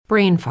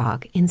brain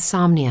fog,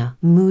 insomnia,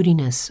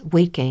 moodiness,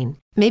 weight gain.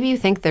 Maybe you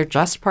think they're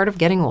just part of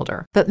getting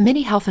older, but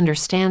MIDI Health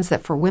understands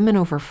that for women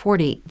over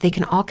 40, they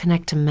can all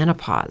connect to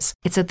menopause.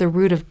 It's at the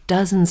root of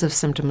dozens of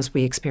symptoms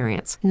we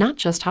experience, not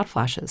just hot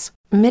flashes.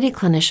 MIDI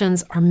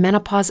clinicians are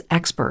menopause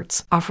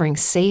experts, offering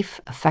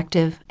safe,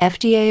 effective,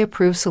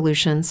 FDA-approved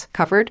solutions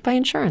covered by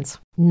insurance.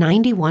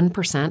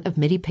 91% of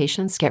MIDI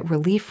patients get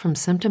relief from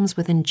symptoms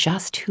within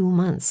just 2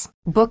 months.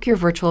 Book your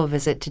virtual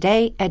visit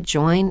today at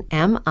joinmidi.com.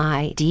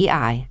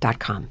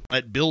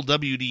 Let Bill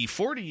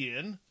WD-40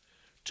 in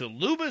to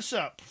lube us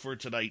up for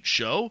tonight's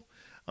show.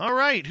 All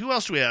right, who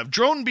else do we have?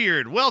 Drone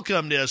Beard,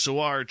 welcome to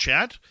SOR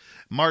Chat.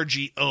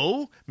 Margie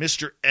O,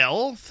 Mr.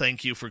 L,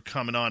 thank you for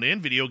coming on in.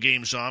 Video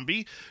Game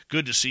Zombie,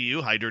 good to see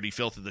you. Hi, Dirty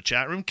Filth in the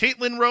chat room.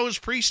 Caitlin Rose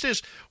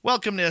Priestess,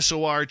 welcome to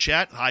SOR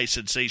Chat. Hi,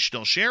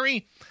 Sensational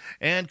Sherry.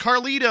 And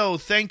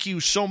Carlito, thank you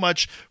so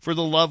much for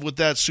the love with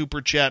that super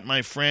chat,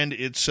 my friend.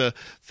 It's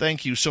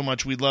thank you so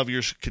much. We love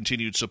your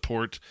continued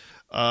support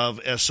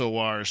of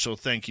SOR, so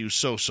thank you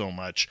so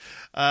much.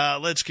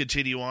 Let's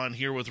continue on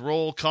here with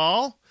roll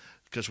call,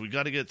 because we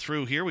got to get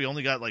through here. We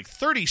only got like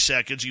 30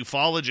 seconds.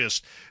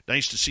 Ufologist,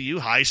 nice to see you.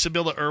 Hi,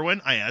 Sibylla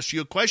Irwin. I asked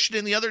you a question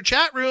in the other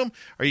chat room.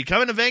 Are you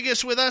coming to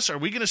Vegas with us? Are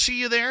we going to see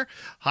you there?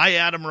 Hi,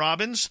 Adam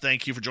Robbins.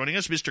 Thank you for joining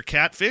us. Mr.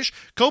 Catfish.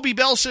 Kobe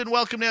Belson,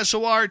 welcome to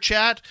SOR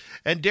Chat.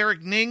 And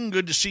Derek Ning,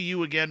 good to see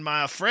you again,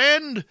 my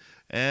friend.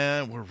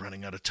 And we're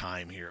running out of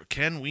time here.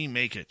 Can we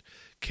make it?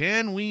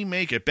 Can we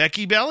make it?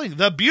 Becky Belling,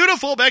 the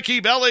beautiful Becky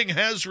Belling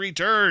has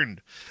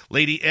returned.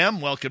 Lady M,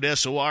 welcome to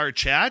SOR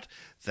Chat.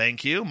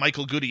 Thank you.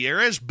 Michael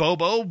Gutierrez,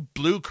 Bobo,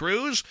 Blue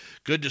Cruz,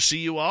 good to see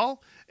you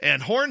all.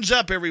 And horns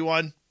up,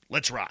 everyone.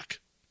 Let's rock.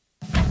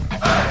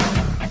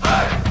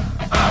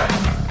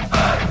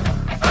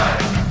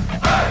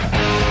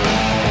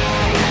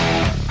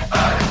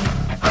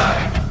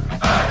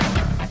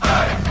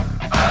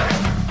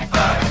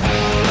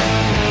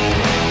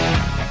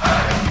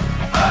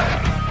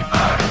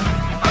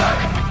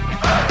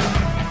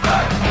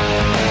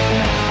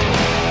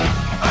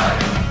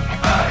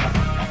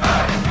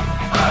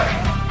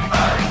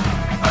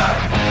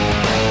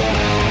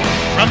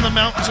 From the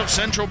mountains of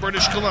central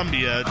British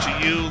Columbia to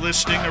you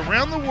listening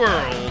around the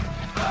world,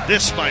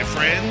 this, my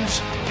friends,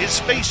 is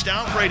Spaced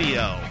Out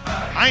Radio.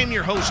 I am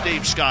your host,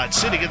 Dave Scott,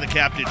 sitting in the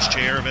captain's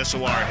chair of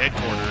SOR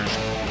headquarters.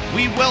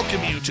 We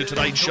welcome you to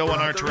tonight's show on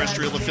our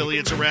terrestrial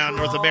affiliates around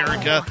North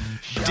America,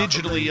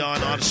 digitally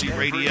on Odyssey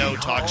Radio,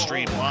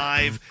 TalkStream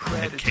Live,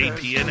 and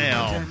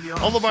KPNL.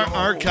 All of our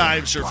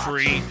archives are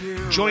free.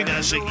 Join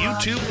us at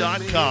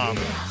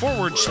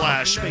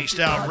youtube.com/Spaced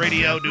Out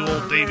Radio. Do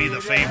old Davey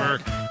the favor.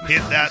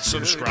 Hit that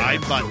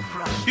subscribe button.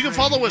 You can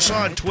follow us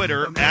on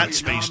Twitter at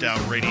Spaced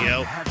Out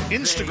Radio,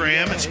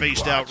 Instagram at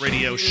Spaced Out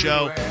Radio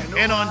Show,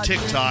 and on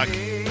TikTok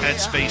at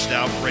Spaced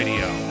Out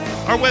Radio.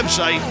 Our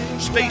website,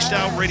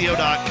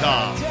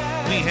 spacedoutradio.com.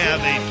 We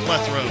have a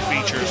plethora of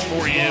features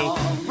for you.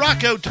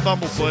 Rock out to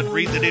Bumblefoot,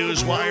 read the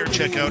news wire,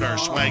 check out our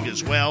swag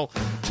as well.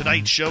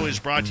 Tonight's show is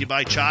brought to you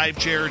by Chive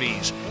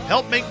Charities.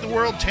 Help make the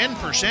world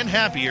 10%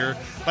 happier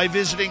by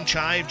visiting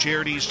Chive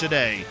Charities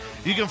today.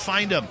 You can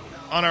find them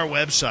on our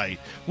website.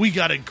 We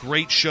got a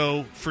great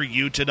show for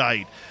you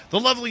tonight. The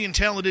lovely and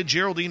talented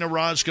Geraldine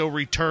Orozco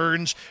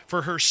returns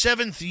for her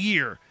 7th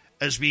year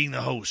as being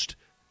the host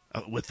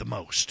with the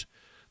most.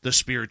 The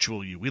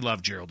Spiritual You. We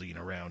love Geraldine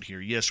around here.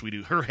 Yes, we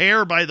do. Her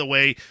hair, by the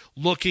way,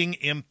 looking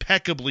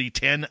impeccably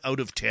 10 out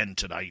of 10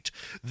 tonight.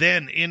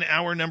 Then, in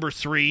hour number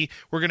 3,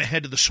 we're going to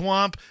head to the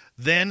swamp.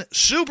 Then,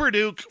 Super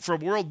Duke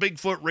from World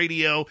Bigfoot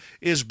Radio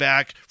is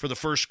back for the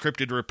first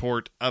cryptid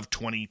report of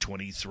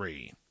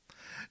 2023.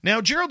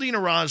 Now, Geraldine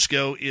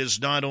Orozco is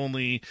not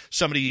only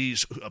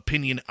somebody's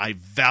opinion I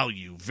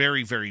value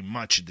very, very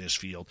much in this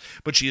field,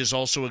 but she is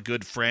also a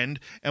good friend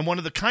and one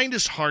of the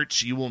kindest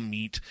hearts you will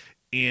meet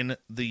in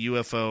the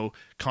UFO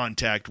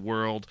contact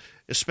world,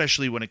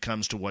 especially when it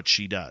comes to what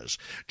she does.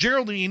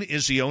 Geraldine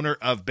is the owner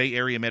of Bay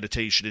Area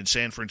Meditation in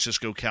San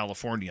Francisco,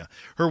 California.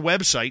 Her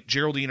website,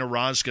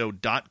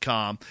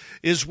 GeraldineOrozco.com,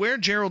 is where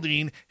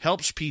Geraldine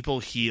helps people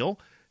heal,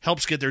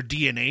 helps get their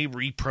DNA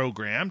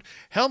reprogrammed,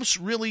 helps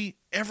really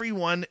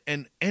everyone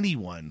and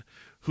anyone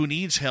who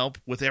needs help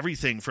with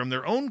everything from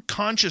their own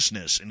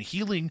consciousness and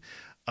healing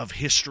of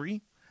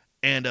history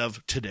and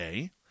of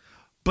today.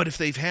 But if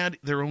they've had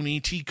their own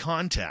ET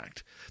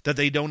contact that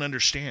they don't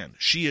understand,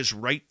 she is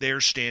right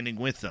there standing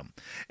with them.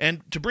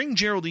 And to bring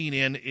Geraldine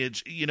in,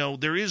 it's,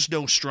 there is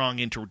no strong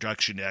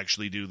introduction to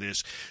actually do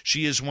this.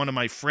 She is one of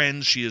my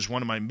friends. She is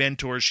one of my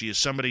mentors. She is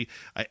somebody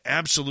I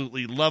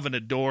absolutely love and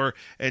adore.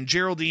 And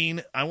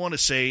Geraldine, I want to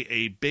say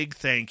a big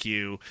thank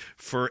you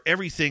for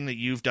everything that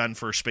you've done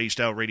for Spaced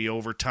Out Radio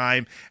over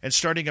time, and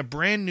starting a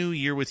brand new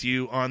year with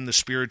you on The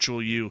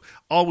Spiritual You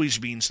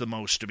always means the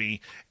most to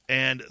me.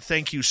 And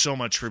thank you so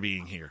much for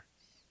being here.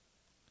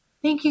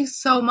 Thank you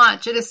so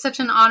much. It is such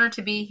an honor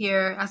to be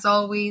here. As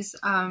always,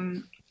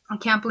 I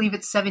can't believe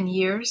it's 7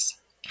 years.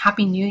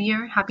 Happy New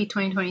Year. Happy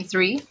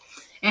 2023.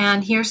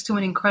 And here's to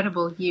an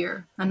incredible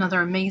year,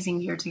 another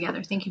amazing year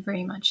together. Thank you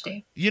very much,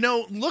 Dave.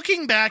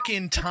 Looking back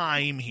in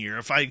time here,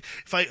 if I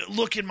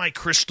look in my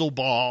crystal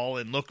ball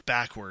and look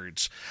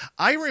backwards,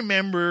 I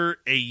remember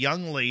a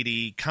young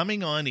lady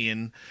coming on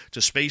in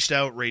to Spaced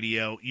Out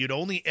Radio. You'd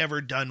only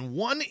ever done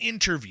one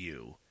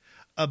interview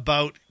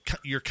about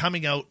your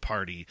coming out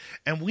party,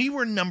 and we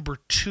were number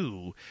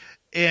 2.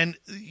 And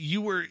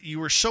you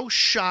were so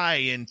shy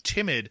and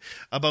timid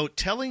about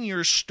telling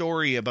your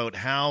story about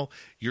how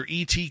your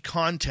ET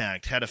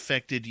contact had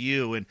affected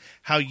you and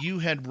how you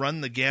had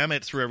run the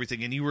gamut through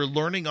everything, and you were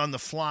learning on the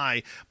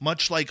fly,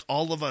 much like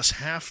all of us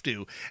have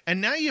to. And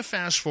now you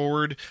fast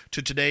forward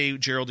to today,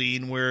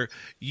 Geraldine, where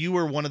you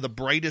were one of the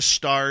brightest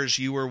stars.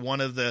 You were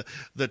one of the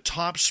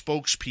top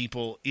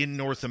spokespeople in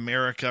North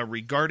America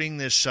regarding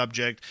this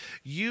subject.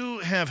 You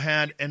have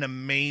had an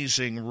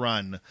amazing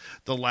run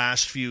the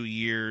last few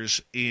years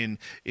in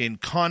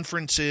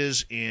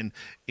conferences, in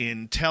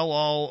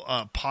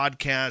tell-all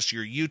podcasts.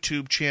 Your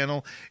YouTube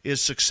channel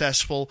is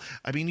successful.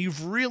 I mean,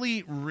 you've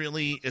really,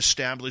 really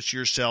established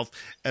yourself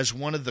as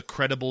one of the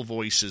credible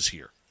voices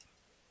here.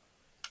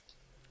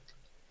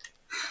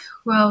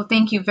 Well,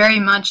 thank you very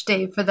much,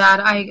 Dave, for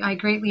that. I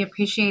greatly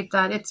appreciate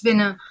that. It's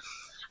been a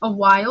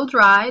wild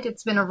ride.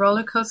 It's been a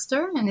roller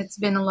coaster, and it's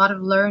been a lot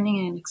of learning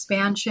and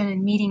expansion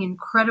and meeting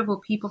incredible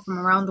people from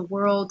around the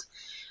world,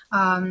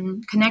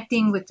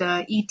 connecting with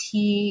the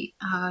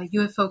ET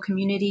UFO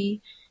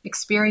community,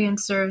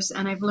 experiencers,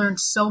 and I've learned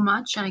so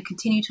much, and I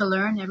continue to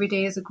learn. Every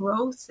day is a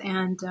growth,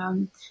 and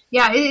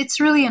it's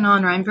really an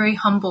honor. I'm very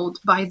humbled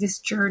by this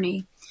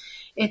journey.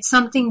 It's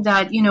something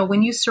that,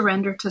 when you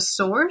surrender to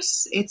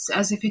source, it's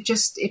as if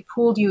it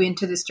pulled you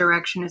into this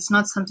direction. It's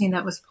not something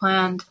that was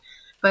planned,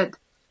 but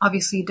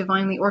obviously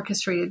divinely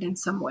orchestrated in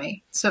some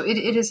way. So it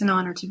is an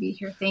honor to be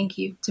here. Thank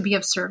you, to be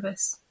of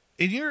service.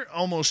 In your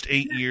almost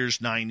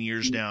 9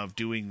 years now of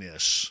doing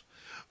this,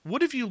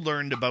 what have you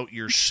learned about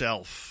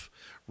yourself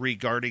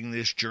regarding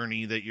this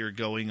journey that you're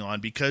going on?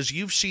 Because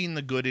you've seen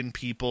the good in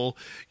people,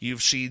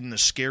 you've seen the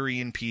scary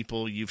in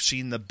people, you've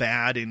seen the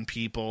bad in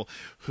people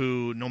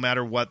who, no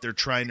matter what, they're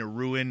trying to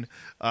ruin,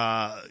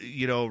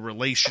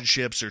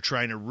 relationships, they're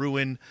trying to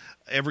ruin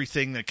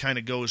everything that kind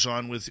of goes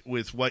on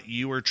with what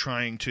you are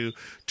trying to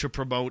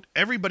promote.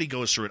 Everybody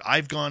goes through it.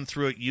 I've gone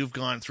through it. You've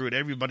gone through it.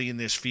 Everybody in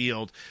this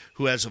field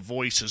who has a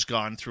voice has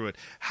gone through it.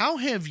 How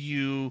have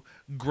you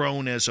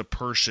grown as a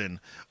person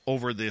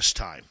over this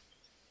time?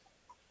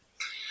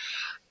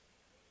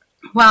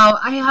 Well,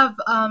 I have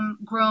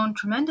grown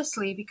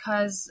tremendously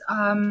because,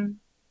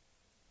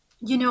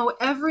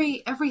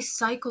 every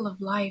cycle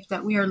of life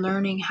that we are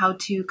learning how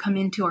to come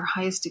into our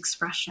highest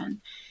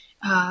expression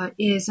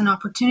is an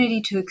opportunity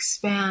to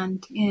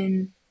expand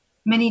in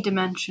many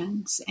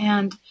dimensions.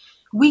 And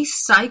we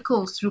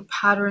cycle through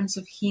patterns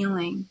of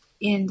healing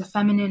in the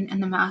feminine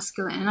and the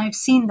masculine. And I've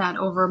seen that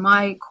over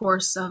my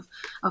course of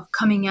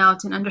coming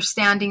out and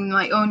understanding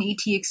my own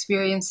ET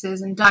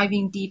experiences and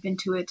diving deep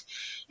into it.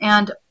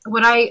 And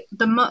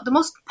the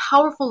most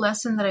powerful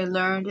lesson that I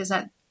learned is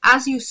that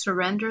as you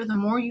surrender, the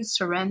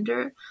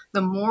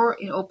more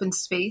it opens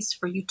space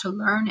for you to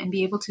learn and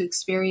be able to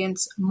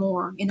experience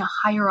more in a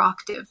higher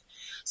octave.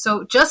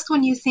 So just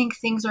when you think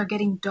things are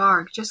getting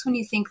dark, just when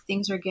you think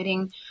things are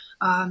getting,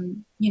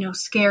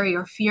 scary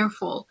or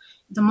fearful,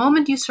 the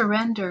moment you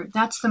surrender,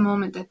 that's the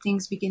moment that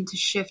things begin to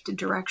shift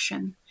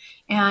direction.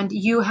 And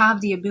you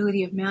have the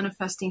ability of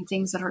manifesting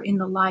things that are in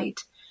the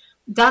light.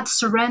 That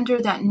surrender,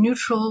 that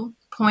neutral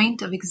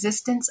point of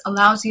existence,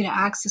 allows you to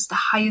access the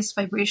highest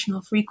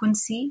vibrational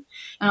frequency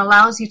and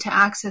allows you to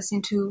access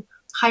into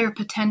higher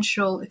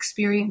potential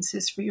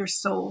experiences for your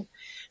soul.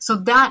 So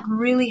that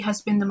really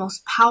has been the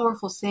most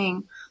powerful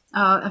thing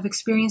of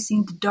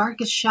experiencing the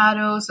darkest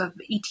shadows of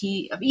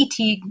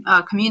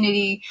ET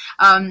community,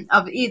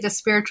 of the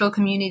spiritual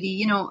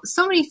community.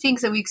 So many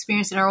things that we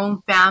experience in our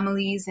own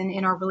families and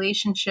in our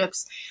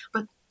relationships.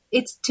 But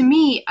it's, to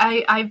me,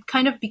 I've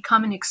kind of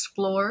become an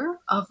explorer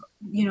of,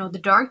 the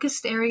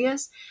darkest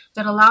areas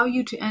that allow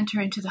you to enter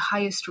into the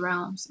highest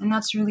realms. And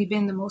that's really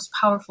been the most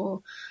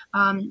powerful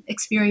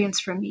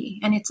experience for me.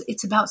 And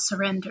it's about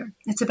surrender.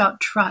 It's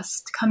about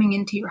trust, coming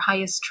into your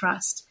highest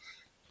trust.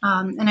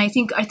 And I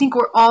think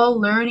we're all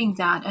learning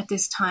that at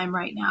this time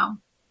right now,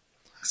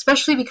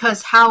 especially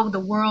because how the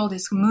world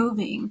is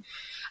moving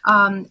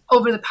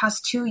over the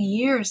past 2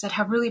 years that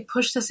have really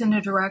pushed us in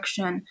a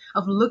direction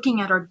of looking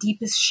at our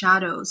deepest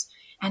shadows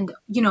and,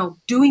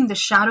 doing the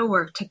shadow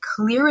work to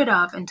clear it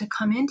up and to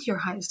come into your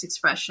highest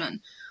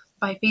expression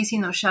by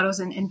facing those shadows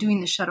and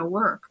doing the shadow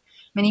work.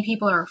 Many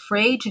people are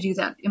afraid to do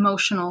that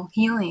emotional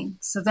healing.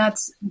 So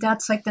that's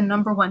like the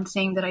number one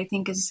thing that I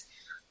think is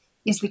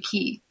the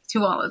key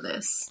to all of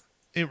this.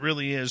 It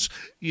really is,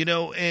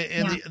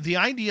 the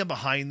idea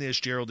behind this,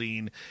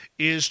 Geraldine,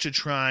 is to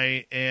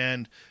try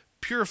and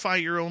purify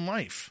your own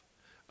life.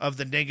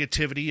 the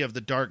negativity, of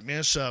the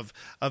darkness, of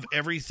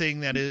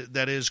everything that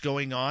is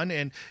going on.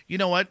 And you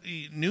know what?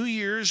 New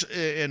Year's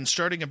and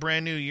starting a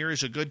brand new year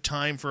is a good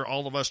time for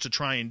all of us to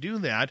try and do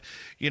that.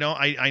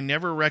 I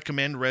never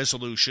recommend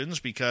resolutions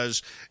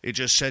because it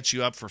just sets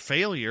you up for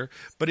failure,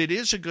 but it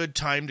is a good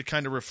time to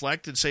kind of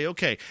reflect and say,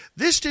 okay,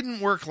 this didn't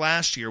work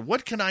last year.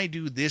 What can I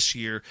do this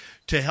year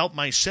to help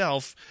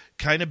myself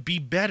kind of be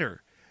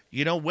better?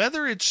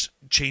 Whether it's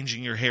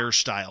changing your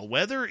hairstyle,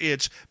 whether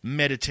it's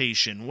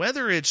meditation,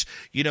 whether it's,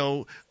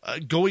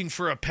 going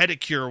for a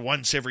pedicure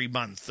once every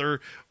month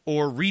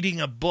or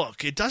reading a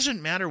book. It doesn't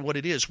matter what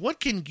it is. What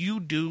can you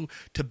do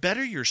to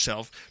better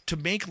yourself, to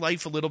make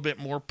life a little bit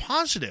more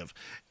positive?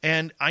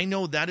 And I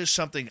know that is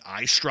something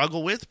I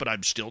struggle with, but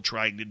I'm still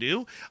trying to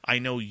do. I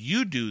know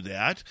you do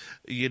that.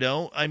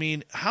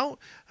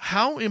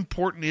 How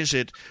important is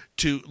it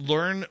to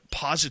learn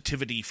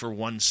positivity for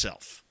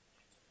oneself?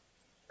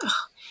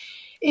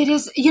 It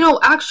is,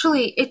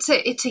 actually, it's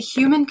a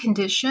human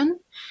condition,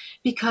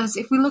 because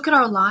if we look at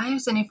our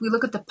lives and if we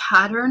look at the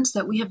patterns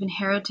that we have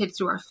inherited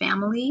through our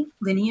family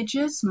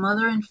lineages,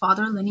 mother and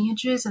father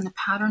lineages, and the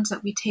patterns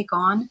that we take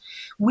on,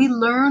 we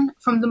learn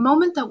from the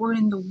moment that we're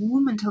in the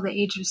womb until the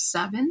age of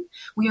 7,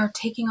 we are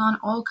taking on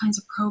all kinds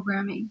of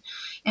programming.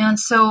 And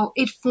so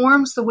it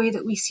forms the way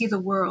that we see the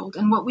world.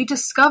 And what we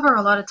discover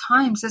a lot of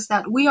times is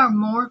that we are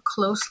more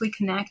closely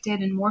connected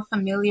and more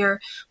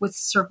familiar with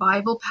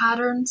survival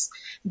patterns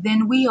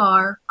than we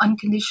are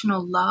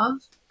unconditional love,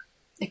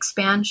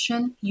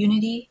 expansion,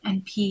 unity,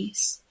 and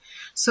peace.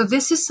 So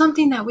this is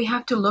something that we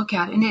have to look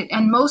at.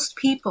 And most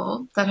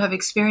people that have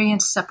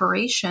experienced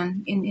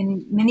separation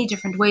in many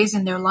different ways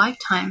in their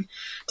lifetime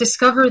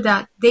discover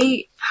that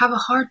they have a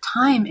hard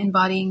time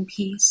embodying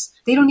peace.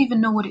 They don't even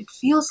know what it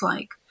feels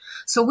like.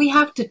 So we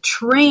have to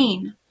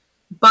train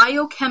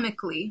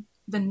biochemically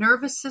the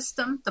nervous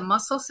system, the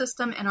muscle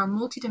system, and our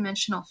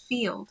multidimensional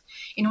field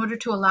in order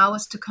to allow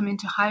us to come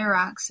into higher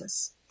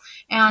access.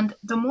 And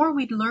the more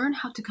we learn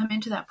how to come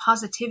into that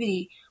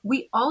positivity,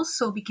 we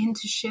also begin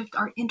to shift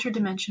our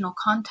interdimensional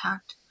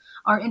contact.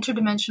 Our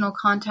interdimensional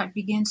contact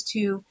begins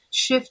to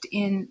shift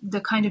in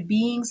the kind of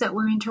beings that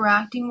we're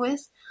interacting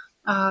with,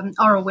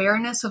 our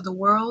awareness of the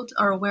world,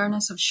 our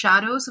awareness of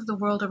shadows of the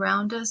world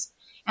around us,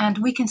 and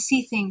we can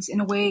see things in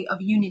a way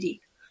of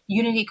unity.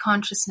 Unity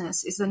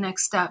consciousness is the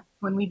next step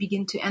when we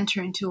begin to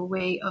enter into a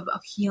way of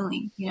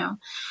healing,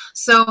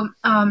 So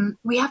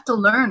we have to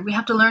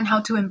learn how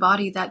to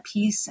embody that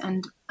peace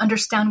and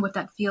understand what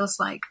that feels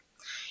like.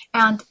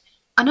 And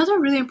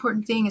another really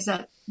important thing is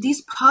that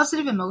these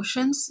positive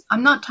emotions,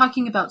 I'm not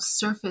talking about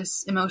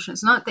surface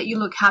emotions, not that you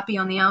look happy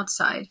on the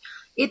outside.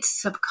 It's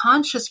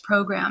subconscious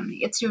programming.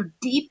 It's your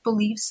deep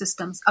belief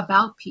systems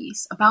about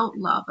peace, about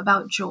love,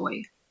 about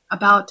joy,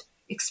 about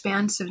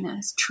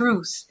expansiveness,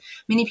 truth.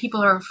 Many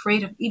people are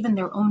afraid of even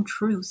their own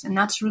truth, and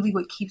that's really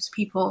what keeps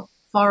people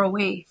far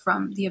away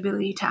from the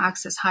ability to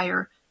access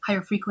higher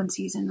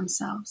frequencies in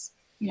themselves.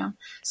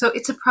 So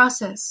it's a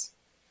process.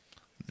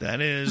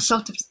 That is,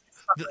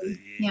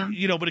 yeah.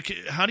 But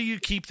how do you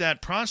keep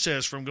that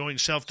process from going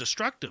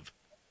self-destructive?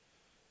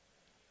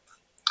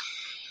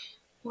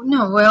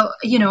 Well,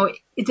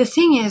 the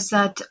thing is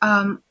that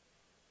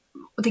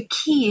the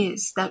key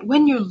is that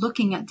when you're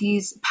looking at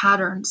these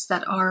patterns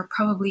that are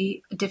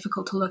probably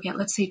difficult to look at,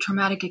 let's say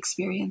traumatic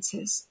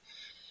experiences,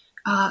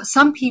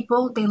 some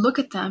people, they look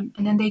at them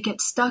and then they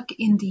get stuck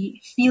in the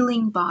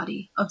feeling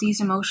body of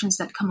these emotions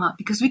that come up,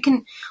 because we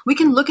can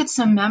look at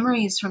some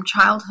memories from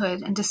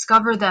childhood and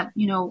discover that,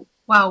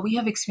 wow, we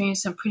have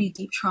experienced some pretty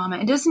deep trauma.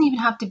 It doesn't even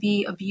have to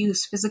be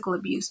abuse, physical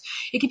abuse.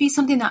 It could be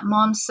something that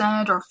mom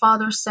said or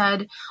father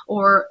said,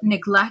 or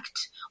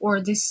neglect, or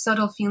this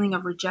subtle feeling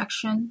of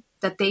rejection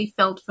that they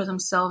felt for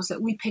themselves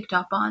that we picked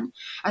up on.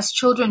 As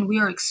children, we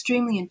are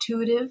extremely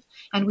intuitive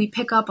and we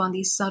pick up on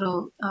these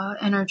subtle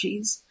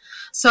energies.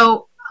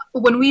 So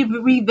when we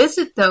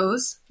revisit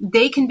those,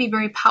 they can be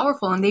very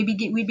powerful and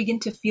we begin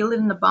to feel it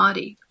in the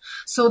body.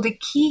 So the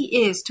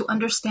key is to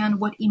understand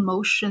what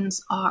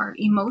emotions are.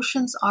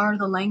 Emotions are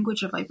the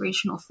language of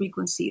vibrational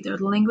frequency. They're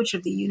the language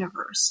of the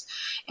universe.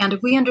 And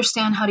if we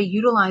understand how to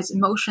utilize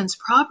emotions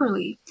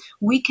properly,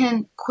 we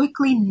can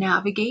quickly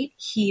navigate,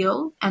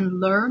 heal,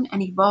 and learn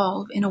and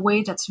evolve in a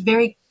way that's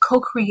very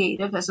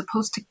co-creative as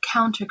opposed to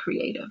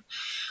counter-creative.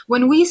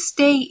 When we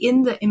stay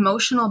in the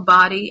emotional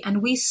body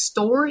and we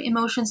store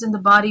emotions in the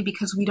body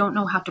because we don't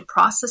know how to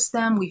process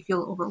them, we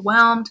feel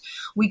overwhelmed,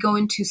 we go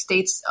into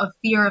states of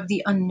fear of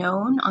the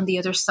unknown on the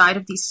other side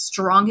of these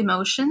strong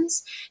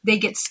emotions, they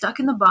get stuck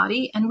in the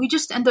body and we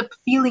just end up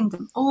feeling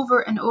them over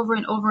and over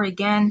and over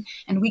again,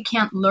 and we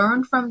can't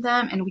learn from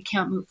them and we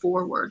can't move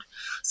forward.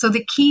 So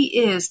the key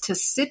is to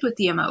sit with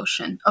the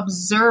emotion,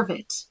 observe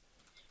it,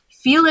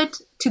 feel it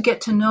to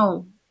get to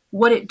know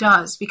what it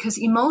does, because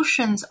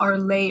emotions are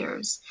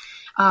layers.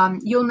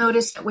 You'll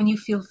notice that when you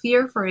feel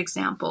fear, for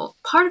example,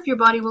 part of your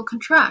body will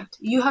contract.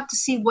 You have to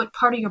see what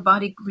part of your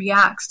body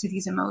reacts to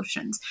these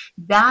emotions.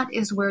 That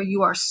is where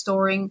you are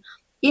storing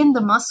in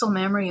the muscle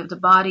memory of the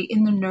body,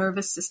 in the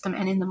nervous system,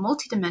 and in the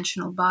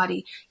multidimensional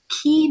body,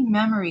 key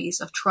memories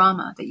of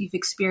trauma that you've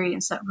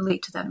experienced that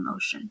relate to that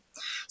emotion.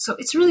 So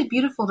it's really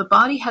beautiful. The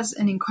body has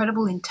an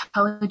incredible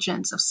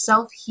intelligence of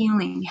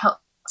self-healing,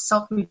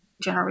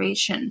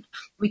 self-regeneration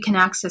we can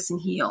access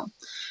and heal.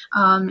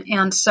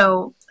 And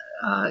so,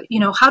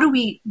 how do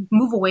we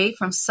move away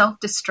from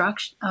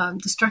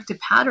destructive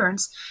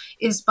patterns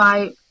is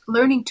by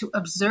learning to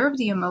observe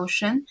the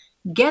emotion,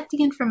 get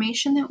the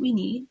information that we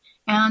need,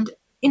 and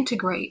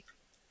integrate,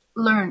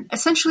 learn.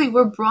 Essentially,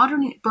 we're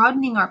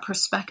broadening our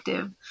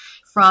perspective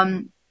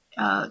from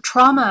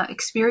trauma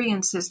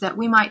experiences that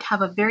we might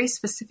have a very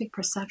specific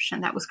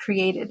perception that was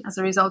created as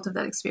a result of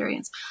that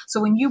experience.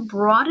 So when you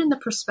broaden the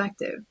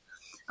perspective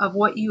of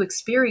what you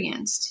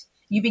experienced,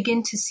 you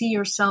begin to see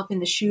yourself in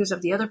the shoes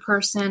of the other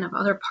person, of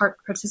other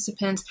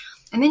participants,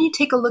 and then you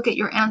take a look at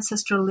your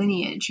ancestral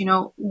lineage.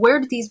 Where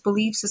did these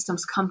belief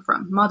systems come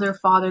from? Mother,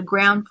 father,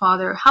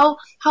 grandfather. How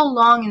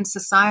long in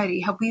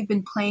society have we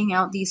been playing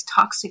out these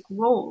toxic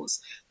roles?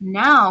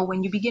 Now,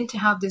 when you begin to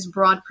have this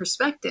broad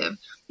perspective,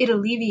 it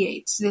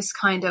alleviates this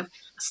kind of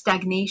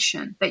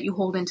stagnation that you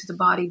hold into the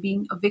body,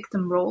 being a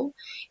victim role,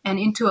 and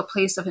into a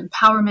place of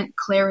empowerment,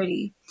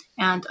 clarity,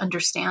 and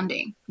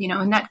understanding,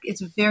 and that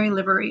it's very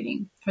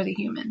liberating for the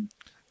human.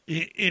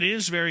 It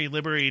is very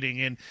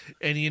liberating, and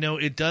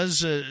it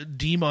does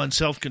deem on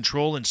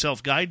self-control and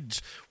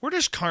self-guidance. Where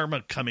does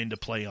karma come into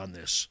play on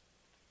this?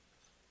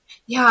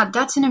 Yeah,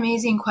 that's an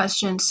amazing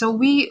question. So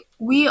we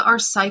are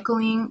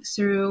cycling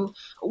through,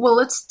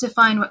 let's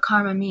define what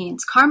karma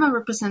means. Karma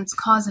represents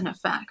cause and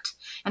effect.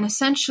 And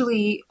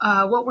essentially,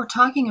 what we're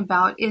talking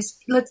about is,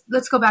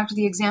 let's go back to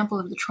the example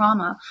of the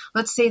trauma.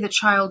 Let's say the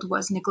child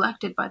was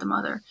neglected by the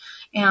mother,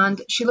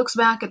 and she looks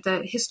back at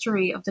the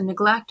history of the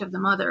neglect of the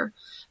mother,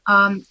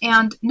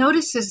 and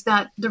notices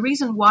that the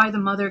reason why the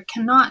mother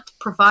cannot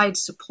provide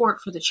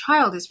support for the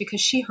child is because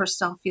she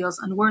herself feels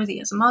unworthy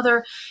as a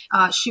mother.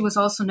 She was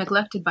also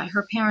neglected by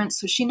her parents,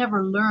 so she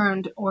never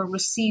learned or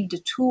received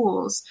the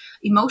tools,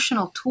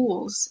 emotional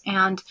tools,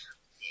 and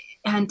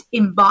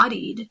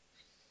embodied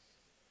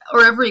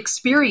or ever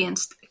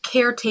experienced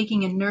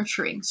caretaking and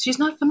nurturing. She's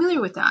not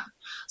familiar with that.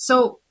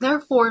 So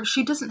therefore,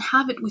 she doesn't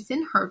have it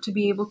within her to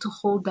be able to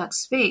hold that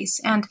space.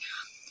 And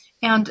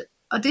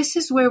this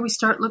is where we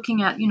start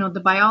looking at,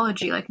 the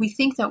biology. Like, we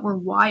think that we're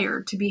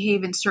wired to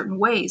behave in certain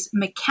ways.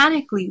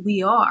 Mechanically,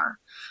 we are.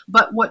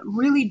 But what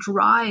really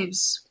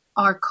drives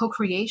our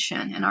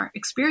co-creation and our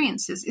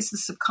experiences is the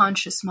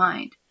subconscious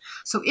mind.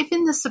 So if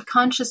in the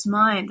subconscious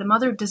mind, the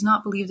mother does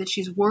not believe that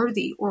she's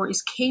worthy or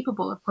is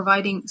capable of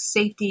providing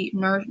safety,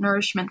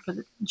 nourishment for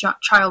the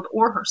child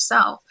or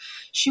herself,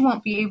 she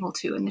won't be able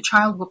to, and the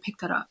child will pick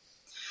that up.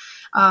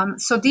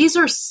 So these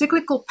are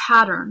cyclical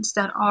patterns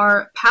that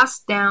are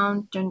passed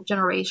down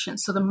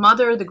generations. So the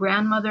mother, the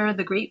grandmother,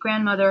 the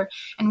great-grandmother,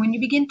 and when you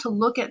begin to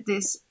look at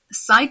these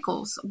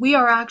cycles, we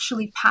are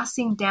actually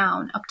passing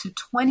down up to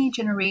 20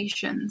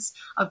 generations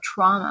of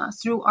trauma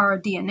through our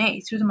DNA,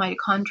 through the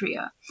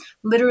mitochondria.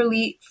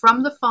 Literally,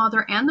 from the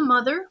father and the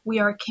mother, we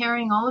are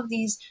carrying all of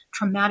these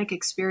traumatic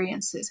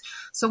experiences.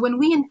 So when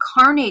we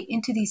incarnate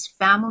into these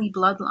family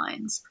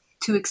bloodlines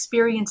to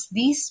experience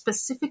these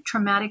specific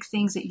traumatic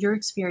things that you're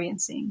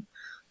experiencing,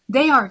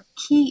 they are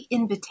key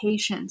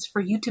invitations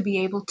for you to be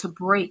able to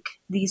break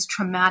these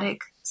traumatic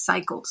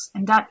cycles.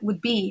 And that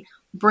would be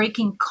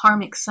breaking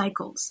karmic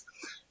cycles.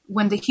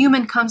 When the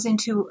human comes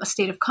into a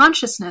state of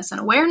consciousness and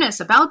awareness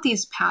about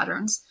these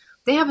patterns,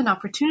 they have an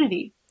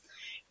opportunity.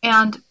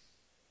 And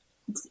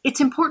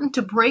it's important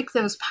to break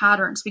those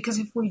patterns, because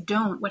if we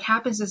don't, what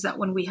happens is that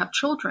when we have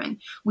children,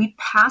 we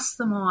pass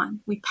them on.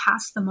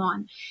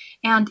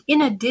 And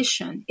in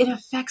addition, it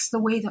affects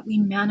the way that we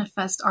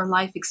manifest our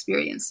life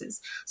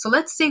experiences. So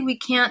let's say we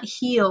can't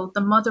heal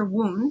the mother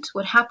wound.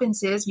 What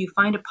happens is you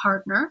find a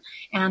partner,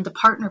 and the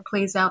partner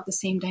plays out the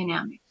same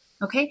dynamic.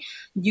 Okay,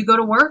 you go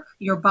to work,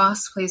 your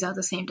boss plays out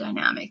the same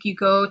dynamic. You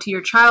go to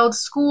your child's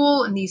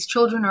school, and these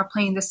children are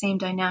playing the same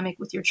dynamic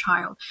with your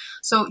child.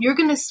 So you're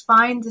going to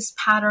find this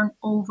pattern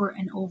over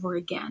and over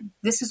again.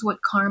 This is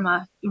what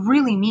karma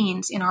really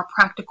means in our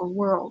practical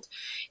world.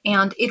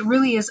 And it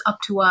really is up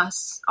to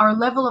us. Our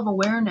level of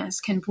awareness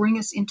can bring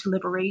us into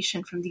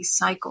liberation from these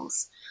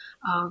cycles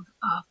of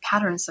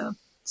patterns of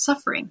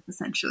suffering,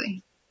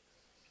 essentially.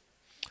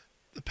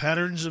 The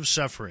patterns of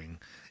suffering.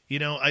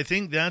 I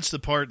think that's the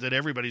part that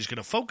everybody's going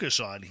to focus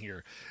on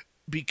here,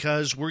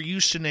 because we're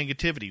used to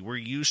negativity. We're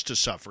used to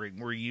suffering.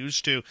 We're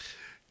used to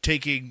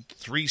taking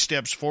 3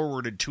 steps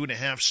forward and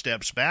 2.5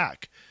 steps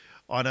back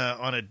on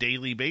a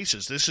daily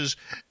basis. This is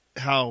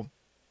how,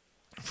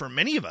 for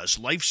many of us,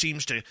 life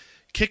seems to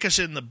kick us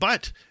in the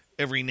butt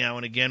every now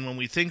and again when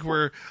we think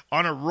we're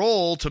on a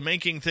roll to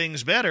making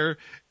things better,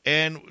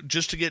 and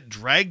just to get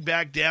dragged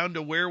back down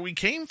to where we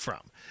came from.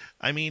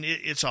 I mean,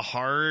 it's a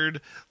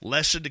hard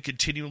lesson to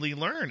continually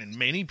learn, and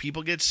many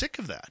people get sick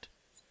of that.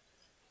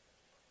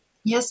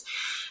 Yes,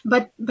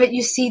 but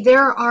you see,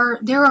 there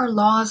are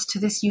laws to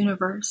this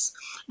universe,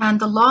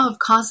 and the law of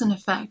cause and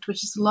effect,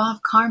 which is the law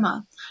of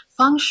karma,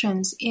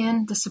 functions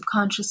in the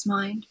subconscious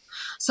mind.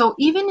 So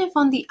even if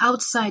on the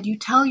outside you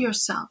tell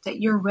yourself that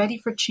you're ready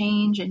for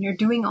change and you're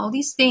doing all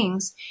these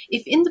things,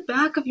 if in the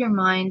back of your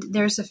mind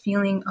there's a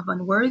feeling of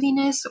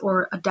unworthiness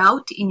or a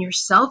doubt in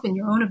yourself and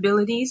your own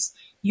abilities,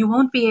 you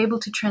won't be able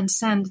to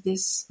transcend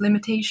this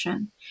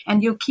limitation,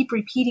 and you'll keep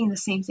repeating the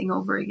same thing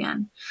over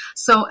again.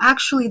 So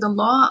actually the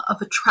law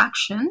of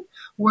attraction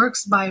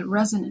works by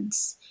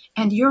resonance.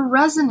 And your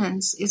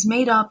resonance is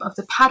made up of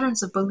the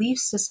patterns of belief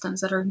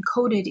systems that are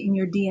encoded in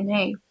your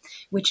DNA,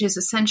 which is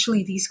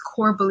essentially these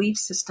core belief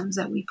systems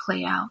that we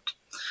play out.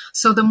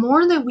 So the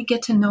more that we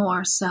get to know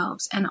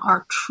ourselves and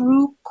our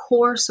true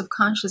core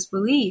subconscious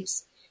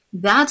beliefs,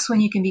 that's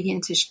when you can begin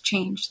to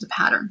change the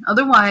pattern.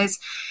 Otherwise,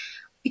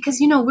 because,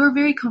 we're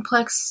very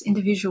complex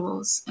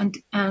individuals,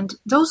 and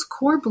those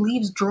core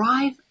beliefs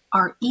drive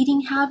our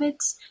eating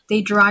habits.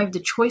 They drive the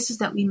choices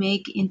that we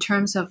make in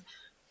terms of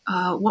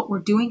what we're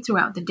doing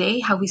throughout the day,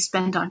 how we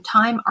spend our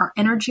time, our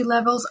energy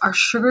levels, our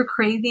sugar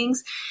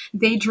cravings.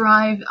 They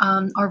drive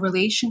our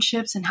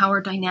relationships and how our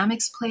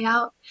dynamics play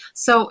out.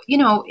 So,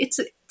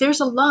 there's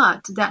a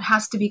lot that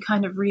has to be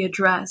kind of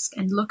readdressed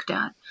and looked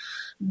at.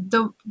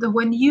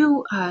 When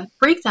you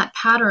break that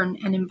pattern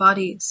and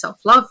embody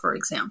self-love, for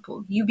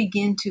example, you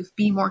begin to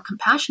be more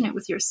compassionate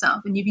with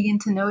yourself, and you begin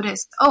to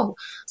notice,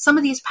 some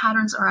of these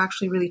patterns are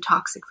actually really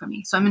toxic for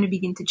me, so I'm going to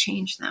begin to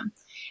change them.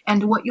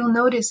 And what you'll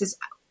notice is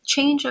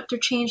change after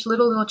change,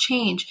 little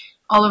change,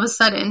 all of a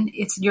sudden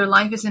your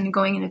life isn't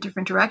going in a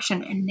different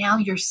direction, and now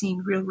you're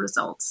seeing real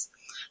results.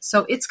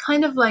 So it's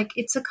kind of like,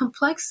 it's a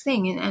complex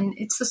thing, and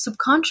it's the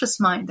subconscious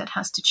mind that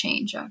has to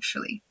change,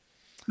 actually,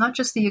 not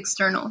just the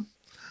external.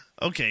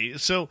 Okay,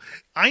 so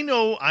I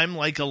know I'm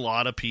like a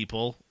lot of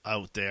people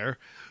out there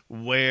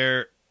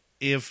where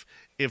if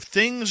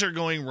things are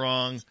going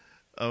wrong,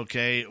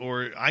 okay,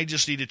 or I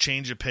just need to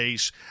change a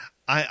pace,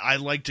 I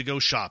like to go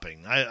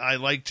shopping. I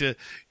like to,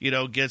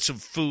 get some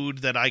food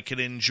that I can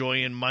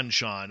enjoy and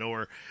munch on,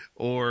 or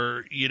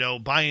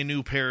buy a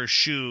new pair of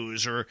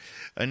shoes or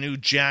a new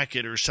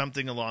jacket or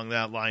something along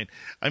that line.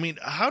 I mean,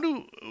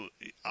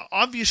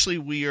 obviously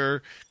we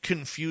are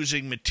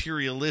confusing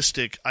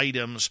materialistic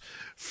items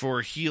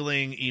for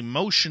healing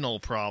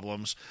emotional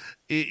problems.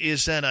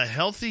 Is that a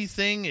healthy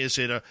thing? Is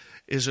it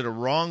a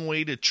wrong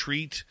way to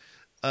treat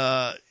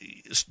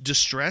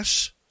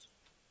distress?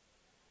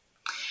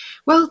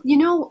 Well,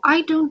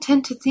 I don't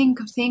tend to think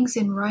of things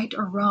in right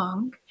or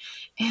wrong.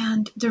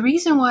 And the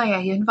reason why I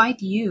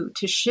invite you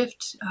to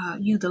shift,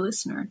 you, the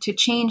listener, to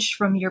change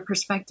from your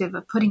perspective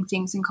of putting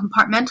things and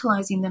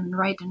compartmentalizing them in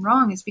right and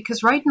wrong is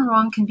because right and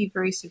wrong can be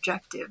very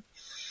subjective.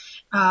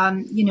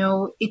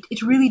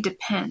 It really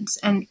depends.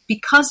 And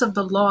because of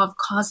the law of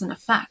cause and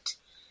effect,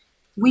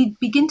 we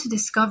begin to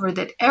discover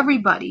that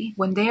everybody,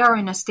 when they are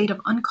in a state of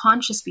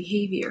unconscious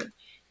behavior,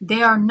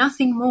 they are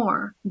nothing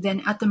more than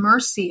at the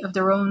mercy of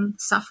their own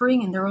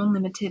suffering and their own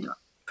limited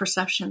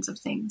perceptions of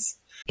things.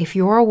 If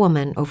you're a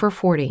woman over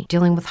 40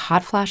 dealing with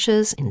hot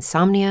flashes,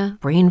 insomnia,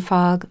 brain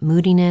fog,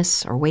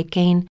 moodiness, or weight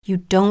gain, you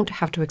don't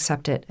have to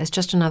accept it as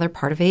just another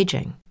part of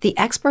aging. The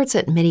experts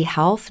at MIDI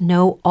Health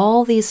know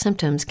all these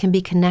symptoms can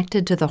be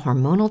connected to the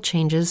hormonal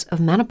changes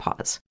of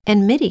menopause.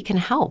 And MIDI can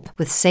help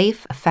with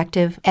safe,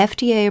 effective,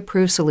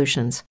 FDA-approved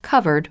solutions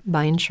covered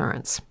by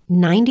insurance.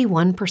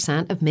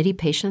 91% of MIDI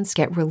patients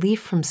get relief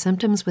from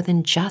symptoms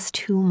within just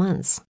 2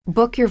 months.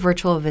 Book your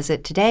virtual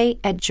visit today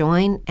at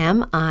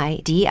joinmidi.com.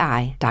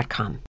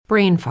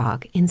 Brain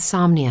fog,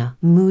 insomnia,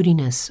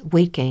 moodiness,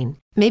 weight gain.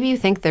 Maybe you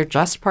think they're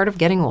just part of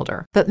getting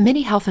older, but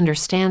MIDI Health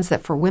understands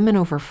that for women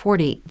over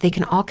 40, they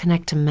can all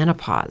connect to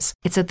menopause.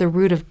 It's at the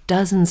root of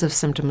dozens of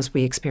symptoms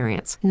we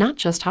experience, not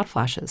just hot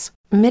flashes.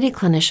 MIDI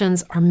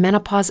clinicians are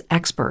menopause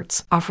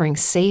experts, offering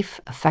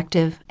safe,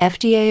 effective,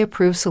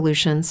 FDA-approved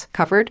solutions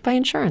covered by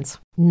insurance.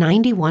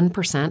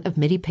 91% of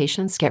MIDI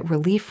patients get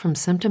relief from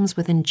symptoms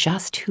within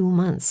just 2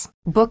 months.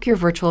 Book your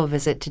virtual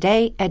visit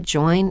today at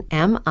joinmidi.com.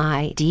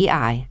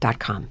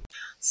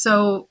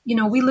 So,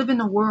 we live in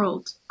a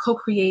world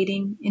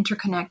co-creating,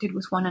 interconnected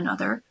with one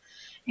another,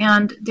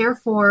 and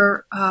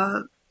therefore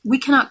we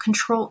cannot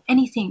control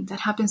anything that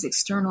happens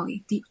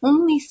externally. The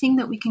only thing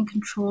that we can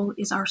control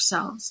is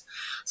ourselves.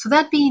 So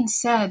that being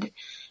said,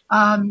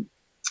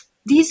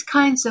 these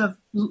kinds of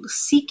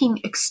seeking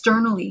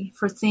externally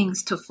for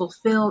things to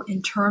fulfill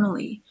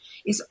internally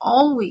is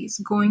always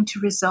going to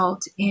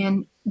result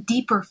in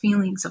deeper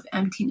feelings of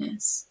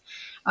emptiness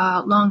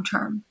long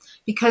term,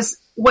 because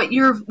what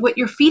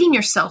you're feeding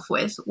yourself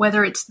with,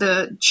 whether it's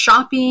the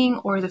shopping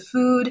or the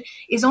food,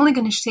 is only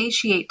going to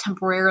satiate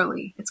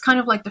temporarily. It's kind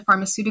of like the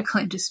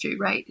pharmaceutical industry,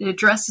 right? It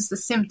addresses the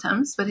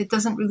symptoms, but it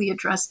doesn't really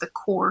address the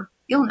core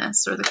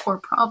illness or the core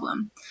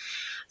problem.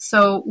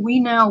 So we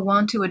now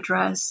want to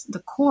address the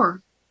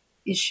core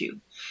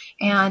issue.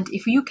 And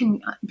if you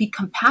can be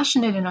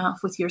compassionate enough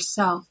with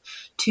yourself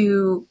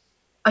to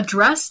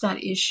address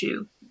that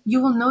issue, you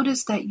will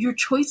notice that your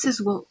choices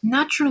will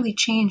naturally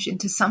change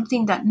into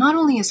something that not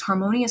only is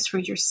harmonious for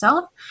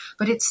yourself,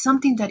 but it's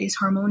something that is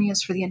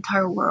harmonious for the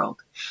entire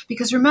world.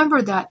 Because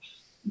remember that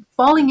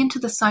falling into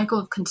the cycle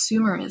of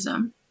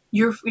consumerism,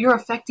 you're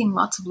affecting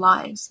lots of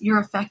lives. You're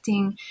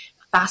affecting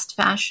fast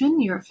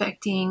fashion, you're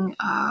affecting,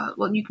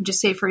 well, you can just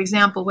say, for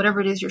example,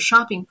 whatever it is you're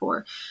shopping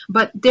for.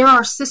 But there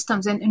are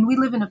systems, and we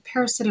live in a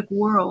parasitic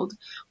world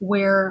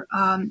where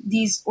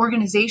these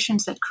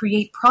organizations that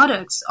create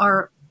products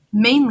are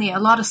mainly a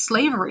lot of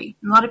slavery.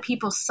 A lot of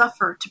people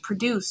suffer to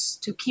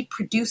keep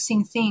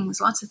producing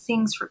things, lots of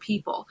things for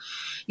people,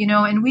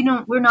 and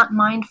we're not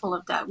mindful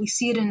of that. We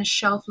see it in a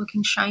shelf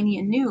looking shiny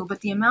and new,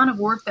 but the amount of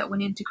work that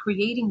went into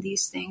creating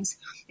these things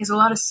is a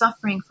lot of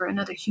suffering for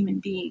another human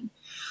being.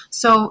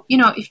 So,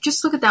 if you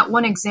just look at that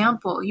one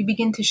example, you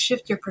begin to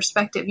shift your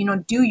perspective.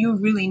 Do you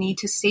really need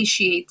to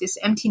satiate this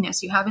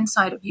emptiness you have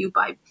inside of you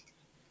by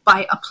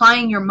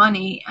applying your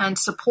money and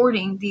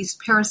supporting these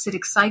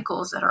parasitic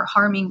cycles that are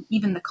harming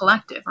even the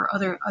collective or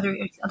other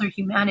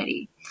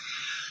humanity?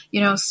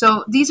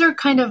 So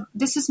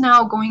this is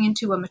now going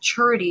into a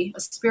maturity, a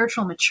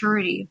spiritual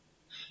maturity,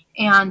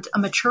 and a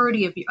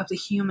maturity of the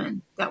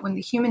human, that when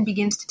the human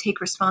begins to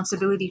take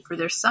responsibility for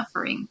their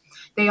suffering,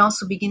 they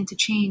also begin to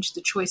change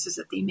the choices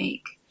that they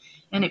make.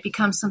 And it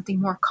becomes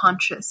something more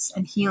conscious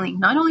and healing,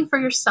 not only for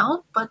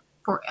yourself, but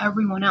for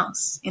everyone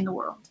else in the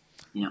world.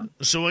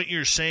 So what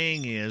you're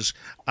saying is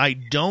I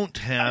don't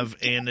have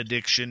an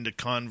addiction to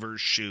Converse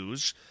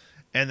shoes,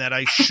 and that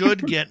I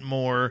should get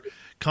more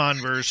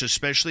Converse,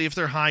 especially if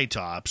they're high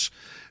tops,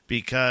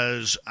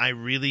 because I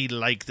really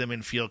like them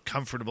and feel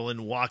comfortable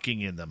in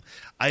walking in them.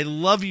 I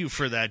love you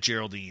for that,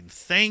 Geraldine.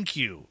 Thank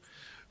you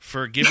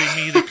for giving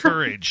me the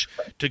courage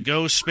to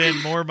go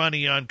spend more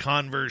money on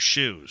Converse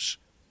shoes.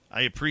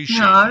 I appreciate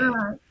it. All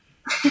right.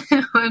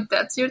 If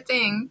that's your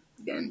thing,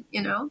 then,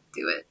 do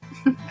it.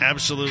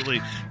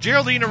 Absolutely.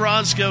 Geraldine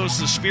Orozco's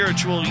The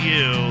Spiritual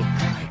You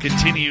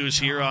continues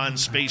here on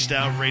Spaced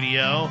Out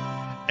Radio.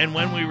 And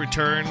when we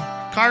return,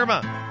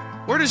 karma.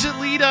 Where does it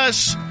lead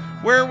us?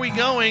 Where are we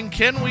going?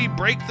 Can we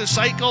break the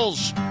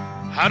cycles?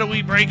 How do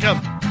we break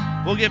them?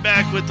 We'll get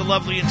back with the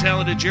lovely and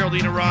talented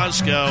Geraldine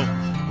Orozco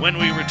when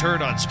we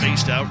return on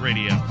Spaced Out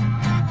Radio.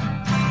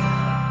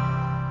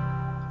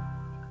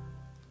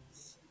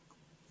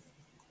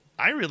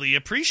 I really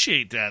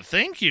appreciate that.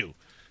 Thank you.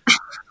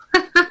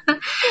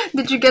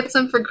 Did you get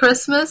some for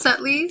Christmas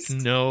at least?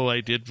 No,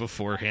 I did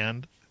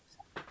beforehand.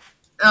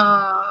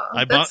 Oh,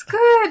 that's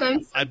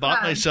good. I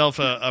bought myself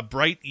a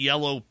bright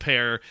yellow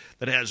pair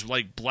that has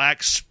like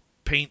black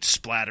paint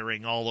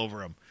splattering all over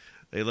them.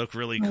 They look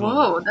really cool.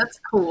 Whoa, that's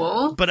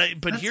cool. But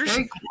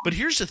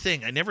here's the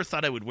thing. I never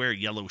thought I would wear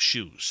yellow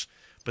shoes,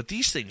 but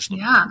these things look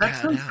that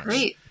badass. sounds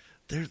great.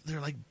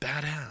 They're like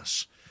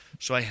badass.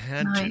 So I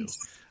had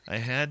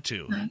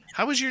to. Nice.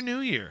 How was your New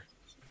Year?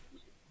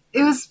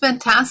 It was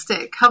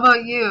fantastic. How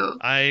about you?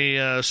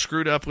 I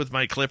screwed up with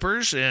my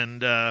clippers,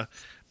 and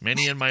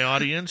many in my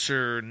audience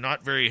are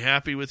not very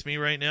happy with me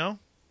right now.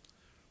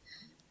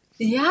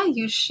 Yeah,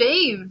 you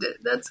shaved.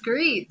 That's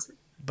great.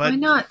 But why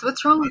not?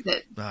 What's wrong with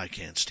it? I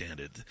can't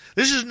stand it.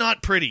 This is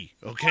not pretty,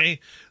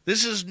 okay?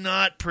 This is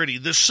not pretty.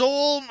 The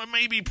soul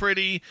may be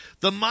pretty,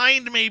 the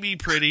mind may be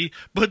pretty,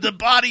 but the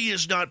body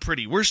is not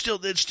pretty.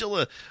 It's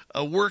still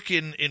a work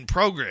in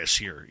progress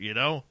here,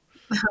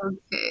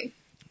 Okay.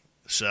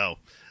 So,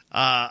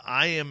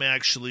 I am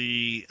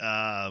actually,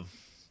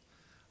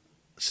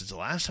 since the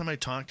last time I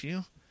talked to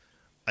you,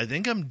 I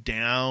think I'm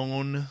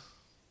down.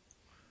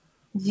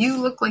 You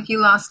look like you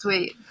lost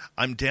weight.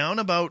 I'm down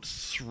about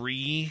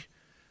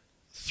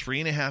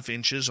 3.5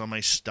 inches on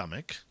my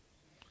stomach.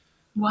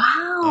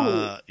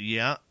 Wow.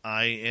 Yeah,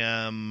 I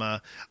am.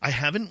 I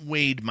haven't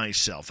weighed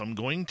myself. I'm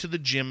going to the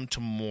gym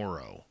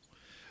tomorrow,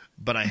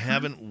 but I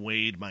haven't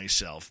weighed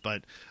myself.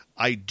 But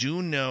I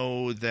do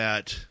know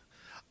that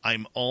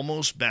I'm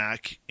almost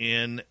back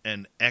in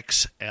an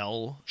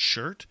XL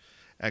shirt,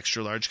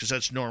 extra large, because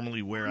that's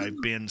normally where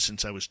I've been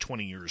since I was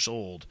 20 years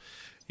old,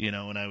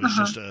 and I was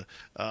just a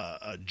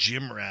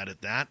gym rat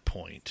at that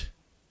point.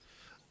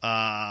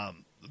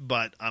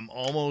 But I'm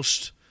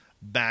almost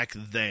back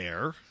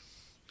there.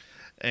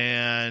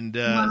 And,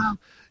 wow.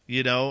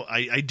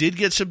 I did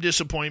get some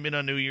disappointment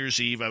on New Year's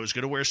Eve. I was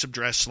going to wear some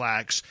dress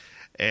slacks,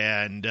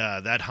 and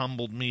that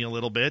humbled me a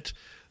little bit.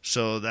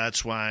 So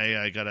that's why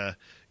I got to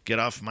get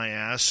off my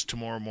ass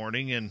tomorrow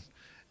morning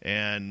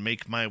and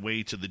make my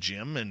way to the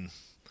gym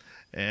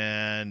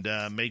and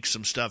make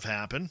some stuff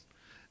happen.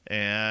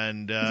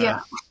 And,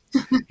 I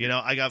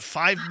got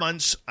 5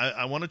 months.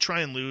 I want to try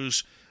and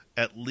lose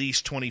at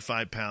least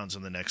 25 pounds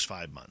in the next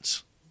 5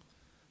 months.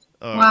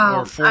 Wow.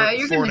 Or four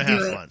and a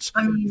half months.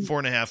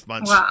 4.5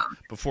 months wow.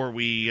 before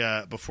we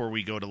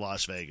go to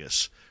Las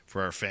Vegas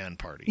for our fan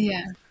party.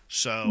 Yeah.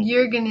 So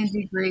you're going to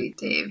do great,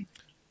 Dave.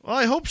 Well,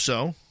 I hope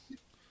so.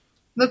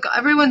 Look,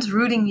 everyone's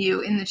rooting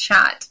you in the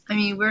chat. I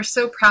mean, we're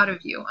so proud of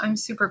you. I'm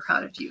super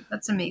proud of you.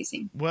 That's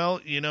amazing. Well,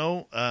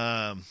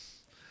 the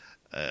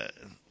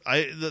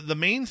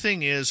main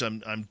thing is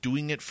I'm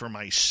doing it for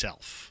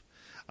myself.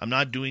 I'm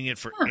not doing it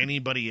for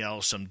anybody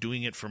else. I'm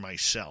doing it for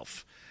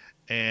myself.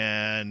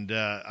 And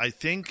I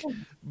think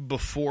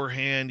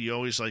beforehand you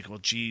always like, well,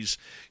 geez,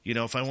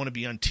 if I want to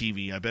be on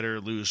TV, I better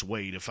lose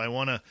weight. If I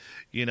want to,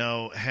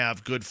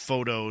 have good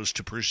photos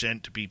to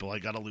present to people, I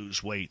got to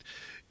lose weight.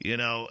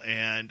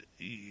 and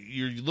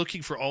you're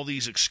looking for all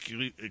these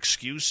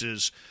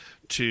excuses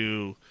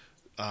to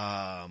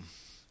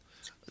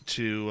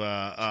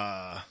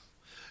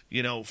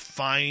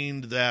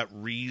find that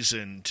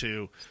reason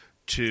to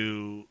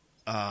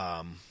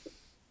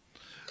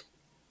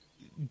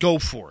go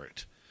for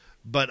it.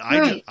 But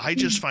I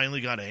just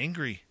finally got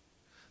angry.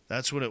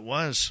 That's what it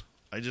was.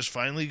 I just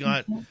finally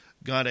got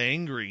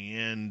angry,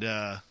 and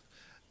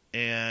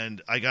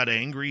I got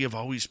angry of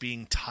always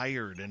being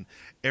tired and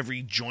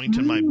every joint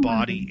in my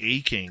body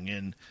aching,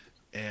 and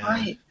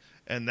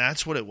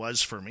that's what it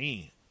was for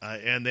me.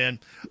 And then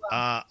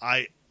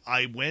I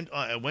went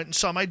and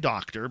saw my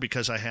doctor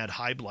because I had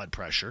high blood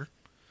pressure,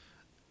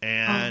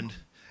 and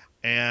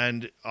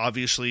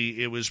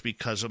obviously it was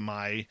because of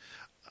my,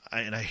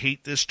 and I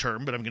hate this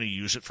term, but I'm going to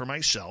use it for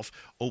myself,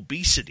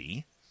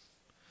 obesity.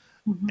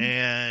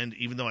 And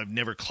even though I've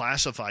never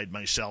classified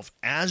myself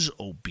as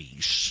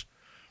obese,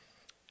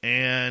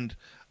 and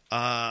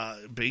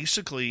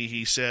basically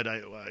he said,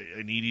 I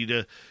need you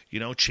to,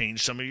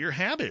 change some of your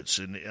habits.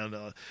 And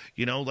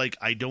like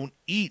I don't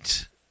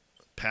eat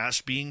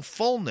past being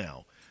full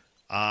now.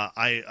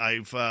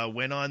 I've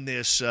went on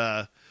this,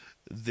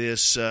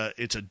 it's a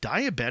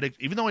diabetic,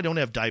 even though I don't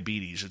have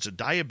diabetes, it's a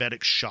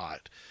diabetic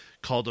shot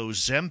called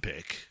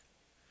Ozempic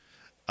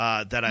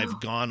that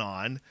I've gone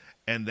on.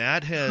 And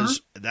that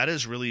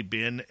has really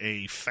been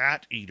a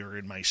fat eater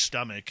in my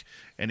stomach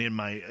and in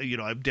my,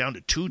 I'm down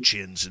to 2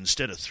 chins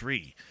instead of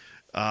 3.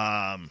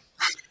 But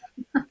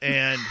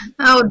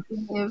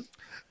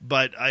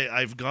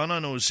I've gone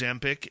on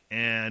Ozempic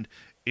and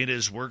it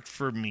has worked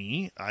for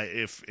me.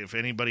 If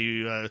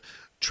anybody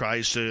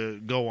tries to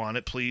go on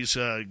it, please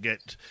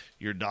get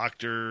your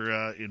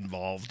doctor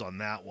involved on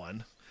that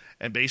one.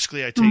 And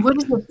basically, I take. What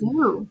does it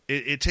do?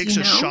 It takes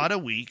a shot a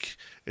week.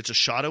 It's a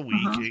shot a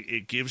week.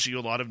 It gives you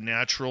a lot of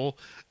natural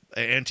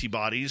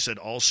antibodies. It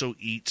also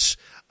eats.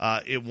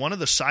 One of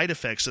the side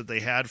effects that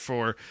they had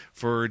for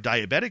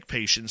diabetic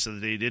patients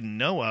that they didn't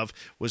know of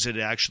was it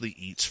actually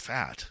eats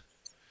fat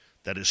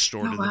that is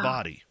stored in the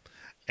body.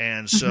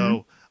 And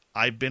so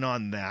I've been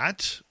on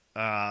that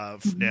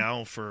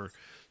now for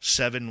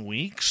 7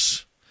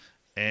 weeks,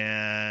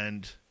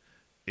 and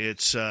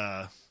it's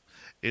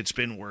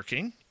been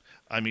working.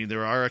 I mean,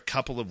 there are a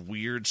couple of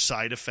weird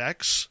side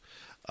effects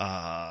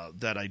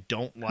that I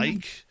don't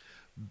like,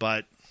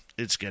 but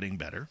it's getting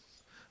better.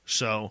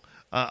 So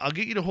I'll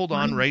get you to hold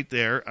on right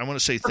there. I want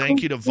to say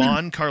thank you to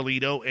Vaughn,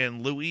 Carlito,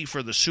 and Louie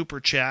for the Super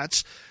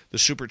Chats. The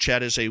Super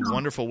Chat is a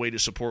wonderful way to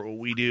support what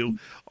we do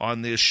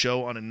on this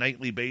show on a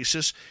nightly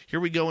basis. Here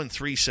we go in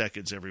 3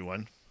 seconds,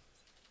 everyone.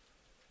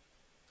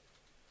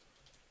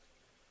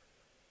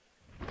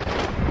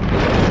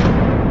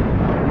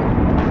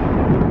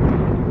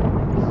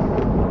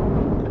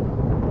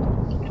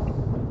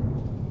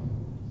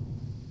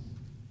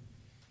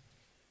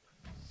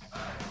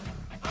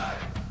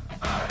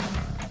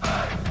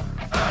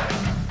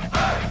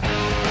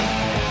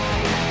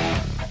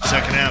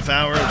 Second half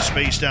hour of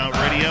Spaced Out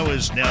Radio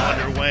is now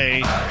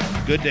underway.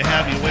 Good to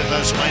have you with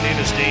us. My name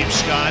is Dave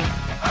Scott.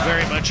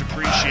 Very much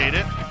appreciate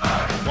it.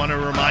 Want to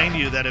remind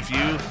you that if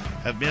you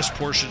have missed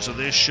portions of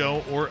this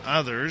show or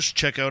others,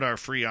 check out our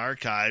free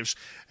archives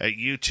at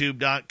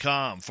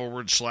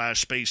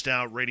youtube.com/Spaced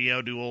Out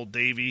Radio. Do old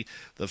Davey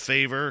the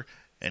favor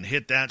and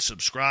hit that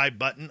subscribe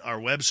button. Our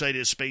website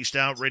is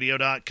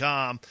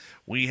spacedoutradio.com.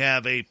 We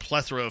have a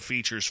plethora of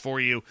features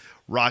for you.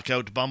 Rock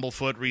out to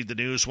Bumblefoot, read the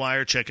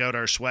Newswire, check out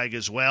our swag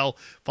as well.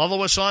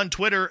 Follow us on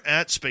Twitter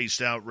at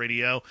Spaced Out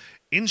Radio,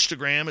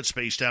 Instagram at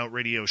Spaced Out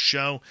Radio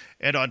Show,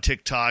 and on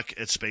TikTok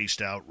at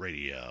Spaced Out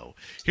Radio.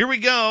 Here we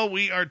go.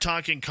 We are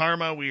talking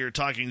karma. We are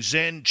talking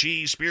Zen,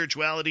 Chi,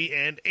 spirituality,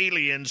 and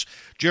aliens.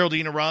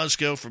 Geraldine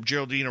Orozco from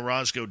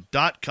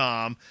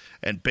GeraldineOrozco.com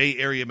and Bay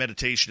Area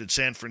Meditation in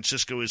San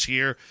Francisco is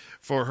here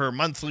for her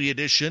monthly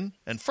edition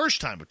and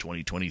first time of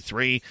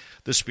 2023,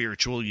 The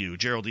Spiritual You.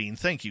 Geraldine,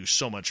 thank you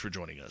so much for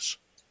joining us.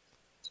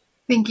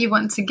 Thank you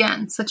once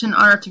again. Such an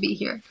honor to be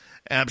here.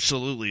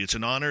 Absolutely. It's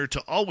an honor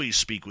to always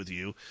speak with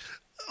you.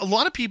 A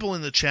lot of people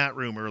in the chat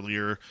room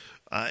earlier,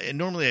 and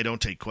normally I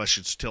don't take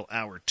questions till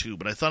hour 2,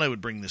 but I thought I would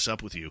bring this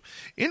up with you.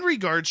 In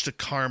regards to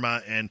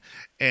karma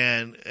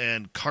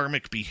and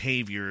karmic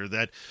behavior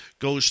that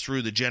goes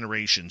through the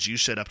generations, you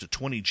said up to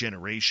 20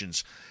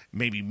 generations,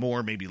 maybe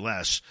more, maybe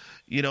less.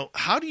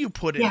 How do you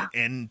put an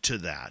end to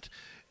that?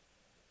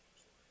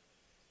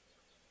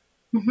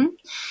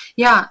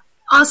 Yeah.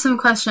 Awesome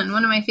question.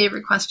 One of my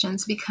favorite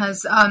questions,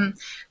 because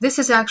this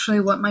is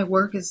actually what my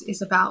work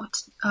is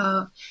about.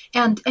 And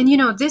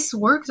this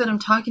work that I'm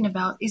talking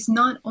about is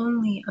not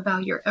only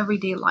about your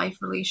everyday life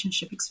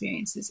relationship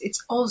experiences.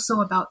 It's also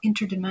about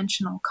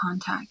interdimensional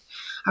contact.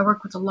 I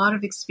work with a lot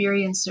of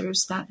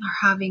experiencers that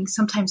are having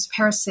sometimes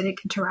parasitic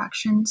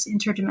interactions,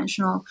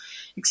 interdimensional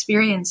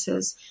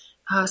experiences.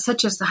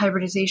 such as the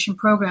hybridization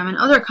program and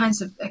other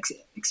kinds of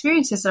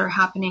experiences that are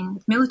happening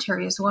with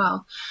military as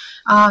well.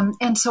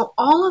 And so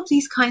all of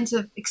these kinds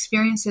of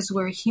experiences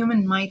where a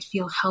human might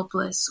feel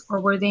helpless or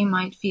where they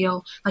might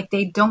feel like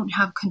they don't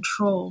have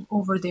control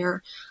over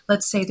their,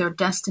 let's say, their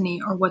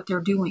destiny or what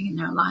they're doing in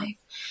their life.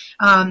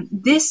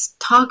 This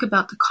talk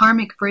about the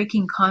karmic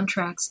breaking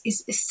contracts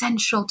is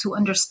essential to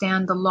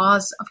understand the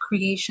laws of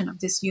creation of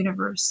this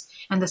universe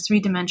and the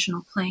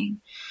three-dimensional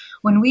plane.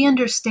 When we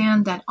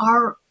understand that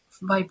our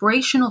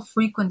vibrational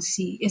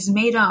frequency is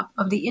made up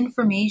of the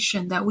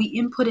information that we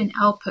input and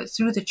output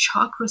through the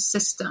chakra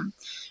system,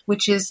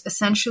 which is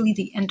essentially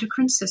the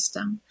endocrine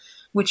system,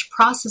 which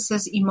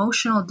processes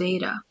emotional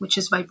data, which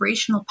is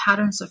vibrational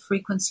patterns of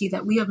frequency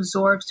that we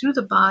absorb through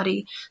the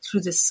body,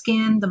 through the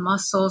skin, the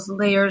muscles, the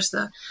layers,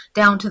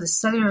 down to the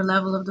cellular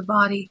level of the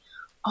body.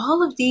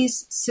 All of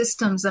these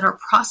systems that are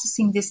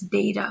processing this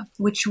data,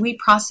 which we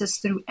process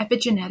through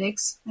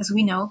epigenetics, as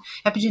we know,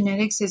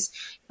 epigenetics is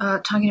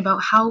talking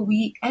about how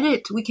we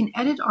can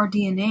edit our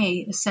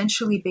DNA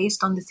essentially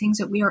based on the things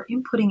that we are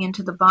inputting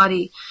into the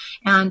body.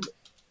 And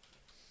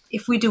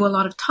if we do a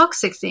lot of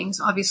toxic things,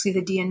 obviously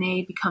the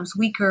DNA becomes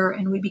weaker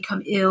and we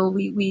become ill.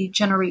 We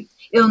generate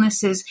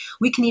illnesses.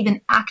 We can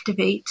even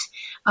activate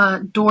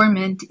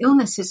dormant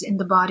illnesses in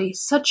the body,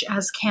 such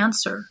as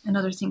cancer and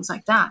other things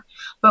like that.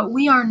 But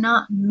we are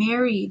not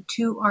married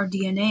to our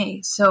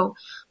DNA. So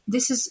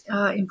this is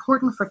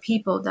important for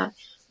people that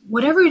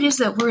whatever it is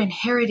that we're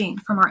inheriting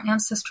from our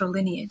ancestral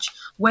lineage,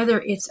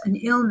 whether it's an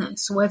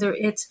illness, whether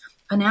it's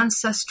an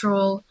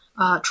ancestral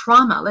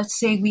trauma. Let's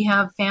say we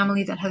have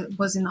family that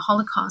was in the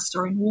Holocaust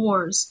or in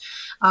wars.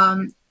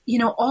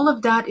 All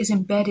of that is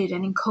embedded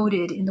and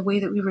encoded in the way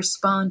that we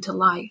respond to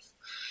life.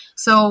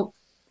 So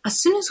as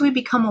soon as we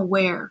become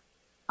aware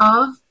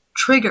of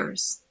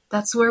triggers,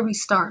 that's where we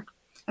start.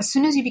 As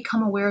soon as you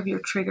become aware of your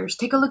triggers,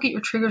 take a look at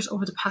your triggers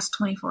over the past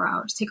 24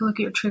 hours. Take a look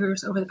at your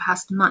triggers over the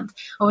past month,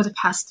 over the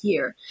past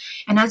year.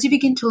 And as you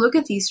begin to look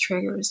at these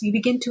triggers, you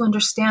begin to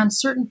understand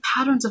certain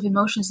patterns of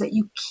emotions that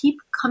you keep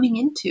coming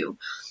into.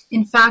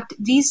 In fact,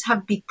 these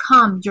have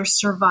become your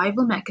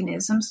survival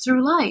mechanisms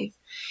through life.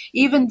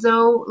 Even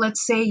though,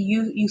 let's say,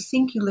 you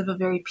think you live a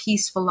very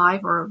peaceful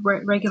life or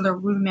a regular,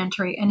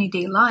 rudimentary,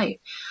 anyday life,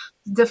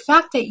 the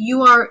fact that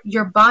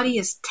your body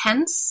is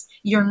tense,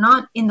 you're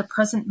not in the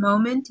present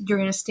moment, you're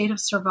in a state of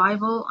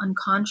survival,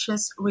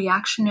 unconscious,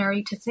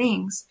 reactionary to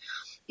things,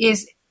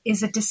 is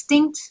a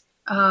distinct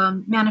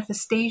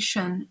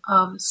manifestation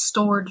of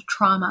stored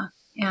trauma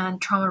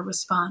and trauma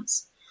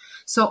response.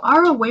 So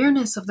our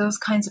awareness of those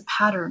kinds of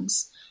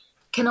patterns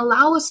can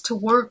allow us to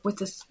work with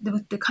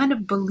the kind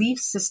of belief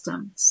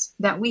systems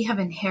that we have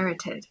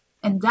inherited.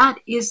 And that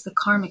is the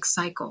karmic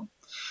cycle.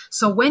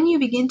 So when you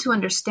begin to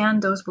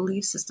understand those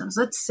belief systems,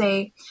 let's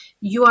say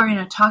you are in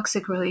a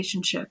toxic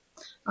relationship.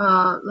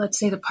 Let's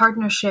say the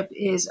partnership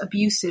is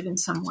abusive in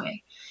some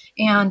way.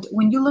 And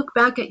when you look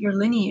back at your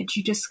lineage,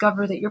 you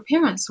discover that your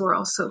parents were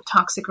also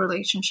toxic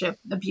relationship,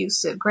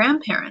 abusive,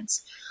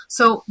 grandparents.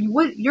 So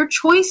what your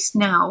choice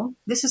now,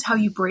 this is how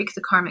you break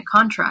the karmic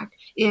contract,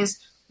 is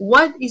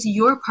what is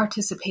your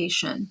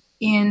participation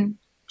in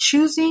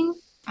choosing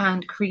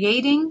and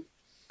creating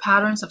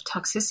patterns of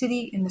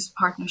toxicity in this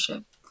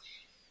partnership?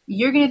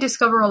 You're going to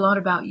discover a lot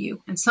about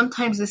you. And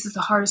sometimes this is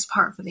the hardest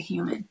part for the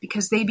human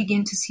because they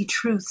begin to see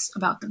truths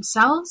about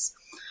themselves,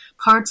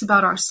 parts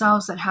about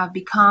ourselves that have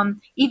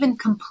become even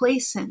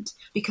complacent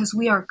because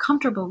we are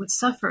comfortable with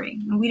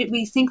suffering. And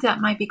we think that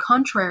might be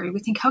contrary.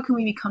 We think, how can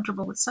we be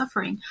comfortable with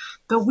suffering?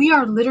 But we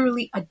are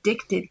literally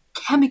addicted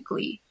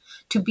chemically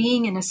to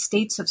being in a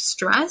states of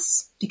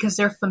stress because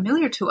they're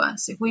familiar to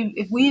us. If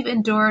we've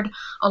endured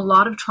a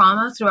lot of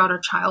trauma throughout our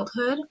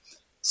childhood,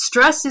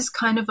 stress is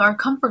kind of our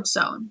comfort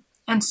zone.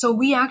 And so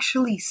we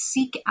actually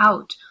seek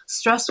out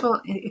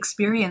stressful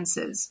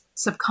experiences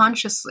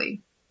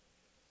subconsciously.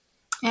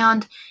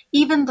 And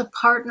even the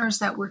partners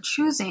that we're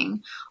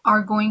choosing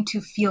are going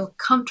to feel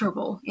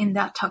comfortable in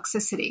that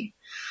toxicity.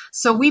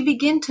 So we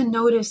begin to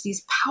notice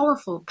these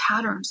powerful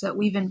patterns that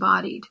we've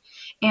embodied.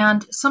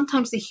 And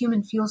sometimes the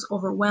human feels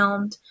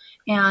overwhelmed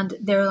and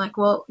they're like,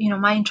 well,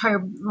 my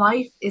entire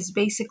life is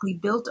basically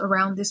built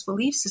around this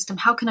belief system.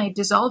 How can I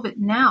dissolve it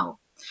now?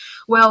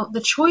 Well,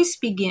 the choice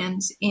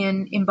begins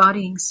in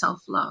embodying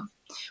self-love.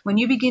 When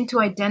you begin to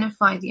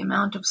identify the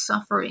amount of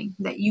suffering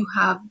that you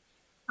have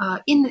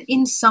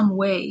in some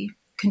way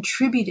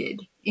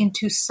contributed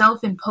into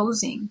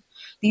self-imposing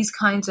these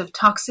kinds of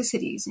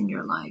toxicities in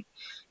your life,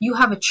 you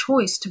have a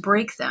choice to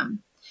break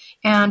them.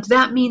 And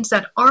that means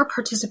that our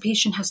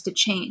participation has to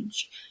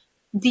change.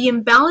 The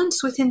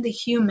imbalance within the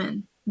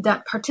human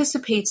that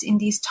participates in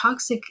these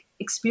toxic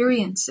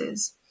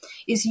experiences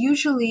is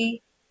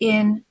usually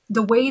in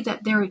the way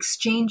that they're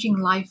exchanging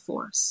life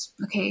force.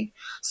 Okay,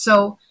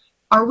 so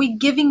are we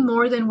giving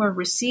more than we're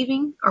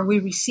receiving? Are we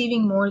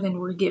receiving more than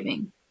we're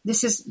giving?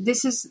 This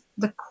is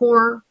the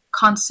core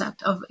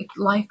concept of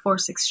life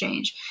force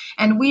exchange.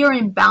 And we are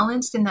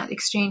imbalanced in that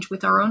exchange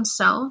with our own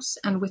selves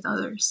and with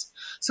others.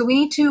 So we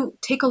need to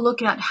take a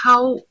look at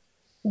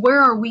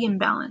where are we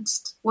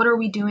imbalanced? What are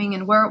we doing,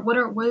 and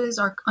what is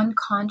our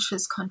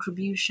unconscious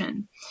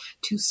contribution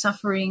to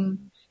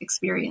suffering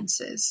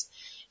experiences?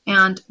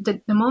 And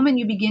the moment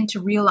you begin to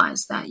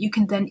realize that, you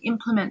can then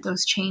implement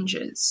those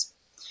changes,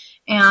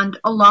 and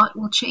a lot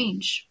will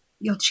change.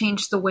 You'll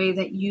change the way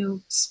that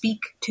you speak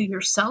to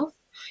yourself.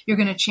 You're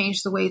going to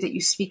change the way that you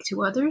speak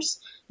to others,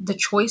 the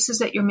choices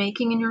that you're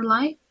making in your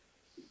life,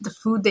 the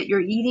food that you're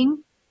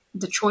eating,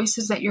 the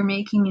choices that you're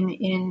making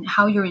in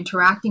how you're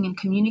interacting and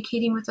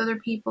communicating with other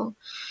people.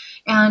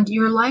 And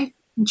your life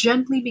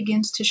gently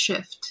begins to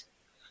shift.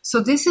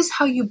 So this is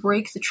how you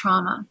break the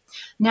trauma.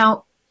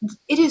 Now,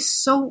 it is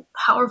so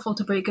powerful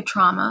to break a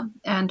trauma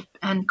and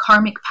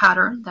karmic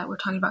pattern that we're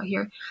talking about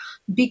here,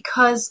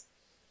 because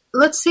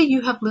let's say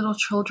you have little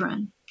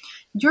children.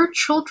 Your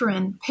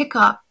children pick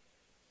up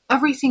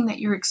everything that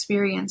you're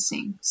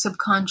experiencing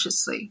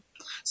subconsciously.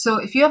 So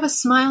if you have a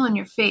smile on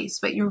your face,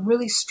 but you're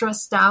really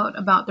stressed out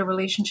about the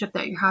relationship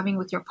that you're having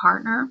with your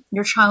partner,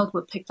 your child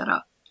will pick that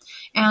up.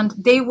 And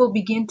they will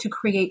begin to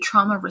create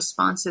trauma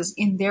responses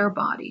in their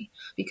body,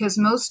 because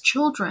most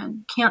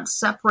children can't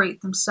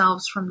separate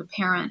themselves from the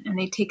parent, and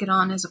they take it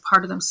on as a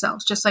part of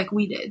themselves, just like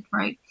we did,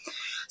 right?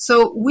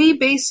 So we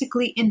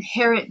basically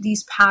inherit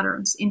these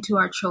patterns into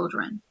our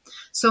children.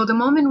 So the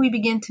moment we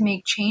begin to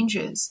make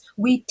changes,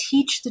 we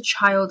teach the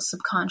child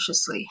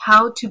subconsciously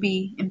how to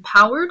be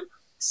empowered,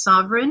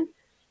 sovereign,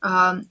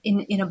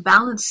 in a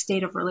balanced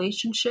state of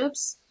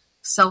relationships,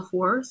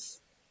 self-worth,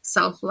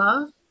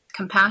 self-love,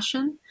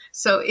 compassion.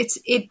 So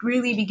it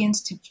really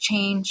begins to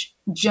change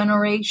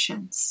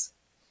generations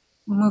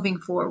moving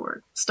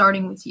forward,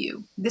 starting with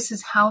you. This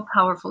is how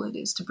powerful it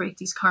is to break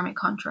these karmic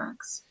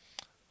contracts.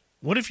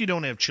 What if you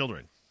don't have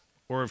children,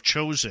 or have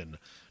chosen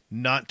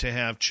not to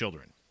have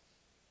children?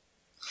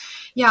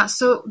 Yeah,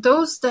 so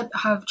those that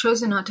have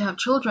chosen not to have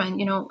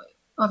children,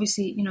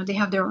 obviously, they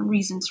have their own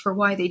reasons for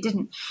why they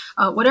didn't.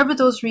 Whatever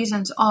those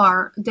reasons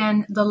are,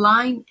 then the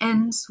line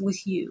ends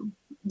with you.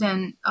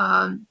 Then,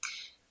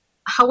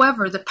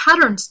 however, the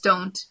patterns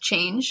don't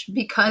change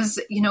because,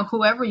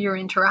 whoever you're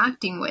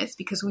interacting with,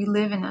 because we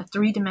live in a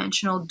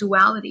three-dimensional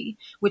duality,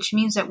 which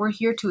means that we're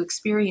here to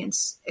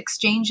experience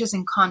exchanges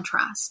in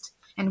contrast.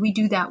 And we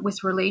do that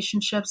with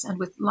relationships and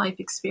with life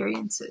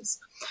experiences.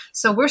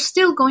 So we're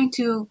still going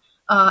to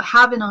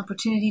have an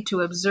opportunity to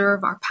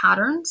observe our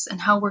patterns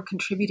and how we're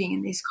contributing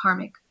in these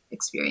karmic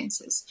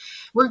experiences.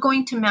 We're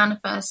going to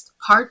manifest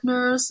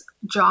partners,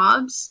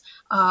 jobs,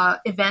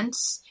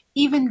 events,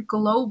 even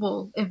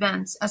global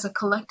events as a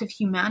collective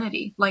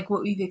humanity, like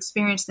what we've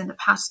experienced in the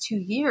past 2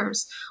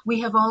 years. We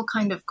have all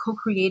kind of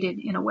co-created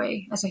in a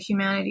way as a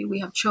humanity.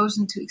 We have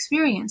chosen to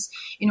experience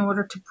in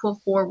order to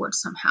pull forward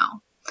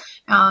somehow.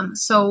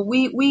 So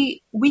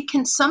we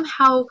can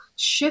somehow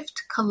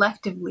shift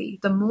collectively.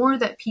 The more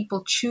that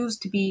people choose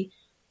to be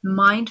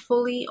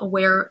mindfully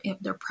aware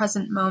of their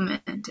present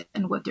moment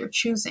and what they're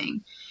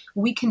choosing,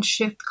 we can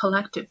shift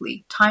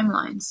collectively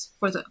timelines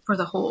for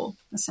the whole,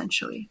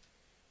 essentially.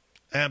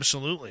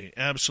 Absolutely.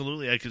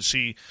 I can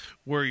see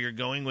where you're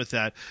going with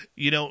that.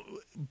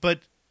 But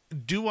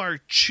do our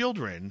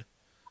children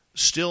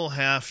still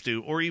have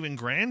to, or even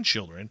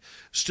grandchildren,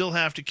 still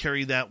have to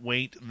carry that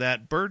weight,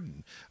 that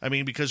burden? I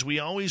mean, because we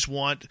always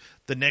want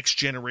the next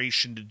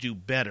generation to do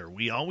better.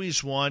 We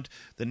always want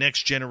the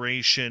next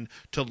generation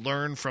to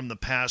learn from the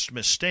past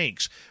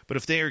mistakes. But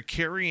if they are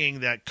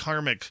carrying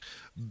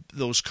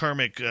those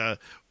karmic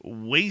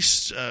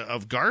wastes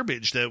of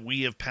garbage that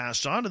we have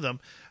passed on to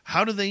them,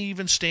 how do they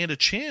even stand a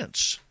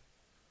chance?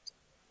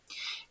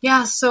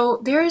 Yeah,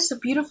 so there is a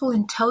beautiful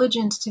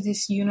intelligence to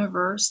this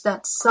universe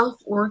that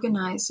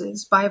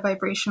self-organizes by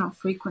vibrational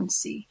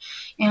frequency.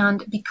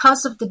 And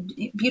because of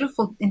the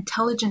beautiful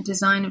intelligent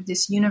design of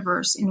this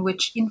universe, in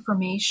which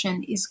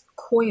information is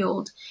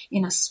coiled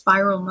in a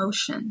spiral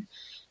motion,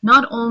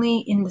 not only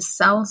in the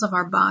cells of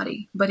our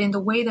body, but in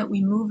the way that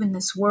we move in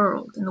this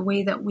world, in the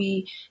way that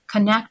we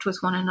connect with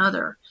one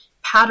another,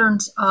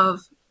 patterns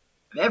of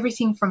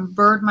everything from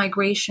bird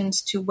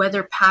migrations to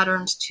weather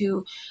patterns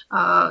to,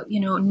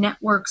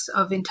 networks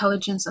of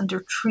intelligence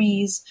under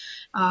trees.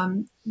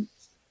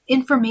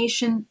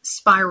 Information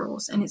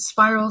spirals, and it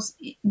spirals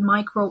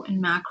micro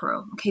and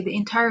macro. Okay, the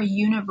entire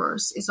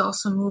universe is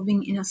also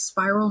moving in a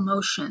spiral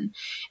motion,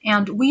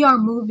 and we are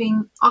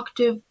moving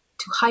octave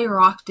to higher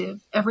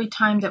octave every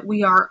time that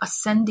we are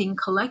ascending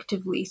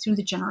collectively through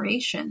the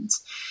generations.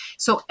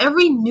 So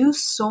every new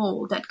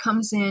soul that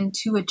comes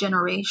into a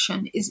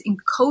generation is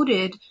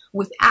encoded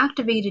with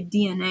activated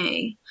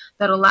DNA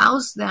that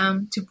allows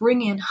them to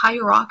bring in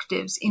higher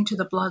octaves into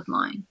the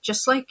bloodline,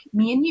 just like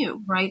me and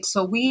you, right?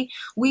 So we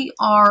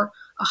are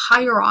a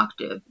higher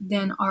octave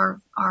than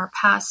our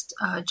past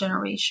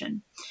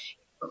generation.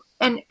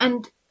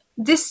 And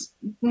this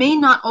may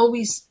not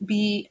always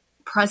be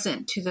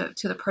present to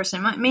the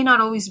person. It may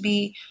not always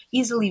be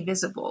easily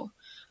visible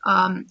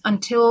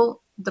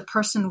until the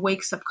person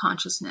wakes up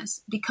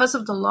consciousness, because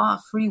of the law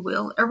of free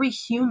will, every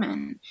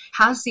human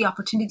has the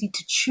opportunity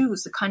to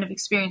choose the kind of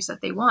experience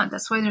that they want.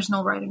 That's why there's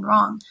no right and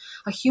wrong.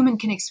 A human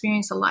can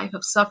experience a life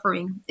of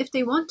suffering if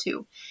they want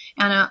to,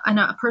 and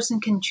a person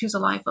can choose a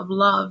life of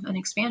love and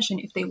expansion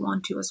if they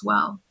want to as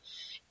well.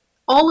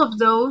 All of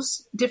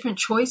those different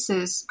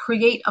choices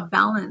create a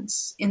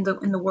balance in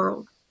the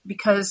world,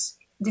 because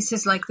this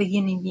is like the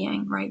yin and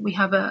yang, right? We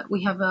have a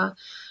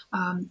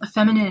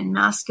feminine and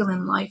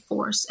masculine life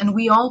force, and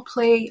we all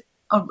play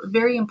a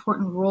very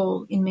important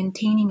role in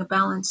maintaining a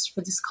balance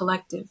for this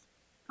collective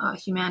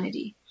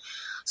humanity.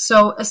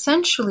 So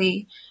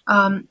essentially,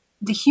 the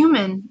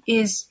human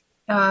is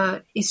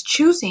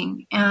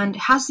choosing and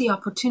has the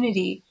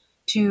opportunity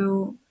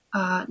to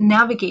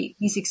navigate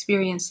these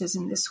experiences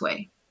in this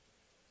way.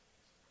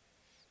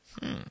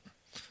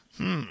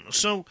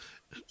 So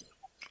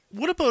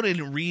what about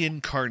a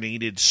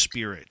reincarnated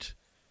spirit?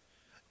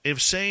 If,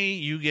 say,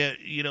 you get,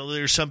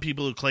 there's some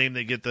people who claim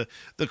they get the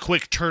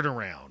quick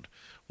turnaround,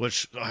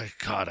 which,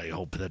 God, I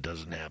hope that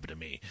doesn't happen to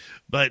me.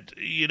 But,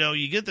 you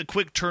get the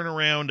quick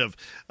turnaround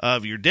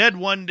of you're dead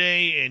one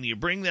day, and you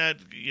bring that,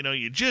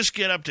 you just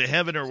get up to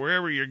heaven or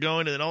wherever you're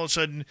going, and then all of a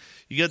sudden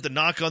you get the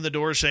knock on the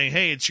door saying,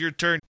 hey, it's your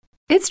turn.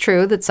 It's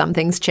true that some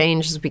things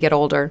change as we get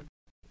older.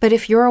 But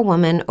if you're a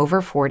woman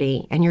over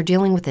 40 and you're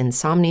dealing with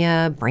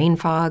insomnia, brain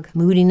fog,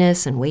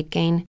 moodiness, and weight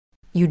gain,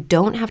 you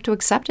don't have to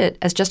accept it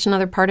as just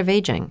another part of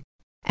aging.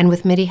 And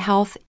with MIDI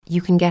Health, you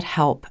can get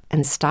help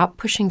and stop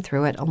pushing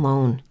through it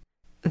alone.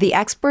 The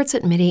experts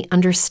at MIDI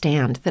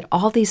understand that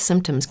all these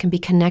symptoms can be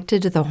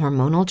connected to the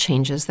hormonal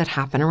changes that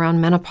happen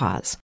around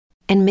menopause,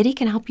 and MIDI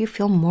can help you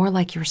feel more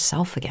like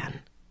yourself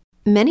again.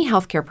 Many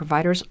healthcare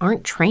providers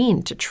aren't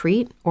trained to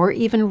treat or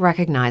even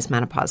recognize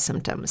menopause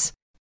symptoms.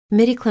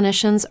 MIDI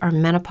clinicians are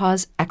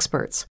menopause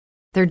experts.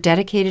 They're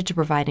dedicated to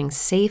providing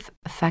safe,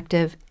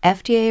 effective,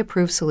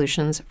 FDA-approved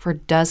solutions for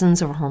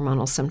dozens of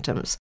hormonal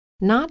symptoms,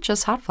 not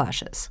just hot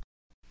flashes.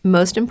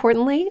 Most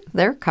importantly,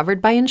 they're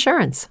covered by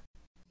insurance.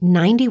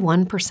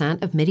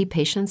 91% of MIDI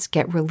patients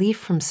get relief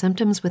from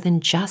symptoms within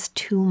just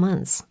 2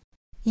 months.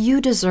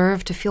 You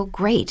deserve to feel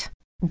great.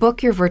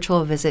 Book your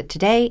virtual visit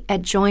today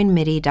at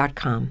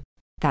joinmidi.com.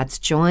 That's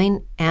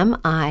joinmidi.com.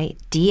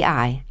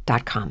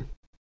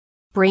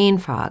 Brain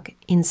fog,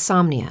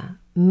 insomnia,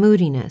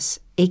 moodiness,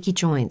 achy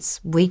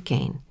joints, weight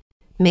gain.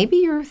 Maybe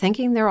you're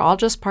thinking they're all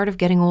just part of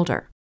getting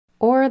older,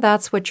 or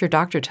that's what your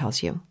doctor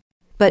tells you.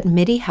 But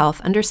MIDI Health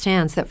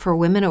understands that for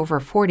women over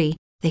 40,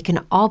 they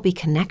can all be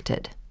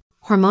connected.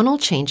 Hormonal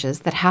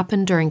changes that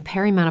happen during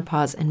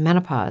perimenopause and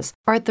menopause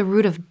are at the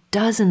root of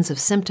dozens of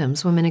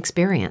symptoms women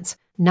experience,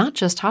 not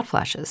just hot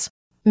flashes.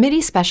 MIDI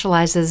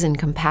specializes in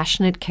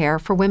compassionate care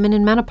for women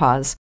in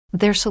menopause.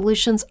 Their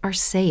solutions are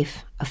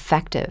safe,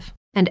 effective,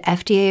 and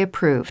FDA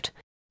approved.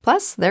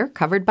 Plus, they're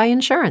covered by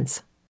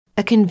insurance.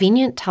 A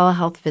convenient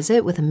telehealth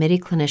visit with a MIDI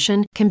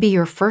clinician can be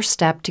your first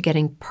step to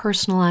getting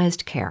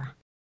personalized care.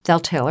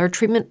 They'll tailor a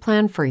treatment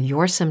plan for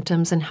your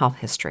symptoms and health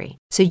history,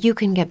 so you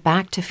can get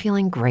back to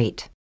feeling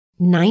great.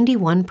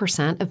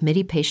 91% of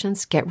MIDI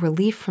patients get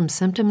relief from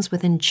symptoms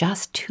within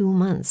just 2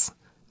 months.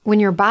 When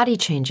your body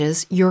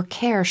changes, your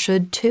care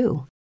should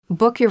too.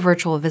 Book your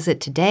virtual visit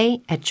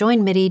today at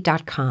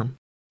joinmidi.com.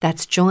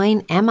 That's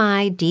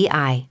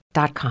joinmidi.com.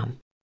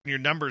 Your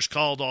number's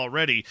called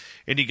already,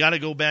 and you got to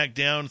go back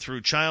down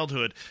through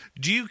childhood.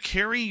 Do you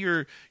carry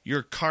your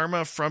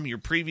karma from your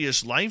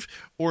previous life,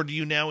 or do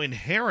you now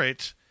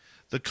inherit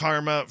the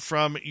karma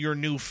from your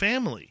new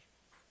family?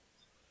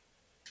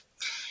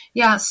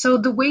 Yeah, so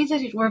the way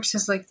that it works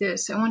is like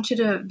this. I want you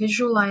to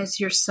visualize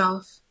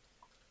yourself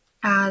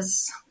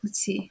as,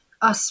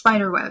 a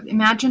spider web.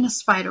 Imagine a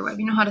spider web.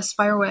 You know how the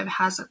spider web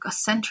has a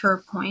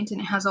center point,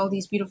 and it has all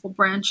these beautiful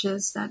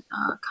branches that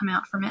come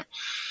out from it.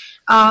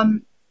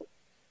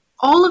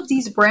 All of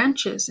these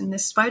branches in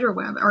this spider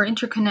web are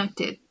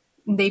interconnected.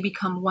 They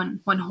become one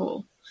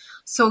whole.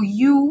 So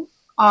you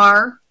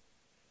are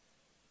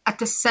at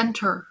the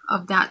center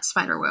of that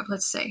spider web,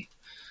 let's say.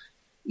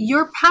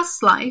 Your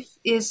past life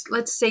is,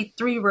 let's say,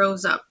 3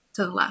 rows up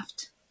to the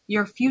left.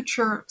 Your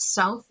future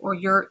self, or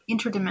your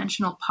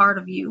interdimensional part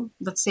of you,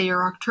 let's say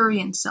your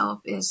Arcturian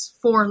self, is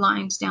 4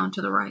 lines down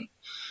to the right.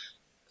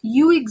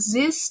 You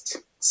exist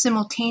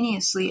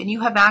simultaneously, and you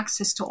have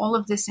access to all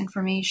of this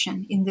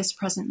information in this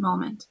present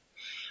moment.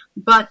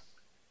 But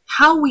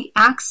how we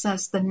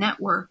access the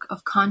network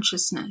of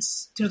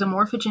consciousness through the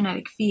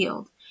morphogenetic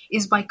field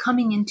is by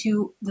coming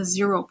into the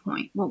 0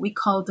 point, what we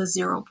call the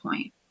 0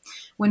 point.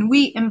 When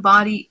we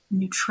embody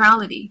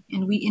neutrality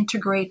and we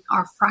integrate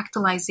our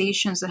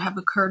fractalizations that have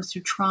occurred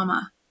through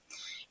trauma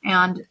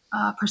and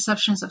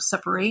perceptions of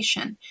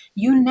separation,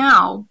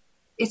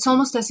 it's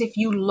almost as if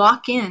you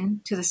lock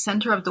in to the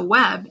center of the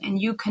web and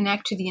you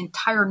connect to the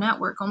entire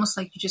network, almost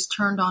like you just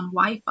turned on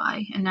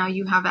Wi-Fi and now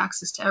you have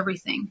access to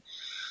everything.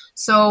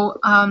 So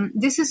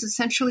this is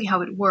essentially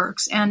how it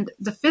works. And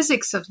the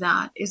physics of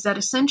that is that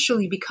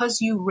essentially because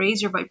you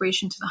raise your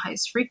vibration to the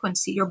highest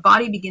frequency, your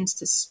body begins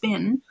to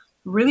spin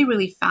really,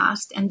 really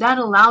fast. And that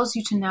allows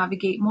you to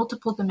navigate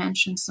multiple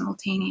dimensions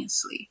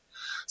simultaneously.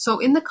 So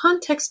in the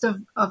context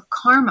of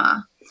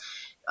karma,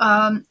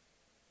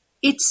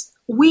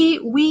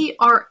 we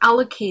are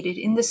allocated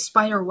in this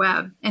spider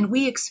web, and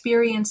we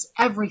experience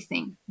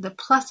everything, the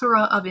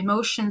plethora of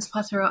emotions,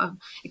 plethora of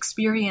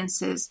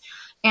experiences,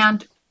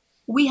 and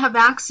we have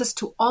access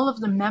to all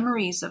of the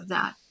memories of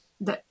that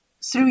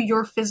through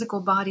your physical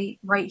body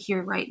right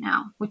here, right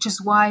now, which is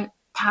why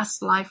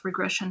past life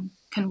regression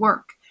can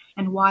work,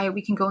 and why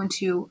we can go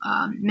into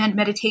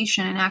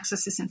meditation and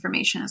access this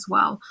information as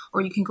well,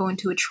 or you can go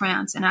into a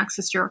trance and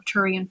access your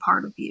Arcturian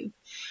part of you,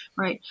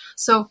 right?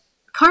 So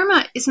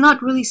karma is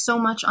not really so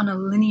much on a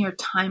linear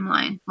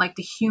timeline, like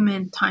the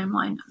human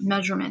timeline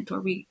measurement,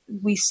 where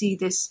we see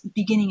this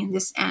beginning and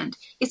this end.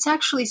 It's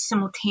actually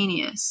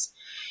simultaneous.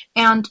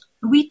 And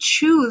we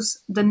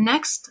choose the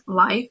next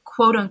life,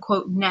 quote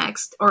unquote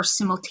next, or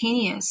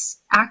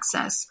simultaneous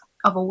access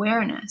of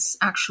awareness.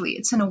 Actually,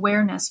 it's an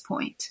awareness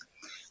point.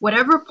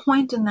 Whatever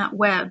point in that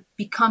web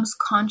becomes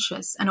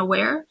conscious and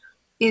aware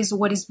is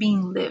what is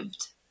being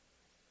lived.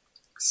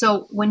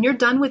 So when you're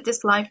done with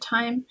this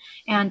lifetime,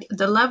 and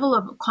the level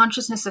of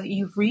consciousness that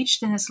you've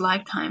reached in this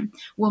lifetime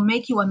will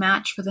make you a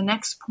match for the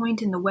next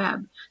point in the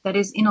web that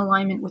is in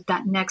alignment with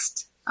that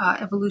next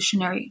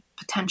evolutionary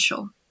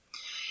potential.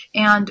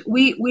 And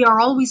we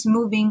are always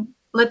moving,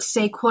 let's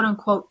say, quote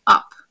unquote,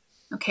 up.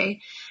 Okay.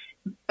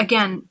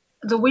 Again,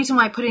 the reason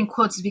why I put it in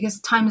quotes is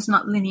because time is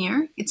not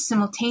linear. It's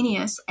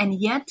simultaneous. And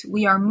yet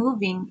we are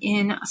moving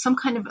in some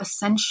kind of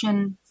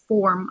ascension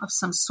form of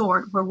some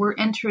sort, where we're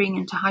entering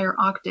into higher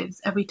octaves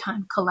every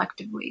time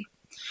collectively.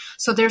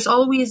 So there's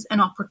always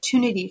an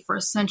opportunity for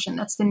ascension.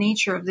 That's the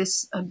nature of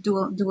this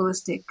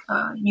dualistic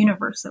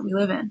universe that we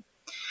live in.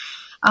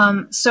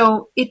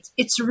 So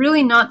it's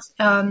really not...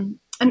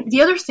 And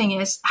the other thing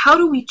is, how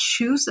do we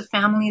choose the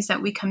families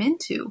that we come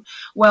into?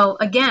 Well,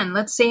 again,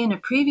 let's say in a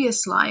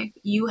previous life,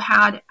 you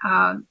had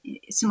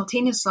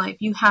simultaneous life,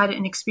 you had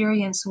an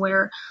experience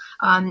where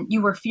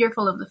you were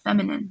fearful of the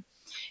feminine.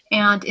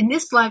 And in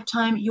this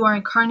lifetime, you are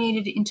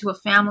incarnated into a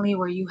family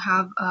where you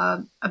have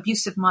an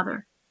abusive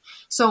mother.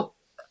 So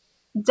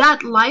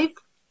that life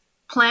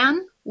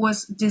plan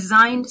was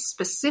designed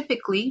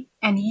specifically,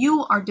 and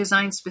you are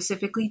designed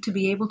specifically to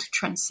be able to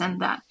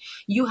transcend that.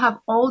 You have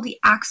all the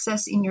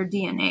access in your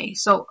DNA.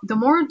 So the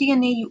more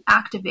DNA you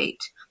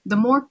activate, the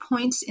more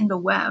points in the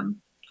web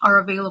are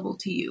available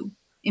to you.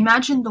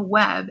 Imagine the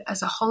web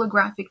as a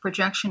holographic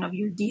projection of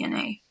your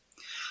DNA.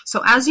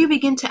 So as you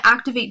begin to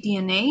activate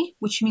DNA,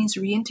 which means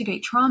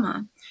reintegrate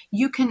trauma,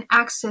 you can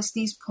access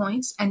these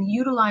points and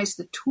utilize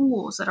the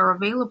tools that are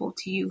available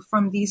to you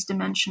from these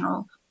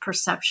dimensional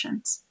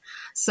perceptions.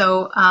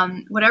 So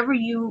whatever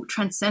you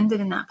transcended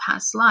in that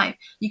past life,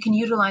 you can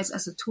utilize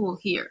as a tool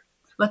here.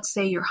 Let's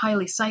say you're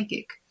highly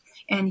psychic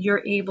and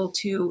you're able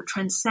to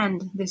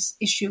transcend this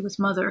issue with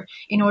mother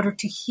in order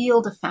to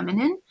heal the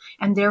feminine,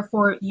 and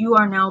therefore you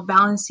are now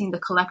balancing the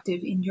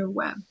collective in your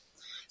web.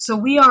 So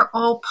we are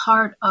all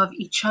part of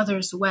each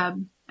other's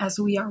web as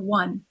we are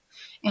one.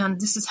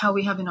 And this is how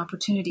we have an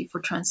opportunity for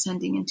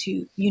transcending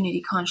into unity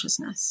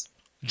consciousness.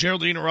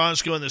 Geraldine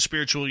Orozco and the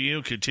Spiritual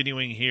You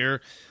continuing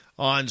here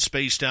on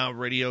Spaced Out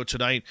Radio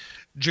tonight.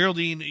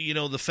 Geraldine,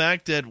 the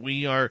fact that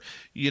we are,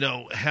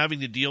 having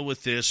to deal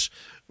with this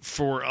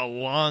for a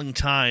long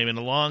time and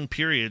long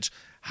periods,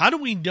 how do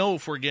we know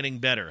if we're getting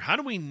better? How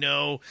do we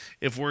know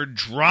if we're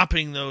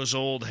dropping those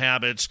old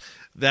habits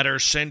that are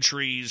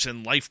centuries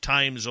and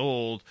lifetimes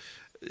old?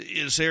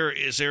 Is there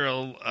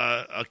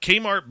a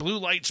Kmart blue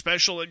light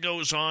special that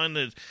goes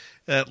on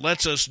that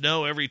lets us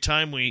know every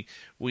time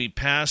we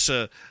pass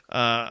a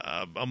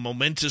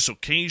momentous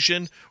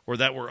occasion, or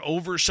that we're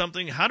over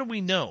something? How do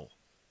we know?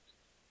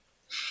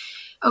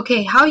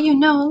 Okay, how you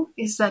know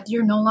is that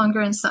you're no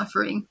longer in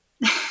suffering.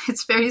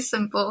 It's very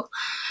simple.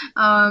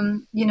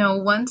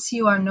 Once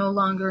you are no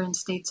longer in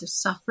states of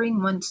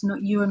suffering, once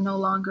you are no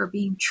longer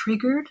being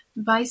triggered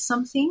by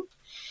something,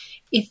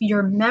 if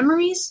your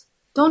memories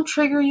don't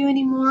trigger you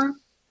anymore,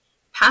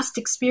 past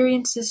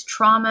experiences,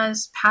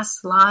 traumas,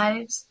 past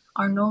lives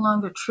are no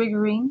longer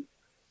triggering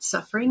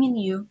suffering in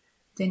you,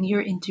 then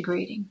you're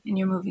integrating and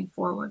you're moving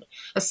forward.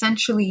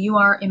 Essentially, you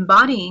are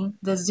embodying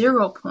the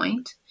 0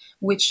 point,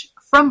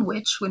 from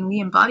which, when we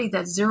embody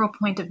that 0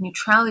 point of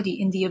neutrality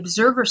in the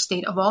observer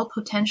state of all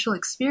potential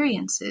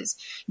experiences,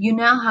 you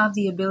now have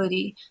the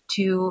ability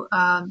to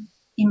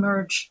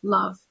emerge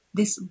love,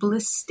 this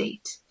bliss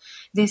state.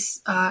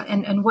 This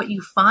and what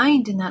you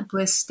find in that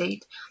bliss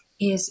state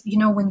is,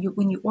 when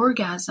you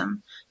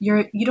orgasm,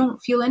 you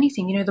don't feel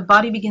anything. The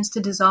body begins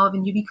to dissolve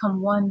and you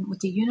become one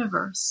with the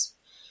universe.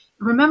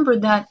 Remember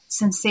that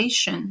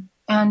sensation,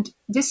 and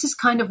this is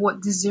kind of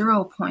what the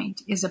 0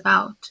 point is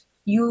about.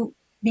 You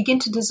begin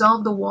to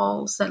dissolve the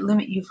walls that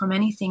limit you from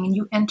anything, and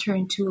you enter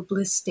into a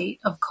bliss state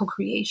of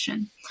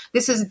co-creation.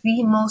 This is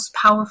the most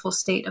powerful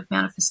state of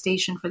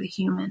manifestation for the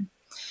human.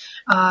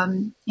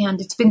 And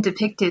it's been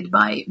depicted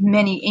by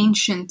many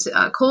ancient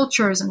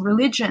cultures and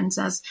religions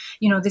as,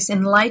 this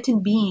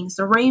enlightened beings,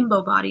 the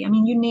rainbow body. I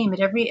mean, you name it.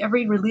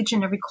 Every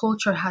religion, every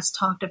culture has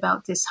talked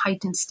about this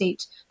heightened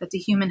state that the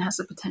human has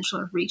the potential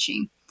of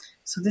reaching.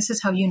 So this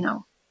is how you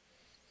know.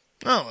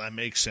 Well, that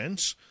makes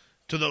sense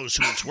to those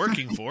who it's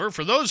working for.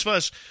 For those of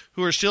us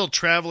who are still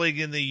traveling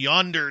in the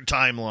yonder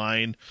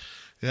timeline,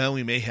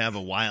 we may have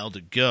a while to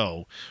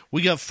go.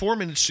 We got 4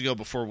 minutes to go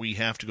before we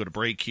have to go to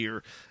break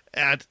here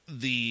at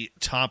the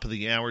top of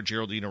the hour.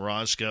 Geraldine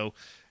Orozco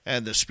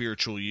and the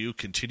Spiritual You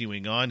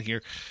continuing on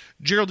here.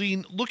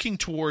 Geraldine, looking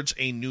towards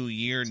a new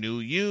year, new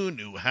you,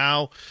 new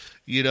how.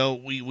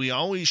 We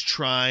always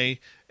try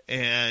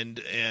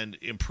and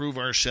improve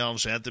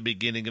ourselves at the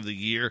beginning of the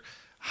year.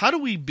 How do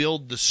we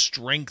build the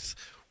strength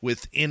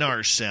within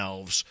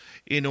ourselves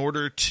in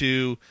order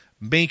to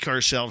make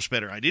ourselves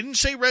better? I didn't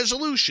say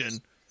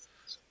resolution,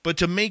 but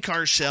to make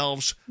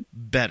ourselves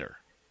better.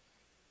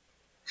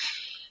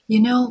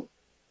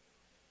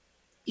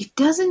 It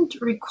doesn't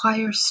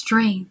require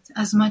strength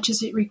as much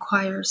as it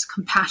requires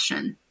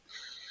compassion.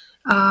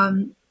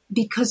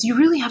 Because you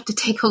really have to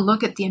take a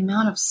look at the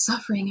amount of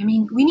suffering. I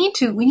mean, we need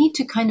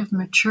to kind of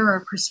mature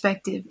our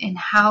perspective in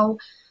how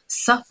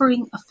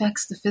suffering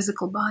affects the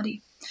physical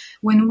body.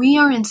 When we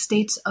are in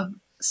states of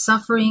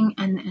suffering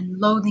and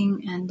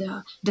loathing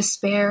and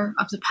despair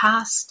of the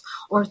past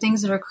or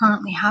things that are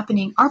currently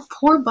happening, our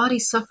poor body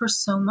suffers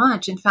so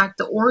much. In fact,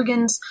 the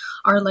organs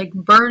are like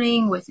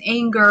burning with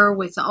anger,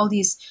 with all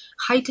these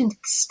heightened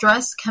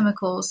stress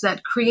chemicals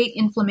that create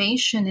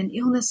inflammation and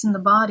illness in the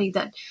body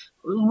that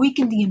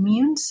weaken the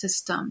immune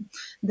system,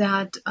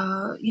 that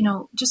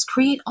just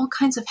create all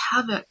kinds of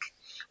havoc.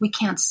 We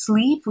can't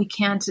sleep, we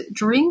can't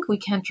drink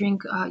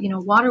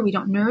water, we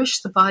don't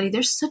nourish the body.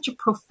 There's such a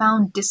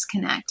profound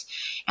disconnect.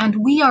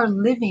 And we are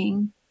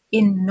living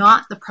in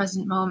not the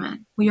present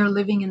moment. We are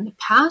living in the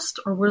past,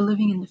 or we're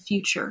living in the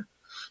future.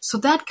 So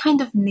that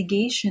kind of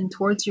negation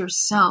towards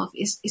yourself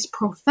is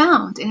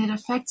profound, and it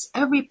affects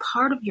every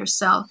part of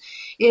yourself.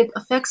 It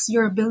affects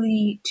your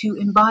ability to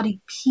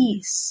embody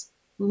peace,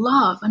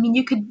 love. I mean,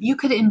 you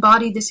could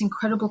embody this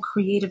incredible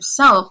creative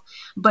self,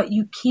 but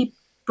you keep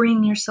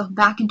bringing yourself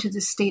back into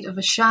this state of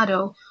a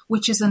shadow,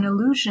 which is an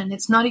illusion.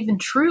 It's not even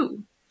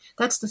true.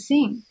 That's the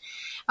thing.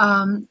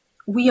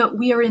 We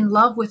are in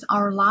love with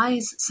our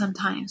lies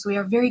sometimes. We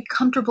are very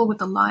comfortable with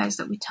the lies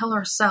that we tell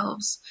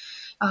ourselves.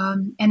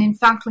 And in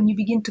fact, when you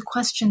begin to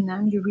question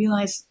them, you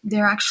realize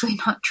they're actually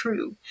not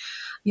true.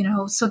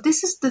 So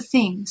this is the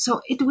thing.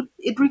 So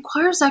it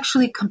requires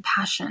actually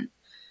compassion.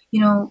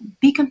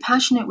 Be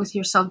compassionate with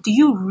yourself. Do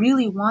you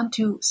really want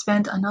to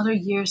spend another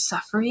year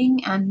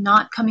suffering and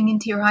not coming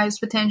into your highest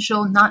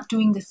potential, not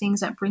doing the things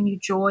that bring you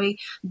joy,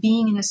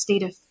 being in a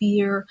state of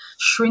fear,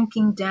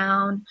 shrinking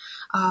down,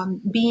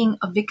 being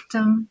a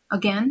victim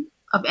again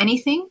of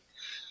anything?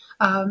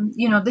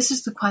 This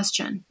is the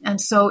question. And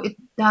so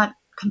that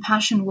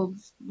compassion will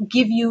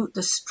give you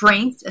the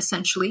strength,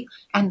 essentially,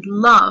 and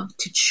love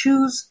to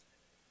choose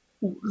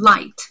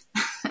light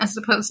as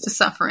opposed to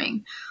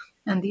suffering,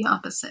 and the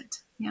opposite.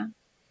 Yeah.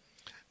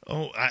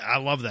 Oh, I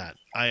love that.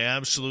 I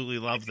absolutely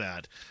love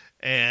that.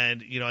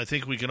 And, I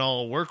think we can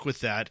all work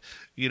with that,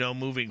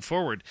 moving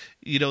forward.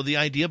 The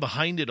idea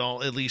behind it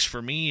all, at least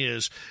for me,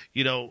 is,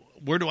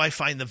 where do I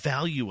find the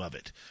value of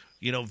it?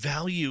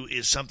 Value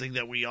is something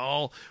that we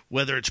all,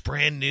 whether it's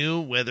brand new,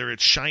 whether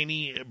it's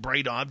shiny,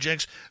 bright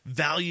objects,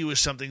 value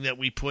is something that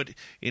we put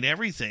in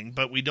everything,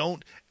 but we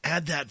don't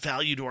add that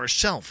value to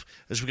ourselves,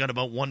 as we got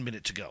about 1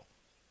 minute to go.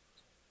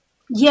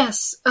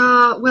 Yes.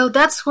 Well,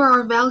 that's where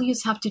our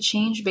values have to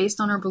change based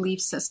on our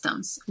belief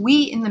systems.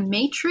 We in the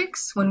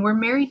Matrix, when we're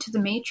married to the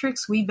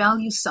Matrix, we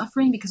value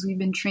suffering because we've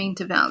been trained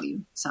to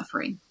value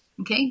suffering.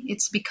 Okay?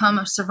 It's become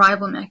a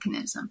survival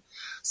mechanism.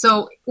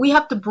 So we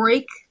have to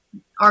break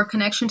our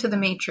connection to the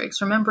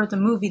Matrix. Remember the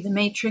movie The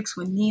Matrix,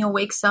 when Neo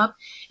wakes up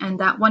and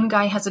that one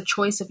guy has a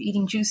choice of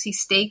eating juicy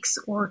steaks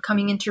or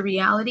coming into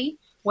reality?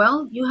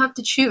 Well, you have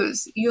to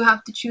choose. You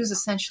have to choose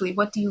essentially,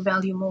 what do you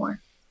value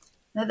more?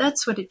 Now,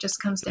 that's what it just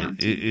comes down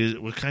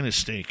to. What kind of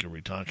steak are we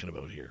talking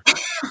about here?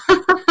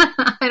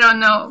 I don't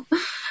know.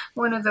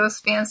 One of those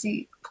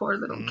fancy poor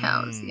little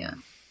cows, yeah.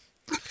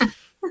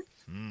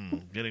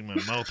 Getting my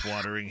mouth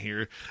watering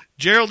here.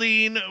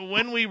 Geraldine,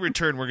 when we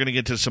return, we're going to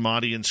get to some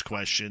audience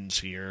questions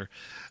here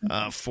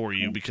for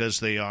you, because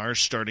they are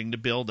starting to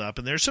build up,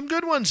 and there's some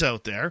good ones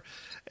out there.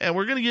 And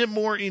we're going to get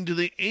more into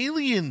the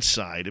alien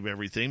side of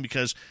everything,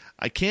 because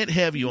I can't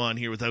have you on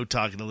here without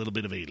talking a little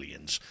bit of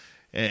aliens.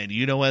 And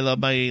I love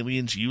my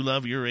aliens. You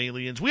love your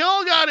aliens. We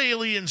all got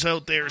aliens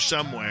out there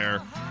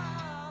somewhere.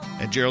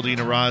 And Geraldine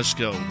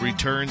Orozco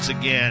returns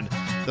again.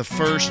 The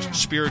first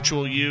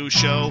Spiritual You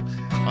show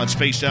on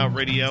Spaced Out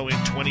Radio in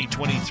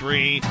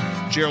 2023.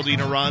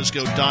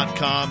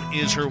 GeraldineOrozco.com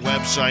is her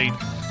website.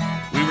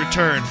 We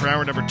return for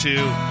hour number 2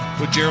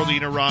 with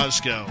Geraldine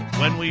Orozco.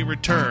 When we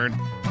return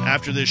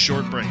after this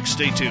short break,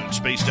 stay tuned.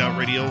 Spaced Out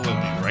Radio will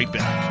be right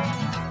back.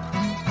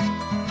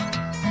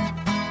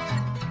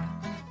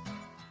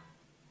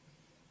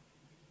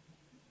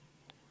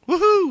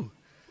 Woohoo!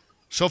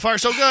 So far,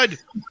 so good.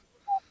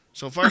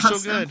 So far, awesome.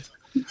 So good.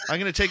 I'm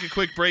going to take a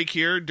quick break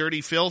here. Dirty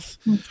Filth.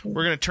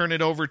 We're going to turn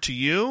it over to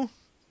you.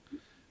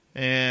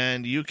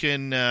 And you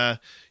can,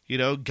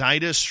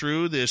 guide us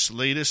through this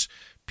latest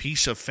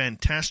piece of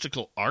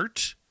fantastical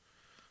art.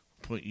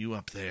 Put you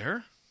up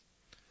there.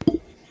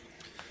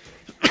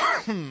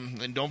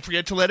 And don't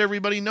forget to let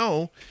everybody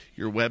know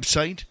your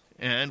website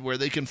and where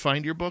they can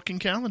find your book and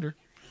calendar.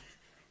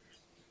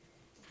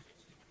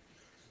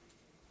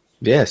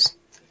 Yes.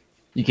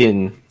 You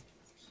can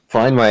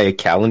find my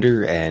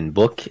calendar and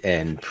book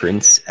and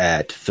prints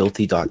at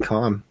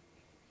filthy.com.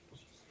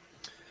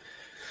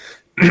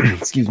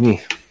 Excuse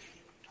me.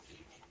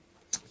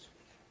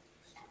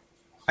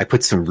 I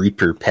put some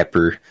Reaper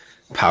pepper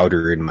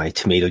powder in my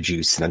tomato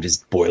juice, and I'm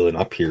just boiling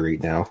up here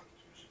right now.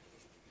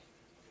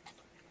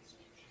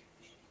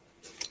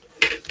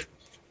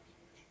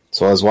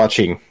 So I was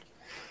watching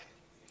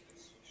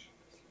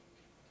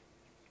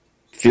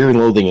Fear and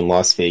Loathing in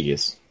Las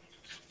Vegas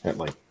at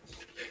like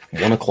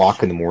 1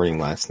 o'clock in the morning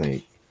last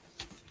night.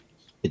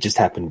 It just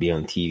happened to be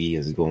on TV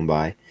as it was going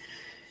by.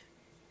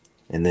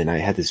 And then I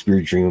had this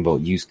weird dream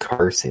about used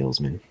car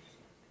salesmen.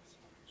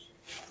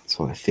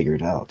 So I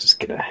figured out, just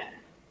gonna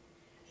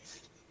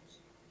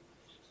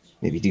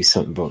maybe do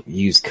something about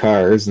used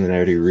cars, and then I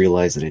already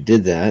realized that I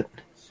did that.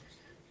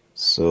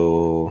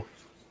 So,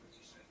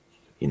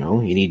 you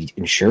know, you need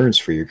insurance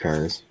for your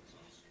cars.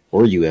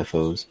 Or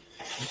UFOs.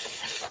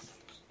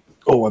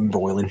 Oh, I'm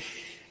boiling.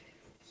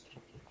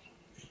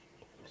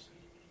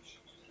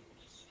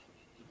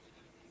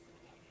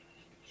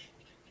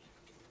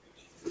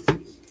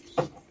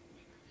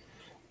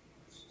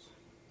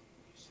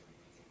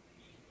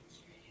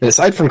 And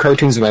aside from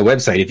cartoons on my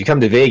website, if you come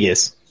to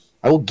Vegas,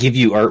 I will give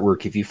you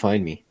artwork if you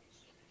find me.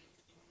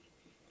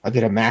 I've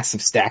got a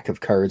massive stack of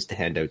cards to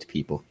hand out to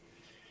people.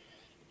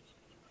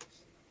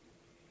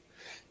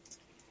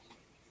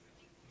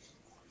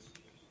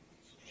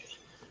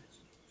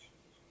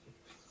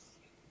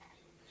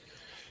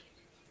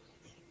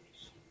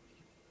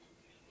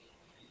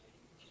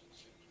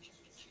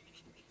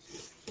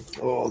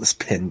 Oh, this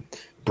pen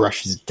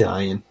brush is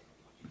dying.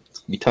 It's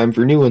going to be time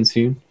for a new one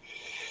soon.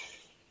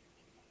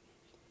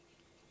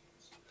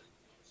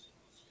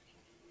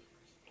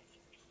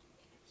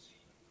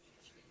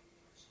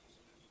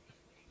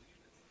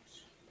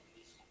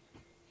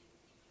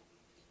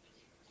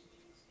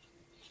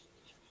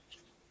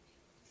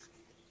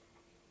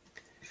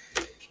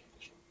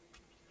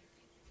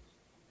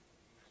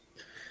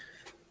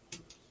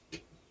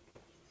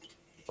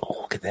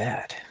 Oh, look at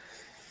that.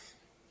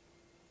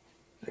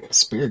 I got a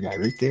spear guy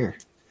right there.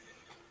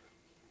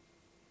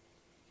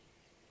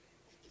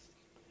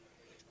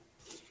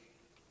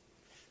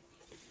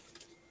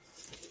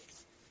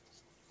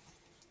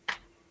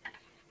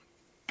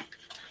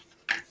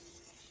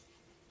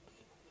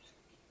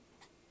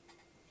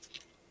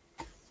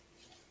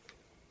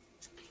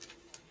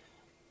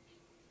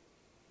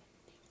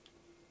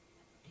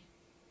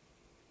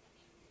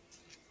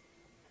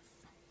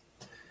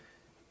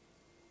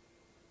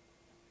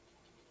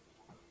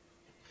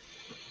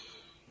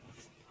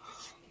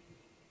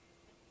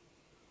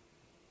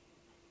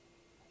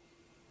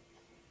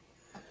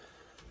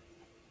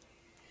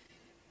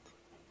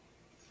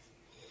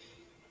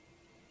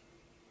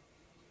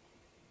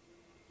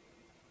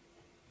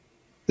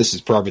 This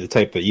is probably the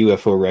type of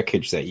UFO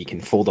wreckage that you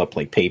can fold up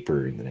like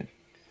paper and then it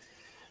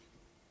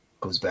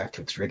goes back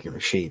to its regular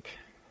shape.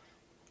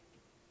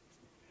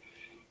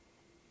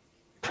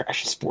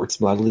 Crash a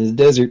sports model in the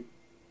desert.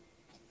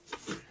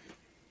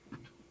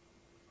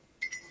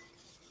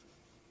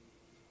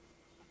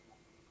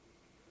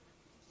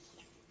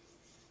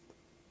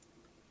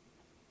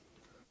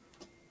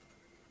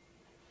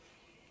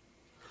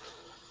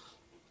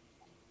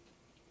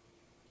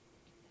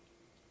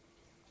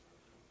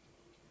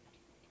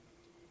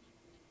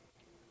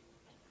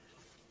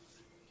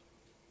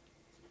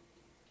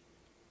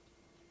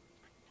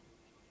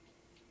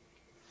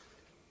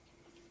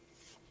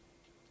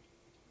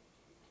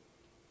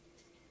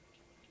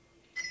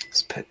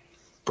 This pet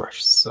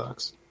brush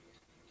sucks.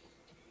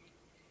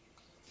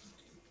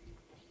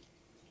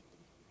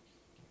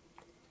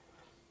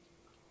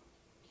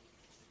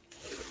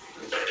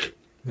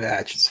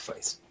 That should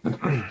suffice.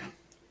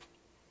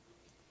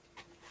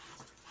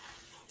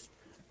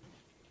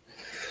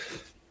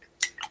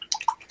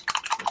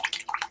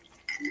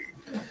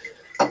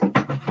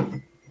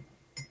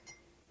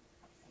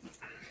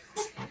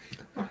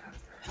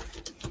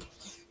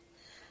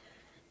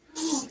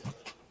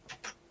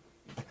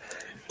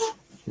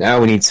 Now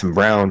we need some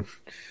brown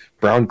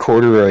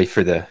corduroy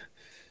for the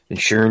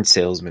insurance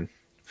salesman.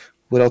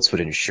 What else would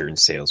an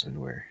insurance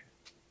salesman wear?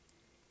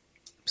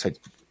 Besides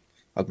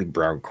ugly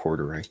brown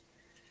corduroy.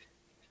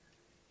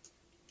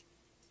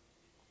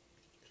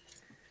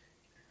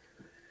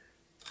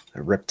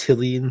 A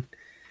reptilian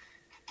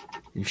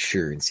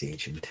insurance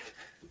agent.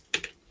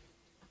 He's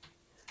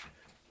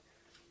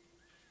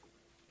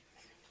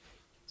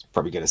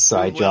probably got a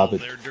side job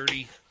at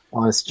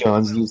Honest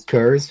John's Used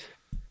Cars.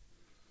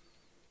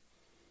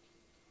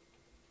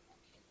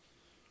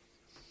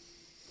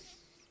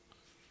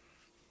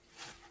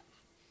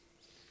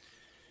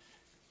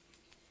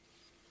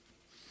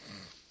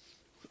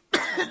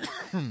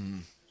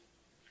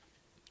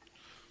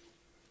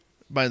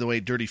 By the way,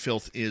 Dirty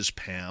Filth is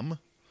Pam.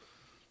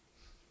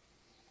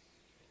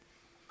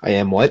 I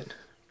am what?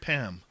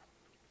 Pam.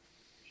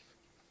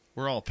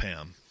 We're all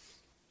Pam.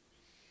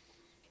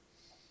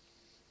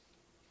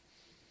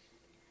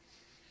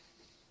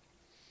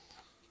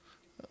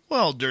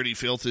 Well, Dirty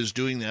Filth is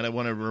doing that. I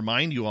want to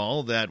remind you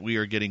all that we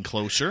are getting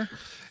closer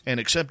and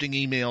accepting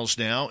emails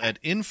now at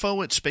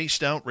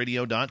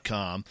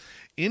info@spacedoutradio.com,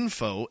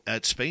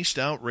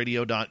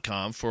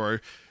 info@spacedoutradio.com for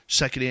our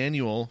second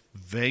annual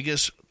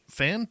Vegas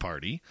fan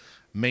party,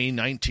 May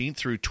 19th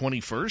through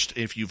 21st.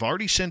 If you've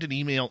already sent an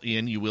email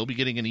in, you will be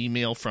getting an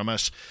email from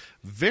us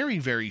very,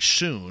 very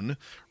soon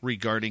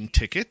regarding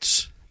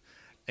tickets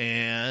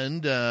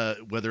and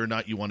whether or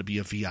not you want to be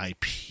a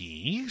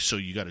VIP. So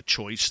you got a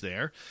choice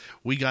there.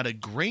 We got a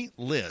great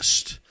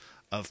list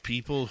of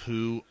people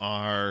who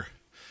are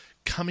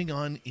coming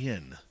on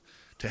in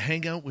to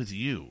hang out with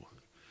you.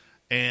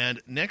 And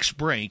next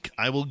break,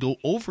 I will go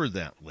over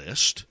that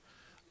list.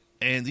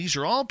 And these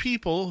are all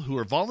people who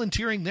are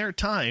volunteering their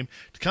time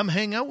to come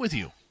hang out with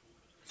you.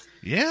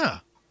 Yeah.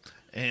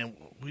 And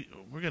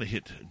we're going to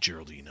hit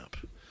Geraldine up.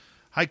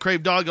 Hi,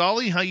 Crave Dog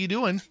Ollie. How you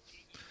doing?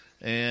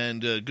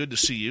 And good to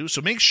see you.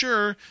 So make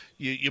sure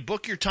you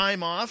book your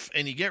time off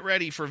and you get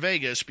ready for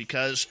Vegas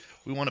because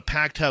we want a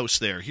packed house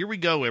there. Here we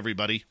go,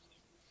 everybody.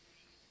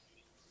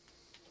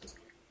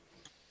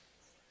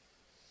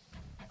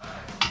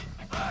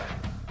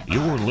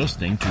 You're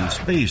listening to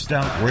Spaced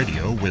Out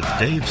Radio with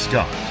Dave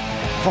Scott.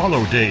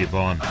 Follow Dave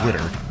on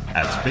Twitter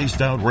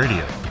 @Spaced Out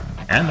Radio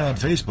and on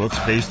Facebook,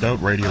 Spaced Out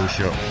Radio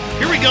Show.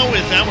 Here we go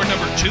with hour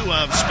number 2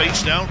 of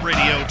Spaced Out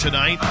Radio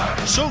tonight.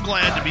 So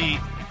glad to be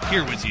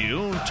here with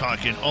you,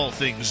 talking all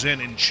things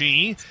Zen and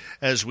Chi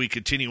as we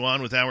continue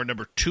on with hour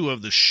number 2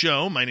 of the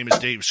show. My name is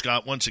Dave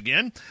Scott once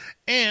again,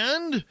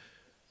 and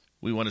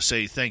we want to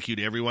say thank you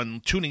to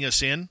everyone tuning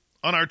us in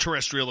on our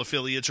terrestrial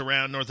affiliates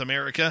around North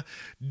America,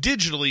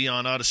 digitally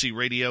on Odyssey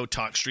Radio,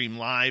 TalkStream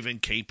Live,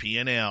 and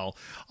KPNL.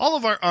 All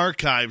of our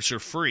archives are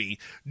free.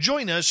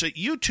 Join us at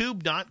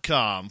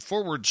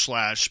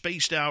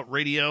youtube.com/Spaced Out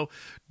Radio.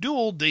 Do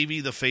old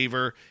Davey the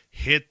favor,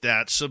 hit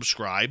that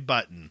subscribe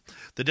button.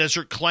 The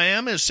Desert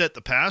Clam has set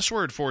the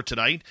password for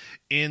tonight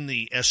in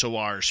the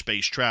SOR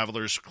Space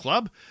Travelers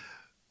Club.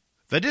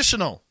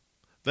 Medicinal.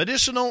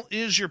 Medicinal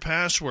is your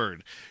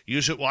password.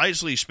 Use it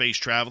wisely, Space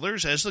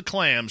Travelers, as the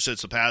Clam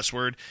sets the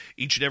password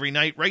each and every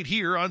night right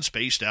here on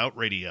Spaced Out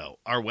Radio.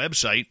 Our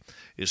website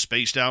is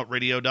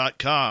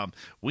spacedoutradio.com.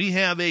 We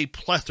have a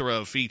plethora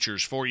of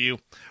features for you.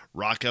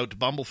 Rock out to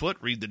Bumblefoot,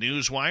 read the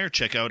Newswire,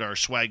 check out our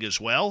swag as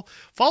well.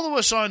 Follow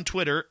us on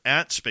Twitter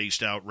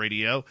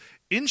 @SpacedOutRadio,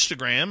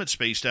 Instagram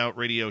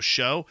 @SpacedOutRadio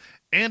Show,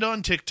 and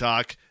on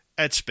TikTok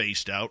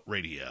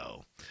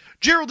 @SpacedOutRadio.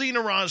 Geraldine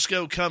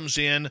Orozco comes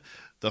in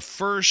the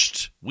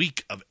first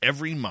week of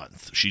every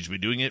month. She's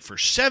been doing it for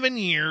 7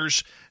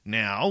 years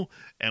now,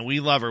 and we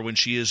love her when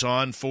she is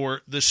on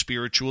for The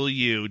Spiritual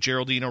You.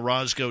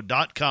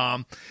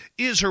 GeraldineOrozco.com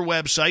is her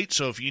website,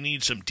 so if you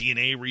need some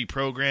DNA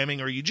reprogramming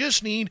or you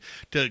just need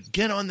to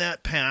get on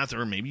that path,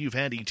 or maybe you've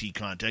had ET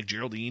contact,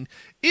 Geraldine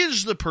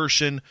is the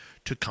person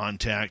to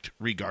contact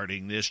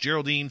regarding this.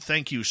 Geraldine,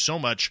 thank you so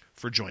much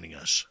for joining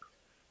us.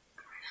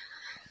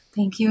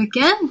 Thank you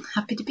again.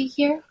 Happy to be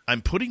here.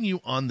 I'm putting you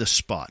on the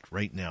spot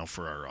right now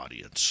for our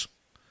audience.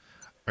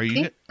 Are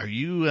you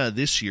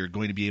this year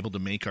going to be able to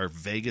make our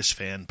Vegas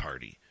fan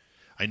party?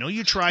 I know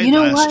you tried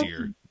last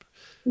year.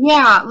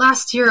 Yeah,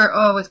 last year,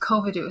 with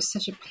COVID, it was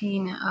such a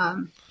pain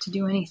to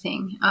do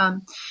anything.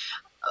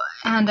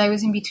 And I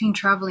was in between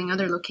traveling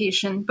other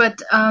location.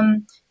 But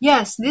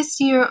yes, this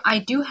year I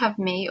do have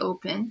May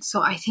open,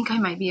 so I think I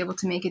might be able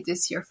to make it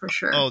this year for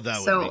sure. Oh,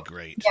 that would be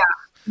great.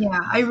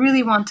 Yeah, I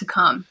really want to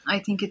come. I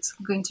think it's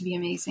going to be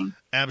amazing.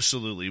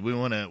 Absolutely. We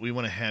want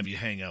to have you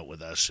hang out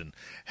with us and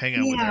hang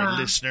out with our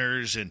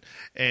listeners and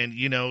I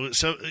know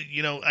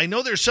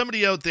there's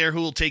somebody out there who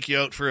will take you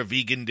out for a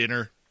vegan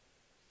dinner.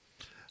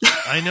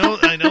 I know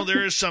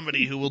there is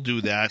somebody who will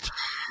do that,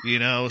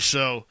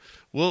 so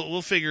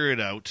we'll figure it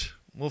out.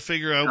 We'll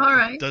figure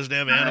out it doesn't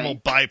have animal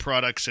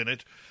byproducts in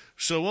it.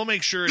 So we'll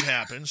make sure it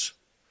happens.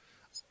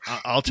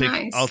 I'll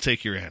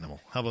take your animal.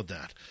 How about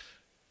that?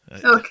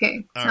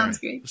 Okay, sounds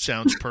great.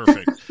 Sounds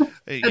perfect.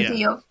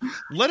 Deal.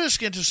 Let us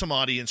get to some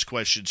audience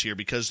questions here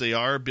because they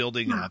are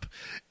building up.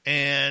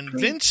 And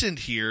Vincent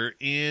here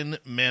in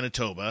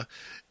Manitoba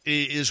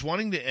is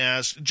wanting to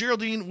ask,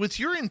 Geraldine, with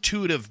your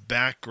intuitive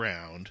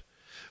background,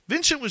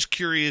 Vincent was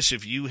curious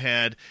if you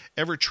had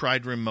ever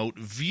tried remote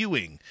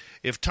viewing.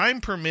 If time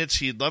permits,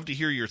 he'd love to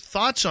hear your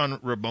thoughts on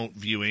remote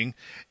viewing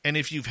and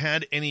if you've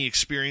had any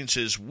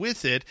experiences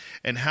with it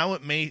and how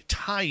it may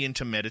tie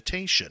into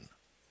meditation.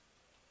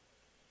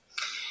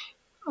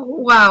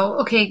 Wow.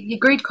 Okay.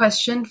 Great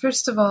question.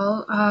 First of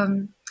all,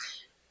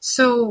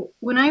 so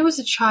when I was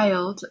a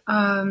child,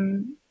 I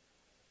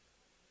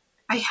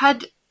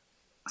had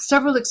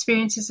several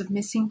experiences of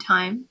missing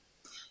time.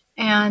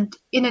 And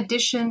in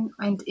addition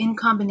and in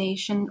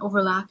combination,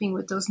 overlapping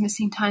with those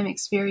missing time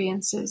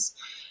experiences,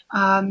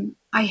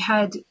 I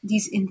had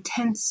these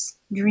intense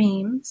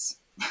dreams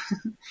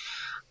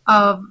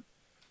of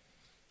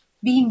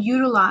being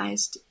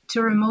utilized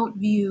to remote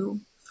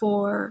view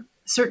for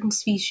certain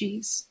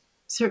species,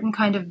 certain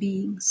kind of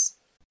beings.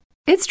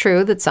 It's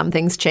true that some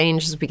things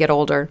change as we get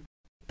older.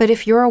 But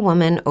if you're a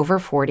woman over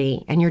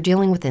 40 and you're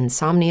dealing with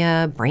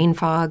insomnia, brain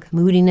fog,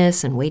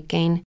 moodiness, and weight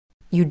gain,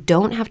 you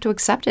don't have to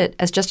accept it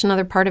as just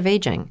another part of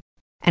aging.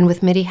 And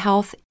with MIDI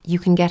Health, you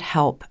can get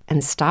help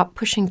and stop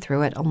pushing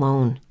through it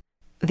alone.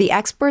 The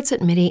experts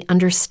at MIDI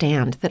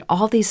understand that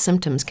all these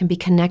symptoms can be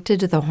connected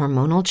to the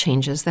hormonal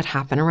changes that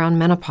happen around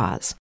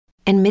menopause,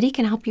 and MIDI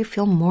can help you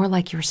feel more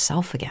like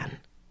yourself again.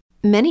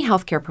 Many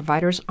healthcare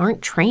providers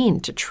aren't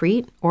trained to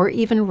treat or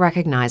even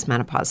recognize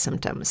menopause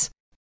symptoms.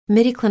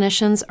 MIDI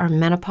clinicians are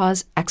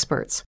menopause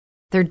experts.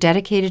 They're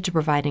dedicated to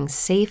providing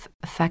safe,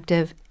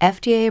 effective,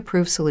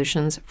 FDA-approved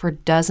solutions for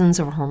dozens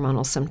of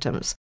hormonal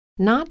symptoms,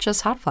 not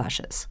just hot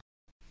flashes.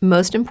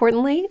 Most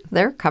importantly,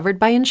 they're covered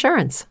by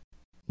insurance.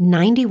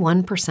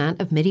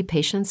 91% of MIDI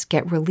patients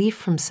get relief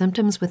from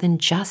symptoms within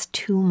just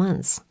 2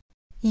 months.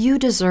 You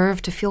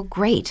deserve to feel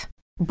great.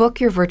 Book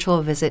your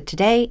virtual visit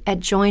today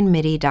at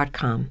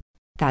joinmidi.com.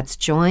 That's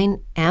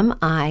joinmidi.com.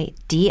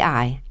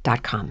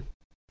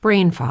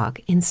 Brain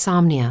fog,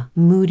 insomnia,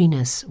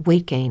 moodiness,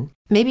 weight gain.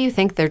 Maybe you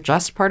think they're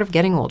just part of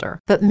getting older,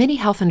 but MIDI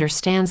Health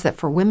understands that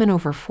for women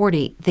over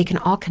 40, they can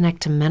all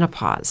connect to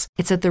menopause.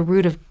 It's at the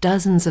root of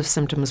dozens of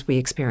symptoms we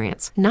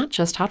experience, not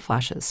just hot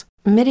flashes.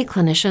 MIDI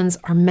clinicians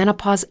are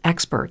menopause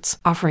experts,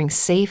 offering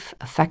safe,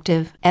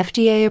 effective,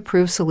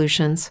 FDA-approved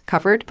solutions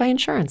covered by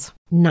insurance.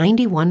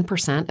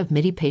 91% of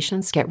MIDI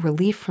patients get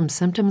relief from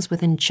symptoms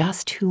within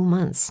just 2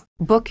 months.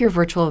 Book your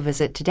virtual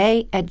visit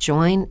today at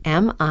joinmidi.com.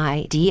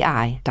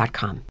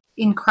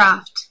 In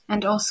craft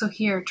and also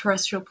here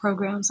terrestrial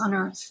programs on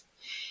Earth.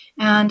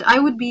 And I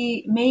would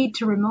be made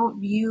to remote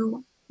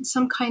view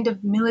some kind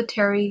of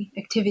military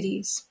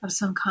activities of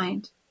some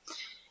kind.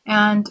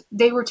 And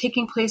they were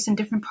taking place in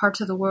different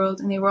parts of the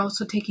world, and they were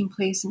also taking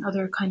place in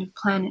other kind of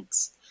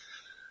planets.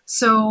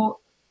 So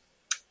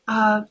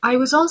I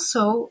was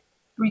also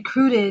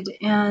recruited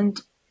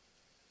and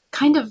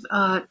kind of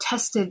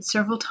tested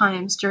several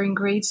times during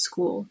grade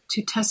school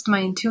to test my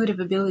intuitive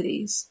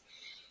abilities.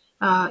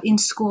 In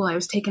school, I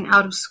was taken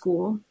out of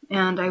school,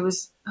 and I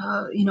was,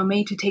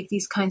 made to take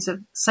these kinds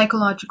of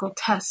psychological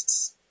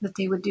tests that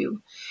they would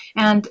do.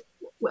 And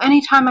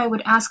anytime I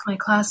would ask my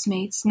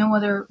classmates, no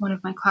other one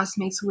of my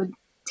classmates would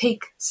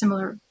take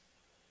similar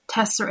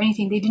tests or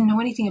anything. They didn't know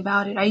anything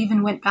about it. I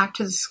even went back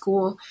to the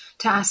school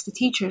to ask the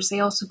teachers.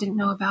 They also didn't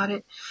know about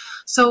it.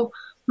 So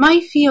my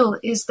feel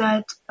is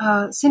that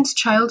since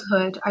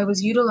childhood, I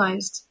was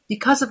utilized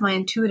because of my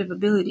intuitive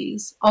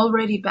abilities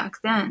already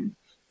back then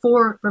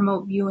for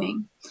remote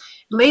viewing.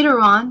 Later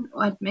on,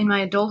 in my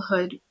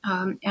adulthood,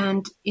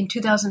 and in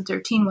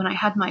 2013, when I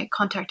had my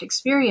contact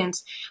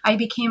experience, I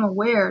became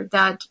aware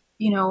that,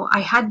 I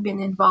had been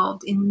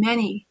involved in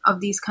many of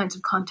these kinds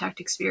of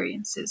contact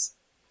experiences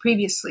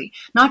previously,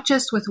 not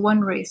just with one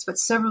race, but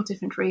several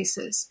different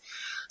races.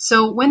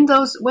 So when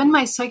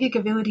my psychic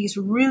abilities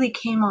really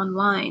came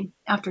online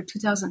after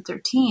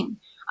 2013,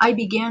 I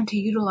began to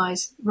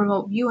utilize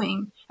remote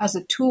viewing as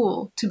a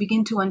tool to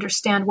begin to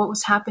understand what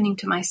was happening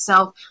to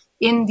myself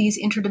in these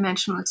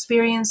interdimensional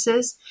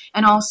experiences,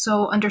 and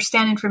also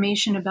understand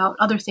information about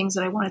other things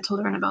that I wanted to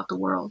learn about the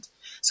world.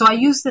 So I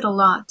used it a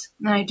lot,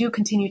 and I do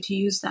continue to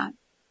use that.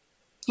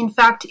 In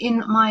fact,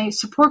 in my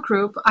support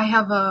group, I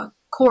have a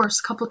course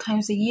a couple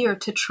times a year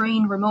to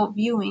train remote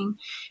viewing,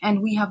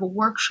 and we have a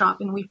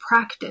workshop and we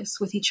practice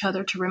with each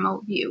other to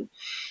remote view.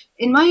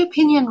 In my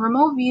opinion,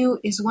 remote view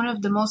is one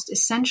of the most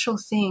essential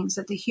things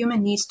that the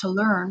human needs to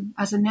learn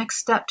as a next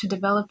step to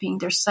developing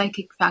their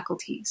psychic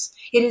faculties.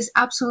 It is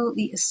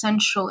absolutely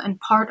essential and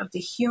part of the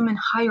human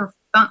higher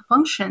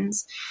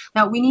functions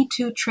that we need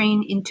to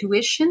train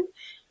intuition,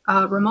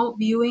 remote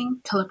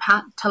viewing,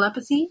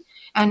 telepathy,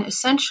 and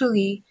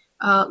essentially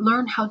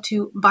learn how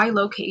to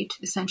bilocate,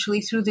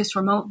 essentially, through this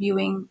remote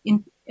viewing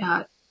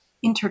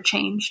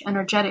interchange,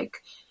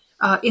 energetic,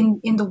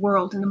 in the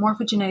world, in the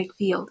morphogenetic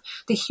field.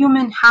 The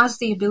human has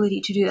the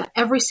ability to do that.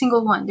 Every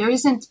single one. There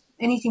isn't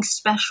anything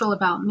special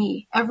about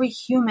me. Every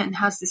human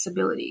has this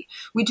ability.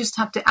 We just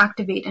have to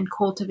activate and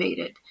cultivate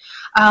it.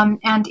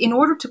 And in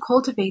order to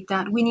cultivate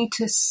that, we need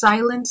to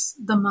silence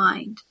the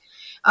mind.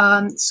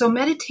 So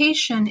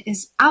meditation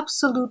is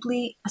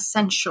absolutely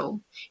essential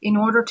in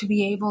order to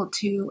be able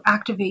to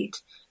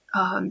activate,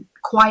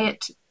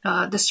 quiet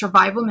the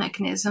survival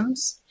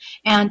mechanisms,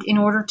 and in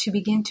order to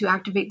begin to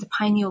activate the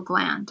pineal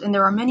gland. And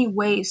there are many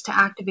ways to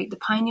activate the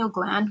pineal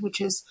gland, which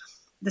is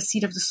the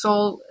seat of the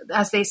soul,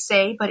 as they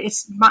say, but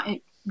it's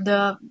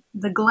the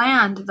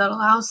gland that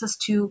allows us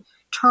to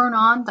turn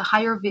on the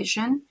higher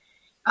vision,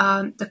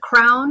 the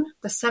crown,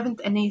 the 7th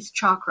and 8th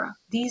chakra.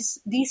 These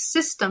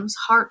systems,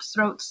 heart,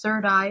 throat,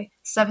 third eye,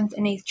 7th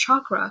and 8th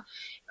chakra,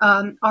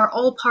 are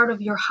all part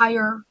of your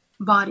higher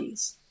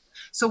bodies.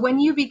 So when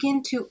you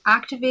begin to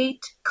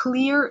activate,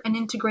 clear, and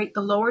integrate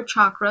the lower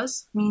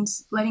chakras,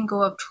 means letting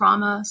go of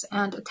traumas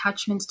and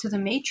attachments to the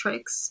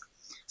matrix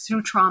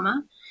through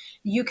trauma,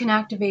 you can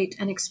activate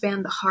and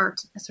expand the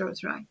heart, throat,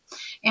 eye.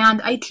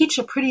 And I teach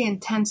a pretty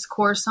intense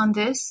course on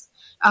this.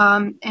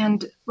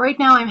 And right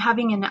now I'm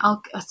having a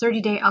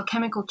 30-day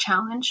alchemical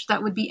challenge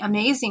that would be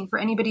amazing for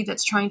anybody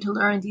that's trying to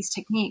learn these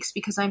techniques,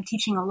 because I'm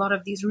teaching a lot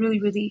of these really,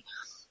 really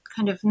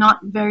kind of not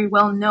very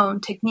well known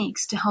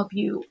techniques to help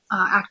you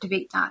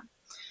activate that.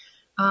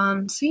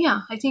 So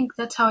yeah, I think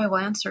that's how I will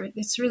answer it.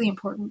 It's really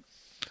important.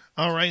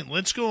 All right,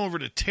 let's go over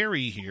to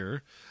Terry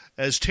here.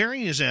 As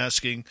Terry is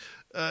asking,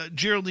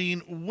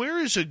 Geraldine, where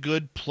is a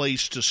good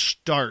place to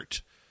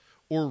start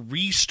or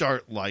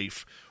restart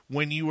life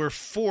when you are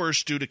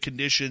forced due to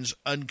conditions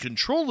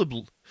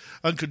uncontrolled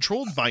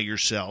by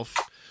yourself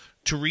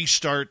to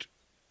restart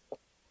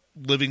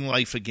living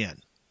life again?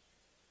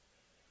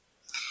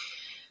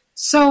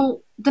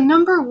 So the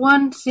number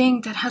one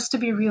thing that has to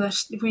be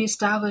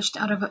reestablished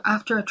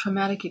after a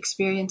traumatic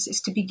experience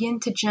is to begin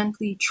to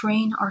gently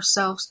train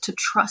ourselves to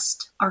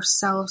trust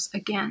ourselves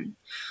again,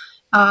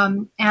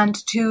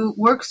 and to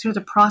work through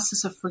the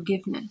process of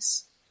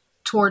forgiveness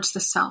towards the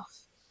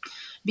self.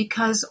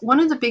 Because one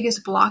of the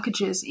biggest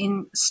blockages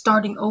in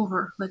starting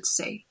over, let's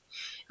say,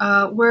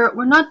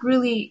 we're not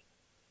really,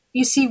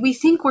 you see, we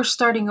think we're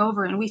starting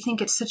over and we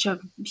think it's such a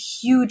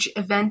huge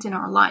event in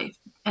our life,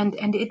 and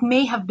it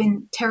may have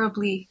been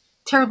terribly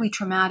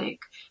traumatic.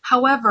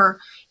 However,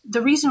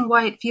 the reason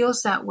why it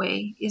feels that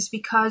way is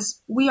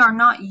because we are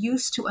not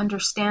used to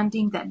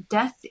understanding that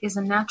death is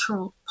a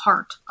natural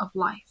part of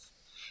life.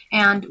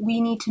 And we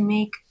need to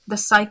make the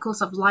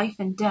cycles of life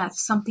and death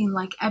something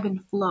like ebb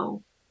and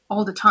flow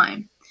all the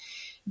time.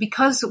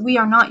 Because we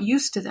are not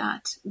used to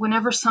that,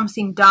 whenever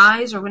something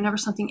dies or whenever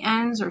something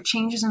ends or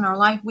changes in our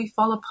life, we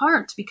fall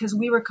apart because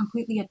we were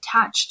completely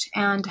attached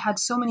and had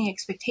so many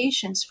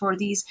expectations for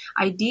these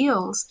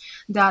ideals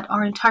that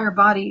our entire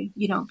body,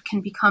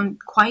 can become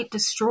quite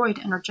destroyed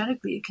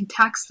energetically. It can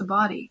tax the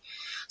body.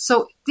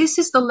 So this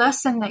is the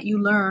lesson that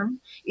you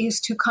learn,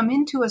 is to come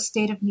into a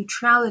state of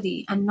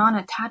neutrality and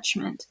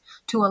non-attachment,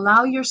 to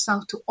allow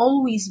yourself to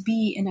always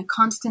be in a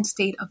constant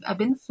state of ebb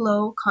and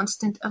flow,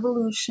 constant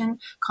evolution,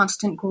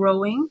 constant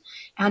growing,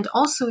 and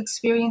also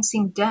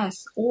experiencing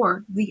death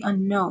or the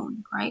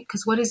unknown, right?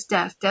 Because what is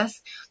death?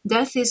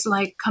 Death is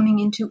like coming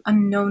into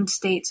unknown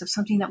states of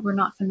something that we're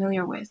not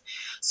familiar with.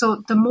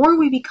 So the more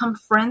we become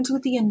friends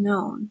with the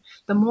unknown,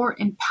 the more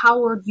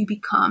empowered you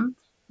become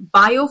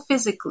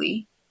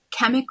biophysically,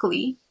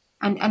 chemically,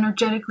 and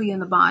energetically in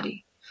the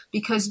body.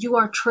 Because you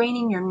are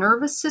training your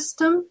nervous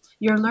system,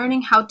 you're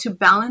learning how to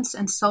balance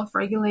and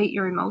self-regulate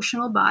your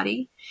emotional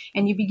body,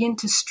 and you begin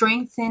to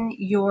strengthen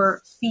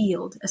your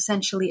field,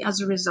 essentially, as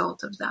a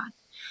result of that.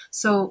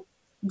 So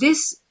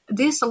this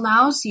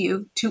allows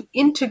you to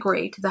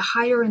integrate the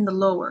higher and the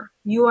lower.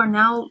 You are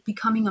now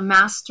becoming a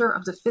master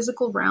of the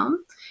physical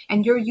realm,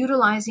 and you're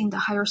utilizing the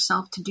higher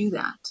self to do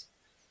that.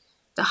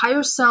 The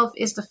higher self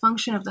is the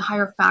function of the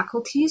higher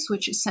faculties,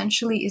 which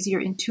essentially is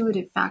your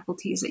intuitive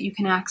faculties that you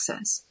can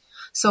access.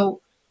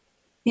 So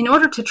in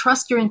order to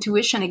trust your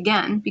intuition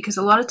again, because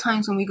a lot of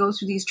times when we go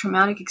through these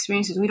traumatic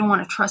experiences, we don't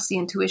want to trust the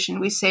intuition.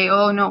 We say,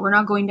 oh no, we're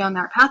not going down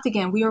that path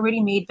again. We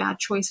already made bad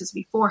choices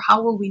before.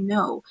 How will we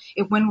know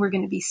when we're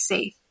going to be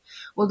safe?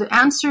 Well, the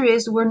answer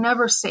is we're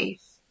never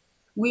safe.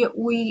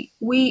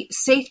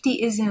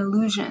 Safety is an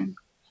illusion,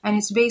 and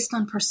it's based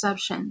on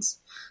perceptions.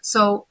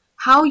 So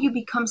how you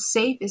become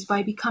safe is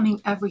by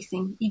becoming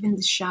everything, even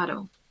the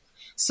shadow.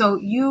 So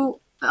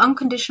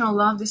unconditional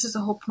love, this is the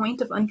whole point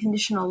of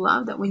unconditional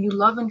love, that when you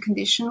love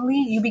unconditionally,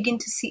 you begin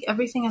to see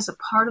everything as a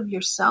part of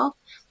yourself,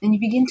 and you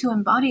begin to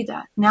embody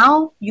that.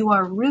 Now you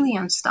are really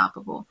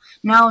unstoppable.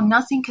 Now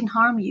nothing can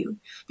harm you,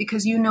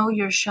 because you know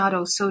your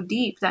shadow so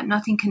deep that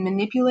nothing can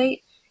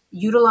manipulate,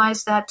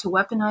 utilize that to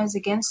weaponize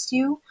against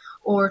you,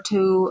 or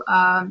to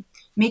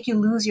make you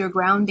lose your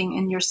grounding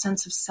and your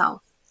sense of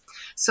self.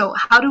 So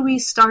how do we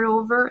start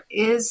over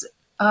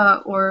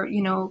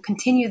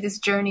continue this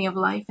journey of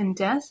life and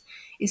death,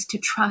 is to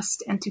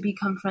trust and to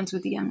become friends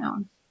with the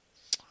unknown.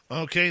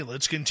 Okay,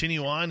 let's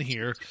continue on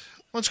here.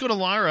 Let's go to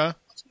Lara,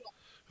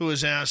 who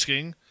is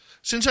asking,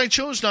 since I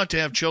chose not to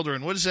have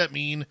children, what does that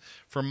mean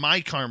for my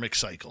karmic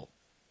cycle?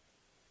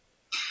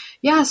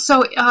 Yeah,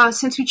 so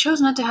since we chose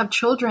not to have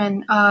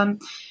children,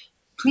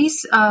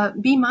 please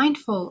be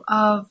mindful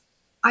of,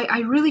 I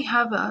really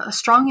have a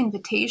strong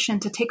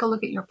invitation to take a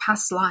look at your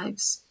past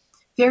lives.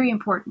 Very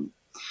important.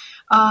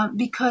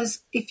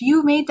 Because if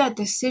you made that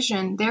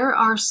decision, there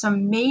are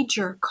some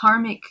major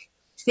karmic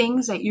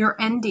things that you're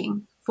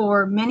ending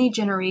for many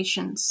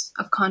generations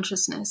of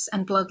consciousness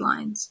and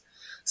bloodlines.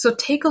 So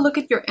take a look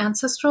at your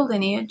ancestral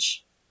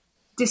lineage,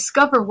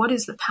 discover what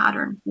is the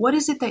pattern. What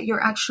is it that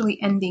you're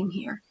actually ending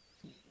here?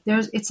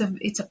 It's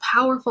a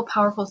powerful,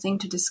 powerful thing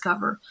to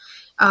discover.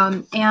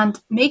 And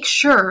make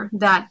sure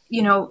that,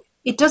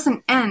 it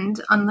doesn't end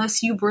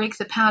unless you break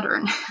the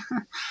pattern.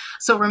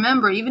 So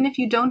remember, even if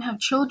you don't have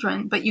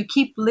children, but you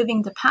keep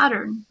living the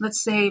pattern,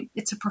 let's say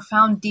it's a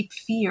profound, deep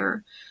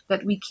fear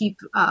that we keep,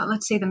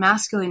 let's say the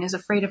masculine is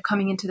afraid of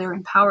coming into their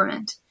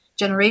empowerment,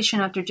 generation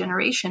after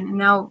generation. And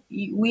now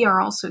we are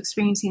also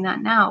experiencing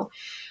that now.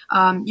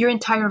 Your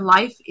entire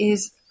life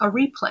is a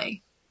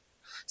replay.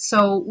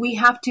 So we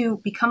have to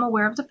become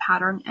aware of the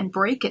pattern and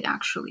break it,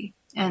 actually.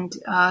 And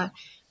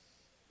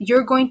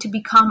you're going to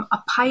become a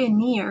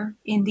pioneer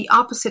in the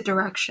opposite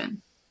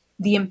direction,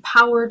 the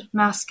empowered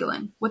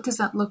masculine. What does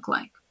that look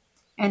like?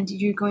 And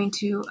you're going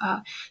to,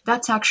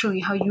 that's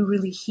actually how you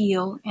really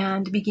heal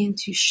and begin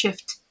to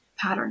shift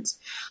patterns.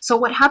 So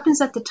what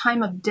happens at the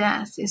time of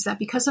death is that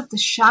because of the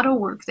shadow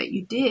work that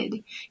you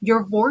did,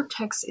 your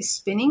vortex is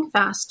spinning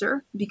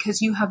faster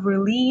because you have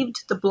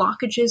relieved the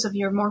blockages of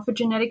your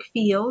morphogenetic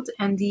field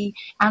and the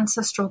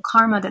ancestral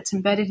karma that's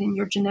embedded in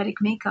your genetic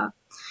makeup.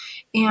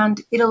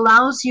 And it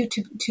allows you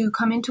to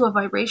come into a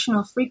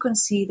vibrational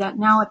frequency that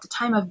now at the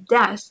time of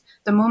death,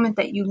 the moment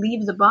that you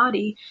leave the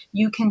body,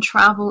 you can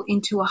travel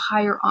into a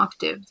higher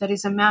octave that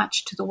is a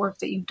match to the work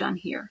that you've done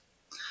here.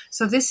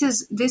 So this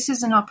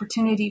is an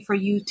opportunity for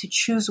you to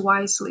choose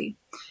wisely.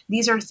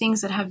 These are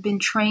things that have been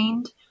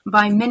trained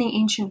by many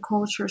ancient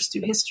cultures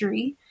through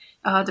history,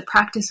 the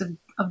practice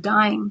of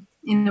dying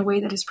in a way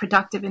that is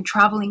productive and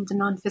traveling the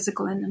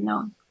non-physical and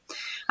unknown.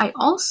 I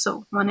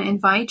also want to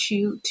invite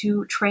you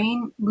to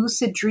train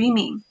lucid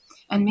dreaming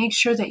and make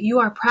sure that you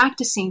are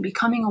practicing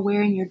becoming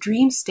aware in your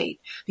dream state,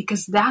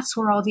 because that's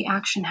where all the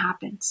action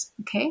happens,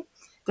 okay?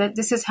 That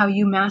this is how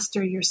you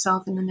master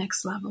yourself in the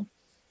next level.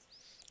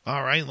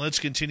 All right, let's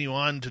continue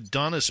on to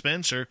Donna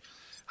Spencer.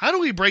 How do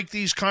we break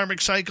these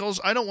karmic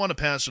cycles? I don't want to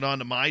pass it on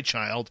to my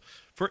child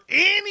for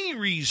any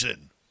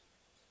reason.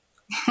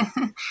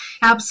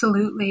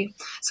 Absolutely.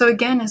 So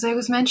again, as I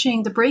was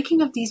mentioning, the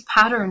breaking of these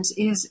patterns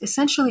is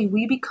essentially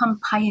we become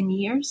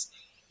pioneers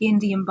in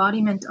the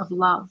embodiment of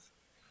love.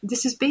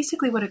 This is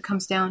basically what it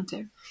comes down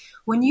to.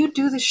 When you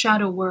do the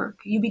shadow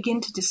work, you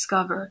begin to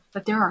discover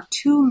that there are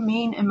two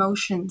main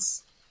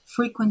emotions,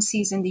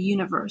 frequencies in the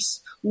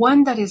universe.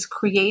 One that is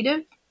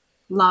creative,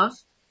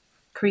 love,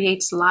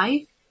 creates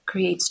life,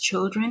 creates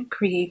children,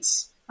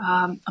 creates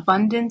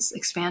abundance,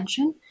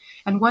 expansion,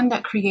 and one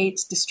that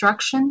creates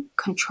destruction,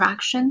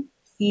 contraction,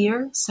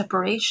 fear,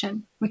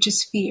 separation, which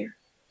is fear.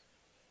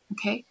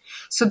 Okay?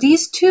 So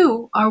these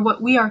two are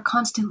what we are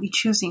constantly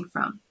choosing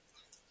from.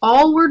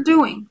 All we're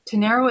doing to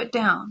narrow it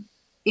down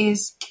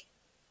is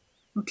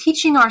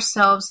teaching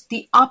ourselves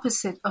the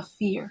opposite of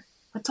fear.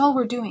 That's all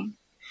we're doing.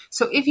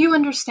 So if you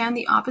understand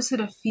the opposite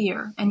of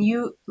fear and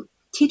you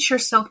teach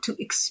yourself to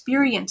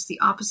experience the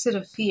opposite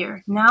of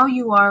fear, now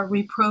you are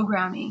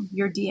reprogramming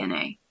your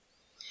DNA.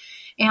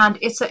 And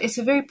it's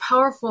a very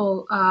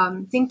powerful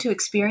thing to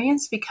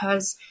experience,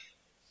 because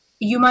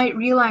you might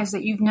realize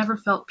that you've never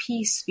felt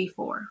peace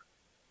before.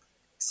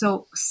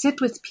 So sit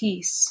with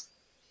peace.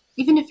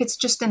 Even if it's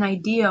just an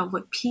idea of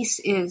what peace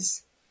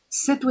is,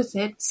 sit with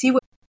it, see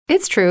what...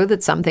 It's true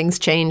that some things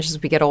change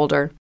as we get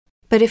older.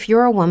 But if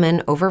you're a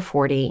woman over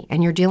 40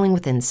 and you're dealing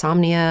with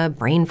insomnia,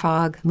 brain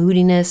fog,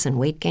 moodiness, and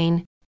weight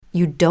gain,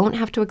 you don't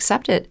have to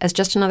accept it as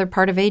just another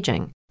part of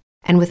aging.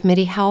 And with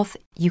MIDI Health,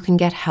 you can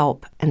get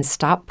help and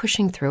stop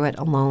pushing through it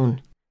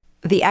alone.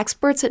 The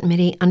experts at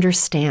MIDI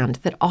understand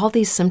that all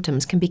these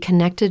symptoms can be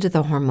connected to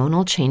the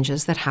hormonal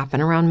changes that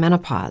happen around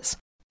menopause.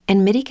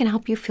 And MIDI can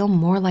help you feel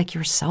more like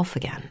yourself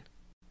again.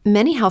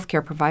 Many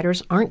healthcare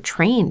providers aren't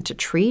trained to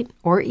treat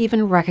or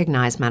even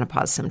recognize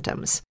menopause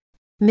symptoms.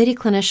 MIDI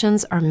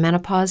clinicians are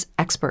menopause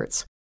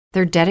experts.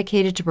 They're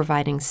dedicated to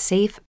providing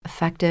safe,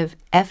 effective,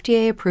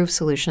 FDA-approved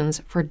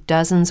solutions for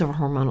dozens of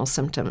hormonal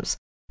symptoms,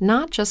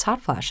 not just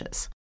hot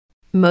flashes.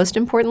 Most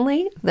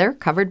importantly, they're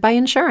covered by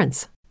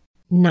insurance.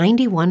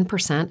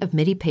 91% of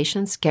MIDI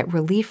patients get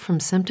relief from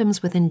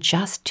symptoms within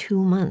just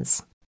 2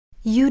 months.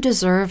 You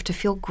deserve to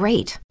feel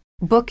great.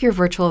 Book your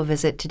virtual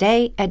visit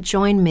today at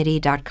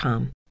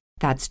joinmidi.com.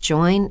 That's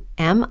joinmidi.com.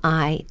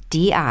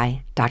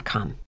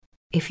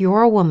 If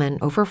you're a woman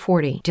over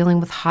 40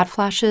 dealing with hot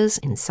flashes,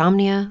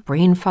 insomnia,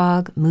 brain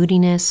fog,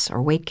 moodiness,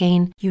 or weight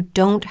gain, you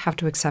don't have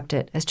to accept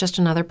it as just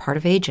another part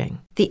of aging.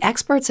 The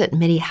experts at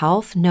MIDI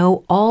Health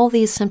know all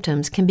these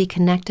symptoms can be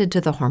connected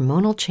to the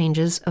hormonal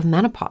changes of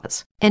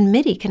menopause, and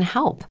MIDI can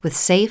help with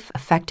safe,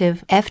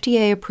 effective,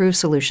 FDA-approved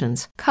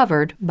solutions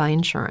covered by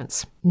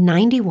insurance.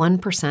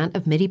 91%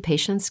 of MIDI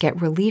patients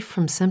get relief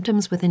from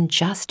symptoms within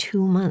just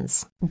 2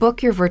 months.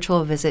 Book your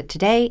virtual visit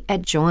today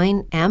at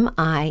joinmidi.com.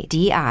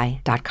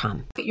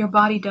 What your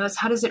body does,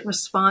 how does it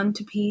respond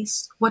to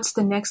peace? What's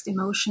the next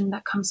emotion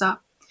that comes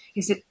up?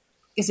 Is it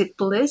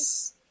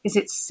bliss? Is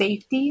it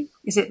safety?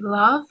 Is it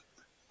love?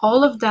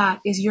 All of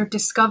that is your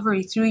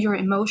discovery through your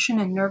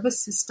emotion and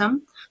nervous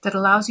system that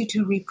allows you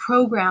to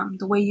reprogram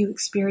the way you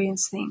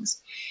experience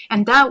things.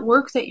 And that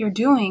work that you're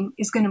doing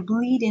is going to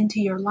bleed into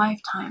your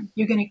lifetime.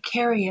 You're going to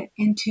carry it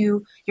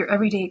into your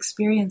everyday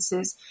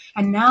experiences.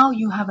 And now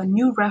you have a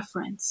new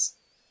reference.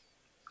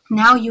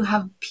 Now you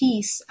have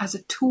peace as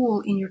a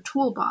tool in your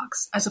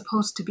toolbox, as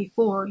opposed to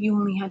before you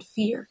only had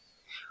fear.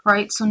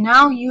 Right? So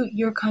now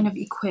you're kind of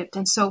equipped.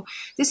 And so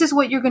this is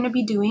what you're going to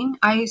be doing.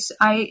 I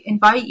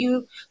invite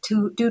you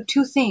to do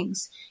two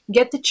things.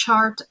 Get the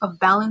chart of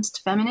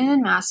balanced feminine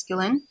and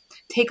masculine.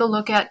 Take a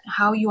look at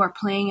how you are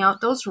playing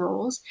out those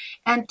roles,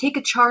 and take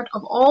a chart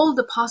of all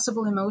the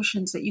possible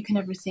emotions that you can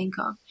ever think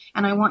of.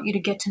 And I want you to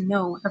get to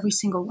know every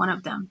single one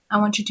of them. I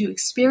want you to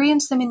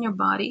experience them in your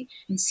body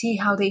and see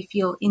how they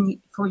feel in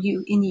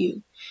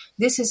you.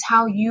 This is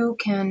how you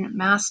can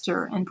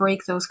master and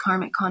break those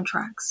karmic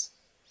contracts.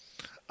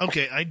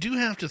 Okay, I do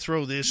have to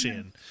throw this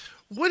in.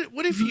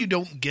 What if you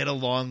don't get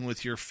along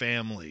with your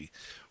family?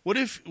 What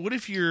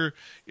if you're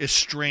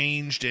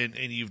estranged and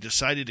you've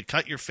decided to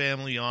cut your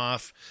family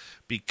off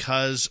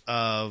because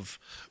of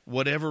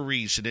whatever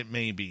reason it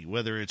may be,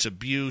 whether it's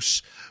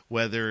abuse,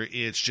 whether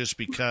it's just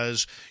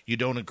because you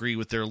don't agree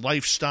with their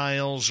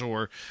lifestyles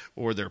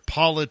or their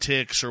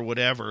politics or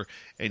whatever,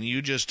 and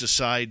you just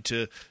decide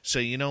to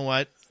say, you know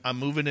what, I'm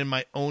moving in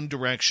my own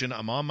direction,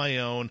 I'm on my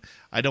own,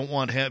 I don't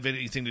want to have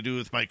anything to do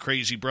with my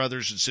crazy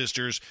brothers and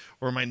sisters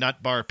or my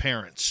nut bar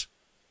parents.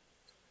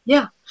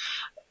 Yeah.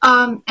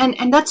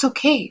 And that's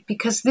okay,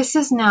 because this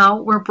is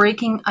now, we're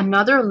breaking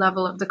another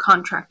level of the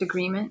contract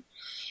agreement.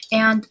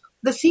 And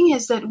the thing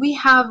is that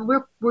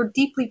we're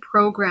deeply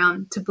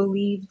programmed to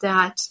believe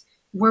that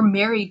we're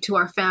married to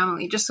our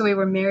family, just the way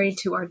we're married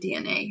to our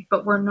DNA,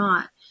 but we're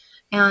not.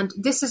 And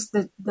this is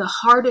the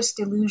hardest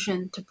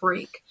illusion to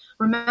break.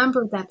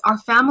 Remember that our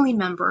family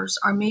members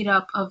are made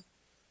up of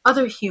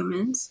other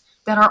humans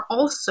that are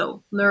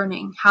also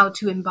learning how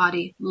to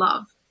embody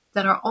love,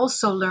 that are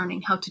also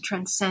learning how to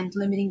transcend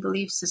limiting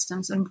belief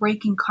systems and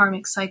breaking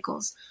karmic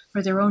cycles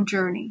for their own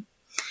journey.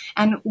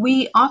 And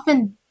we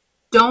often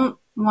don't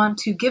want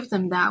to give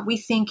them that. We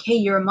think, hey,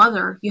 you're a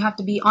mother. You have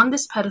to be on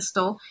this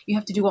pedestal. You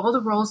have to do all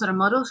the roles that a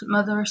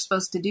mother is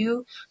supposed to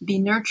do, be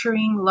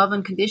nurturing, love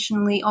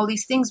unconditionally, all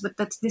these things. But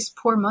that's this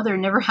poor mother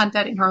never had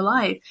that in her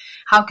life.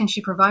 How can she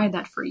provide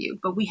that for you?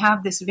 But we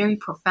have this very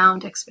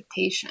profound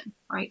expectation,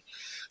 right?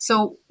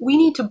 So we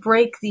need to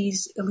break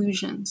these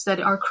illusions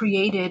that are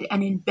created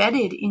and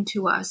embedded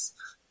into us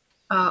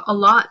a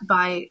lot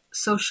by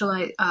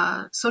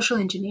social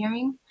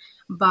engineering,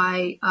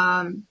 by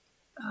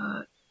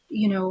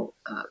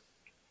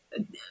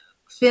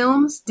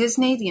films,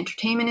 Disney, the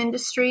entertainment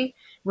industry,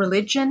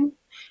 religion.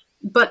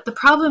 But the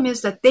problem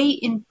is that they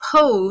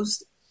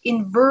imposed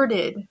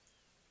inverted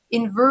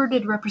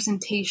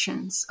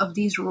representations of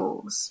these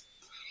roles.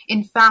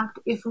 In fact,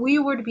 if we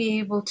were to be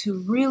able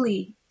to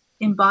really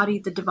embody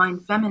the divine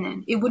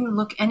feminine, it wouldn't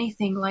look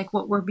anything like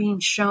what we're being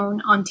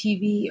shown on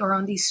TV or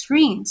on these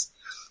screens.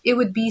 It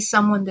would be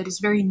someone that is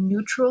very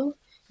neutral,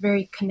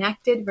 very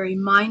connected, very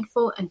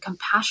mindful, and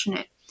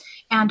compassionate.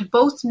 And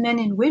both men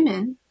and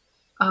women,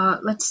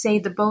 let's say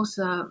both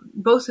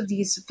of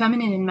these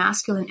feminine and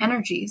masculine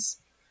energies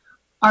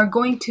are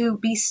going to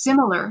be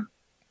similar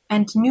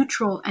and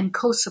neutral and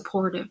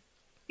co-supportive.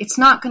 It's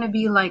not going to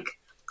be like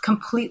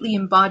completely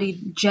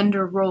embodied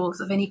gender roles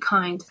of any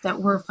kind that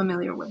we're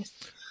familiar with.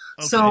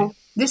 Okay. So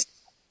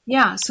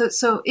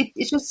it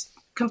just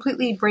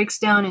completely breaks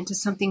down into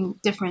something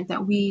different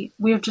that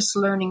we're just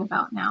learning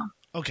about now.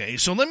 Okay,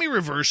 so let me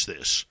reverse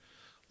this.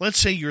 Let's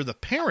say you're the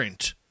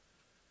parent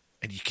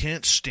and you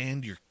can't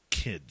stand your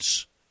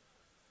kids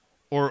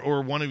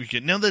or one of your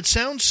kids. Now, that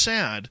sounds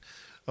sad,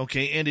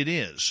 okay, and it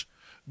is.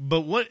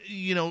 But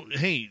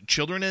hey,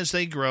 children as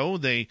they grow,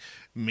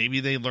 maybe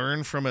they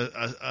learn from in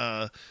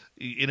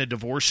a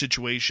divorce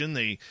situation,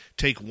 they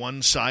take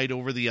one side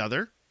over the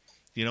other,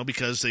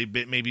 because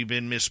they've maybe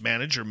been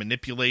mismanaged or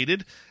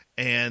manipulated,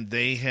 and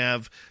they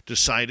have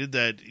decided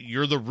that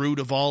you're the root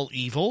of all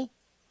evil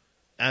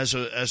as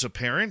a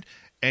parent,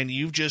 and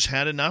you've just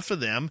had enough of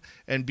them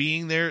and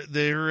being their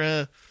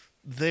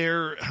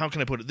how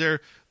can I put it,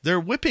 their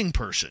whipping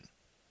person,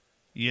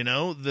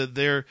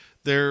 their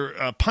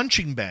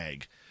punching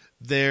bag,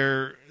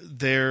 their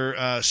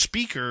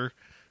speaker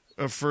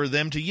for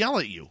them to yell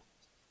at you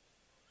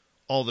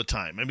all the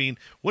time. I mean,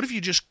 what if you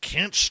just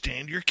can't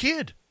stand your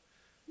kid?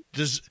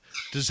 Does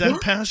that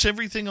pass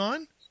everything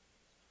on?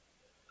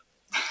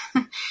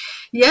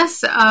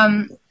 Yes,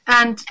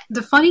 and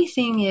the funny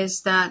thing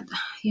is that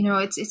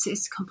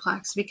it's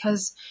complex,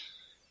 because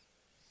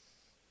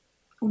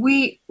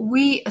we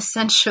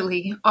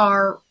essentially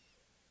are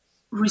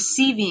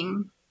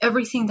receiving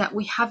everything that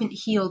we haven't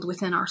healed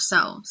within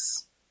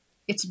ourselves.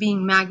 It's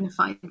being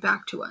magnified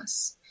back to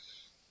us.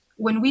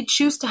 When we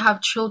choose to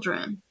have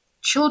children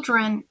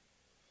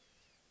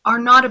are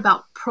not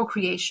about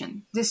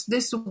procreation.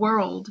 This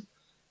world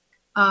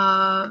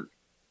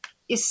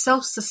is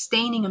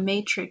self-sustaining a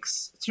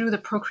matrix through the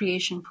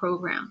procreation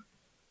program.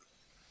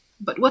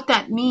 But what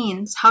that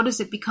means, how does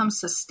it become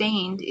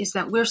sustained, is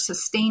that we're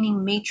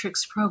sustaining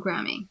matrix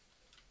programming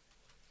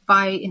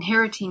by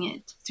inheriting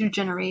it through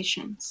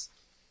generations.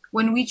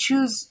 When we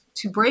choose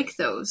to break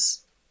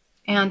those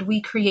and we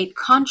create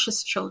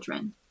conscious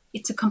children,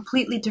 it's a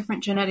completely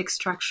different genetic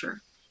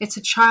structure. It's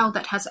a child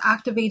that has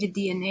activated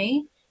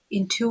DNA,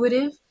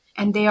 intuitive,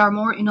 and they are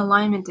more in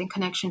alignment and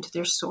connection to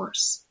their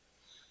source.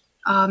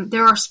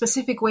 There are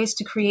specific ways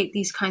to create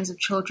these kinds of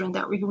children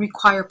that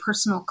require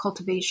personal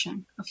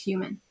cultivation of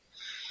human.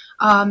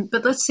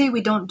 But let's say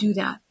we don't do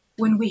that.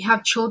 When we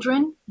have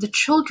children,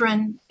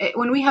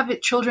 when we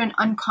have children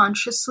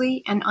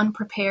unconsciously and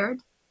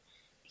unprepared,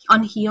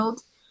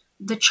 unhealed,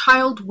 the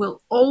child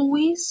will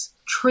always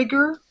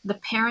trigger the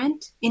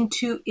parent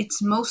into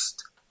its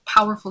most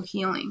powerful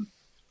healing.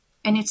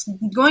 And it's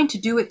going to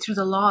do it through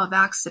the law of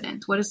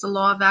accident. What is the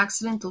law of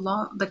accident?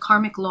 The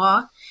karmic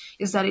law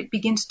is that it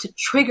begins to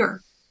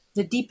trigger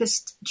the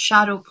deepest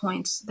shadow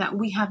points that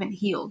we haven't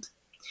healed.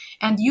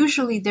 And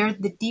usually they're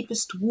the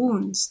deepest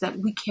wounds that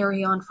we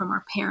carry on from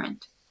our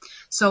parent.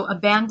 So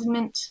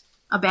abandonment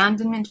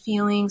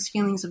feelings,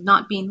 feelings of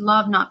not being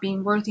loved, not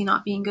being worthy,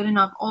 not being good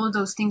enough, all of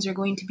those things are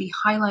going to be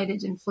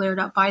highlighted and flared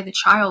up by the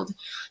child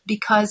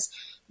because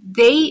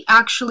they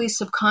actually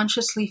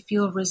subconsciously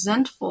feel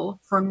resentful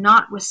for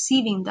not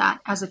receiving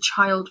that as a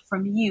child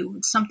from you.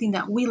 It's something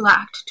that we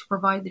lacked to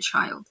provide the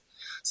child.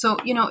 So,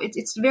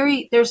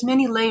 there's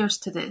many layers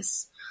to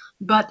this,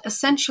 but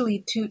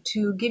essentially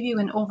to give you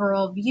an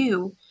overall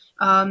view,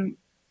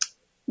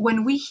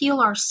 when we heal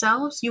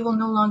ourselves, you will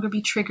no longer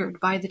be triggered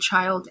by the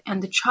child,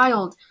 and the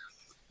child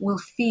will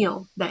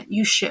feel that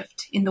you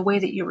shift in the way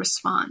that you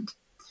respond.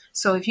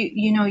 So if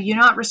you're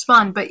not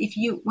respond, but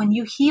when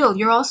you heal,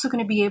 you're also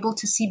going to be able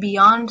to see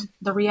beyond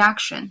the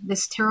reaction,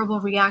 this terrible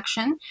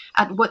reaction,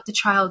 at what the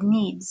child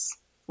needs.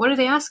 What are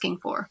they asking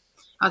for?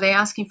 Are they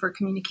asking for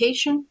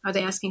communication? Are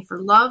they asking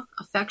for love,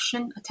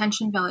 affection,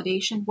 attention,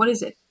 validation? What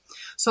is it?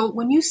 So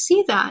when you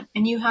see that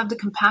and you have the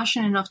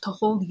compassion enough to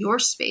hold your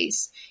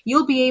space,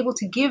 you'll be able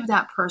to give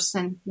that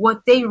person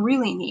what they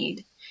really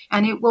need,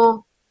 and it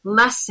will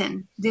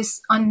lessen this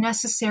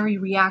unnecessary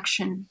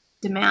reaction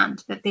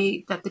demand that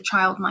the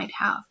child might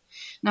have.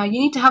 Now, you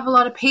need to have a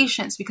lot of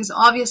patience because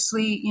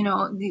obviously,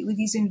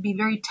 these can be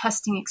very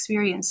testing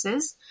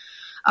experiences,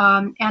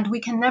 and we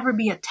can never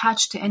be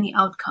attached to any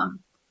outcome.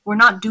 We're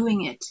not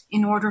doing it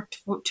in order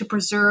to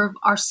preserve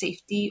our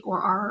safety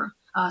or our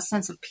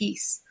sense of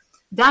peace.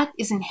 That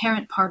is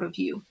inherent part of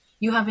you.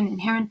 You have an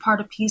inherent part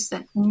of peace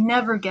that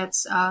never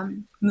gets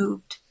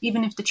moved,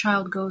 even if the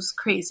child goes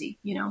crazy,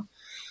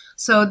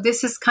 So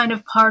this is kind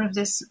of part of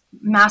this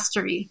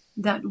mastery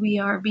that we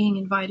are being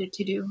invited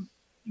to do,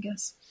 I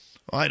guess.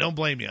 Well, I don't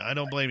blame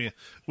you.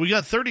 We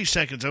got 30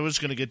 seconds. I was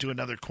going to get to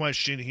another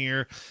question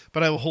here,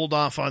 but I will hold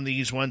off on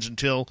these ones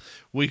until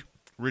we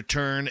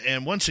return.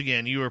 And once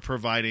again, you are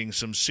providing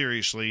some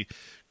seriously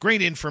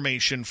great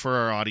information for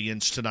our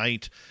audience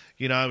tonight.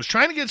 I was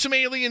trying to get some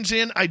aliens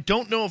in. I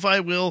don't know if I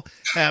will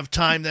have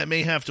time. That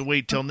may have to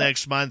wait till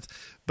next month.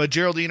 But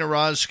Geraldine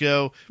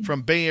Orozco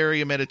from Bay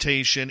Area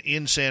Meditation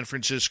in San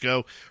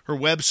Francisco, her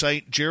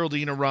website,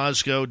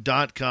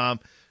 GeraldineOrozco.com.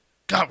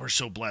 God, we're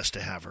so blessed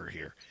to have her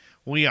here.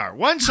 We are.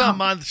 Once a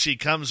month, she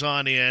comes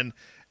on in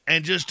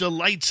and just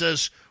delights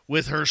us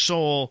with her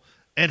soul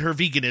and her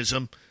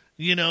veganism.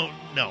 No,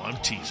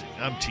 I'm teasing.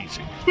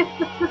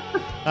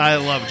 I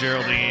love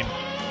Geraldine.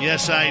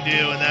 Yes, I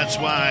do, and that's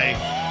why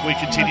we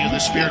continue the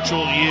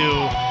spiritual you.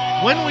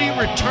 When we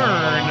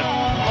return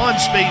on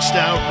Spaced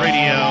Out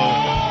Radio,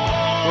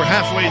 we're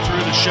halfway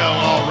through the show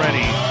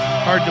already.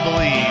 Hard to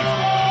believe.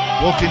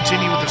 We'll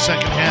continue with the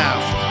second half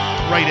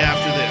right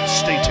after this.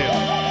 Stay tuned.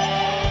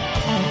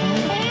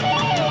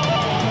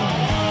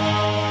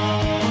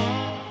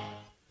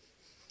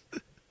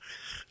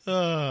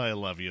 Oh, I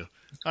love you.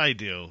 I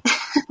do.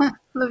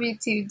 Love you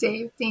too,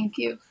 Dave. Thank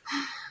you.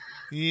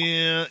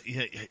 Yeah.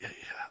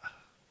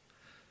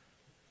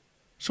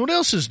 So what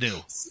else is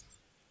new?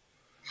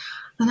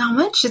 Not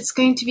much. It's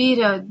going to be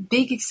a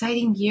big,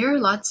 exciting year.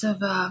 Lots of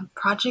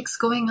projects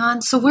going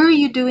on. So where are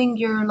you doing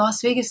your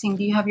Las Vegas thing?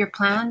 Do you have your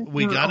plan?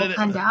 We got it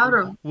planned out,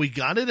 or? We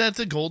got it at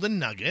the Golden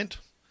Nugget.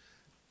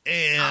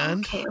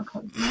 And okay.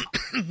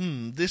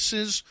 this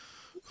is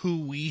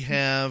who we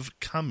have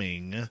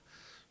coming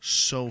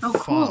so Cool.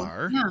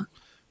 far. Yeah.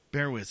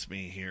 Bear with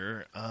me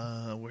here.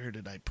 Where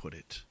did I put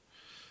it?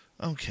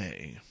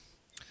 Okay.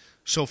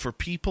 So for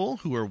people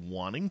who are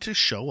wanting to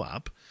show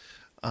up,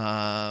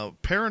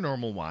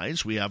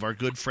 paranormal-wise, we have our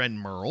good friend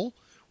Merle.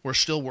 We're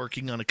still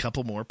working on a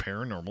couple more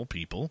paranormal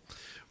people.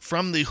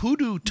 From the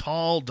Hoodoo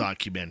Tall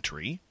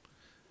documentary,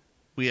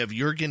 we have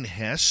Jürgen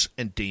Hess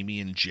and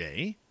Damien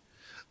J.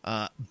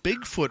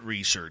 Bigfoot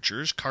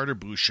researchers, Carter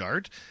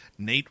Bouchard,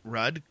 Nate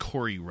Rudd,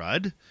 Corey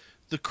Rudd.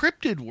 The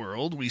Cryptid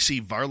World, we see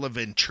Varla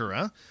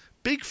Ventura,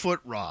 Bigfoot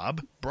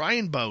Rob,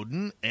 Brian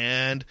Bowden,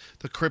 and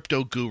the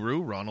crypto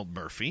guru, Ronald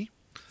Murphy.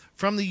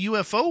 From the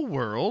UFO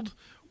world,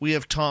 we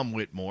have Tom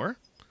Whitmore,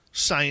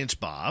 Science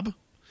Bob.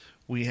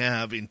 We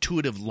have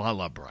Intuitive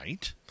Lala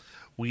Bright.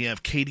 We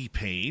have Katie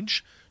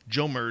Page,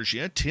 Joe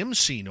Mergia, Tim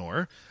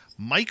Senor,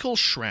 Michael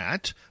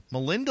Schratt,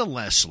 Melinda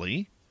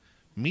Leslie,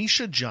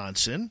 Misha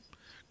Johnson,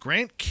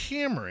 Grant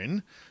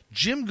Cameron,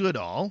 Jim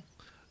Goodall,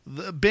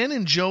 Ben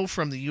and Joe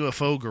from the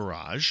UFO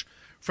Garage,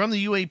 from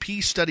the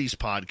UAP Studies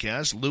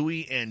Podcast,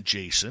 Louie and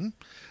Jason,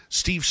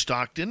 Steve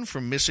Stockton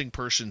from Missing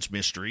Persons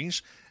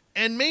Mysteries,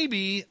 and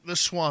maybe the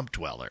Swamp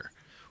Dweller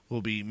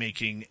will be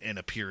making an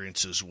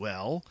appearance as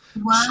well.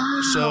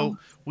 Wow. So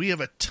we have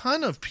a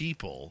ton of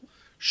people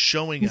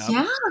showing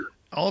up,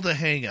 all to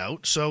hang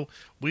out. So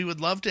we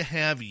would love to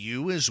have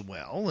you as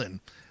well.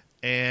 And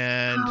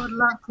I would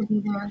love to be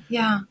there.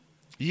 Yeah.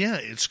 Yeah,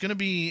 it's going to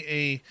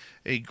be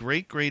a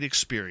great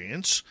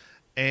experience.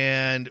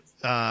 And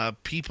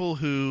people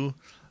who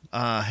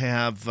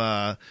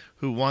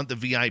who want the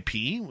VIP,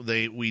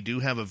 we do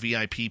have a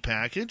VIP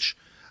package.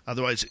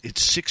 Otherwise,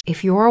 it's $60.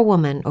 If you're a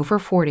woman over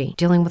 40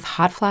 dealing with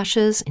hot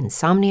flashes,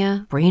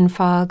 insomnia, brain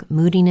fog,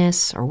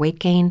 moodiness, or weight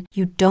gain,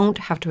 you don't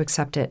have to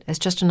accept it as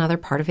just another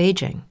part of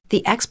aging.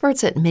 The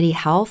experts at MIDI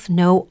Health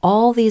know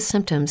all these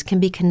symptoms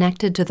can be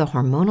connected to the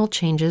hormonal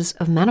changes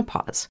of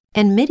menopause.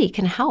 And MIDI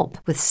can help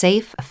with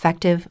safe,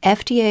 effective,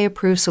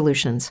 FDA-approved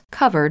solutions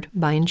covered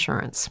by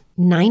insurance.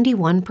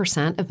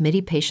 91% of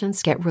MIDI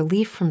patients get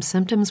relief from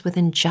symptoms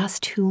within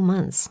just 2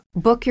 months.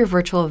 Book your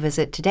virtual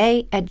visit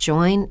today at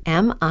joinmidi.com.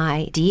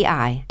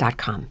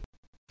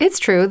 It's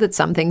true that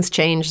some things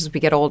change as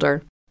we get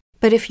older.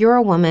 But if you're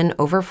a woman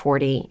over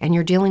 40 and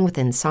you're dealing with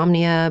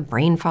insomnia,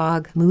 brain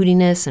fog,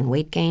 moodiness, and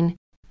weight gain,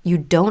 you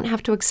don't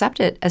have to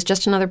accept it as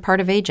just another part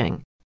of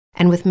aging.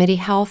 And with MIDI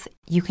Health,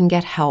 you can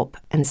get help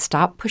and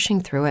stop pushing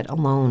through it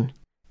alone.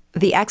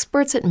 The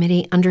experts at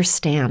MIDI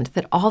understand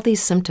that all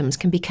these symptoms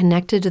can be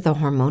connected to the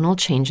hormonal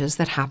changes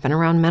that happen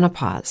around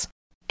menopause,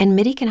 and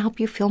MIDI can help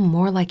you feel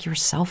more like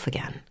yourself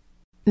again.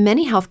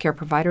 Many healthcare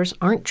providers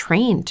aren't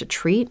trained to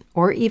treat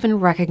or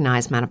even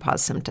recognize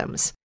menopause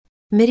symptoms.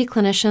 MIDI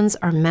clinicians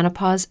are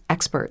menopause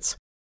experts.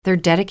 They're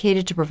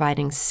dedicated to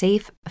providing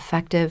safe,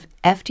 effective,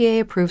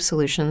 FDA-approved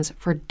solutions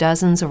for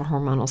dozens of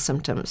hormonal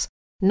symptoms,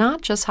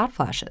 not just hot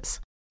flashes.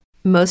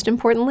 Most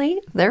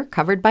importantly, they're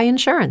covered by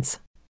insurance.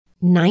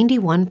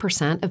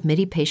 91% of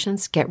MIDI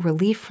patients get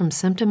relief from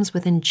symptoms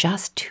within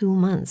just 2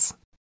 months.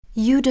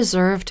 You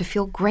deserve to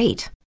feel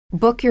great.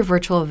 Book your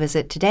virtual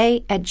visit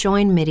today at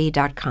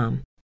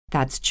joinmidi.com.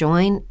 That's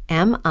joinmidi.com.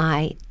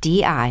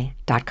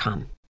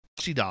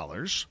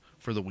 $60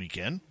 for the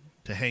weekend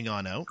to hang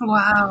on out.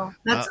 Wow,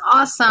 that's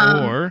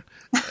awesome.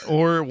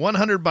 Or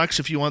 $100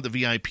 if you want the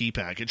VIP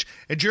package.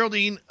 And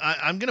Geraldine,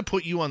 I'm going to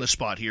put you on the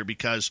spot here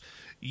because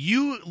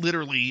you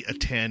literally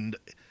attend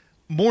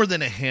more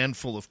than a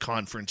handful of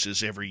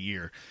conferences every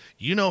year.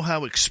 You know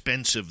how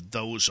expensive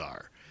those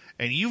are.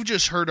 And you've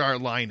just heard our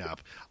lineup.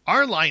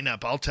 Our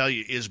lineup, I'll tell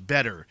you, is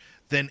better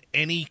than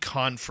any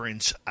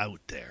conference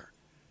out there.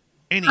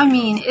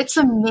 It's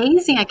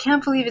amazing. I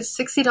can't believe it's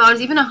 $60,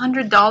 even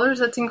 $100.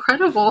 That's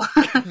incredible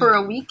for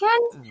a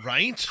weekend.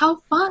 Right? How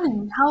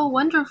fun. How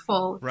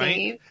wonderful, right?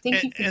 Dave.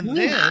 Thank you for doing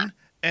that.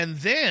 And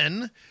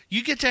then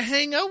you get to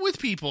hang out with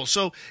people.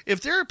 So if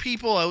there are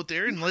people out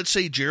there, and let's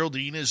say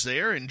Geraldine is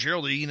there, and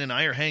Geraldine and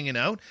I are hanging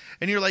out,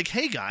 and you're like,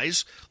 hey,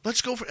 guys,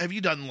 let's go for – have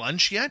you done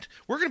lunch yet?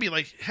 We're going to be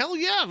like, hell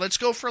yeah, let's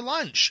go for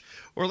lunch.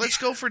 Or let's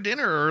go for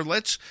dinner. Or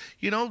let's,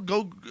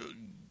 go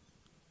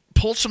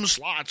pull some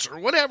slots or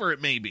whatever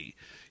it may be.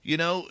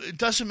 It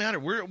doesn't matter.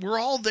 We're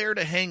all there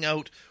to hang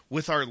out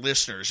with our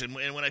listeners. And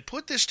when I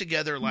put this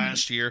together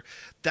last year,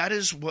 that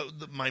is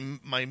what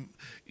my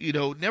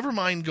never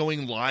mind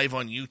going live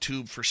on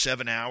YouTube for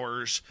 7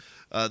 hours.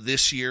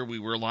 This year we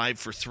were live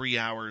for 3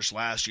 hours.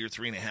 Last year,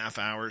 3.5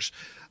 hours.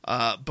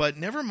 But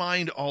never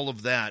mind all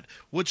of that.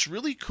 What's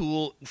really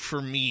cool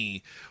for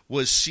me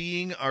was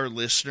seeing our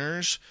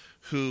listeners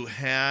who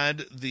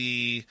had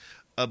the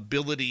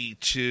ability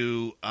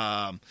to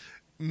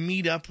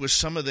meet up with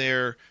some of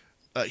their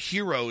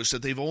heroes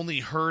that they've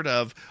only heard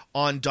of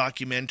on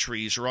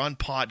documentaries or on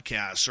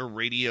podcasts or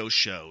radio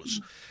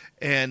shows.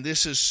 And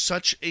this is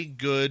such a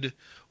good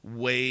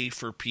way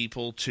for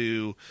people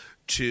to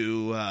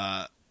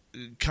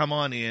come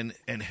on in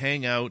and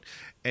hang out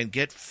and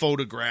get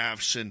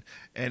photographs and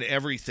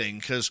everything,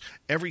 because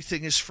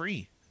everything is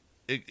free.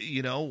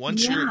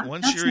 Once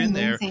you're in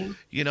there,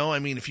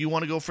 if you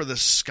want to go for the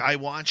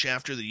Skywatch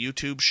after the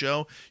YouTube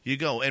show, you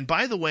go. And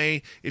by the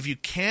way, if you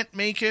can't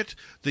make it,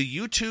 the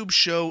YouTube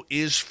show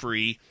is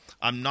free.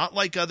 I'm not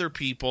like other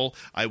people.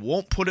 I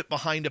won't put it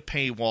behind a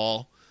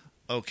paywall,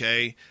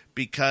 okay?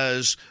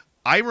 Because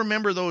I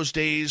remember those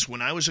days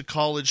when I was a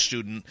college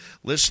student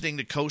listening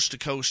to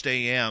Coast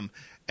AM,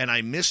 and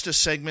I missed a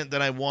segment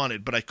that I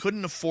wanted, but I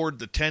couldn't afford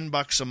the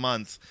 $10 a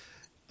month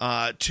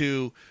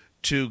to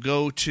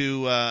go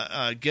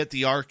to get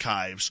the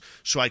archives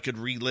so I could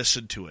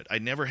re-listen to it. I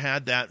never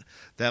had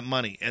that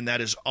money, and that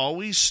has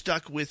always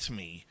stuck with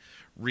me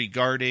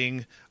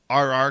regarding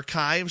our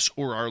archives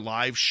or our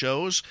live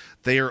shows.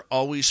 They are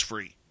always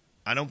free.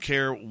 I don't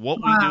care what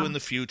we do in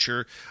the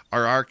future.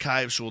 Our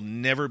archives will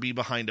never be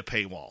behind a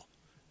paywall,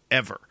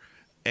 ever.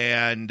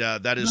 And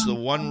that is the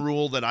one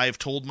rule that I've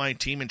told my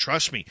team, and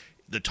trust me,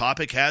 the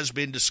topic has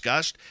been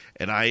discussed,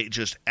 and I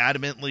just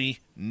adamantly,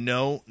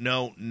 no,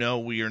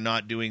 we are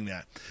not doing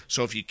that.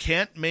 So if you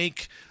can't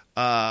make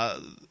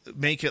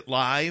it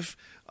live,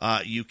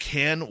 you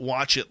can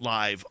watch it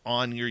live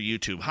on your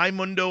YouTube. Hi,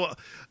 Mundo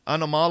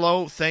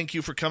Anamalo. Thank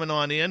you for coming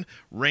on in.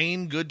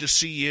 Rain, good to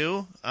see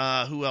you.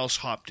 Who else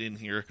hopped in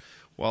here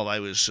while I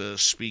was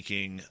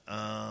speaking?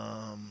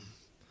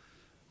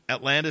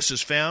 Atlantis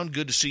is found.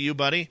 Good to see you,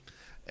 buddy.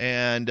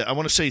 And I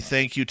want to say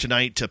thank you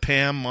tonight to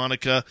Pam,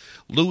 Monica,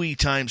 Louie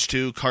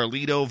 ×2,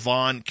 Carlito,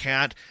 Vaughn,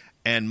 Kat,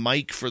 and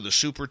Mike for the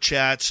super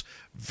chats.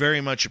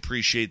 Very much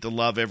appreciate the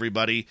love,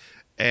 everybody.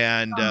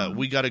 And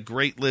we got a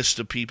great list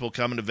of people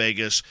coming to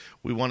Vegas.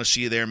 We want to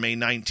see you there May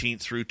 19th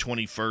through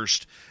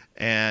 21st.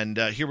 And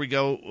here we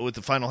go with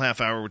the final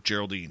half hour with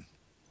Geraldine.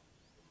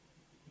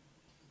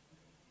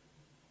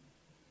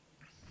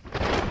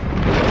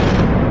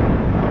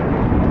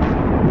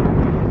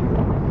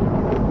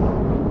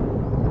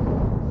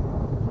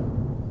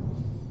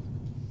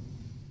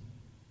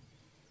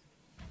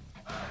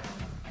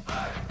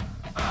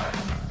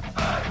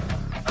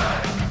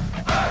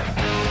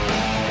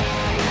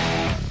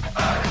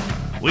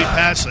 We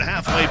passed the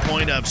halfway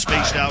point of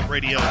Spaced Out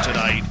Radio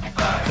tonight.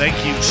 Thank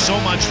you so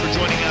much for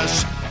joining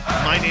us.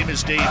 My name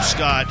is Dave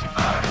Scott.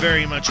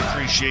 Very much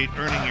appreciate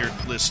earning your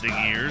listening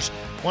ears.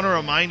 Want to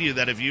remind you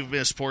that if you've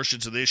missed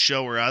portions of this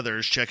show or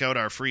others, check out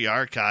our free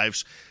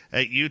archives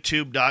at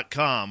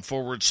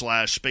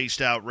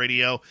youtube.com/Spaced Out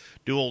Radio.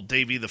 Do old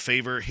Davey the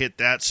favor, hit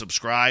that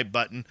subscribe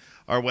button.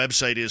 Our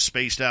website is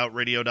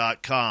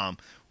spacedoutradio.com.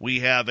 We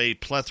have a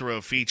plethora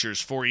of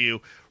features for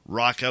you.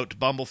 Rock out to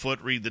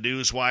Bumblefoot, read the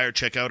Newswire,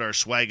 check out our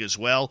swag as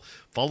well.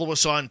 Follow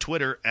us on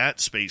Twitter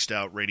at Spaced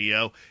Out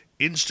Radio,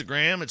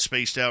 Instagram at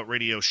Spaced Out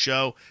Radio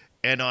Show,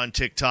 and on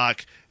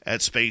TikTok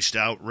at Spaced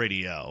Out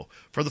Radio.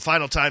 For the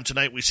final time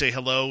tonight, we say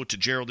hello to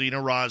Geraldine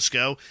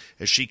Orozco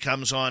as she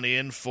comes on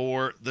in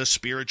for The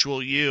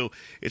Spiritual You.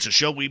 It's a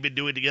show we've been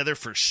doing together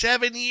for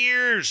 7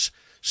 years.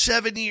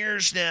 7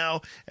 years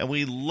now, and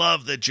we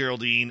love that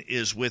Geraldine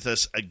is with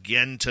us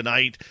again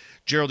tonight.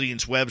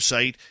 Geraldine's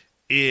website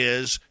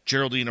is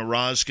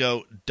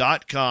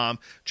GeraldineOrozco.com.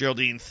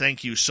 Geraldine,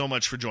 thank you so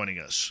much for joining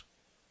us.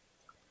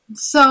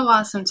 It's so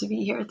awesome to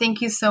be here.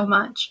 Thank you so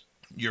much.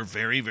 You're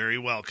very, very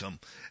welcome.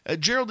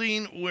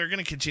 Geraldine, we're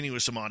going to continue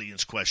with some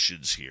audience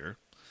questions here.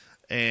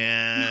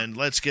 And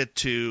let's get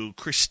to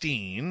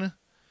Christine.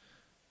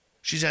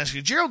 She's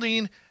asking,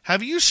 Geraldine,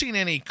 have you seen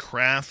any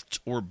craft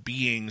or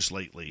beings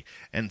lately?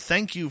 And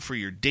thank you for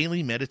your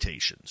daily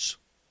meditations.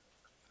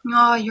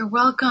 Oh, you're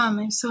welcome.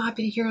 I'm so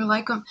happy to hear you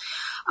like them.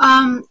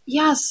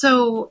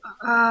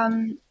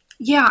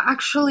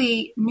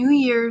 Actually, New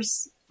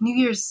Year's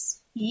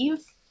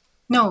Eve?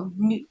 No,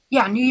 New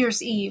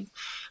Year's Eve,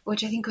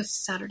 which I think was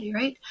Saturday,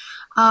 right?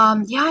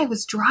 I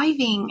was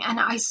driving and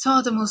I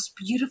saw the most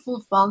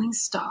beautiful falling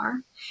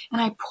star,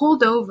 and I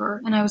pulled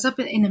over and I was up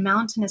in a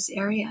mountainous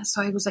area.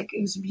 So it was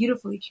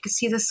beautiful. You could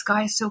see the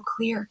sky so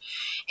clear.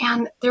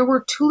 And there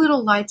were two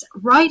little lights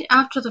right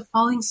after the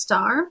falling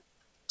star,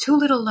 two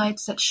little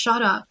lights that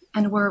shot up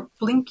and were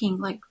blinking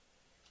like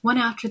one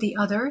after the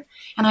other.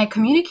 And I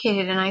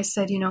communicated and I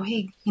said,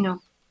 hey,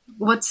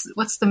 what's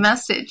the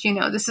message?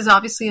 This is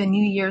obviously a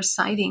New Year's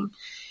sighting.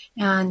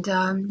 And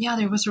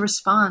there was a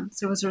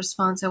response. I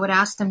would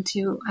ask them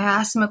I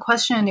asked them a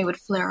question and they would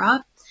flare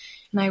up.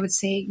 And I would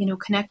say,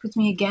 connect with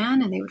me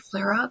again, and they would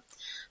flare up.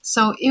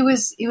 So it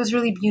was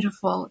really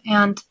beautiful.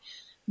 And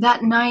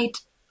that night,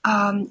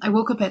 I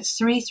woke up at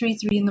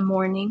 3:33 in the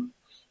morning,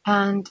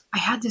 and I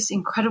had this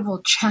incredible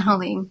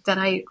channeling that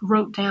I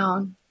wrote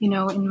down,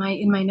 in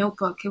my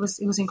notebook. It was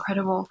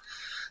incredible.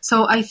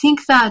 So I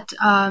think that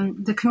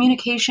the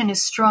communication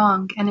is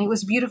strong, and it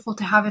was beautiful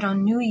to have it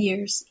on New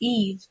Year's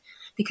Eve,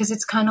 because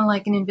it's kind of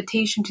like an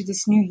invitation to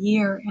this new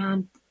year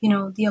and,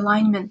 the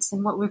alignments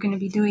and what we're going to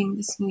be doing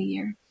this new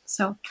year.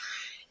 So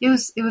it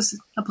was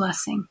a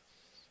blessing.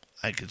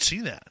 I could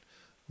see that.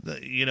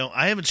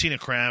 I haven't seen a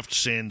craft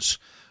since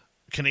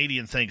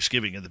Canadian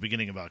Thanksgiving at the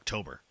beginning of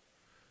October.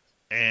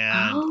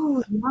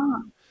 And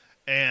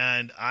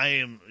And I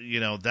am,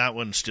 that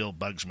one still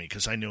bugs me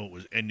because I knew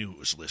it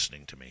was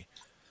listening to me.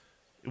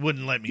 It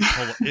wouldn't let me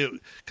pull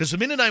it, because the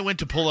minute I went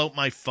to pull out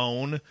my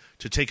phone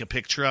to take a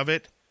picture of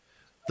it,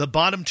 the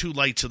bottom two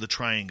lights of the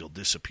triangle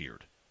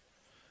disappeared.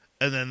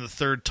 And then the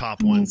third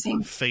top one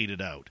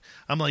faded out.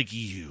 I'm like,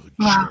 you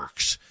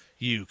jerks.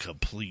 You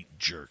complete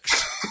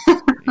jerks.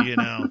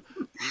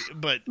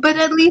 But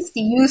at least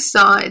you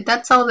saw it.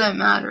 That's all that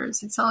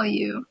matters. It's all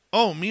you.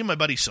 Oh, me and my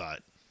buddy saw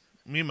it.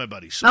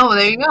 Oh,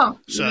 there you go.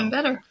 Even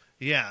better.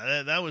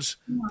 Yeah, that was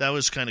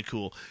kind of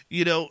cool.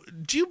 Do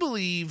you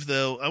believe,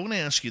 though, I want to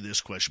ask you this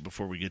question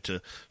before we get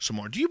to some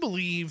more. Do you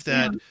believe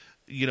that,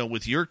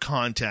 with your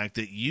contact,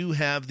 that you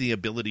have the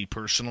ability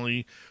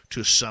personally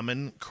to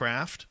summon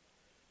craft?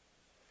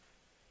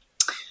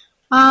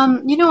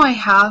 I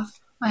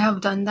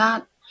have done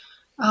that.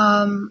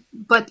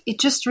 But it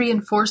just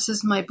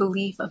reinforces my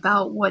belief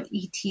about what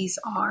ETs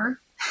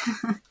are.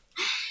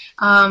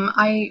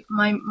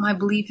 My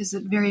belief is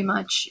that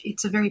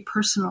it's a very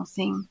personal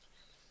thing,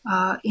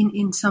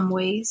 in some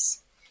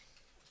ways.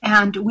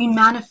 And we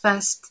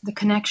manifest the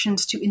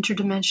connections to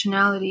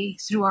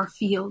interdimensionality through our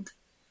field.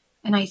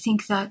 And I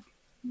think that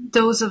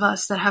those of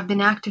us that have been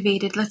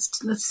activated,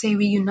 let's say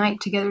we unite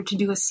together to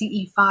do a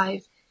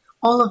CE5,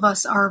 all of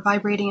us are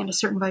vibrating at a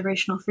certain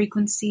vibrational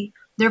frequency.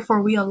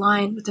 Therefore, we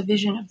align with the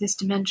vision of this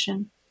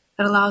dimension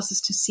that allows us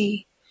to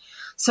see.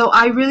 So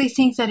I really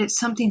think that it's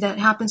something that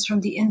happens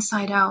from the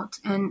inside out,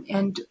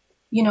 and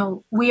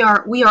we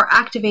are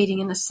activating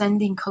and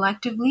ascending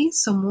collectively.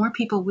 So more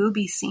people will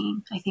be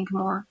seeing, I think,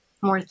 more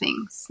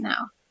things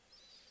now.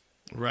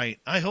 Right.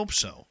 I hope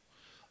so.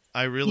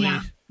 I really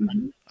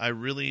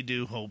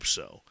do hope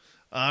so.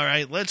 All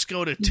right, let's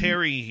go to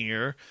Terry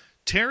here.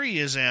 Terry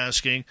is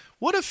asking,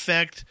 what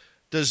effect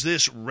does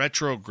this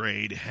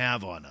retrograde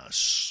have on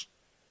us?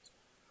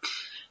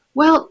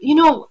 Well,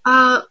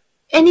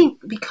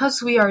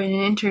 because we are in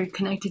an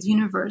interconnected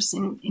universe,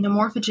 in a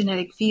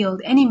morphogenetic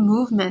field, any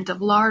movement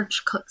of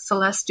large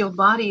celestial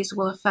bodies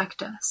will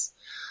affect us.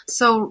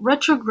 So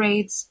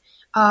retrogrades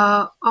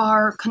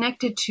are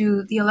connected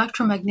to the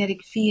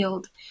electromagnetic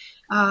field.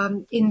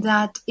 in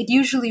that it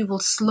usually will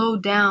slow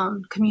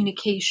down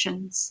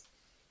communications,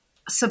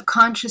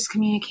 subconscious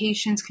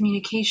communications,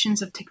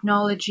 communications of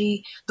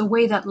technology, the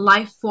way that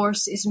life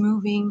force is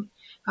moving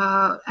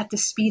at the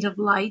speed of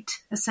light,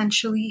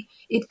 essentially.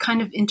 It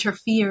kind of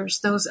interferes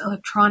those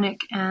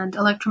electronic and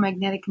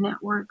electromagnetic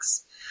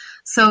networks.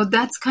 So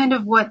that's kind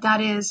of what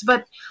that is.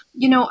 But,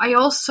 I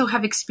also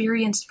have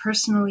experienced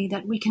personally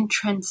that we can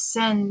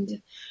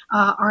transcend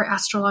our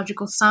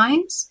astrological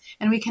signs,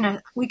 and we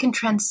can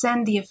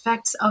transcend the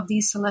effects of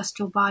these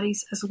celestial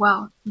bodies as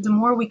well. The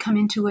more we come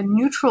into a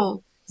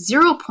neutral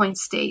 0 point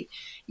state,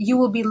 you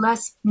will be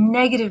less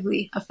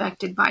negatively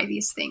affected by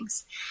these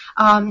things.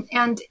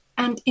 And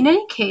in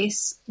any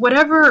case,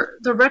 whatever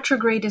the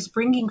retrograde is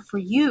bringing for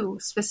you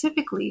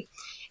specifically,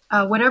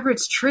 whatever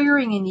it's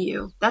triggering in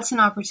you, that's an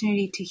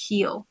opportunity to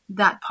heal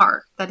that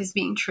part that is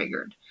being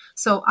triggered.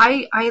 So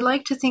I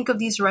like to think of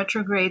these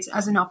retrogrades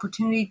as an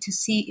opportunity to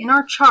see in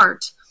our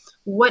chart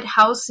what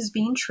house is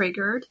being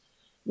triggered,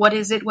 what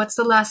is it, what's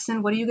the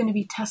lesson, what are you going to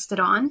be tested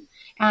on,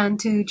 and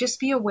to just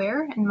be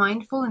aware and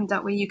mindful, and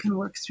that way you can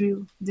work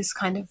through this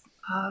kind of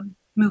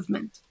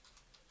movement.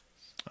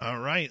 All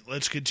right,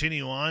 let's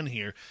continue on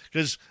here,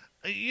 because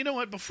you know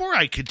what, before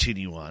I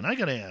continue on, I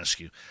got to ask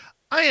you,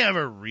 I have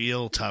a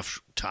real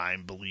tough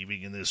time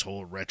believing in this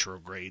whole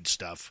retrograde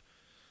stuff.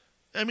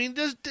 I mean,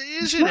 is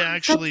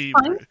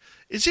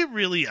it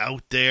really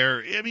out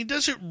there? I mean,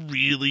 does it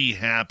really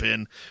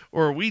happen?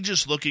 Or are we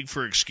just looking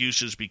for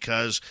excuses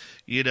because,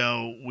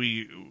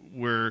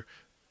 we're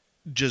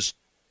just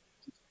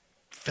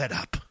fed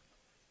up?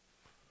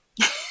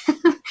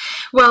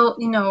 Well,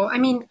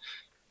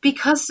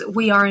 because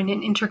we are in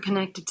an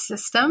interconnected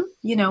system,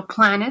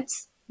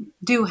 planets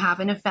do have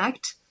an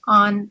effect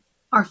on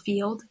our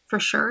field for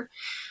sure.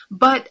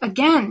 But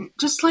again,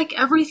 just like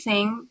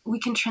everything, we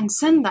can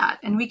transcend that,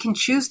 and we can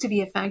choose to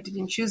be affected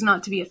and choose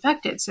not to be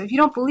affected. So if you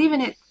don't believe in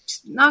it,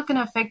 it's not going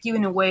to affect you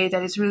in a way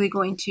that is really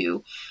going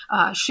to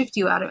shift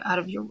you out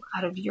of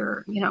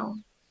your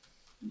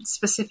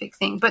specific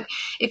thing. But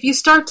if you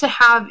start to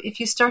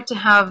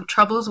have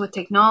troubles with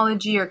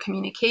technology or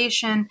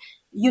communication,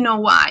 you know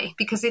why?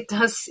 Because it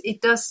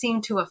does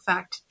seem to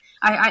affect.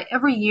 I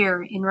every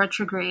year in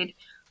retrograde,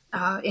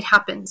 it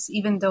happens.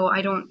 Even though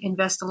I don't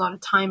invest a lot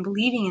of time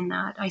believing in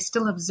that, I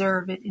still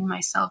observe it in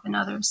myself and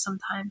others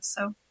sometimes.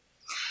 So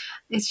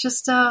it's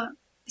just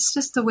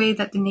the way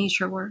that the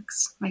nature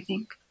works, I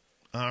think.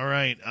 All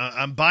right,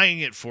 I'm buying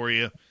it for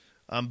you.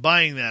 I'm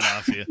buying that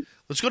off you.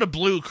 Let's go to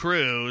Blue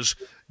Cruise.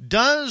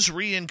 Does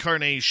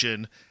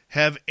reincarnation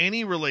have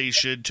any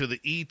relation to the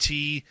ET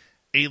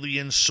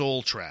alien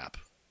soul trap?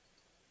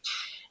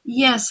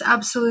 Yes,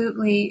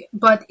 absolutely.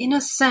 But in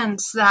a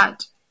sense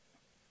that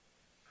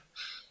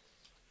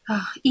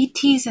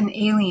ETs and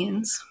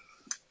aliens,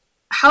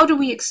 how do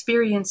we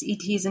experience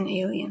ETs and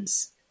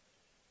aliens?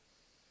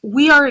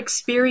 We are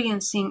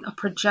experiencing a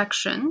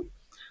projection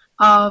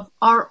of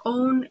our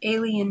own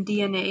alien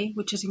DNA,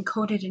 which is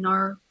encoded in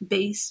our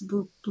base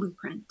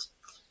blueprint.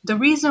 The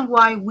reason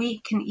why we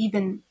can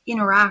even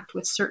interact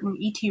with certain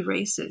ET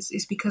races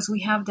is because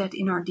we have that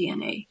in our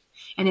DNA,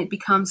 and it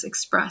becomes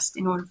expressed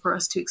in order for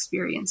us to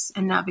experience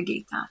and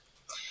navigate that.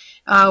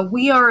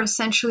 We are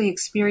essentially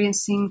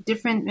experiencing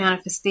different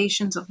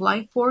manifestations of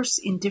life force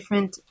in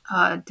different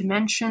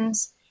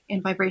dimensions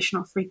and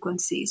vibrational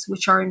frequencies,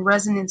 which are in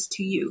resonance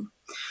to you.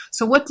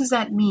 So what does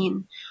that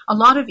mean? A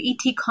lot of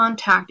ET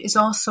contact is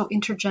also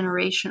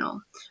intergenerational,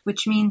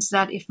 which means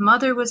that if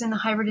mother was in the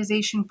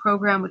hybridization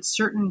program with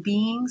certain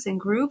beings and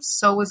groups,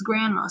 so was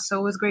grandma,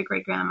 so was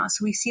great-great-grandma.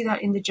 So we see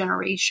that in the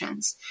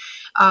generations.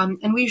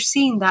 And we're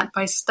seeing that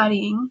by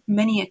studying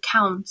many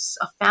accounts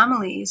of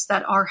families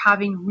that are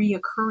having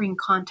reoccurring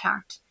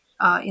contact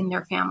in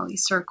their family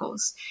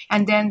circles.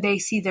 And then they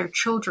see their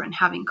children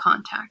having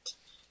contact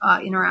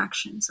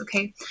interactions,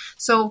 okay?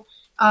 So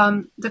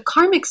the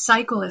karmic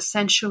cycle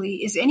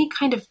essentially is any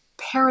kind of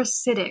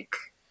parasitic,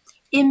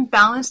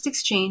 imbalanced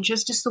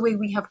exchanges, just the way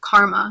we have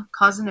karma,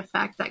 cause and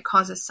effect, that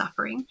causes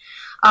suffering.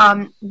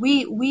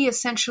 We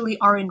essentially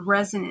are in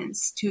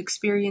resonance to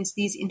experience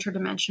these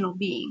interdimensional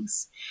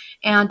beings.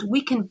 And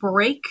we can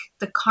break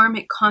the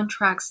karmic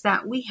contracts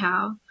that we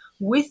have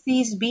with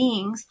these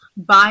beings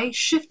by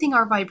shifting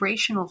our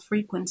vibrational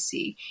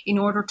frequency in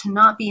order to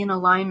not be in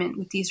alignment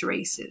with these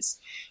races.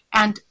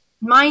 And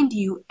mind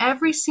you,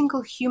 every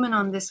single human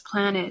on this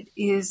planet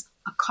is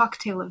a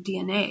cocktail of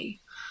DNA.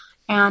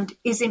 And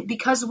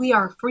because we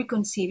are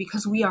frequency,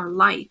 because we are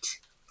light,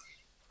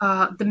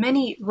 the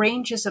many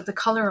ranges of the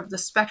color of the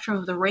spectrum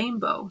of the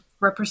rainbow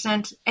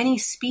represent any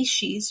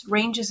species,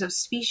 ranges of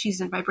species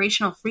and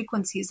vibrational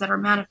frequencies that are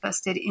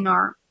manifested in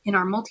our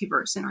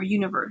multiverse, in our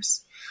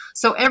universe.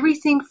 So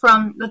everything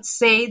from, let's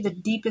say, the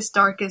deepest,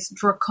 darkest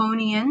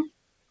draconian,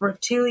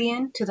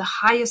 reptilian, to the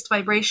highest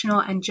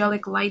vibrational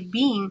angelic light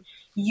being,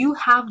 you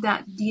have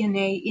that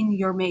DNA in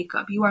your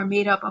makeup. You are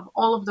made up of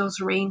all of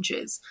those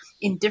ranges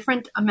in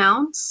different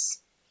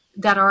amounts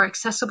that are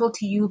accessible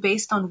to you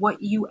based on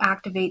what you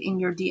activate in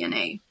your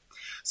DNA.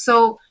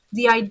 So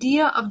the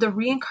idea of the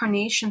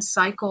reincarnation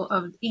cycle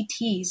of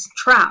ET's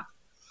trap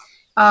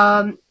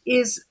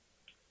is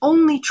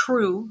only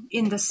true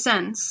in the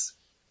sense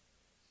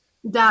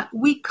that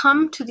we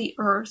come to the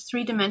earth,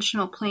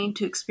 three-dimensional plane,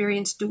 to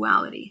experience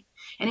duality.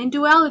 And in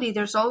duality,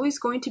 there's always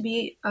going to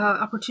be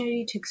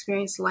opportunity to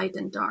experience light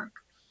and dark.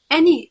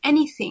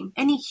 Anything,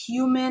 any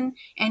human,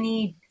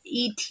 any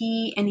ET,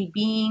 any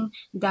being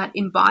that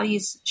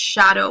embodies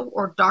shadow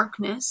or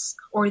darkness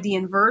or the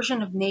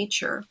inversion of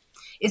nature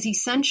is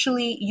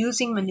essentially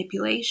using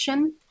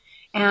manipulation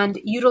and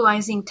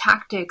utilizing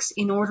tactics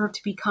in order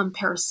to become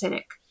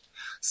parasitic.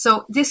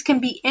 So this can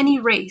be any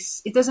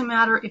race. It doesn't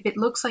matter if it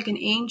looks like an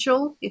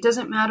angel. It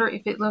doesn't matter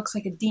if it looks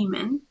like a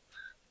demon.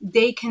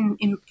 They can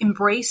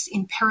embrace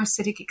in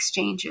parasitic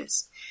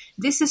exchanges.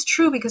 This is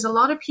true because a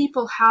lot of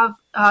people have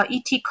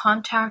ET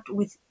contact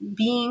with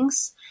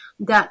beings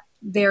that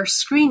their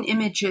screen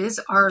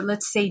images are,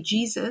 let's say,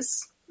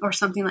 Jesus or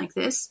something like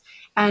this,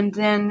 and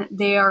then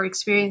they are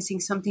experiencing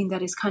something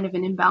that is kind of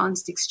an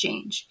imbalanced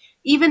exchange.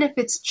 Even if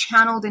it's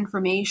channeled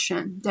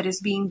information that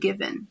is being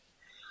given,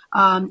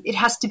 it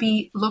has to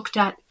be looked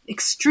at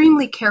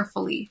extremely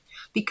carefully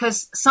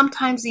because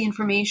sometimes the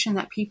information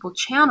that people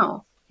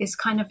channel is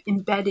kind of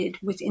embedded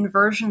with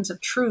inversions of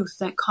truth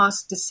that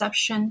cause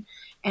deception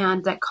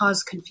and that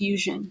cause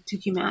confusion to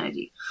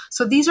humanity.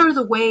 So these are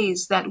the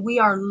ways that we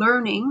are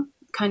learning,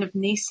 kind of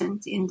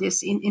nascent in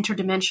this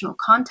interdimensional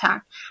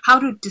contact, how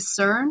to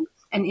discern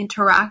and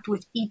interact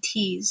with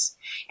ETs.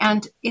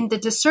 And in the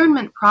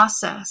discernment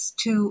process,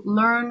 to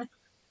learn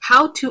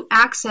how to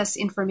access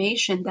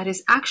information that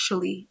is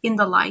actually in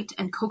the light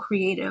and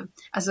co-creative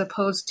as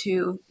opposed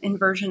to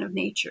inversion of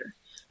nature.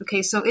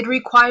 Okay, so it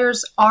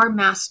requires our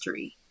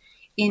mastery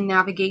in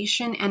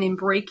navigation and in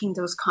breaking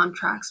those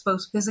contracts,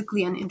 both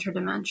physically and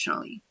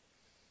interdimensionally.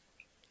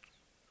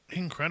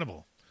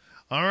 Incredible.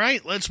 All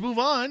right, let's move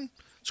on.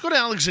 Let's go to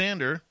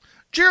Alexander.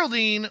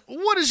 Geraldine,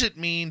 what does it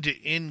mean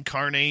to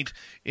incarnate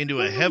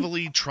into a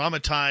heavily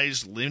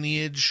traumatized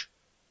lineage?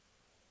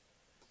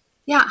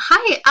 Yeah,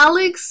 hi,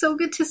 Alex. So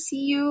good to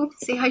see you.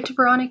 Say hi to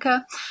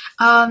Veronica.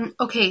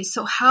 Okay,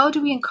 so how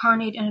do we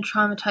incarnate in a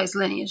traumatized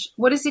lineage?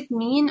 What does it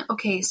mean?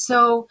 Okay,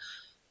 so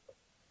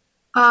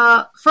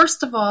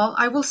first of all,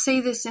 I will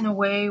say this in a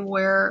way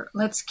where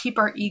let's keep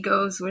our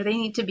egos where they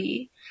need to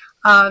be.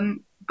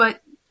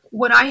 But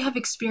what I have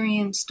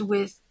experienced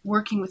with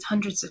working with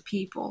hundreds of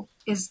people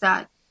is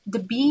that the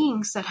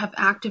beings that have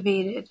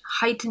activated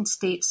heightened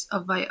states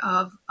of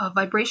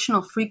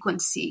vibrational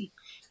frequency,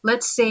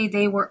 let's say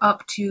they were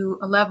up to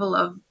a level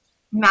of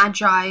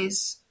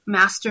magi's,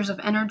 masters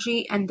of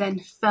energy, and then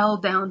fell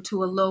down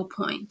to a low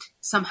point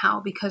somehow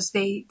because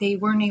they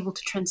weren't able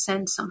to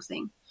transcend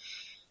something.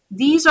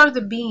 These are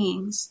the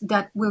beings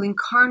that will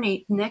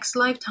incarnate next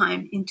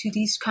lifetime into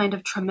these kind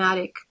of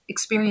traumatic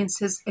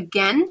experiences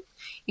again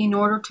in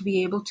order to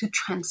be able to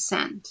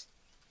transcend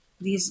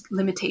these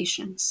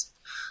limitations.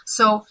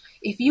 So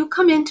if you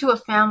come into a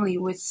family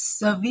with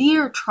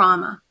severe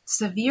trauma,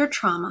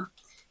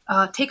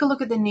 take a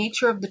look at the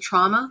nature of the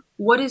trauma.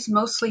 What is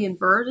mostly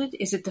inverted?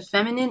 Is it the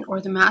feminine or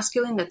the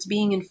masculine that's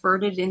being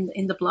inverted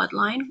in the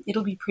bloodline?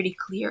 It'll be pretty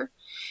clear.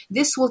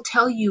 This will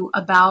tell you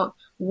about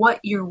what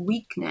your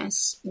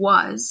weakness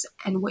was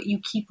and what you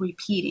keep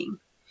repeating.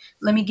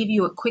 Let me give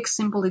you a quick,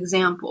 simple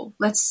example.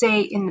 Let's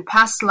say in the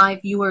past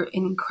life you were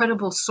an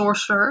incredible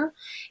sorcerer,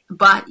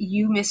 but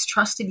you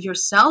mistrusted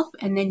yourself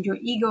and then your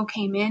ego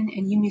came in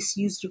and you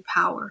misused your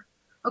power.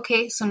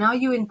 Okay, so now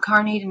you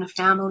incarnate in a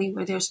family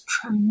where there's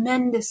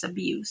tremendous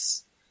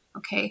abuse.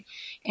 Okay,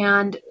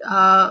 and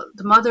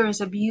the mother is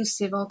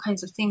abusive, all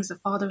kinds of things, the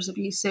father is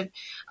abusive.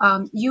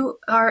 You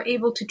are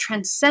able to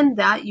transcend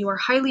that. You are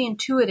highly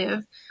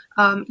intuitive.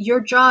 Your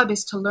job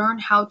is to learn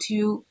how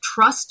to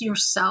trust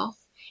yourself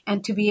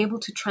and to be able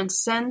to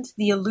transcend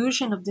the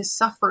illusion of this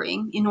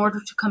suffering in order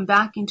to come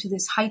back into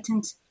this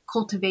heightened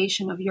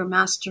cultivation of your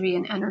mastery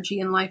and energy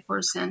and life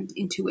force and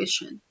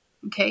intuition.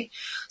 Okay,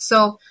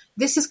 so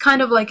this is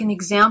kind of like an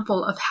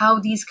example of how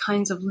these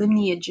kinds of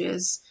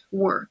lineages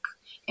work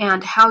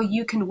and how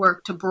you can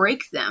work to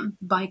break them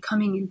by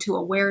coming into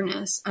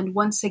awareness and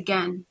once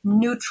again,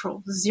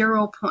 neutral,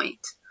 0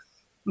 point.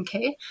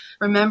 Okay,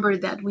 remember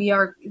that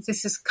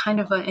this is kind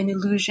of an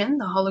illusion,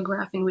 the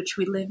holograph in which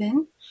we live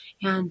in.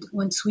 And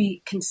once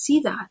we can see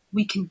that,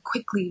 we can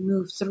quickly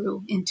move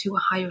through into a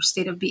higher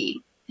state of being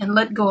and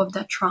let go of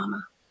that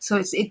trauma.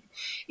 So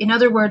in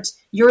other words,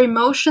 your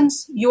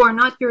emotions, you are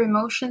not your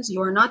emotions,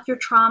 you are not your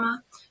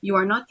trauma, you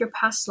are not your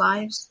past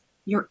lives,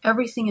 you're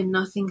everything and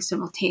nothing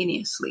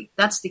simultaneously.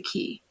 That's the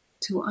key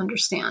to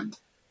understand.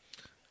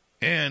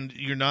 And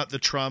you're not the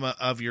trauma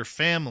of your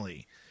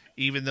family.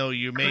 Even though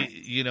you may,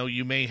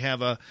 you may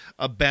have a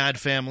bad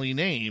family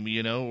name,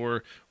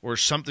 or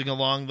something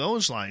along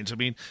those lines. I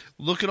mean,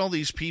 look at all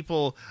these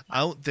people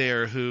out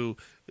there who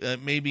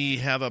maybe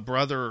have a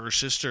brother or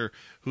sister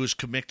who's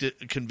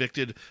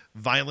convicted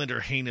violent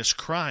or heinous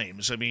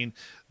crimes. I mean,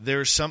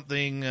 there's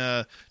something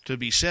to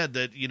be said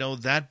that,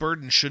 that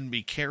burden shouldn't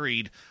be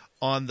carried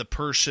on the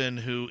person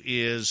who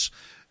is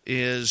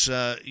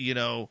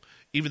even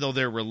though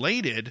they're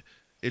related,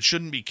 it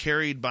shouldn't be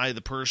carried by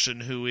the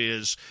person who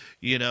is,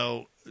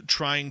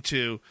 trying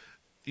to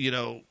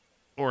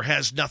or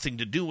has nothing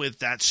to do with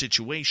that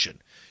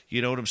situation.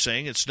 You know what I'm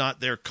saying? It's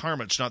not their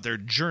karma. It's not their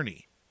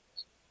journey.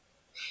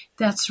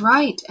 That's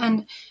right.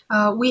 And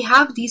we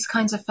have these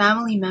kinds of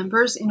family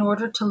members in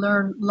order to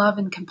learn love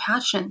and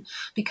compassion,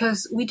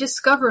 because we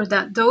discover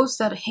that those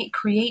that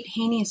create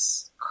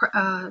heinous,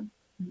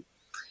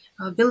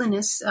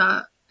 villainous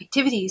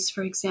activities,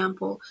 for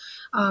example,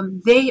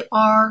 they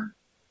are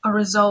a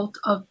result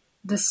of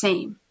the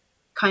same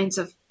kinds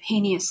of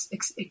heinous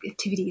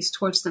activities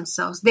towards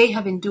themselves. They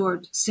have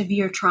endured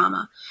severe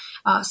trauma.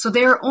 So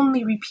they're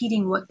only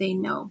repeating what they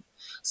know.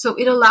 So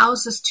it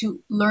allows us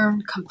to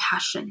learn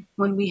compassion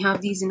when we have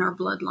these in our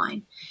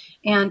bloodline.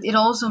 And it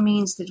also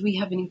means that we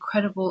have an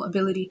incredible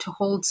ability to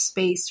hold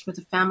space for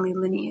the family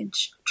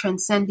lineage,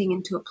 transcending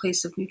into a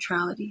place of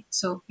neutrality.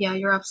 So, yeah,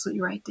 you're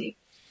absolutely right, Dave.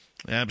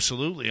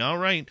 Absolutely. All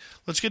right.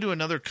 Let's get to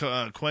another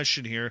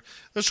question here.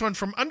 This one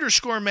from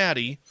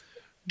 _Maddie.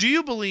 Do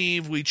you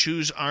believe we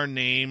choose our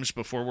names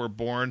before we're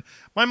born?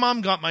 My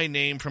mom got my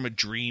name from a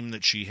dream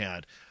that she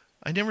had.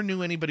 I never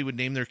knew anybody would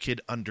name their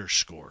kid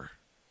 _.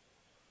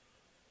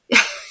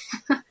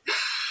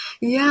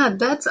 Yeah,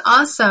 that's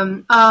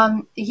awesome.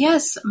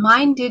 Yes,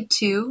 mine did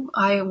too.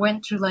 I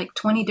went through like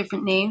 20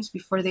 different names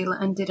before they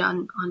landed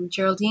on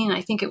Geraldine.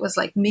 I think it was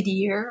like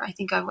mid-year. I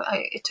think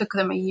it took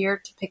them a year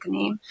to pick a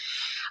name.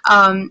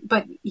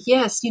 But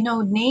yes,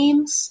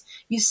 names,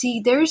 you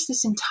see, there's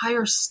this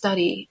entire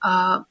study.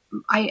 I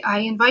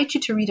invite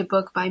you to read a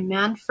book by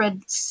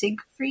Manfred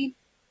Siegfried.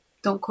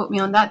 Don't quote me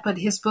on that, but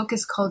his book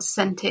is called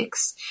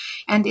Sentics,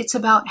 and it's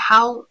about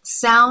how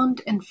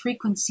sound and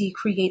frequency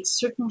create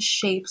certain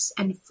shapes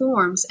and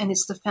forms, and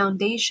it's the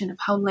foundation of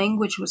how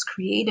language was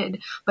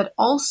created, but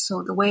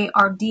also the way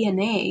our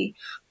DNA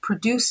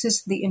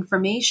produces the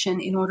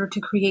information in order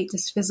to create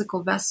this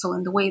physical vessel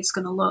and the way it's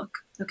going to look,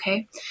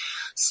 okay?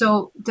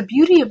 So the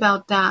beauty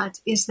about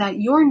that is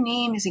that your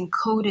name is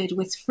encoded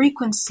with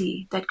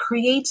frequency that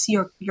creates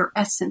your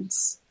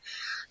essence,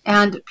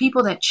 and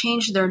people that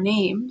change their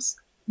names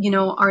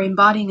are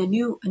embodying a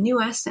new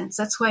essence.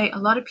 That's why a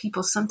lot of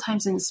people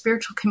sometimes in the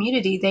spiritual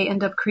community, they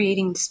end up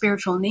creating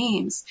spiritual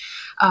names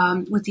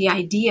with the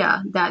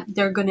idea that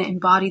they're going to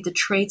embody the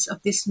traits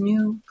of this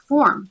new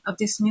form, of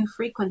this new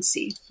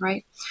frequency,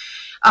 right?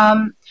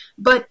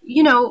 But,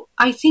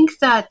 I think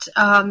that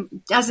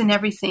as in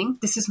everything,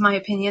 this is my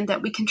opinion,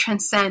 that we can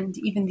transcend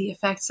even the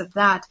effects of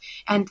that,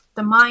 and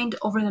the mind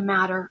over the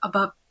matter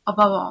above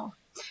all,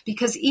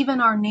 because even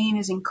our name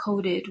is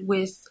encoded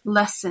with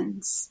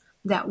lessons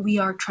that we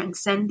are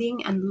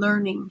transcending and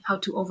learning how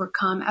to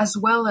overcome, as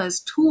well as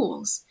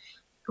tools,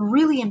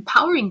 really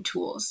empowering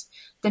tools.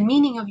 The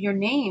meaning of your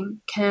name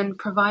can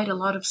provide a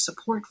lot of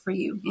support for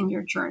you in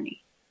your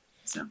journey.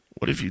 So,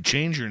 what if you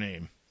change your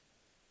name?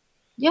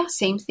 Yeah,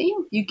 same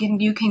thing. You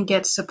can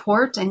get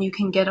support, and you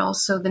can get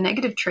also the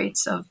negative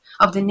traits of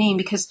the name,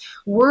 because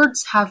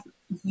words have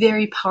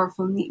very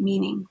powerful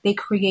meaning. They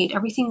create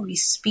everything we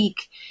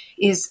speak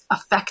is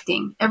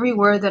affecting. Every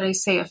word that I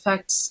say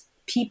affects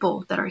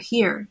people that are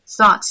here,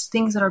 thoughts,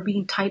 things that are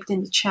being typed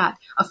in the chat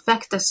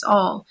affect us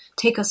all,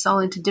 take us all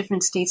into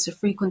different states of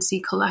frequency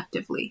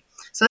collectively.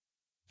 So,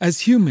 as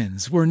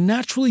humans, we're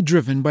naturally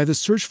driven by the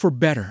search for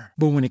better.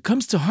 But when it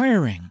comes to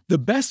hiring, the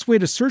best way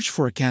to search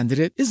for a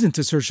candidate isn't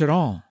to search at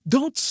all.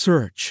 Don't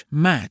search,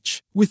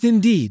 match with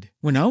Indeed.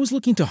 When I was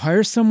looking to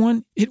hire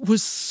someone, it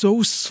was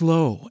so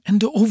slow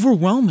and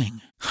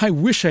overwhelming. I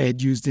wish I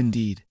had used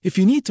Indeed. If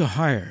you need to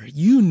hire,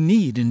 you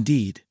need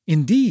Indeed.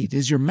 Indeed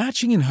is your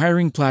matching and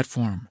hiring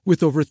platform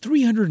with over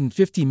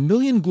 350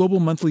 million global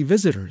monthly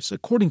visitors,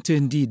 according to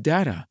Indeed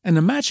data, and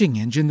a matching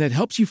engine that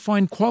helps you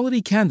find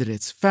quality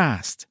candidates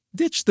fast.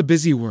 Ditch the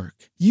busy work.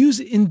 Use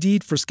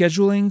Indeed for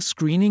scheduling,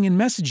 screening, and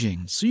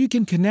messaging so you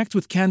can connect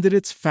with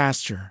candidates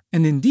faster.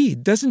 And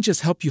Indeed doesn't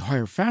just help you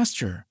hire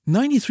faster.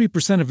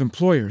 93% of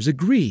employers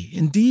agree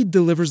Indeed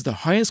delivers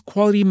the highest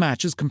quality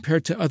matches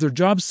compared to other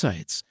job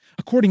sites,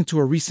 according to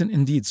a recent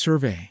Indeed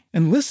survey.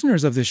 And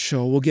listeners of this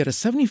show will get a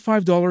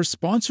 $75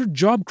 sponsored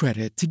job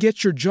credit to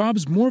get your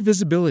jobs more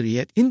visibility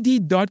at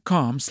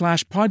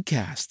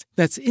Indeed.com/podcast.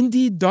 That's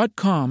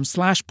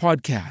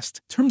Indeed.com/podcast.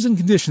 Terms and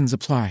conditions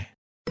apply.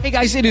 Hey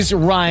guys, it is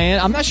Ryan.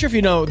 I'm not sure if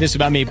you know this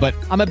about me, but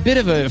I'm a bit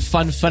of a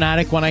fun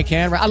fanatic when I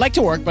can. I like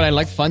to work, but I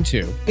like fun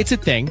too. It's a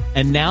thing.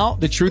 And now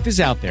the truth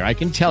is out there. I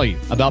can tell you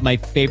about my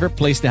favorite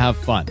place to have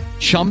fun.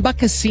 Chumba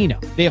Casino.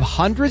 They have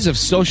hundreds of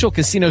social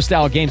casino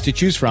style games to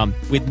choose from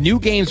with new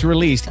games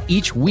released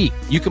each week.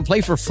 You can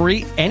play for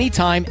free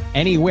anytime,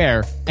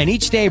 anywhere. And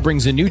each day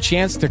brings a new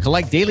chance to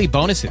collect daily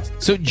bonuses.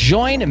 So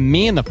join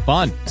me in the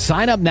fun.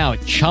 Sign up now at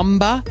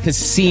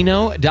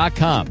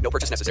ChumbaCasino.com. No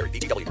purchase necessary.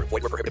 VGW. Void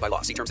where prohibited by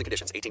law. See terms and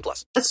conditions.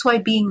 18+. That's why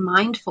being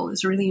mindful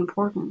is really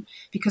important,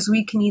 because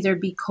we can either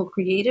be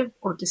co-creative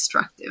or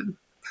destructive.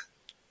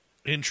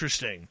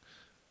 Interesting.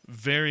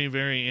 Very,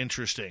 very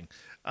interesting.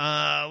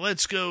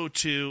 Let's go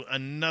to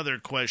another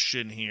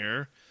question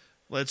here.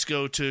 Let's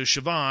go to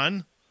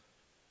Siobhan.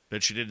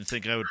 Bet she didn't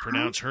think I would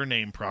pronounce her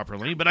name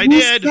properly, but I did.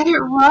 You said it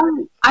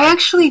wrong. I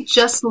actually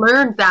just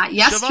learned that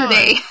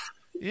yesterday. Siobhan.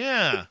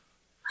 Yeah.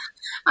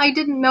 I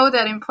didn't know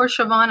that. And poor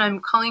Siobhan, I'm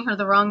calling her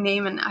the wrong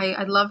name, and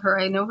I love her.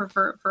 I know her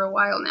for a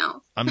while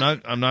now. I'm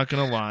not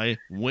gonna lie.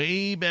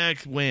 Way back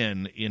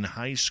when in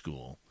high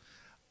school,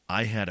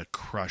 I had a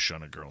crush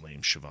on a girl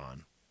named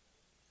Siobhan.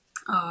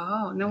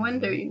 Oh, no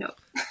wonder you know.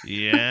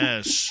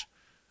 Yes.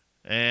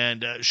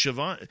 And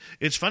Siobhan,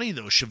 it's funny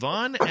though,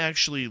 Siobhan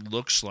actually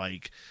looks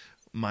like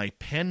my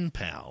pen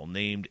pal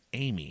named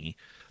Amy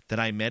that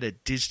I met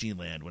at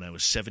Disneyland when I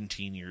was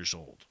 17 years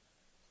old.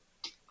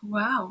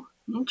 Wow,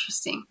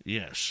 interesting.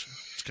 Yes.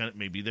 It's kind of,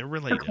 maybe they're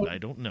related. Okay. I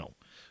don't know.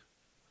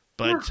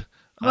 But Yeah.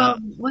 Well,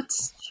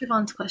 what's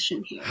Siobhan's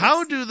question here?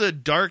 how do the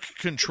dark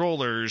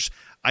controllers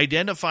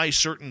identify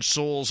certain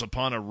souls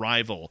upon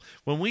arrival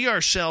when we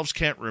ourselves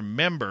can't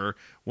remember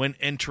when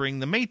entering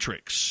the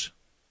Matrix?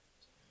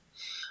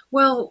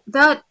 Well,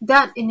 that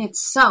in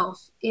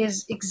itself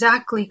is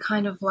exactly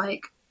kind of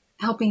like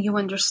helping you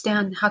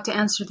understand how to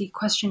answer the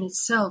question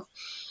itself.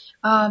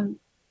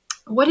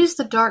 What is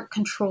the dark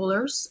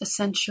controllers,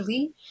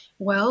 essentially?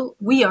 Well,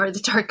 we are the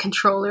dark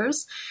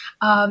controllers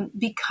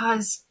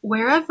because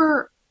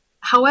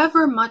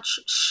however much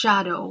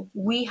shadow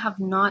we have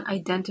not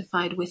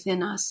identified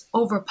within us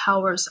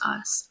overpowers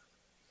us.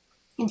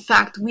 In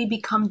fact, we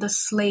become the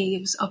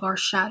slaves of our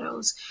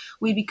shadows.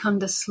 We become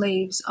the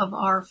slaves of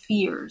our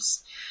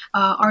fears.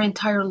 Our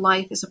entire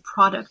life is a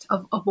product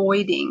of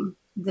avoiding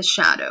the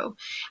shadow.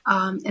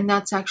 And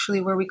that's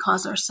actually where we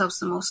cause ourselves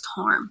the most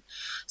harm.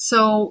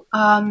 So,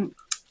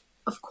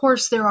 of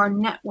course, there are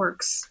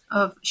networks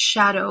of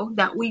shadow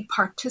that we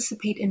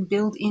participate and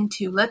build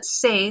into. Let's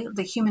say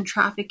the human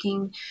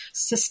trafficking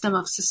system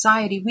of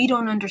society. We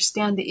don't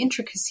understand the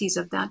intricacies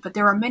of that, but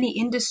there are many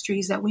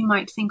industries that we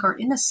might think are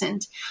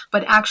innocent,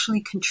 but actually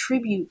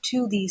contribute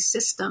to these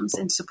systems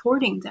and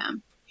supporting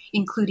them,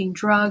 including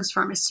drugs,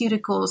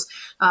 pharmaceuticals,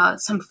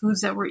 some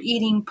foods that we're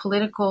eating,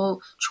 political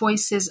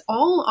choices,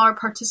 all are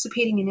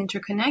participating and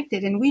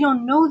interconnected. And we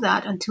don't know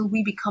that until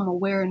we become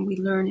aware and we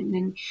learn and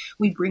then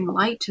we bring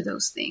light to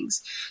those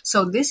things.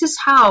 So this is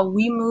how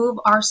we move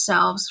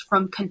ourselves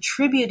from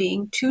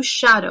contributing to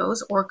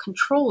shadows or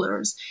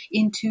controllers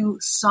into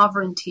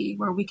sovereignty,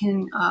 where we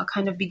can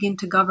kind of begin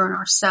to govern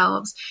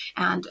ourselves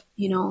and,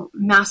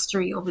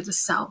 mastery over the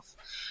self.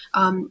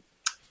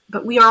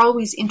 But we are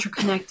always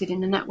interconnected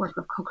in a network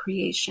of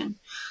co-creation.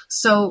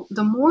 So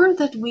the more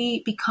that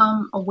we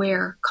become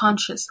aware,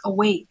 conscious,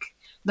 awake,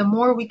 the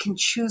more we can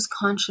choose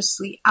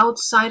consciously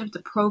outside of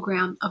the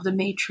program of the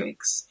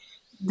matrix.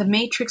 The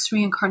matrix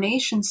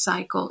reincarnation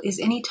cycle is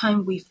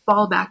anytime we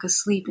fall back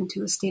asleep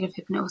into a state of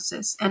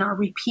hypnosis and are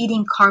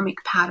repeating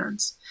karmic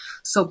patterns.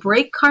 So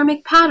break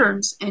karmic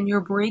patterns and you're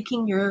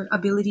breaking your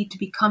ability to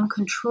become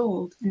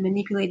controlled and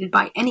manipulated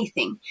by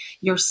anything,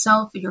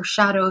 yourself, your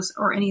shadows,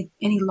 or any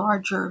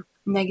larger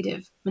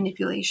negative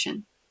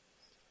manipulation.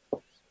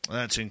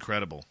 That's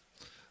incredible.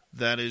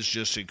 That is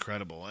just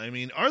incredible. I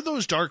mean, are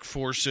those dark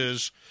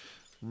forces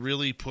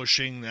really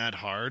pushing that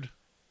hard?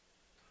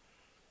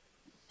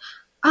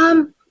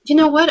 You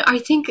know what? I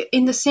think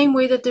in the same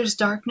way that there's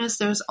darkness,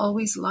 there's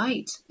always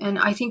light. And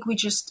I think it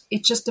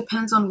just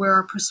depends on where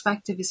our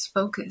perspective is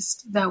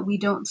focused, that we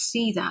don't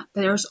see that.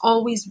 There's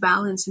always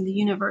balance in the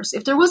universe.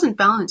 If there wasn't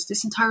balance,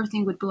 this entire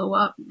thing would blow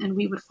up and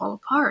we would fall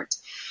apart.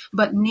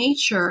 But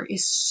nature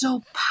is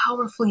so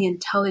powerfully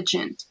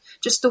intelligent,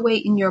 just the way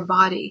in your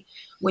body.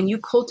 When you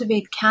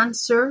cultivate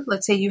cancer,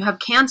 let's say you have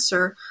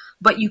cancer,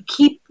 but you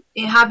keep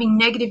having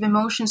negative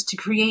emotions to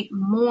create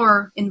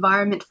more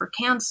environment for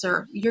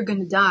cancer, you're going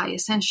to die,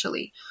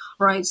 essentially,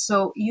 right?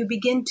 So you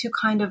begin to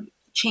kind of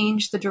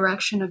change the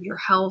direction of your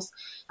health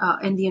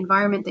and the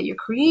environment that you're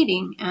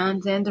creating,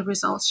 and then the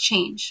results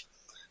change.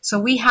 So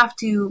we have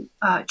to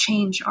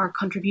change our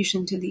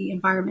contribution to the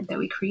environment that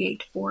we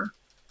create for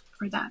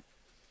that.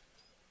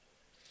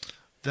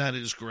 That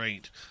is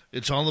great.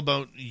 It's all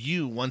about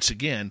you, once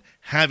again,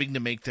 having to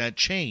make that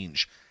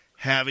change,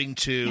 having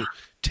to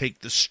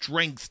take the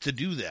strength to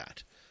do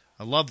that.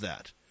 I love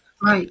that.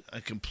 Right.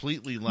 I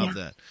completely love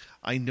that.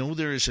 I know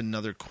there is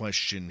another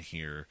question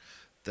here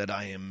that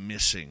I am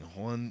missing.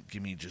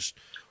 Give me just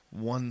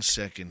 1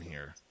 second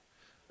here.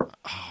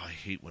 Oh, I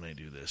hate when I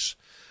do this.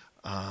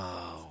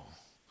 Oh,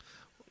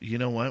 you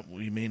know what?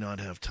 We may not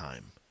have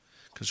time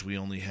because we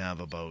only have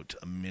about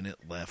a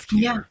minute left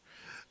here.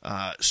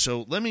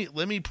 So let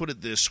me put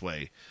it this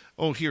way.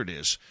 Oh, here it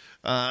is.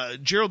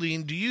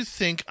 Geraldine, do you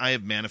think I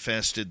have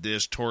manifested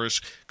this Taurus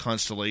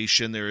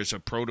constellation? There is a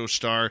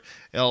protostar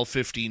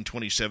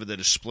L1527 that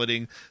is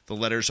splitting the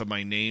letters of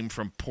my name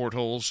from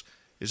portholes.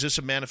 Is this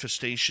a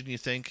manifestation, you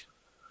think?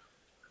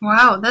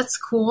 Wow, that's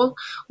cool.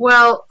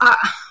 Well,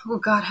 oh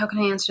God, how can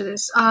I answer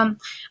this?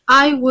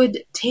 I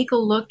would take a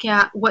look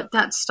at what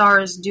that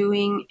star is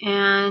doing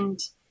and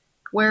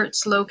where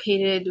it's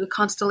located, the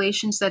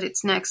constellations that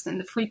it's next, and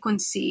the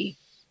frequency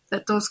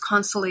that those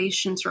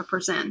constellations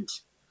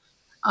represent.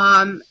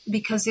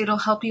 Because it'll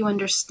help you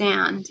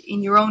understand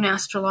in your own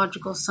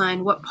astrological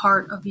sign what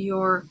part of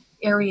your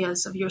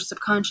areas of your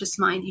subconscious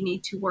mind you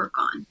need to work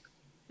on.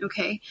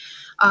 Okay?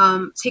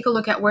 Take a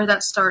look at where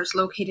that star is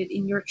located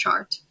in your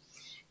chart.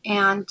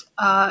 and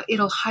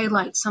it'll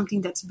highlight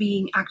something that's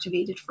being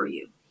activated for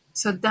you.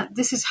 So that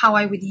this is how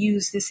I would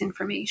use this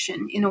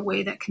information in a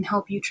way that can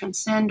help you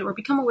transcend or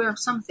become aware of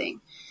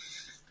something.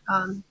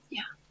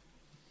 Yeah.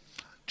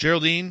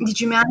 Geraldine,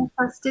 did you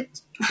manifest it?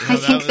 No, I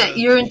think that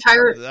your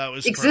entire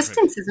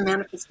existence perfect. is a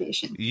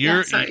manifestation.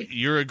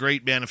 You're a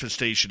great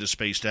manifestation of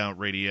Spaced Out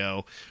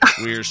Radio.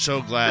 We are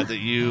so glad that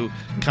you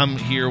come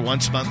here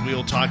once a month. We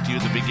will talk to you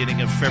at the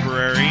beginning of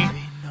February.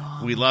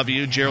 We love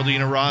you.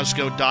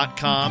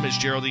 GeraldineOrozco.com is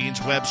Geraldine's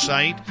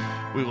website.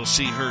 We will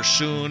see her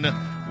soon.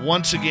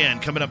 Once again,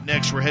 coming up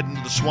next, we're heading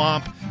to the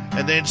swamp,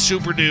 and then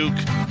Super Duke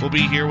will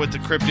be here with the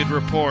Cryptid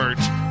Report.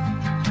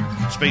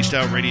 Spaced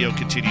Out Radio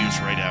continues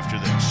right after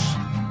this.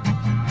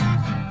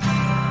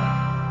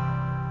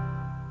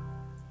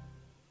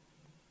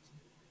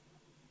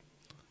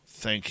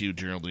 Thank you,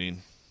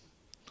 Geraldine.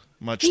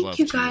 Much love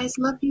to you. Thank you, guys.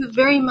 Love you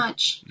very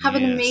much. Have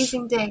an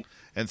amazing day.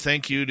 And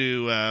thank you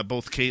to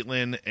both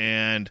Caitlin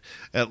and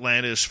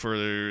Atlantis for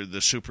the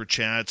super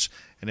chats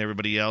and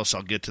everybody else.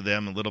 I'll get to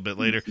them a little bit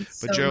later.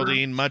 But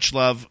Geraldine, much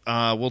love.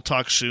 We'll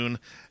talk soon,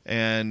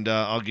 and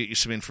I'll get you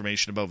some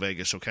information about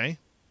Vegas, okay?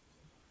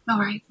 All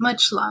right.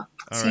 Much love.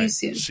 See you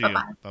soon. See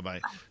Bye-bye. you.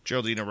 Bye-bye.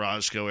 Geraldine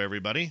Orozco,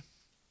 everybody.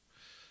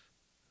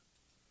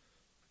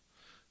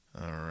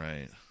 All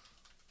right.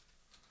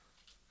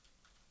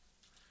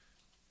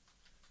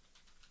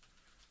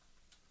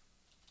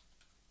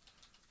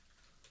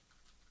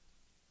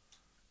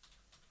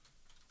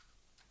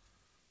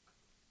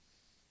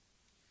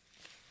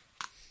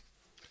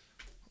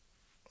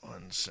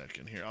 One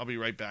second here. I'll be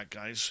right back,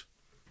 guys.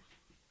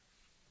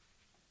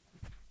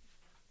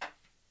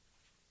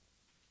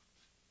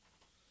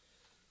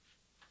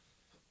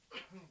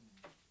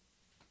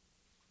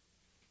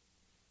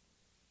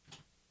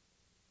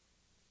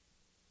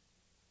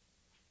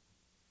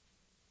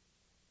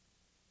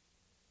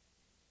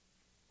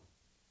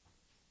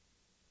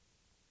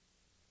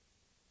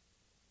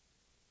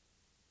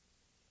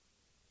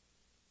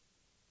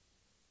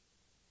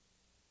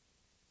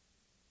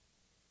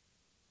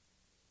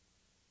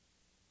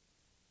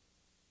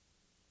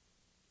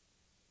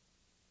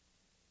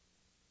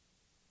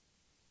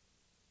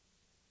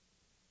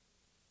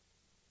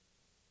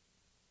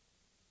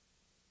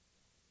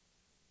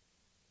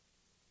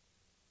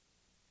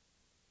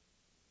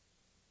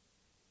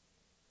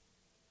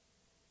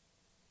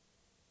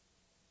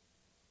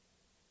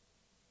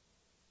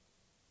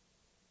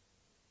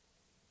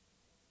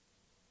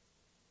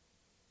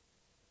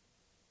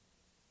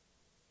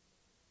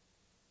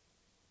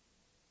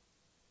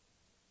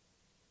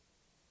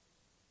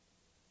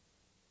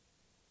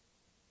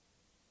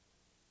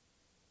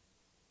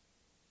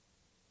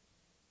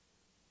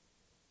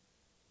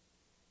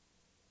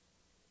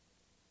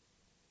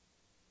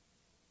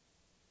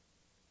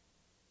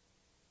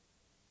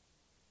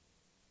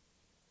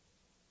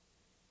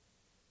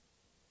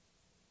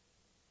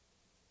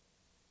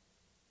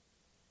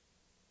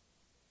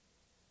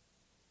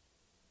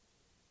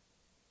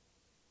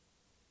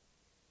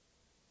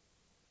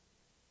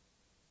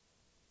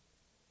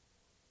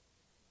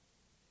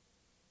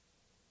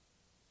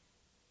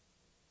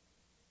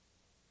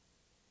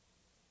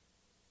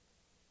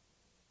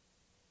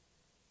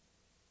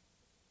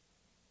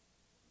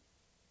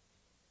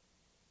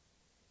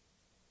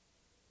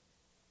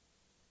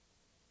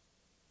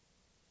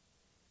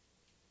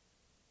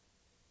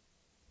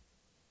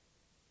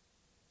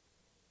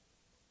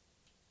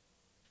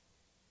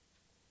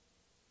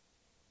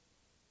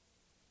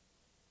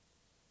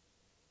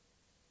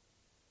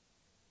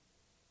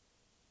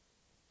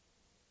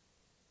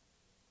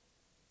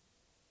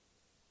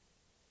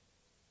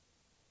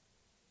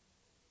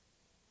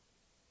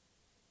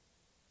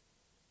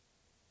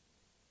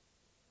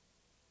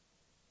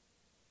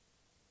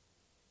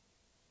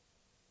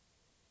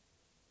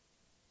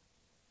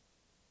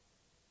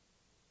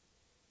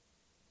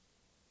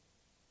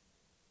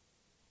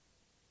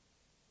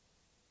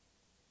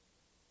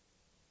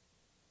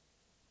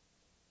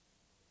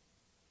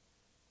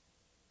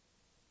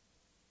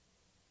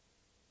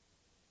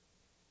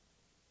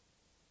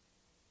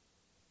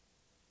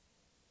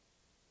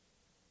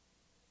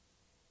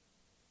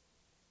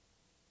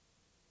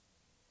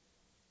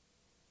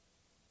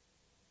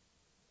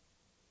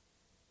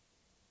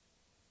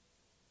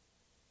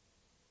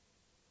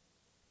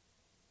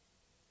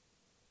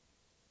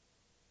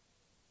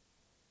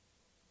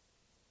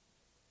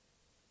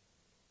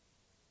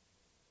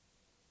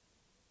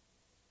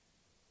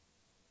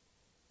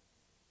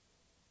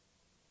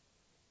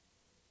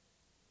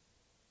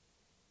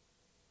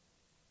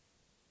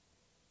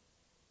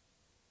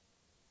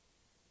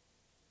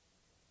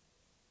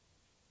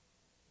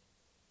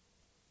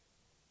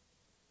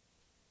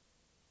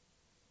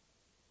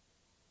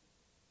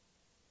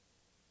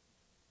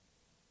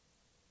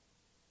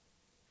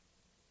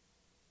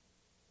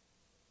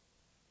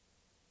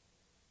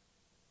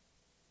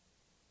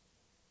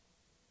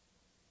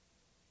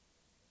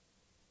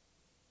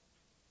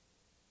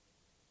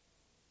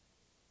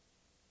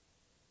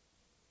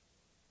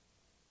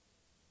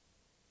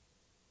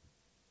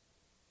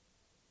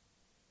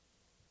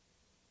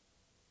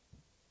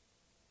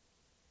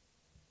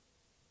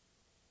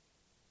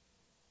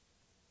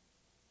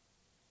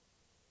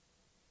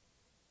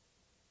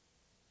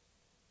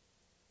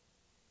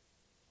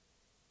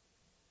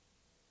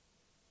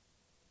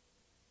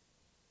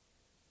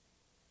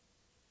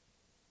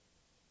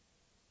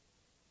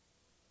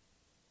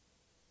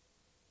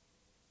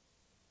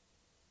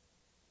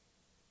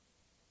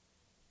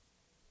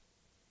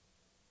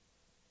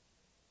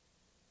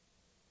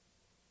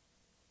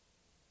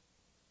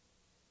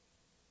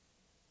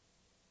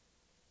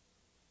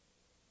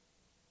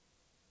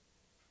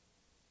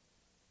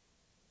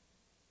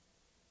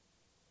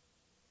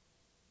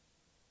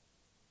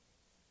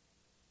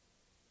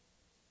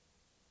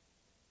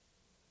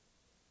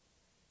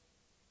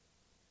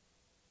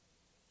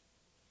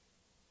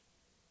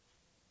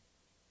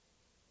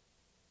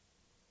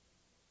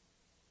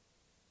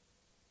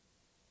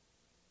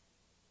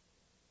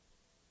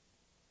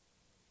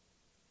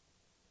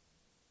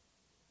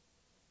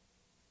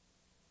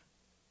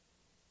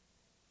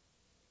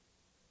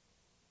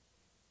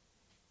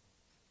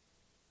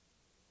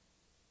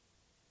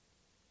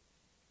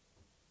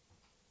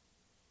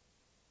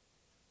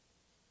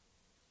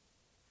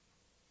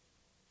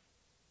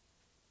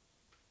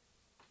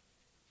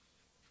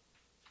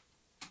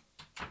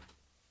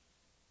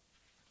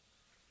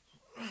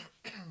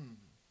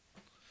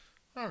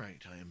 All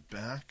right, I am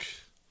back.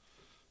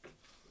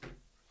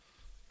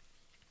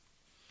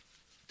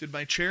 Did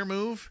my chair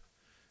move?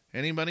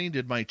 Anybody?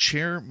 Did my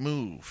chair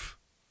move?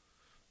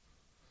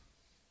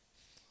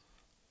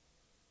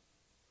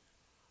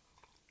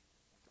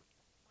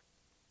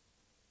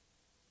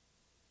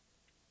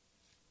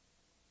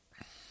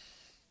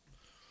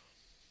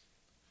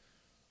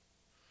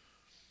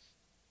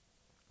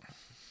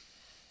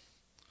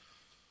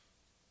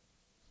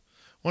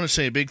 I want to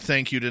say a big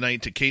thank you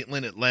tonight to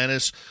Caitlin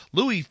Atlantis,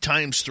 Louie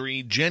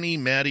 ×3, Jenny,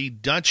 Maddie,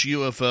 Dutch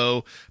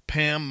UFO,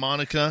 Pam,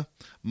 Monica,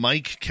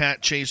 Mike,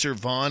 Cat Chaser,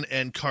 Vaughn,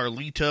 and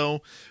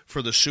Carlito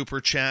for the super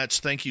chats.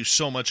 Thank you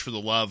so much for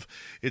the love.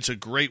 It's a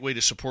great way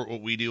to support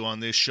what we do on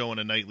this show on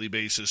a nightly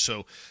basis,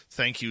 so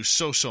thank you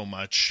so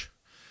much.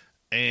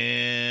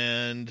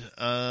 And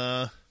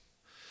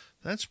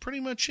that's pretty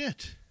much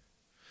it.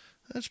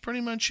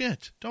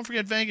 Don't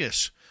forget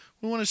Vegas.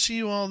 We want to see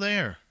you all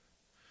there.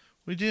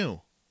 We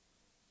do.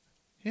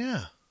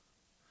 Yeah,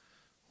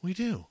 we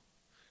do.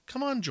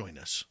 Come on, join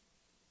us.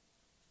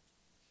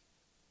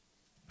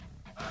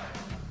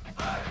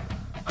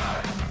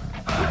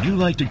 Would you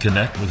like to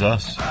connect with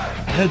us?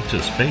 Head to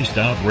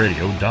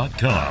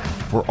spacedoutradio.com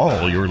for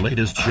all your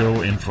latest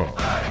show info.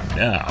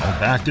 Now,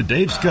 back to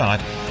Dave Scott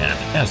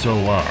and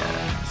SOR.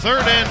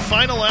 Third and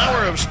final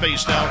hour of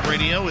Spaced Out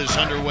Radio is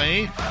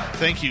underway.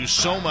 Thank you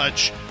so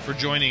much for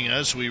joining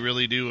us. We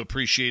really do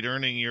appreciate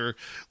earning your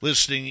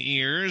listening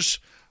ears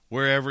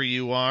wherever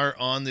you are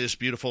on this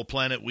beautiful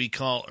planet we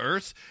call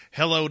Earth.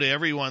 Hello to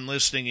everyone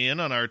listening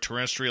in on our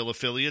terrestrial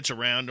affiliates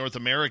around North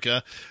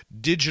America,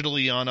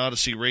 digitally on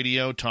Odyssey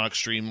Radio,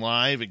 TalkStream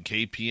Live, and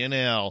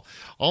KPNL.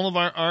 All of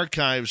our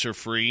archives are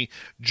free.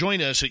 Join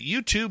us at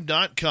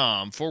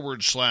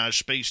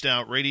youtube.com/Spaced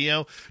Out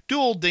Radio. Do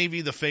old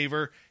Davey the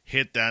favor.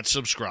 Hit that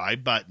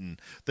subscribe button.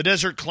 The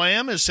Desert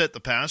Clam has set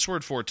the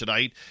password for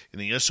tonight in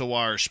the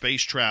SOR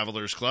Space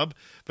Travelers Club.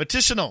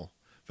 Vaticinal.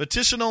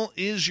 Vaticinal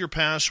is your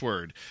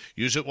password.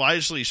 Use it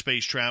wisely,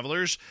 space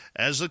travelers,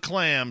 as the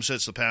Clam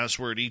sets the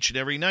password each and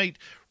every night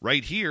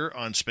right here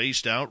on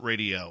Spaced Out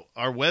Radio.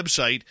 Our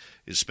website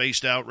is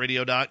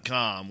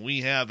spacedoutradio.com.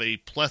 We have a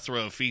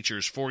plethora of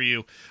features for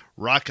you.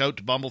 Rock out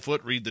to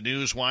Bumblefoot, read the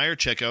Newswire,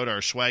 check out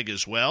our swag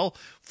as well.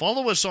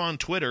 Follow us on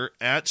Twitter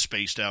at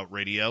Spaced Out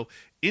Radio,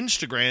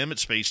 Instagram at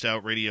Spaced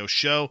Out Radio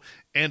Show,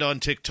 and on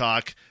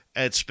TikTok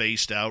at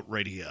Spaced Out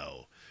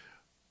Radio.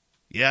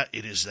 Yeah,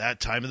 it is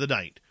that time of the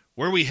night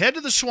where we head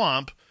to the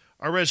swamp.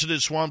 Our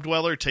resident swamp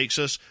dweller takes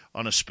us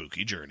on a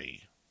spooky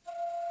journey.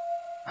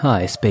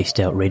 Hi, Spaced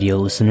Out Radio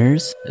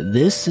listeners.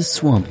 This is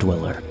Swamp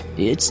Dweller.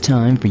 It's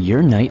time for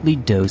your nightly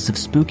dose of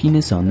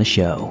spookiness on the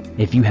show.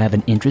 If you have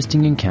an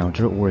interesting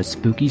encounter or a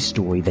spooky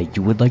story that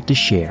you would like to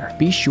share,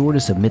 be sure to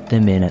submit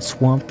them in at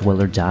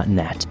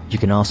swampdweller.net. You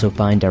can also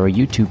find our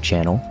YouTube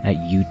channel at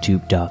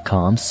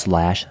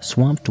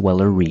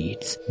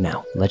youtube.com/swampdwellerreads.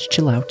 Now, let's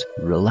chill out,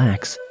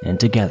 relax, and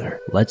together,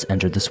 let's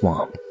enter the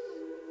swamp.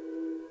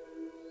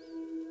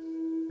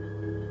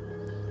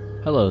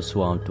 Hello,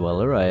 Swamp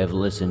Dweller. I have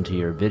listened to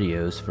your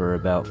videos for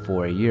about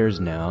 4 years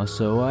now,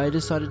 so I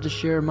decided to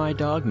share my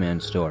Dogman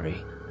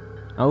story.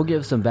 I will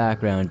give some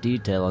background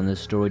detail on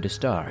this story to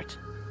start.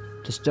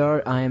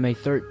 I am a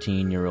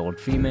 13-year-old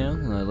female.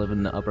 I live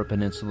in the Upper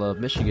Peninsula of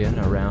Michigan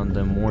around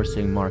the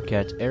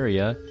Morsing-Marquette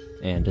area,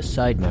 and a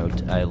side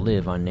note, I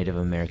live on Native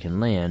American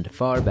land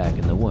far back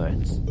in the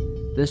woods.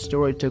 This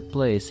story took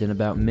place in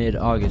about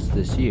mid-August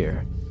this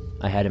year.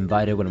 I had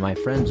invited one of my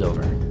friends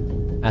over.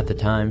 At the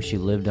time, she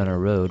lived on a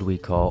road we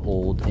call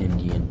Old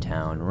Indian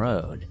Town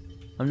Road.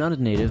 I'm not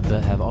a native,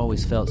 but have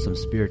always felt some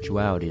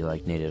spirituality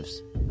like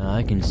natives.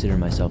 I consider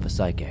myself a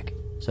psychic,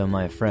 so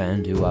my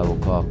friend, who I will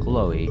call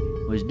Chloe,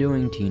 was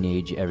doing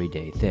teenage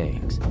everyday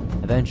things.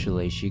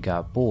 Eventually, she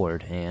got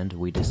bored, and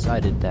we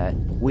decided that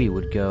we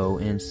would go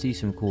and see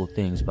some cool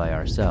things by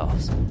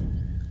ourselves.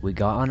 We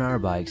got on our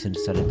bikes and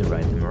decided to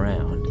ride them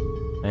around.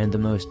 I am the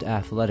most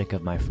athletic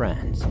of my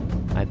friends.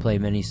 I play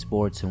many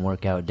sports and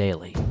work out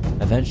daily.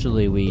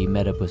 Eventually, we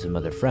met up with some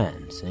other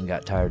friends and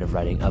got tired of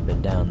riding up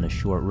and down the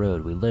short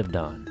road we lived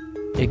on.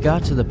 It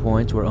got to the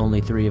point where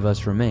only 3 of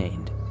us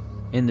remained.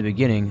 In the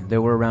beginning,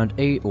 there were around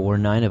 8 or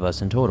 9 of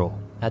us in total.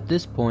 At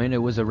this point, it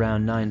was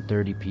around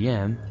 9:30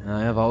 p.m.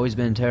 I have always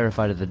been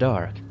terrified of the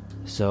dark,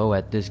 so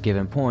at this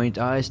given point,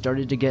 I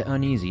started to get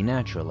uneasy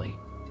naturally.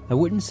 I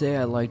wouldn't say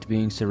I liked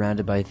being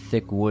surrounded by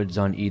thick woods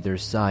on either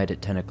side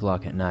at 10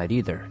 o'clock at night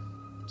either.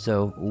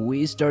 So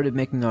we started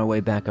making our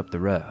way back up the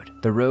road.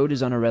 The road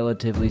is on a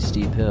relatively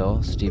steep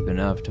hill, steep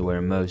enough to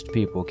where most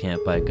people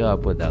can't bike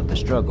up without the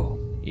struggle,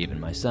 even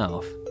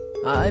myself.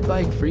 I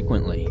bike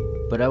frequently,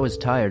 but I was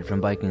tired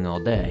from biking all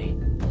day,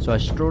 so I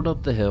strolled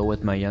up the hill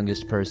with my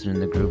youngest person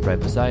in the group right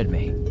beside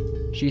me.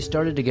 She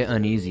started to get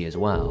uneasy as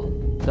well.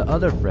 The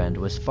other friend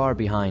was far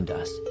behind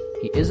us.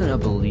 He isn't a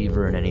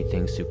believer in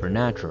anything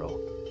supernatural.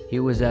 He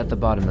was at the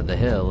bottom of the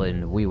hill,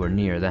 and we were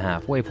near the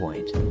halfway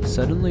point.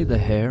 Suddenly, the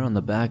hair on the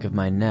back of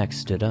my neck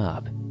stood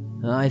up.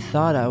 I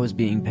thought I was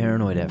being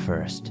paranoid at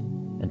first,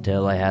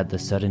 until I had the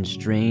sudden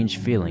strange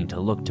feeling to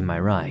look to my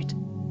right.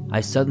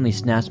 I suddenly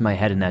snapped my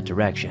head in that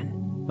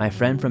direction. My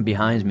friend from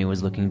behind me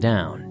was looking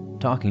down,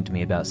 talking to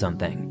me about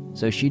something,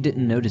 so she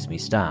didn't notice me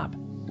stop.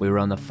 We were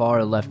on the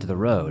far left of the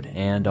road,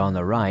 and on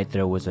the right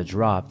there was a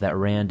drop that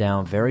ran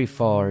down very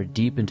far,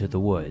 deep into the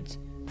woods.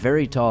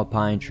 Very tall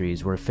pine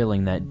trees were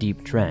filling that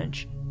deep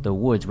trench. The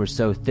woods were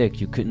so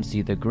thick you couldn't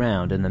see the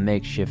ground and the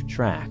makeshift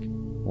track.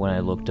 When I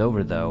looked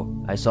over,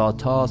 though, I saw a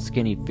tall,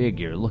 skinny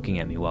figure looking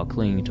at me while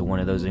clinging to one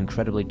of those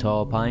incredibly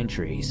tall pine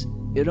trees.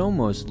 It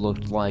almost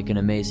looked like an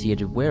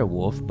emaciated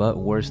werewolf, but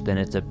worse than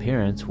its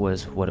appearance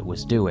was what it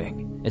was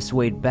doing. It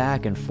swayed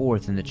back and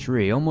forth in the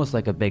tree, almost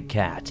like a big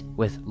cat,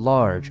 with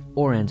large,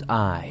 orange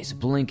eyes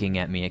blinking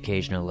at me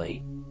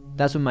occasionally.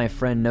 That's when my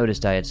friend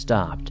noticed I had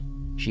stopped.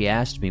 She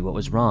asked me what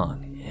was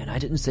wrong, and I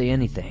didn't say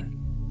anything.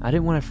 I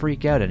didn't want to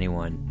freak out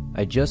anyone.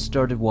 I just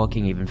started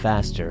walking even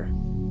faster.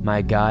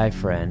 My guy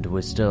friend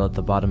was still at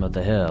the bottom of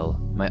the hill.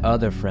 My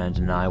other friend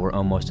and I were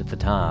almost at the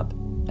top.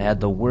 I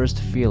had the worst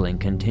feeling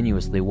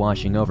continuously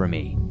washing over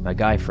me. My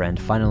guy friend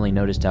finally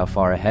noticed how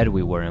far ahead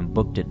we were and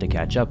booked it to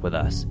catch up with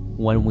us.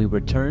 When we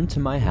returned to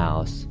my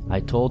house, I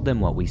told them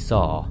what we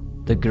saw.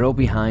 The girl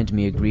behind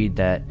me agreed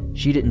that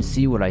she didn't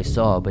see what I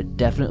saw, but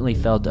definitely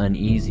felt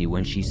uneasy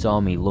when she saw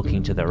me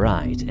looking to the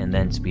right and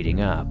then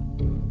speeding up.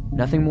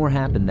 Nothing more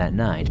happened that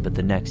night, but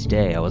the next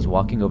day I was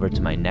walking over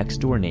to my next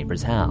door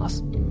neighbor's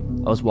house.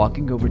 I was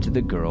walking over to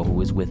the girl who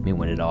was with me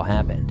when it all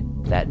happened.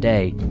 That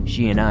day,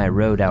 she and I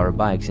rode our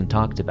bikes and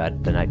talked about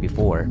it the night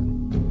before.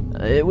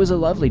 It was a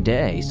lovely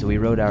day, so we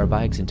rode our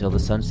bikes until the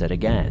sun set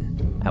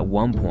again. At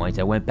one point,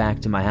 I went back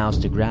to my house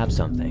to grab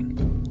something.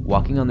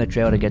 Walking on the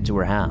trail to get to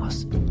her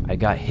house, I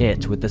got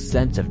hit with a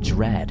sense of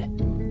dread.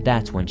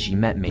 That's when she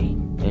met me,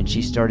 and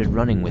she started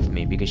running with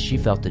me because she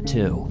felt it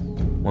too.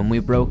 When we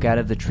broke out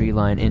of the tree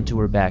line into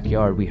her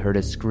backyard, we heard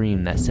a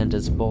scream that sent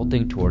us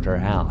bolting toward her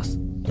house.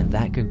 And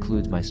that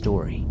concludes my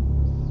story.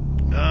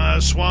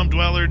 Swamp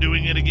Dweller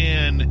doing it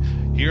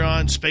again here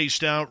on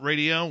Spaced Out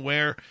Radio,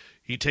 where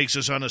he takes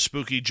us on a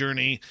spooky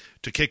journey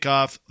to kick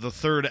off the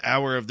third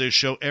hour of this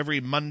show every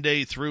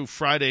Monday through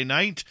Friday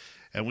night,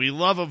 and we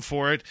love him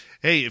for it.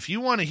 Hey, if you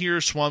want to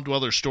hear Swamp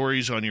Dweller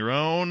stories on your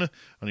own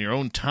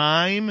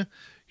time,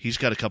 he's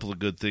got a couple of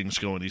good things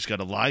going. He's got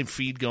a live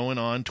feed going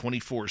on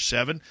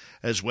 24/7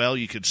 as well.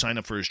 You can sign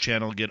up for his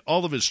channel, get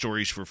all of his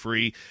stories for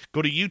free.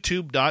 Go to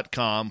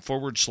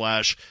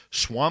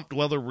youtube.com/Swamp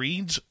Dweller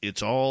Reads.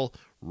 It's all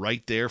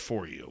right there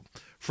for you.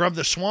 From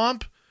the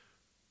swamp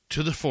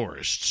to the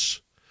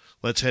forests,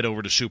 let's head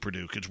over to Super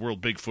Duke. It's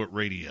World Bigfoot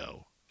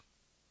Radio.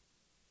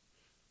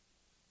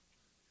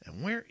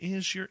 And where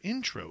is your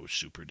intro,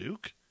 Super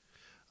Duke?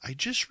 I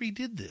just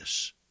redid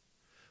this.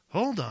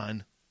 Hold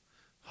on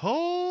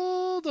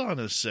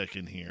a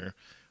second here.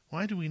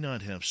 Why do we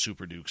not have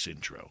Super Duke's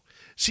intro?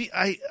 See,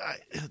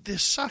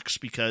 this sucks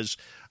because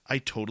I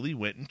totally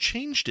went and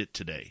changed it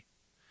today.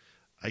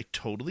 I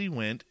totally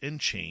went and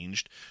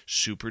changed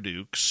Super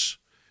Duke's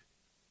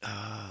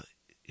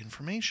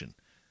information.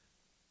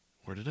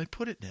 Where did I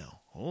put it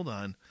now? Hold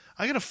on.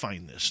 I got to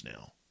find this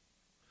now.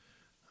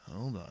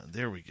 Hold on.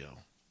 There we go.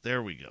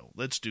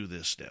 Let's do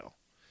this now.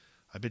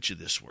 I bet you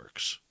this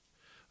works.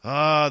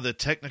 The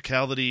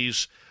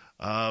technicalities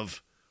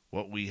of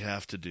what we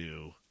have to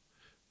do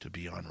to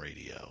be on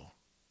radio.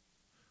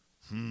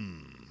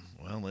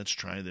 Well, let's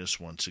try this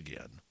once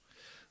again.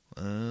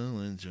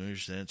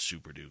 There's that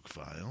Super Duke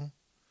file.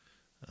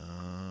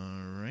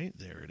 All right,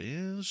 there it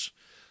is.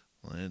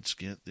 Let's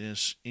get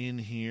this in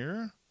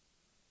here.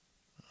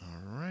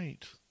 All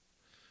right.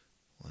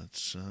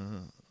 Let's, it's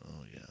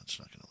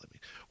not going to let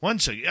me. One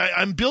second.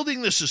 I'm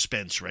building the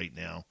suspense right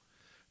now.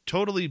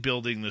 Totally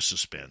building the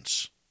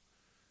suspense.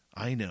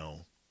 I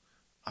know.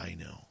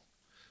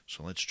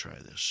 So let's try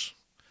this.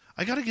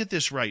 I got to get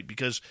this right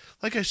because,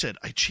 like I said,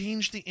 I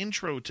changed the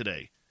intro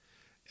today.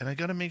 And I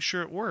got to make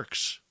sure it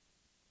works.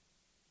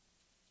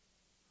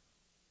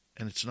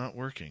 And it's not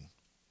working.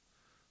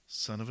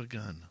 Son of a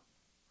gun.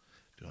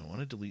 Do I want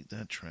to delete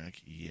that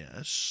track?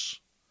 Yes.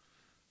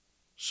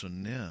 So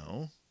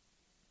now,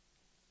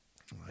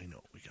 I know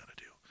what we got to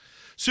do.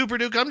 Super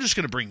Duke, I'm just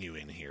going to bring you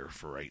in here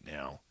for right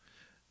now.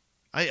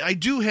 I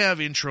do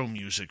have intro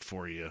music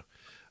for you.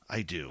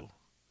 I do.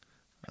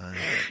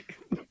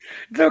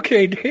 It's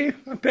okay, Dave.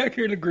 I'm back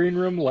here in the green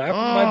room laughing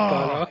my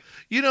butt off.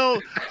 You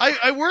know,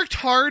 I worked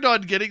hard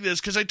on getting this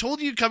because I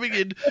told you coming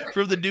in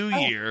from the new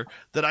year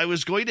that I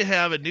was going to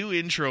have a new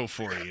intro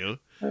for you.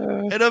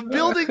 And I'm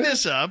building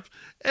this up,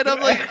 and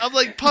I'm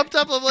like pumped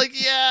up. I'm like,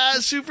 yeah,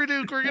 Super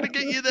Duke, we're gonna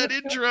get you that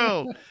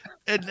intro.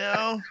 And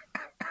now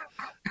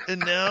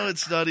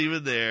it's not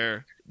even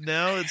there.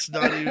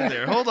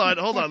 Hold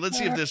on. Let's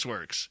see if this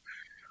works.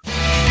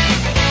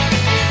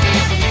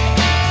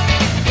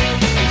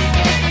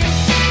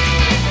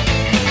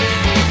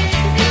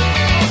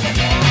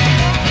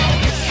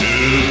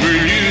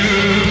 Super Duke,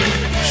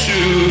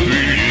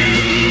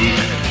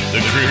 the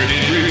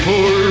Cryptid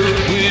Report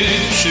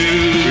with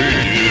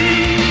Super Duke.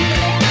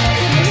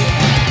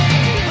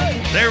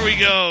 There we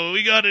go.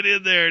 We got it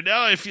in there.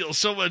 Now I feel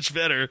so much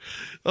better.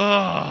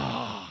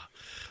 Oh,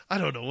 I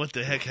don't know what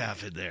the heck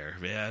happened there,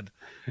 man.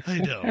 I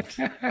don't.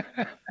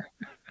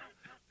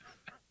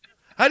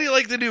 How do you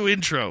like the new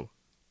intro?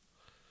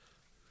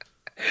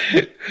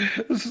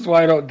 This is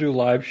why I don't do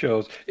live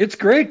shows. It's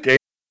great, Dave.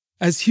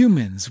 As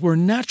humans, we're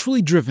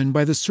naturally driven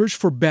by the search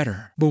for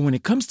better. But when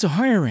it comes to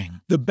hiring,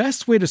 the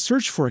best way to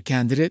search for a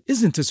candidate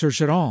isn't to search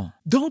at all.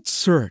 Don't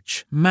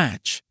search,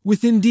 match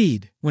with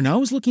Indeed. When I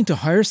was looking to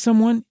hire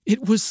someone,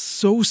 it was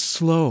so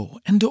slow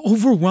and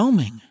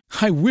overwhelming.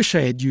 I wish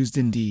I had used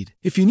Indeed.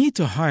 If you need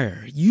to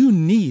hire, you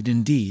need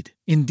Indeed.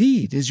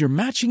 Indeed is your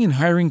matching and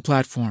hiring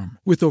platform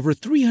with over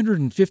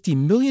 350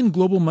 million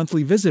global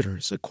monthly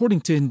visitors,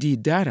 according to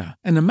Indeed data,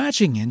 and a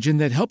matching engine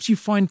that helps you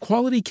find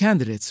quality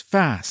candidates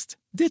fast.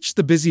 Ditch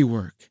the busy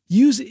work.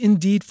 Use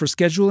Indeed for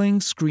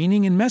scheduling,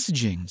 screening, and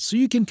messaging so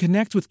you can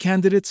connect with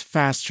candidates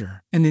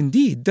faster. And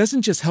Indeed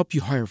doesn't just help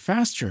you hire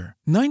faster.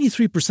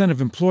 93%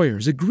 of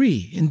employers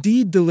agree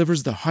Indeed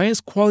delivers the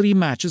highest quality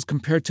matches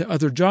compared to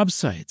other job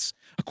sites,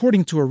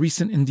 according to a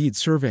recent Indeed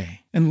survey.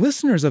 And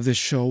listeners of this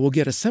show will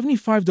get a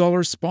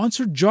 $75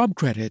 sponsored job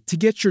credit to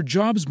get your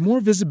jobs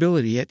more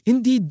visibility at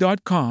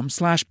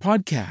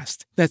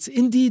Indeed.com/podcast. That's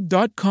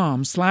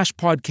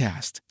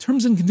Indeed.com/podcast.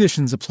 Terms and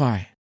conditions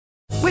apply.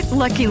 With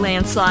Lucky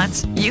Land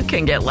Slots, you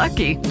can get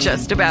lucky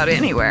just about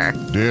anywhere.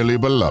 Dearly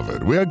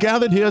beloved, we are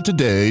gathered here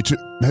today to...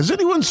 Has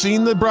anyone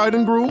seen the bride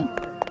and groom?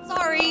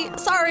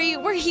 Sorry,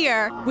 we're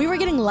here. We were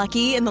getting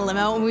lucky in the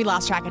limo and we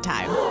lost track of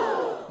time.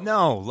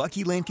 No,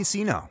 Lucky Land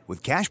Casino,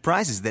 with cash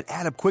prizes that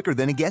add up quicker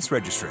than a guest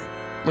registry.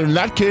 In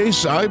that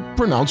case, I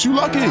pronounce you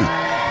lucky.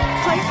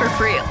 Play for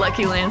free at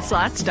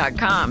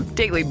LuckyLandSlots.com.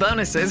 Daily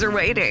bonuses are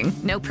waiting.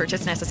 No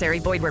purchase necessary.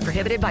 Void where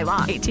prohibited by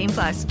law.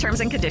 18+.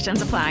 Terms and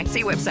conditions apply.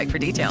 See website for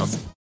details.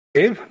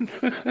 Dave?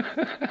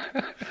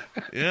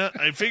 Yeah,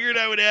 I figured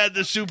I would add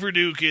the Super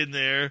Duke in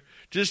there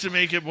just to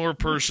make it more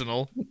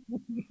personal.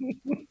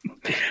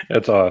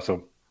 That's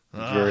awesome.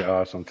 It's very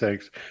awesome.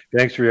 Thanks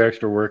for your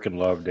extra work and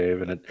love,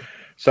 Dave. And it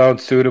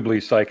sounds suitably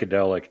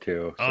psychedelic,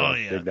 too. So oh,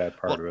 yeah. Dig that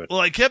part of it.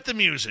 Well, I kept the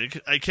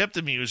music.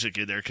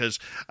 In there because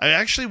I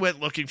actually went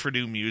looking for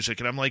new music,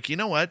 and I'm like, you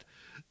know what?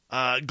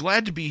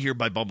 Glad to Be Here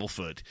by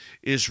Bumblefoot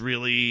is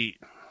really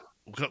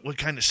what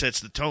kind of sets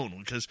the tone,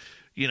 because,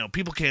 you know,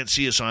 people can't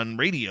see us on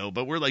radio,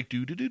 but we're like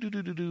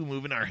do-do-do-do-do-do,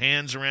 moving our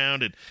hands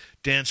around and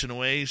dancing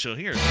away. So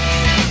here.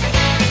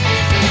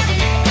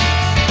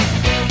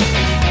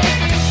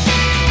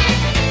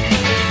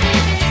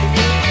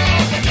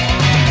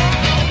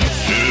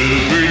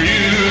 Super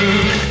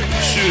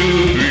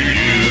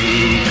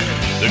Duke,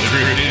 the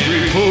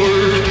Cryptid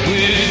Report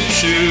with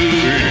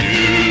Super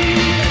Duke.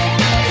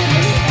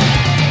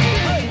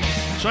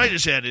 So I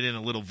just added in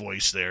a little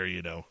voice there,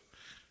 you know.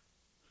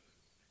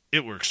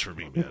 It works for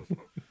me, man.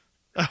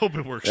 I hope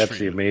it works for you. That's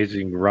the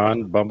amazing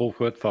Ron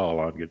Bumblefoot Thal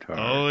on guitar.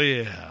 Oh,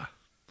 yeah.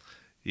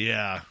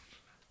 Yeah.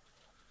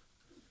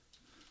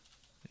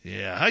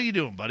 Yeah. How you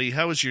doing, buddy?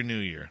 How was your New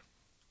Year?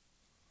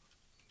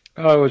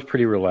 Oh, it was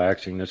pretty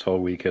relaxing. This whole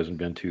week hasn't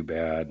been too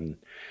bad, and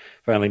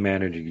finally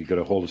managed to get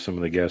a hold of some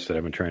of the guests that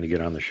I've been trying to get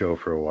on the show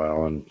for a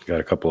while, and got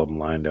a couple of them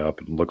lined up.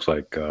 And it looks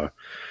like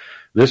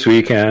this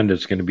weekend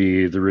it's going to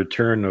be the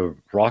return of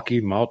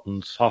Rocky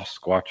Mountain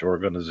Sasquatch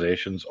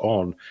Organization's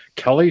own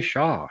Kelly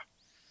Shaw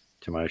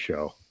to my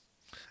show.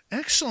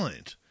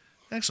 Excellent.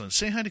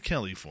 Say hi to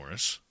Kelly for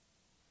us.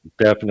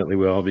 Definitely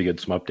will. I'll be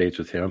getting some updates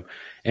with him.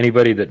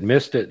 Anybody that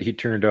missed it, he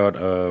turned out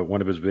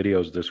one of his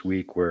videos this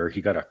week where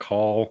he got a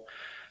call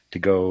to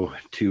go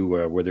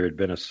to where there had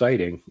been a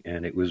sighting,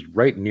 and it was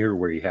right near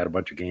where he had a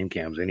bunch of game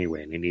cams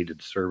anyway, and he needed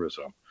to service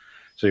them.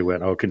 So he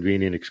went,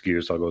 convenient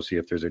excuse. I'll go see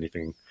if there's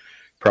anything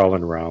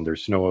prowling around.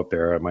 There's snow up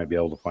there. I might be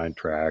able to find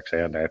tracks,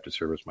 and I have to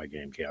service my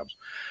game cams.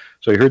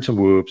 So he heard some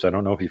whoops. I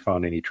don't know if he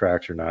found any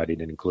tracks or not. He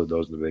didn't include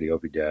those in the video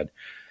if he did.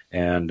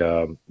 And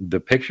the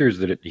pictures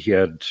that he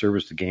had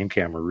serviced the game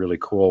cam are really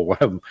cool. One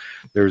of them,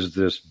 there's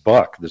this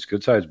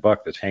good-sized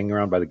buck that's hanging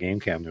around by the game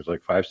cam. There's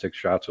like 5-6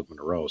 shots of him in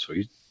a row. So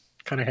he's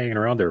kind of hanging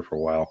around there for a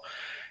while.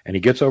 And he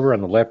gets over on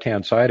the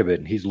left-hand side of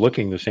it, and he's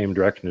looking the same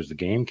direction as the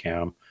game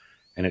cam,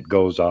 and it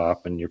goes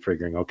off, and you're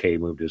figuring, okay, he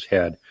moved his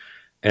head.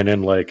 And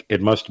then,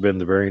 it must have been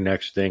the very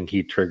next thing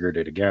he triggered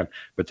it again.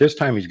 But this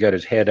time he's got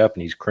his head up,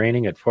 and he's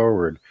craning it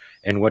forward,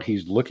 and what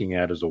he's looking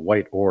at is a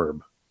white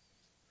orb.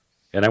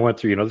 And I went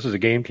through, this is a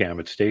game cam.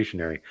 It's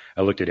stationary.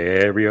 I looked at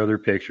every other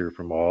picture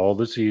from all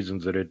the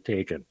seasons that it had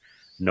taken.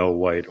 No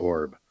white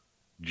orb.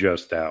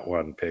 Just that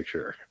one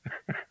picture.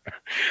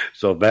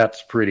 So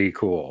that's pretty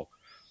cool.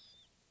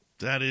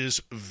 That is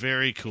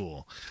very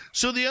cool.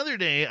 So the other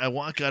day, I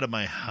walk out of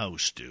my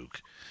house, Duke,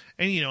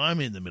 and, I'm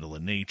in the middle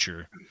of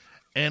nature,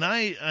 and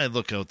I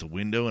look out the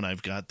window, and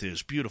I've got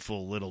this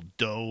beautiful little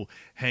doe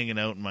hanging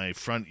out in my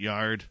front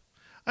yard.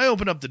 I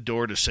open up the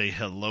door to say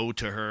hello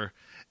to her,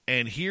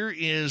 and here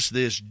is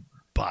this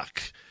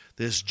buck,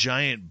 this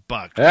giant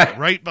buck,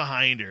 right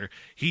behind her.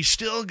 He's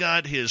still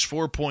got his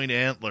 4-point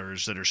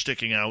antlers that are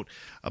sticking out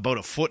about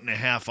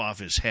 1.5 feet off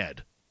his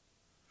head.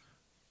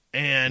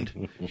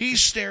 And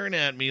he's staring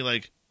at me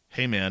like,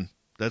 hey, man,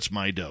 that's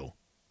my doe.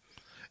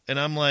 And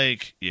I'm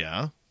like,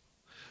 yeah.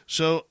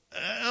 So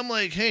I'm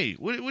like, hey,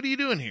 what are you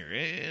doing here?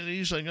 And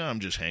he's like, I'm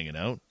just hanging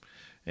out.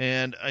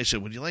 And I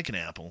said, would you like an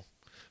apple?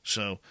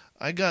 So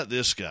I got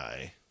this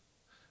guy.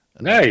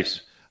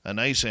 Nice. A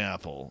nice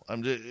apple.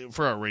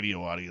 For our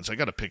radio audience, I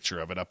got a picture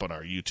of it up on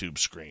our YouTube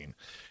screen.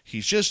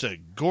 He's just a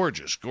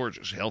gorgeous,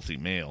 gorgeous, healthy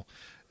male.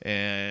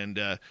 And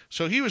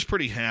so he was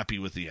pretty happy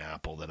with the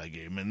apple that I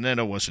gave him. And then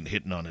I wasn't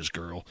hitting on his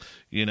girl.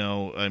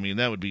 I mean,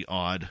 that would be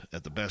odd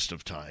at the best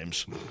of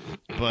times.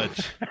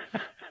 But,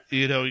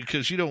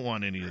 because you don't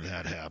want any of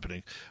that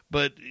happening.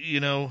 But,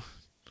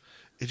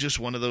 it's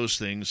just one of those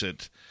things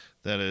that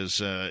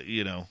is,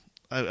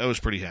 I was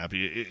pretty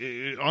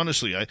happy.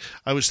 Honestly,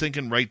 I was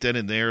thinking right then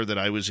and there that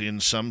I was in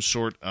some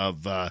sort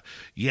of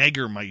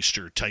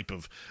Jägermeister type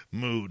of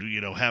mood,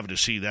 having to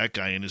see that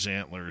guy in his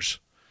antlers,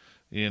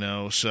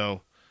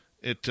 so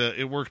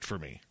it worked for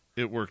me.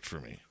 It worked for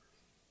me.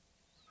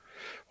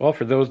 Well,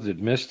 for those that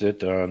missed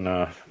it,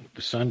 on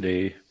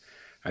Sunday,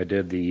 I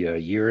did the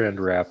year-end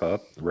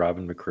wrap-up.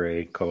 Robin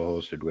McRae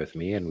co-hosted with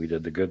me, and we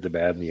did the good, the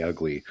bad, and the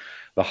ugly,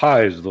 the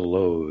highs, the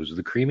lows,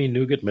 the creamy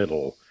nougat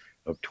middle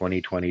of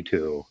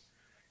 2022.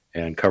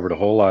 And covered a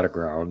whole lot of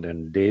ground.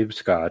 And Dave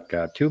Scott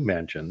got 2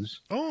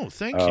 mentions. Oh,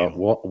 thank you.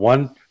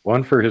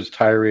 One for his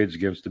tirades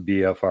against the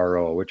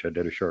BFRO, which I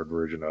did a short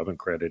version of and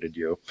credited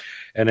you.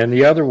 And then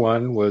the other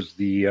one was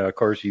of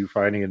course, you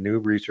finding a new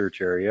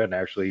research area and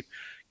actually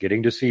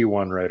getting to see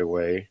one right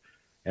away.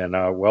 And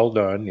well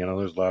done.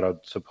 There's a lot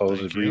of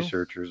supposed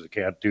researchers that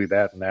can't do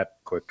that in that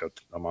quick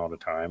amount of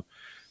time.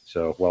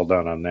 So well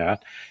done on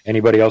that.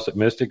 Anybody else that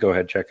missed it, go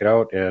ahead, check it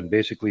out. And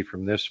basically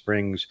from this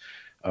spring's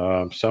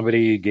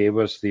somebody gave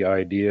us the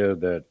idea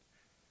that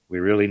we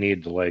really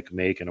need to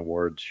make an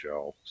awards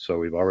show. So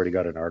we've already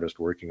got an artist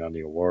working on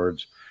the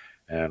awards,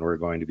 and we're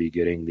going to be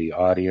getting the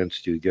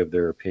audience to give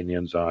their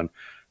opinions on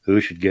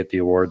who should get the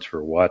awards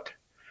for what.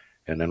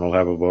 And then we'll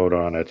have a vote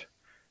on it.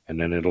 And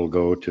then it'll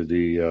go to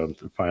the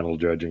final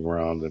judging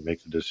round and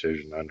make the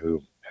decision on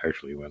who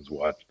actually wins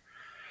what,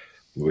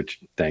 which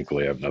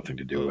thankfully I have nothing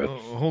to do with.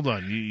 Hold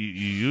on. You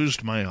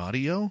used my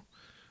audio?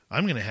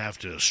 I'm going to have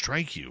to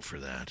strike you for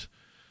that.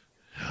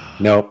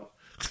 Nope.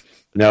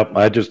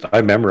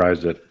 I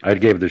memorized it. I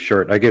gave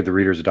the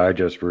Reader's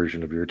Digest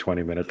version of your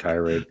 20-minute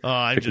tirade.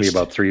 It took me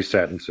about 3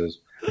 sentences.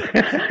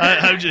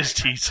 I'm just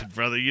teasing,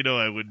 brother.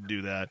 I wouldn't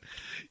do that.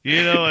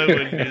 I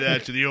wouldn't do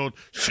that to the old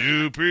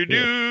Super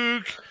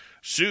Duke.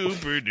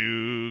 Super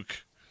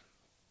Duke.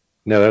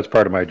 No, that's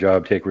part of my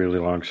job. Take really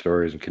long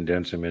stories and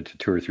condense them into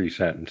 2 or 3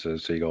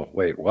 sentences. So you go,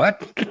 wait,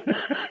 what?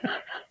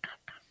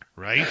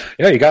 Right?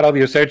 Yeah, you got all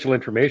the essential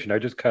information. I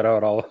just cut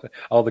out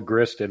all the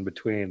grist in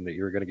between that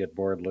you were going to get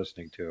bored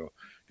listening to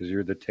because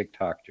you're the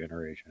TikTok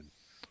generation.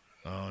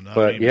 Oh, no.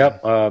 But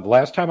the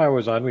last time I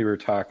was on, we were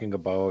talking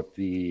about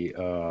the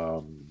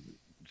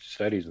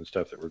studies and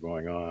stuff that were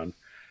going on,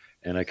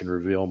 and I can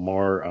reveal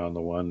more on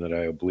the one that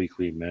I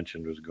obliquely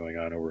mentioned was going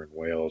on over in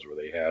Wales, where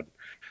they had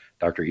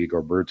Dr.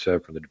 Igor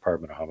Burtsev from the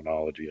Department of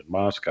Hominology in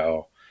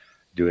Moscow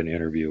do an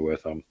interview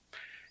with them.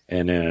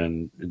 And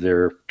then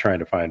they're trying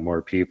to find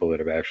more people that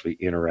have actually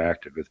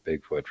interacted with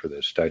Bigfoot for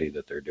this study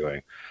that they're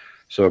doing.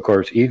 So, of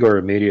course, Igor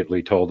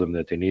immediately told them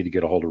that they need to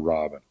get a hold of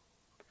Robin.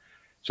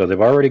 So they've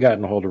already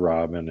gotten a hold of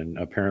Robin, and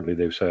apparently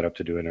they've set up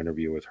to do an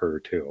interview with her,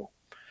 too.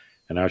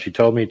 And now she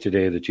told me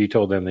today that she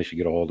told them they should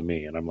get a hold of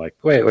me. And I'm like,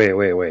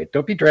 wait.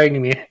 Don't be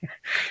dragging me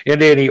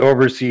into any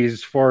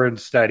overseas foreign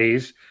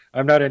studies.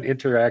 I'm not an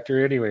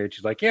interactor anyway. And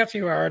she's like, yes,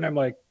 you are. And I'm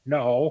like,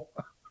 no.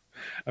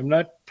 I'm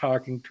not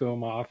talking to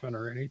them often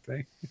or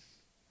anything.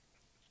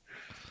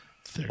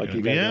 They're going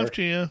to be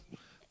after you.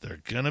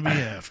 They're going to be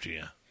after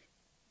you.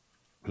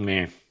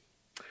 Man,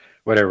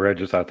 whatever. I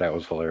just thought that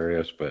was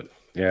hilarious. But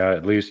yeah,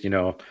 at least,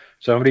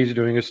 somebody's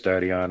doing a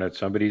study on it.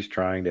 Somebody's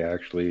trying to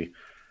actually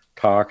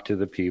talk to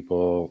the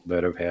people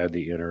that have had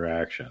the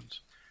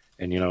interactions.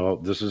 And,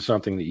 this is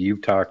something that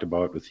you've talked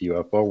about with the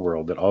UFO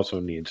world that also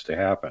needs to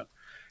happen.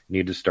 You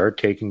need to start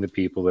taking the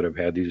people that have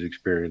had these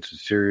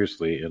experiences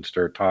seriously and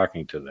start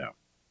talking to them.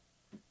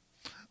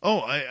 Oh,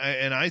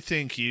 I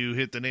think you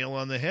hit the nail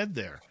on the head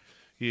there.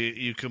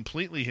 You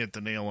completely hit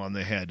the nail on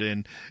the head,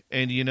 and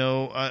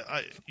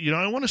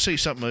I want to say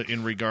something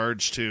in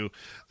regards to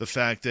the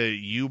fact that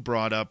you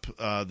brought up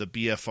the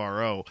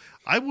BFRO.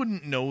 I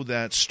wouldn't know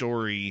that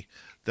story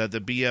that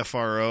the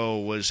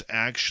BFRO was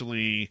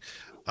actually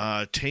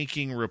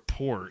taking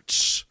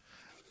reports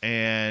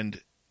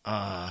and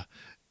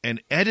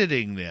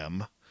editing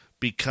them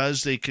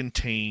because they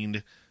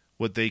contained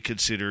what they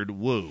considered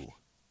woo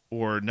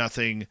or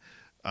nothing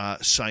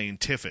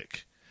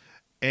scientific.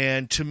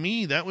 And to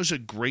me, that was a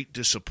great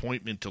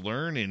disappointment to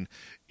learn in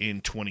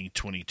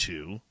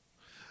 2022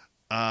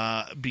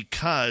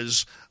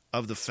 because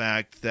of the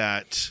fact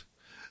that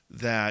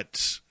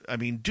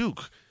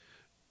Duke,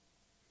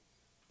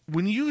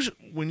 when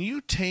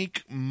you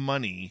take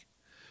money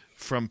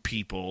from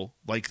people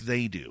like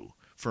they do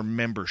for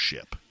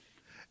membership,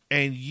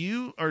 and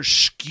you are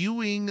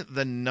skewing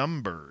the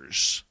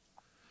numbers.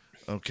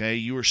 Okay,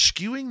 you are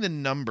skewing the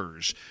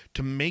numbers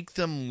to make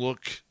them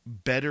look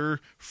better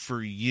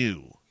for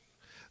you.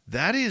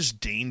 That is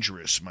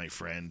dangerous, my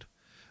friend.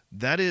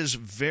 That is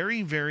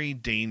very, very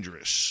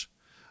dangerous.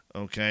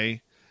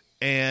 Okay,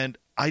 and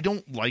I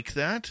don't like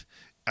that.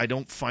 I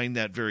don't find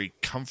that very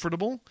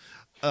comfortable.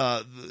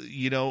 Hey,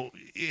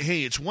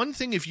 it's one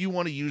thing if you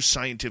want to use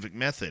scientific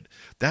method.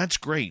 That's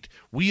great.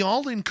 We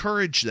all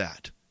encourage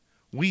that.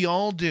 We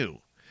all do.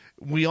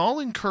 We all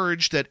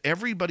encourage that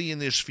everybody in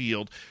this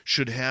field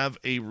should have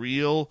a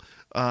real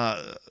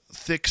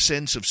thick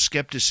sense of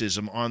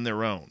skepticism on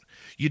their own.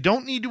 You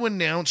don't need to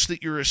announce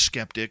that you're a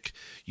skeptic.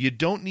 You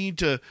don't need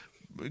to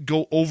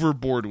go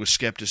overboard with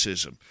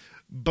skepticism.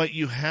 But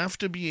you have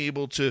to be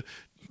able to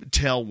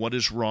tell what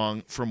is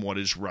wrong from what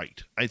is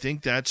right. I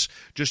think that's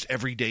just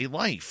everyday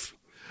life.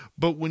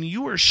 But when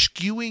you are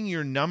skewing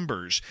your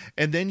numbers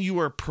and then you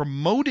are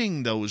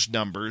promoting those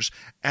numbers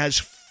as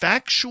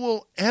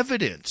factual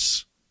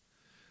evidence,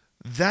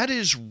 that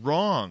is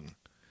wrong.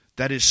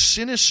 That is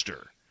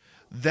sinister.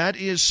 That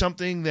is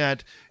something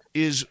that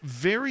is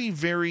very,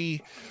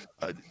 very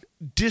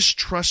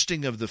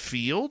distrusting of the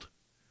field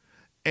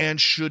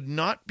and should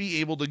not be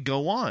able to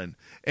go on.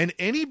 And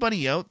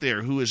anybody out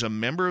there who is a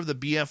member of the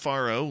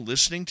BFRO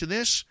listening to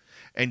this,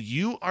 and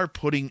you are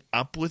putting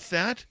up with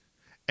that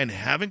and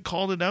haven't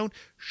called it out,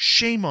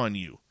 shame on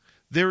you.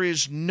 There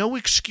is no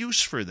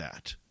excuse for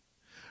that.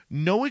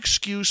 No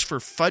excuse for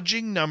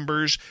fudging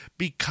numbers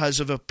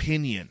because of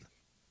opinion.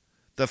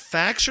 The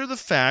facts are the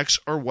facts,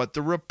 or what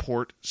the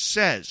report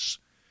says.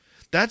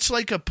 That's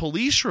like a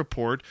police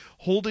report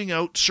holding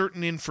out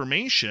certain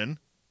information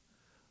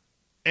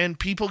and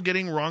people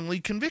getting wrongly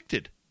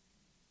convicted.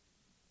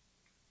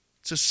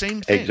 It's the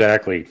same thing.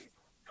 Exactly.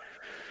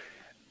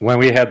 When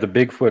we had the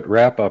Bigfoot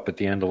wrap-up at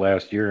the end of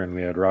last year and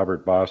we had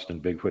Robert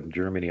Boston, Bigfoot in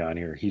Germany, on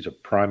here, he's a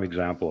prime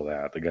example of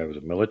that. The guy was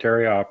a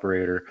military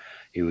operator.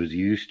 He was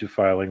used to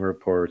filing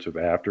reports of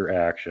after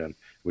action,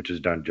 which is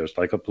done just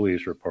like a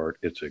police report.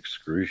 It's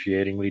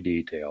excruciatingly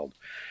detailed.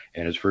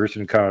 And his first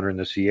encounter in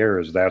the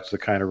Sierras, that's the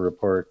kind of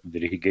report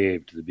that he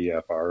gave to the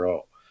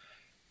BFRO.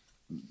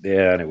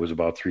 And it was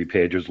about 3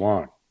 pages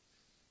long.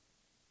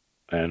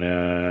 And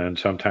then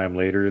sometime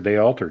later, they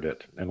altered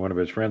it. And one of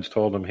his friends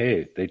told him,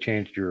 hey, they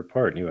changed your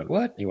report. And he went,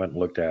 what? And he went and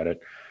looked at it.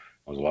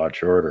 It was a lot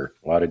shorter.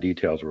 A lot of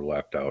details were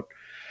left out.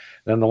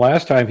 Then the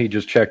last time he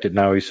just checked it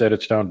now, he said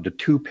it's down to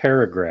 2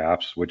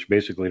 paragraphs, which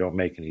basically don't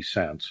make any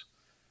sense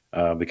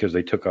because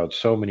they took out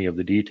so many of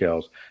the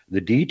details.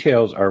 The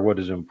details are what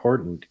is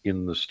important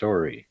in the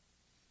story.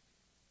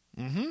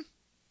 Mm-hmm.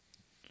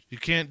 You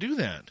can't do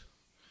that.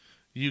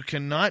 You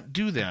cannot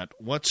do that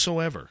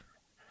whatsoever.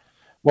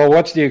 Well,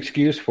 what's the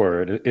excuse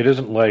for it? It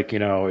isn't like,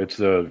 it's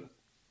the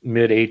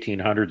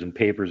mid-1800s and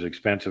paper's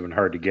expensive and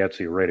hard to get,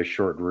 so you write a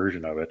short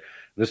version of it.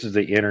 This is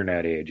the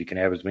internet age. You can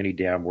have as many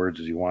damn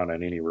words as you want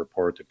on any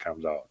report that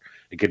comes out.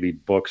 It could be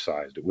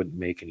book-sized. It wouldn't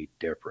make any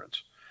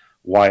difference.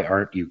 Why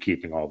aren't you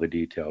keeping all the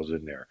details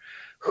in there?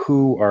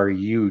 Who are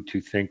you to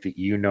think that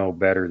you know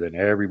better than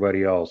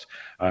everybody else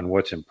on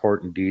what's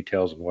important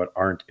details and what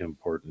aren't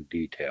important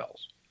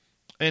details?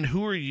 And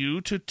who are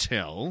you to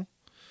tell,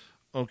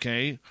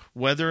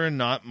 whether or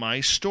not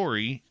my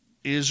story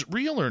is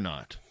real or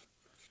not?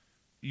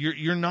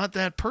 You're not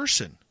that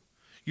person.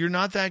 You're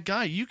not that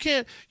guy.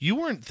 You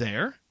weren't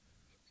there.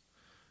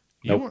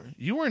 Nope.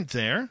 You weren't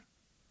there.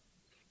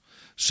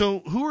 So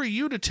who are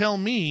you to tell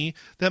me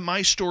that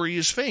my story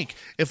is fake?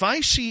 If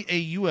I see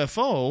a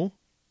UFO,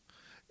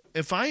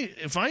 if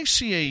I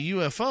see a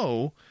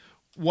UFO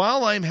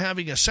while I'm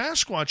having a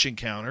Sasquatch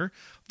encounter,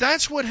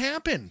 that's what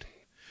happened.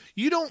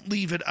 You don't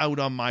leave it out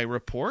on my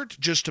report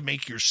just to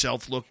make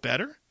yourself look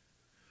better.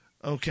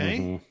 Okay?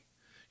 Mm-hmm.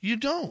 You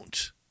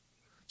don't.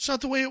 It's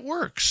not the way it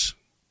works.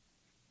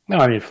 No,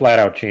 I mean, flat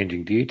out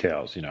changing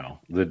details,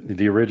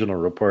 The original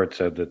report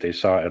said that they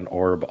saw an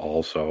orb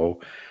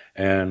also,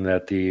 and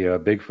that the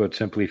Bigfoot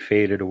simply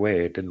faded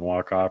away. It didn't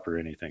walk off or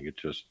anything. It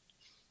just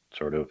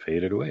sort of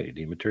faded away,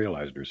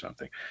 dematerialized or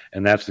something.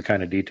 And that's the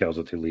kind of details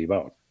that they leave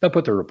out. They'll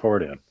put the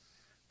report in.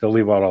 They'll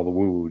leave out all the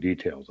woo-woo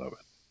details of it.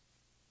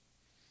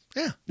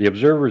 Yeah. The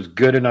Observer is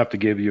good enough to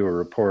give you a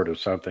report of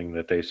something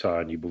that they saw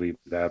and you believe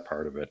that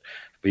part of it,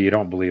 but you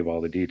don't believe all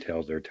the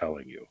details they're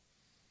telling you.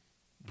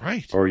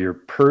 Right. Or you're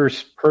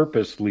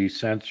purposely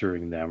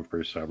censoring them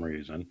for some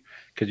reason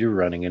because you're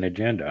running an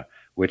agenda.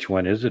 Which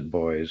one is it,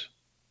 boys?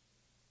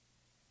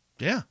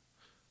 Yeah.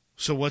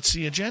 So what's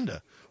the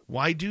agenda?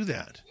 Why do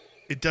that?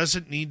 It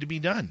doesn't need to be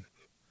done.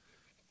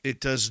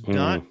 It does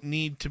not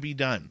need to be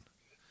done.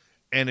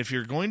 And if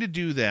you're going to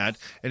do that,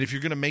 and if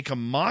you're going to make a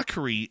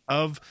mockery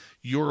of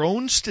your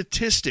own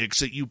statistics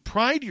that you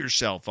pride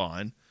yourself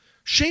on,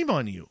 shame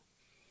on you.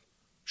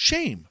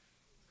 Shame.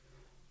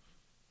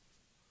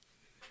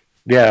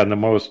 Yeah, and the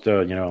most,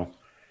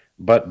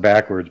 butt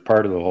backwards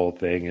part of the whole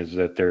thing is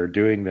that they're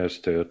doing this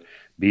to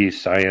be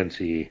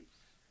science-y,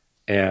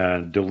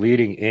 and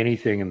deleting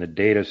anything in the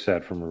data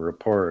set from a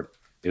report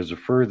is the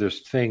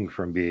furthest thing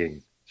from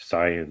being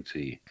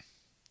science-y.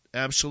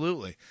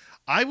 Absolutely.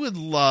 I would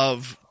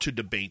love to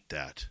debate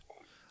that.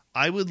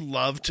 I would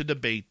love to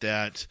debate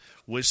that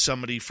with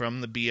somebody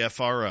from the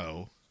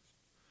BFRO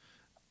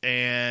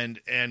and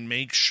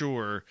make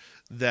sure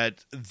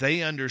that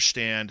they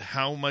understand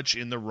how much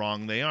in the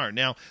wrong they are.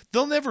 Now,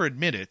 they'll never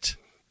admit it,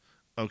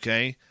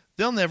 okay?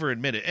 They'll never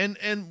admit it.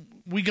 And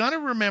we got to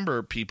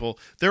remember, people,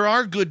 there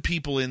are good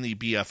people in the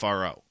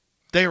BFRO.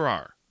 There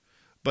are.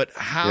 But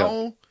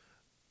how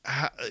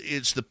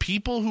it's the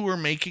people who are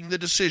making the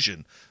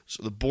decision,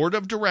 so the board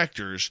of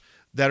directors,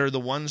 that are the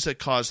ones that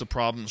cause the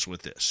problems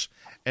with this.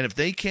 And if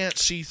they can't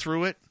see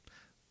through it,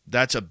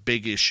 that's a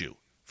big issue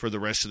for the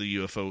rest of the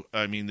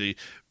the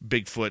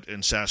Bigfoot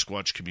and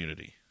Sasquatch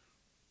community.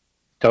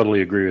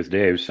 Totally agree with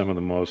Dave. Some of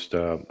the most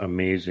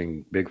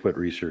amazing Bigfoot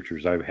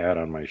researchers I've had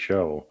on my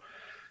show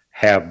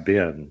have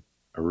been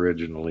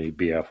originally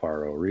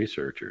BFRO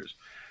researchers.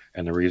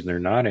 And the reason they're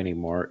not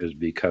anymore is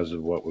because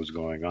of what was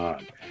going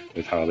on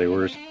with how they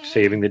were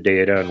saving the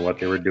data and what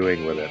they were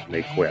doing with it. And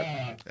they quit.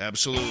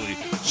 Absolutely.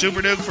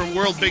 Super Duke from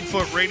World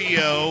Bigfoot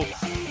Radio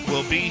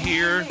will be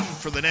here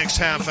for the next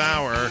half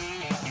hour.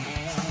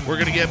 We're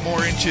going to get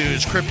more into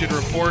his cryptid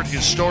report,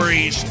 his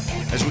stories,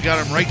 as we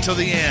got him right till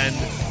the end.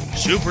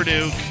 Super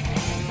Duke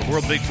from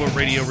World Bigfoot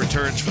Radio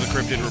returns for the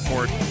cryptid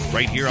report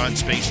right here on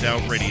Spaced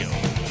Out Radio.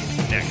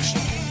 Next.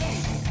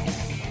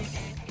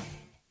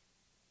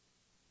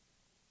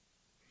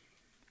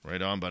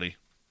 Right on, buddy.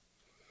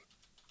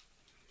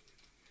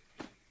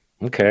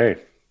 Okay.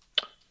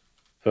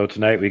 So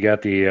tonight we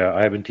got the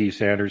Ivan T.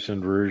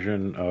 Sanderson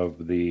version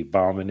of the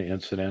Bauman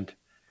incident,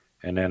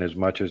 and then as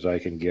much as I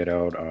can get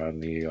out on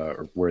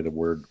the where the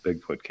word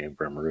Bigfoot came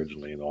from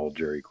originally, and the whole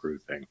Jerry Crew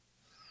thing.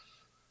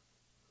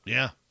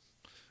 Yeah.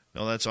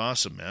 No, that's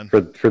awesome, man.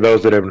 For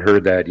those that haven't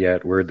heard that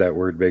yet, where'd that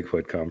word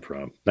Bigfoot come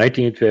from?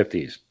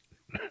 1950s.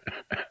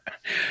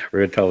 We're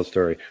going to tell the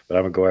story, but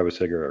I'm going to go have a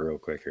cigarette real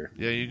quick here.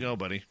 Yeah, you go,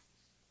 buddy.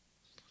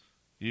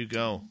 You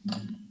go.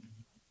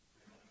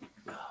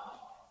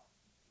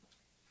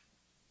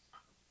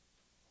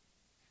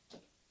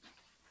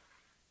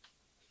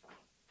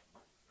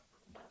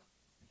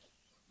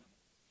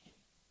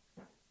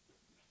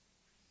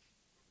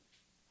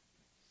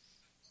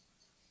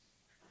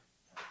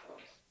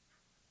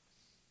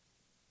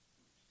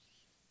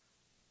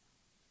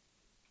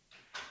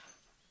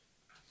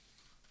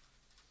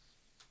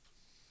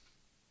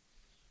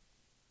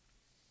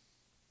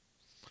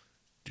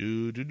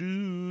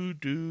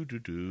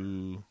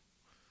 Do.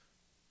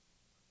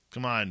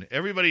 Come on,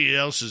 everybody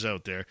else is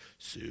out there.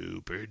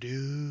 Super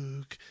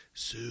Duke.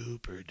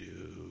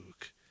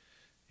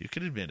 You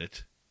can admit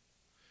it.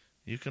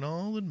 You can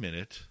all admit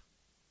it.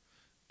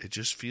 It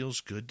just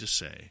feels good to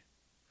say.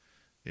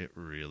 It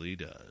really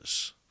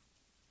does.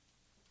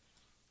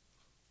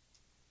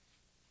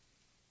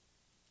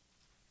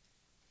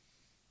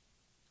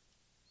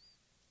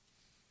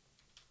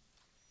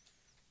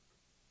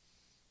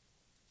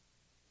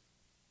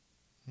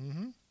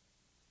 Mm-hmm.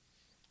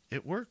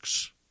 It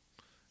works.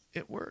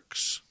 It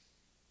works.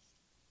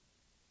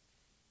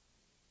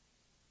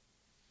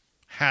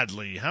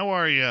 Hadley, how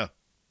are you?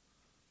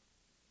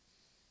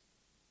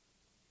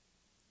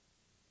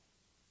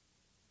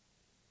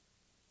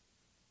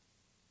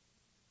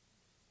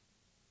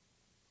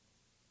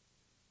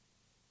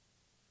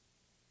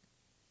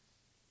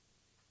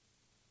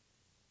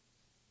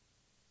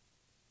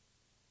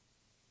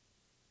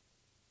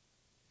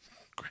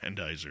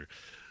 Grandizer.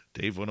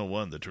 Dave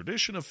 101, the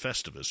tradition of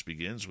Festivus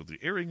begins with the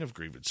airing of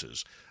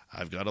grievances.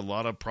 I've got a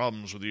lot of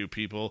problems with you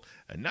people,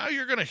 and now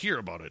you're going to hear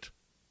about it.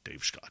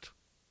 Dave Scott.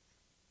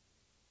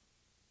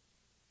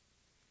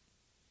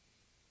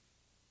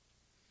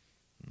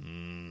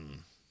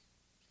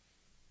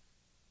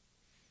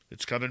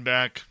 It's coming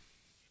back.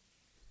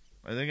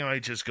 I think I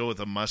might just go with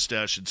a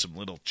mustache and some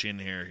little chin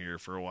hair here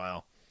for a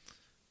while.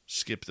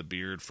 Skip the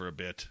beard for a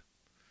bit.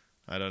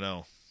 I don't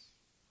know.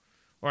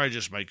 Or I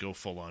just might go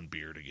full-on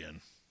beard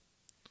again.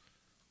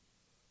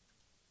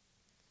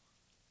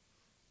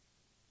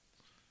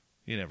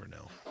 You never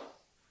know.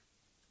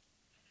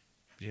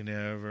 You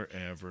never,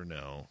 ever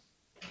know.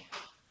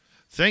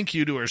 Thank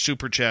you to our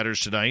super chatters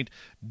tonight.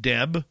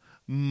 Deb,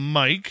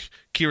 Mike,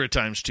 Kira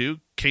 ×2,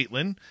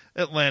 Caitlin,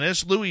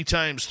 Atlantis, Louie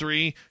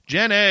 ×3,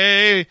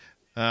 Jenny,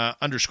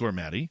 _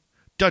 Maddie,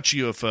 Dutch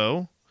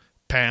UFO,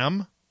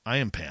 Pam, I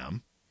am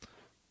Pam,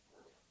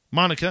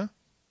 Monica,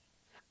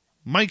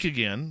 Mike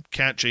again,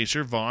 Cat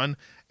Chaser, Vaughn,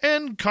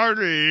 and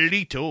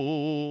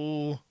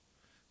Carlito.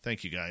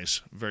 Thank you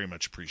guys. Very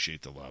much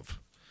appreciate the love.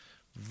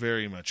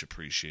 Very much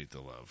appreciate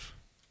the love.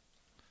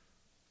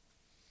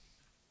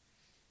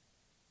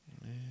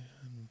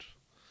 And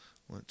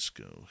let's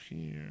go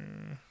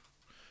here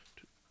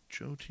to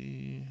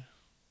Jyoti.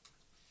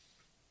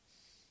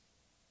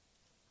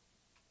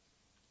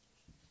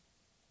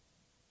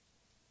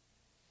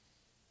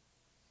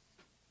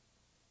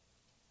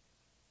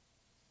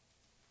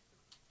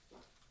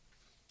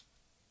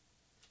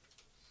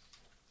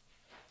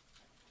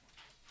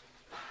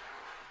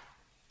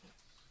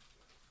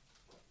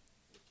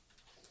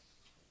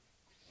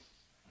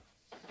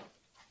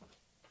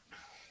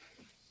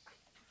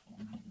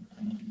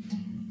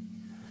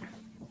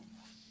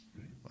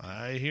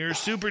 I hear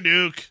Super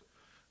Duke.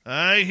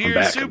 I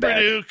hear Super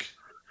Duke.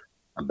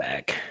 I'm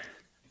back.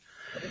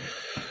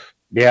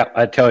 Yeah,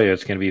 I tell you,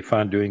 it's going to be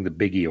fun doing the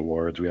Biggie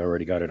Awards. We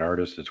already got an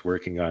artist that's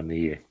working on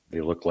they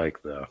look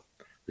like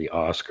the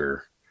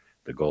Oscar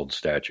the gold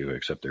statue,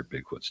 except they're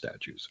Bigfoot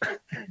statues.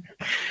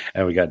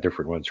 And we got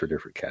different ones for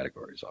different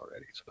categories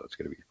already, so it's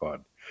going to be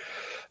fun.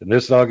 And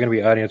this is all going to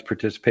be audience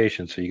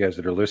participation, so you guys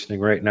that are listening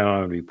right now,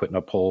 I'm going to be putting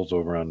up polls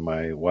over on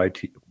my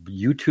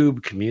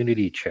YouTube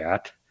community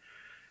chat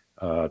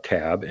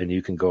tab, and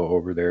you can go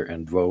over there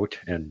and vote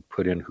and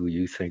put in who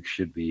you think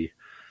should be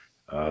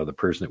the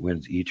person that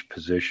wins each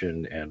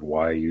position and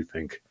why you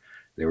think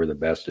they were the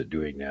best at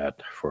doing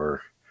that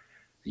for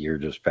the year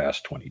just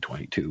past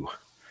 2022.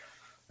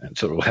 And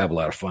so we'll have a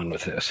lot of fun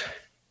with this.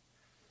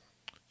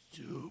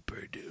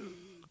 Super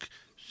Duke,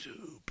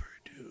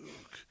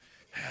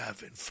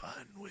 having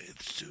fun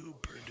with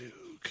Super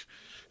Duke.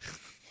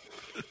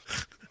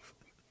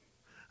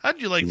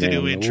 How'd you like the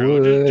new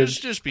intro?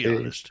 Just be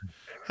honest.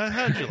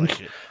 How'd you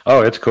like it?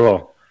 Oh, it's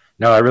cool.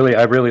 No, I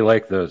really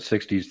like the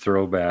 60s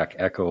throwback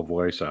echo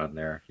voice on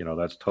there. You know,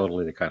 that's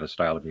totally the kind of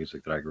style of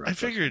music that I grew up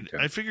with.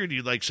 I figured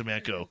you'd like some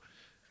echo.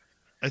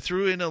 I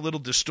threw in a little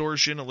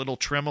distortion, a little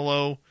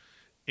tremolo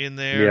in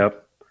there.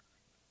 Yep.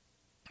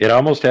 It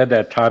almost had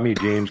that Tommy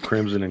James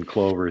Crimson and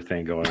Clover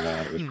thing going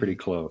on. It was pretty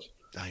close.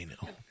 I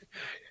know.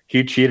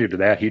 He cheated to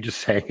that. He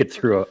just sang it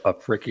through a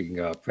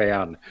freaking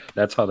fan.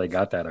 That's how they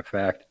got that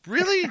effect.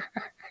 Really?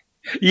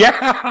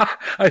 Yeah.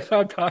 I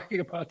saw him talking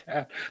about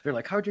that. They're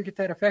like, how'd you get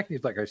that effect?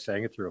 He's like, I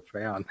sang it through a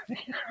fan.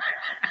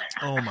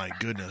 Oh, my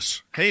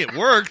goodness. Hey, it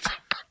worked.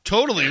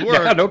 Totally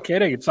worked. Yeah, no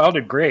kidding. It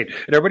sounded great.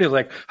 And everybody's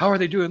like, how are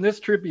they doing this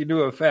trippy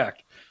new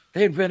effect?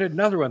 They invented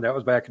another one. That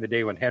was back in the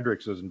day when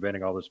Hendrix was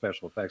inventing all the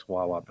special effects,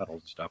 wah-wah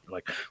pedals and stuff. They're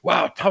like,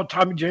 wow, how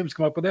Tommy James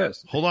come up with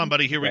this? Hold on,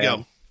 buddy. Here we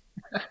go.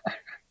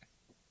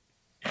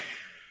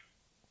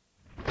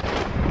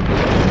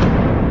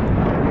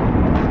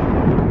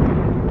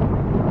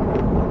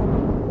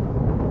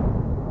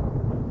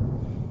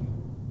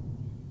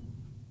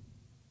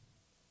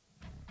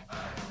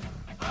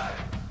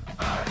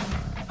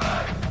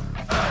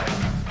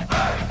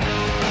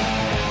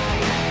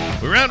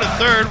 We're round to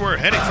third. We're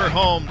heading for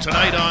home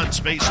tonight on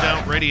Spaced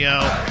Out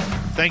Radio.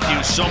 Thank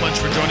you so much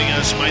for joining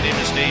us. My name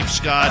is Dave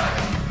Scott.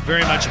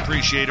 Very much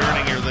appreciate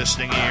earning your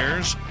listening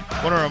ears.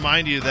 I want to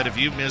remind you that if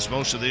you've missed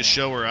most of this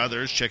show or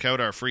others, check out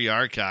our free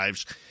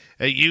archives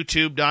at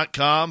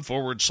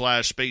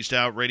youtube.com/Spaced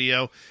Out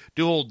Radio.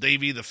 Do old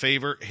Davey the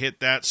favor, hit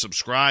that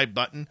subscribe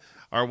button.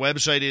 Our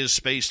website is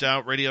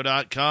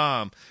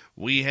spacedoutradio.com.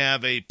 We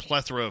have a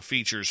plethora of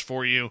features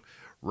for you.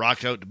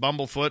 Rock out to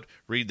Bumblefoot,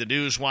 read the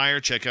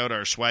Newswire, check out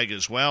our swag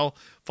as well.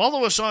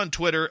 Follow us on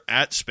Twitter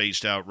at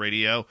Spaced Out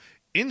Radio,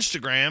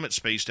 Instagram at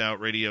Spaced Out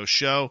Radio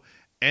Show,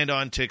 and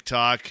on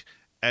TikTok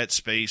at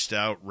Spaced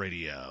Out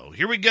Radio.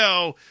 Here we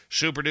go.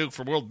 Super Duke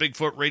from World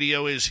Bigfoot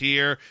Radio is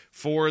here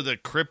for the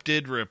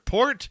Cryptid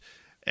Report.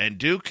 And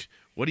Duke,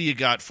 what do you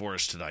got for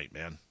us tonight,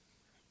 man?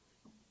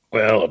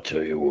 Well, I'll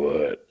tell you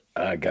what.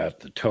 I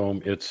got the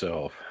tome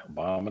itself,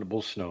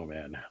 Abominable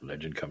Snowman,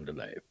 Legend Come to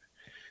Life.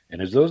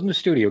 And as those in the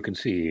studio can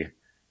see,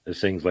 this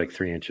thing's like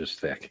 3 inches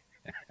thick.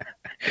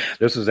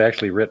 This was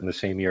actually written the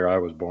same year I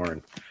was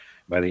born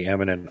by the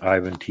eminent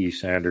Ivan T.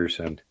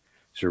 Sanderson,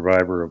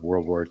 survivor of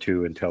World War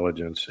II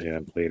intelligence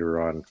and later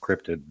on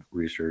cryptid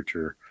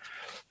researcher.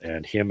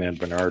 And him and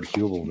Bernard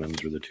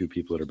Hubelmans are the two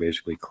people that are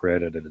basically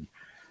credited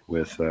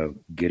with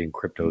getting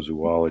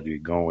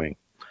cryptozoology going.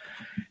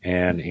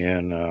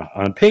 And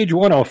on page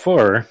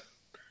 104,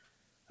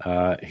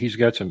 he's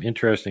got some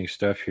interesting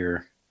stuff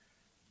here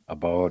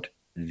about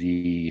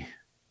the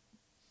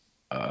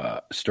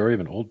story of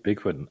an old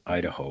Bigfoot in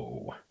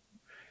Idaho.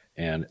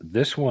 And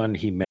this one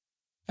he met.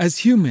 As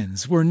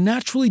humans, we're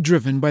naturally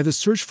driven by the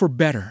search for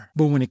better.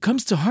 But when it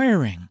comes to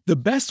hiring, the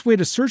best way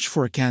to search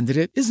for a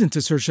candidate isn't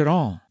to search at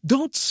all.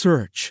 Don't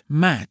search,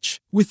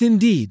 match with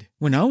Indeed.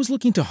 When I was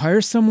looking to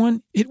hire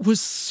someone, it was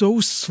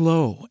so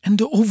slow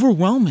and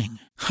overwhelming.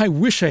 I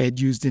wish I had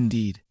used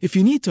Indeed. If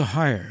you need to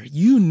hire,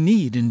 you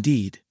need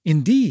Indeed.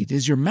 Indeed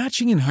is your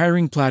matching and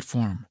hiring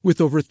platform with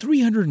over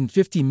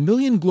 350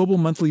 million global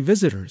monthly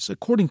visitors,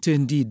 according to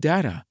Indeed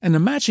data, and a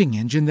matching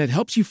engine that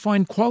helps you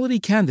find quality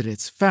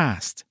candidates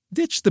fast.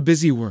 Ditch the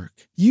busy work.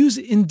 Use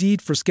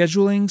Indeed for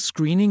scheduling,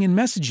 screening, and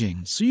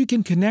messaging so you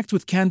can connect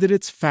with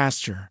candidates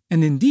faster.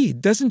 And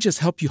Indeed doesn't just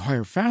help you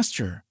hire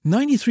faster.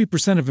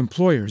 93% of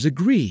employers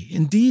agree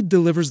Indeed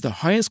delivers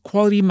the highest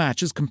quality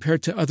matches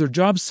compared to other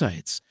job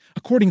sites,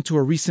 according to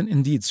a recent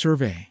Indeed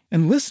survey.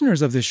 And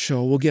listeners of this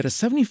show will get a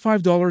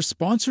 $75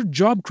 sponsored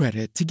job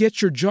credit to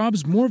get your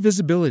jobs more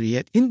visibility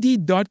at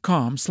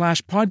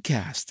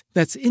Indeed.com/podcast.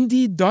 That's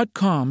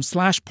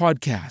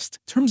Indeed.com/podcast.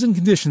 Terms and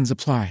conditions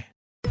apply.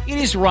 It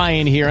is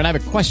Ryan here, and I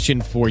have a question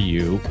for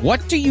you.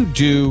 What do you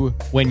do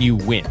when you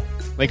win?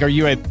 Like, are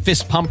you a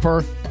fist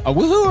pumper, a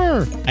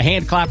woohooer, a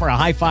hand clapper, a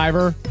high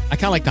fiver? I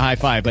kind of like the high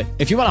five, but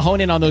if you want to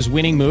hone in on those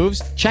winning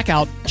moves, check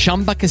out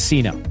Chumba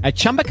Casino. At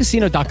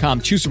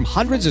ChumbaCasino.com, choose from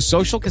hundreds of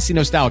social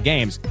casino-style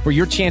games for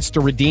your chance to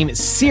redeem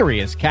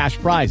serious cash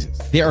prizes.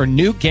 There are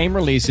new game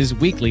releases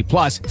weekly,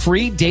 plus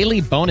free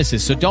daily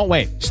bonuses. So don't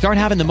wait. Start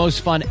having the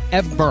most fun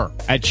ever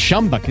at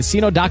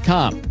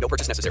ChumbaCasino.com. No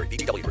purchase necessary.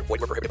 VGW. Void where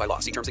prohibited by law.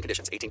 See terms and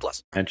conditions.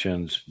 18+.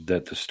 Mentions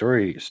that the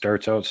story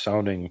starts out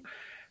sounding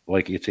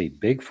like it's a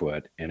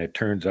Bigfoot, and it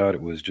turns out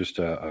it was just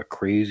a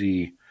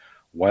crazy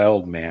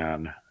wild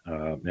man,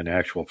 an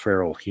actual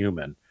feral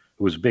human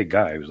who was a big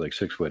guy. He was like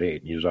 6'8",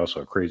 and he was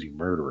also a crazy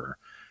murderer.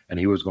 And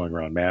he was going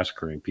around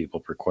massacring people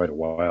for quite a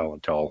while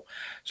until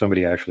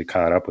somebody actually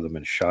caught up with him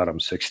and shot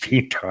him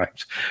 16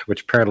 times,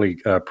 which apparently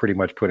pretty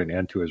much put an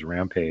end to his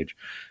rampage.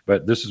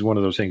 But this is one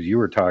of those things you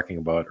were talking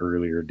about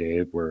earlier,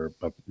 Dave, where,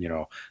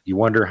 you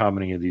wonder how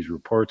many of these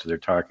reports they're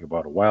talking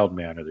about a wild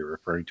man. Are they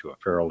referring to a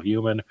feral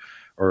human,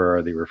 or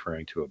are they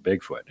referring to a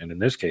Bigfoot? And in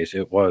this case,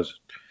 it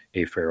was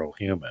a feral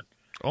human.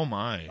 Oh,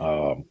 my.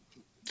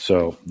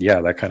 So,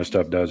 yeah, that kind of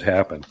stuff does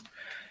happen.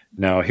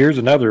 Now, here's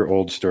another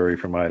old story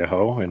from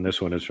Idaho, and this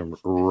one is from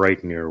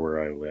right near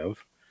where I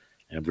live,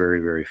 and very,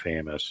 very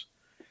famous.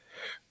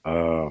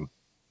 And,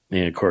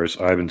 of course,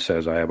 Ivan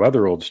says, I have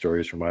other old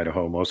stories from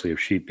Idaho, mostly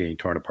of sheep being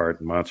torn apart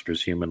and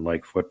monstrous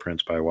human-like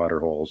footprints by water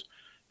holes,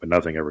 but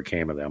nothing ever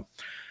came of them.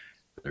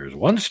 There's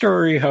one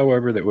story,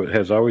 however, that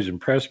has always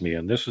impressed me,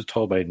 and this is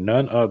told by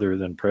none other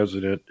than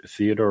President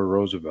Theodore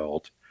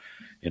Roosevelt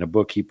in a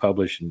book he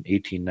published in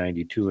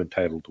 1892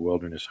 entitled The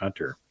Wilderness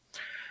Hunter.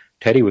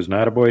 Teddy was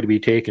not a boy to be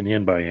taken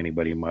in by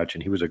anybody much,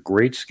 and he was a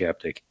great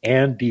skeptic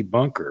and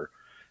debunker,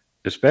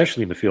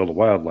 especially in the field of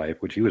wildlife,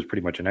 which he was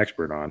pretty much an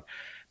expert on,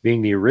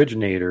 being the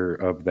originator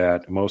of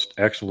that most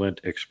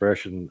excellent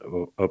expression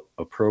of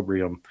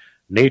opprobrium,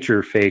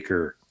 nature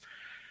faker.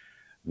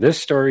 This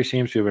story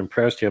seems to have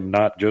impressed him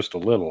not just a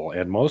little,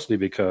 and mostly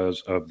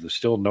because of the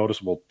still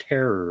noticeable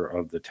terror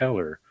of the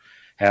teller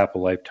half a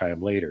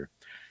lifetime later.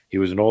 He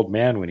was an old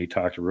man when he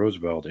talked to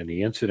Roosevelt, and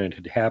the incident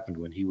had happened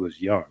when he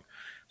was young.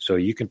 So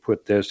you can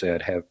put this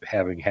at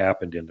having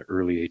happened in the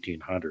early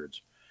 1800s.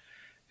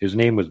 His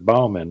name was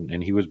Bauman,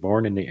 and he was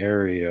born in the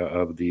area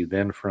of the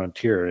then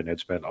frontier and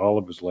had spent all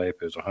of his life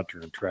as a hunter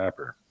and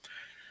trapper.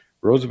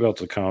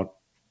 Roosevelt's account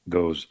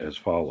goes as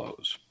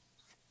follows.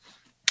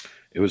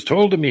 It was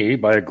told to me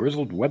by a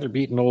grizzled,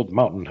 weather-beaten old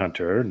mountain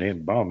hunter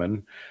named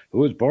Bauman, who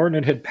was born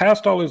and had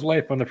passed all his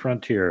life on the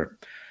frontier.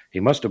 He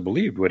must have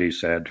believed what he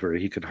said, for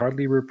he could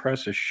hardly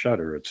repress a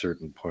shudder at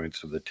certain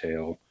points of the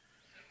tale.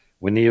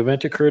 When the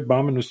event occurred,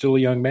 Bauman was still a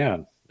young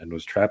man and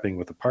was trapping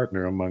with a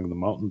partner among the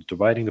mountains,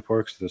 dividing the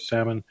forks of the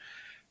salmon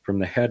from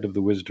the head of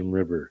the Wisdom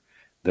River.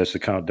 This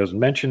account doesn't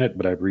mention it,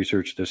 but I've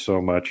researched this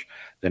so much.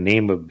 The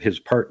name of his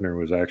partner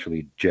was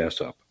actually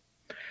Jessup.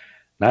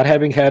 Not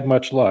having had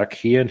much luck,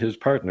 he and his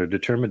partner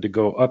determined to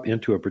go up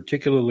into a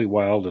particularly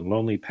wild and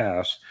lonely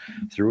pass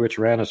through which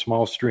ran a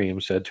small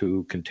stream said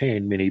to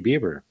contain many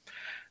beaver.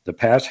 The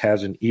pass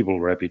has an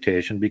evil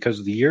reputation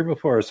because the year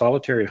before a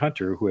solitary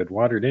hunter who had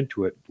wandered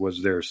into it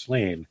was there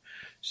slain,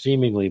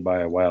 seemingly by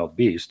a wild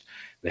beast,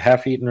 the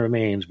half-eaten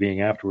remains being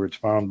afterwards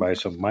found by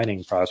some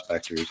mining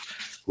prospectors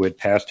who had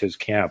passed his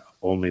camp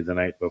only the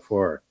night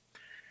before.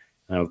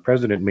 Now, the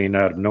president may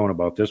not have known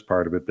about this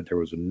part of it, but there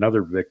was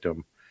another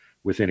victim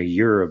within a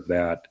year of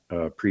that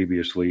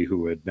previously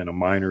who had been a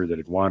miner that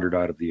had wandered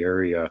out of the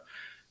area,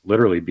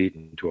 literally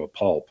beaten to a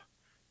pulp.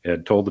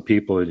 Had told the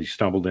people that he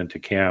stumbled into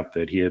camp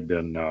that he had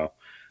been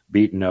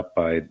beaten up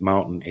by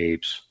mountain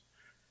apes,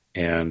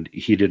 and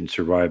he didn't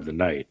survive the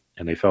night.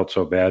 And they felt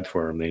so bad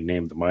for him, they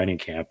named the mining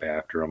camp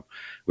after him,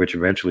 which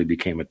eventually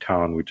became a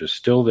town, which is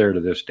still there to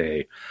this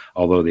day,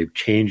 although they've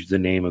changed the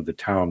name of the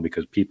town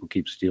because people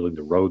keep stealing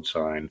the road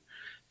sign,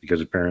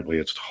 because apparently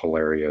it's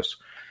hilarious.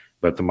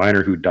 But the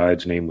miner who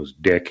died's name was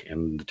Dick,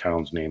 and the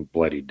town's name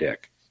Bloody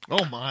Dick.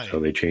 Oh, my. So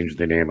they changed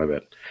the name of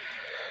it.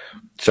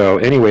 So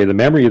anyway, the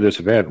memory of this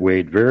event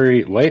weighed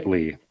very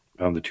lightly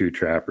on the two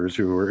trappers,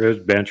 who were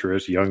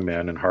adventurous young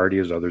men and hardy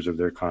as others of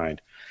their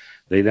kind.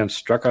 They then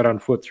struck out on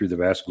foot through the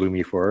vast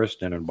gloomy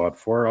forest, and in about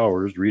 4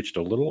 hours reached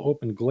a little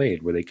open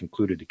glade where they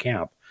concluded to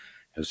camp,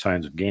 as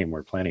signs of game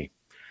were plenty.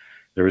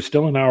 There was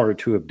still an hour or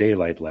two of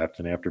daylight left,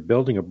 and after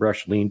building a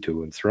brush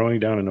lean-to and throwing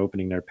down and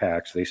opening their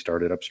packs, they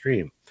started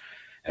upstream.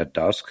 At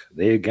dusk,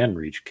 they again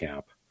reached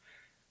camp.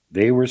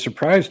 They were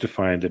surprised to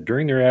find that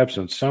during their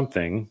absence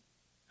something,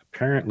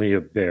 apparently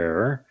a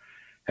bear,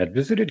 had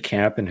visited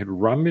camp and had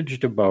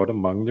rummaged about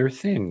among their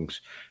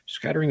things,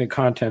 scattering the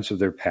contents of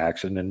their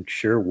packs and in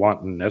sheer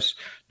wantonness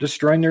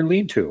destroying their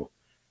lean-to.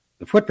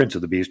 The footprints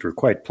of the beast were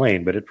quite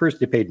plain, but at first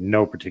they paid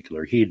no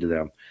particular heed to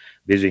them,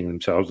 busying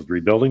themselves with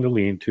rebuilding the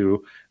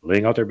lean-to,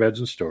 laying out their beds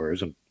and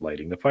stores, and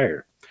lighting the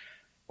fire.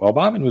 While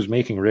Bauman was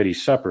making ready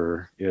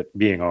supper, it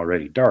being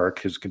already dark,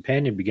 his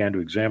companion began to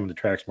examine the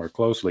tracks more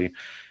closely,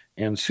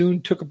 and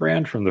soon took a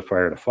brand from the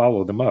fire to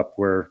follow them up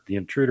where the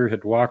intruder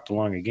had walked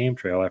along a game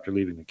trail after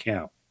leaving the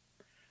camp.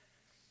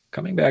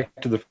 Coming back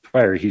to the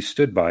fire, he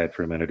stood by it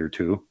for a minute or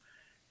two,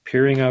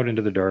 peering out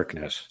into the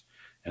darkness,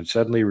 and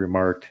suddenly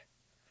remarked,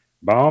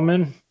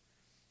 "Bauman,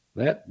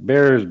 that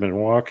bear has been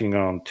walking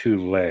on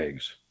 2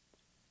 legs."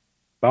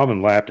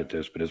 Bauman laughed at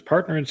this, but his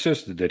partner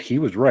insisted that he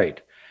was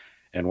right,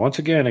 and once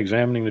again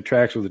examining the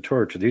tracks with a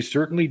torch, these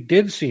certainly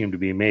did seem to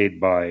be made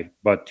by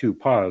but 2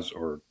 paws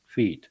or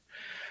feet.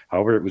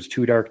 However, it was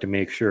too dark to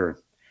make sure.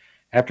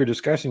 After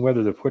discussing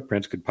whether the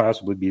footprints could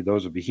possibly be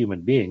those of a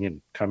human being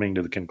and coming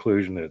to the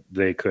conclusion that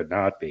they could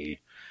not be,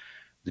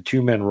 The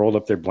two men rolled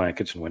up their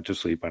blankets and went to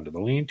sleep under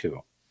the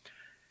lean-to.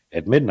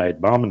 At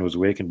midnight, Bauman was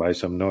awakened by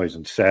some noise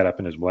and sat up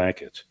in his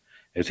blankets.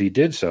 As he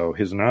did so,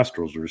 his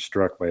nostrils were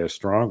struck by a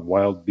strong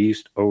wild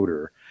beast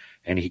odor,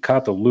 and he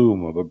caught the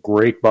loom of a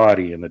great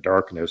body in the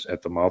darkness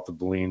at the mouth of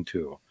the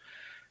lean-to.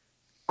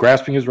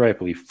 Grasping his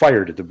rifle, he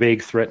fired at the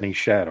vague, threatening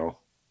shadow,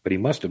 but he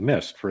must have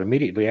missed, for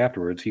immediately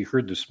afterwards he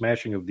heard the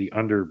smashing of the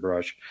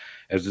underbrush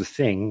as the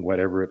thing,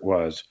 whatever it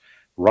was,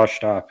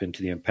 rushed off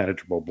into the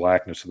impenetrable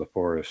blackness of the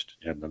forest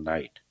and the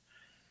night.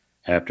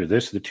 After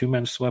this, the two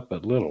men slept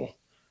but little,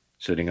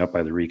 sitting up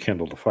by the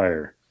rekindled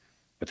fire,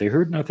 but they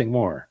heard nothing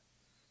more.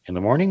 In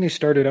the morning, they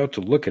started out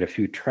to look at a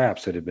few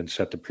traps that had been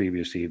set the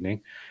previous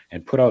evening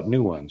and put out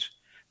new ones.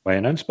 By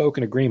an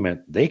unspoken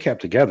agreement, they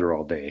kept together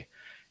all day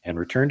and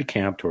returned to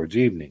camp towards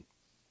evening.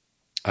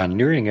 On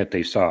nearing it,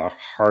 they saw,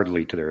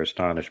 hardly to their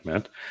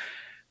astonishment,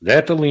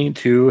 that the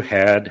lean-to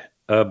had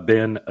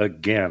been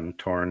again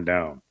torn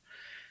down.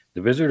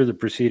 The visitor the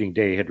preceding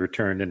day had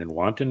returned and in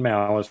wanton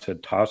malice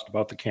had tossed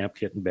about the camp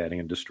kit and bedding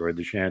and destroyed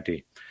the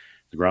shanty.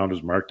 The ground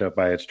was marked up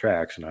by its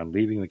tracks, and on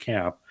leaving the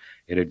camp,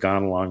 it had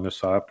gone along the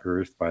soft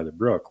earth by the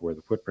brook, where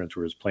the footprints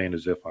were as plain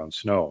as if on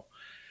snow.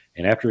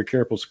 And after a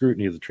careful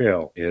scrutiny of the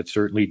trail, it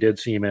certainly did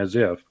seem as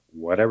if,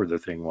 whatever the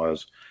thing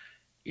was,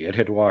 it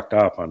had walked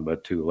off on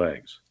but two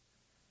legs.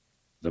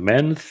 The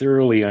men,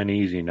 thoroughly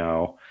uneasy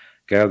now,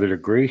 gathered a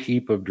great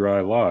heap of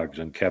dry logs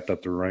and kept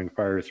up the roaring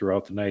fire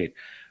throughout the night,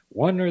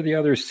 one or the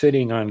other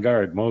sitting on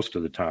guard most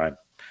of the time.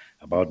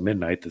 About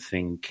midnight, the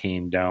thing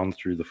came down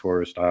through the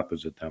forest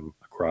opposite them,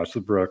 across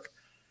the brook,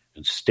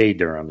 and stayed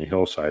there on the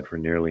hillside for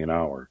nearly an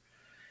hour.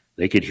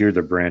 They could hear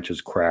the branches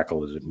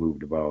crackle as it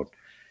moved about,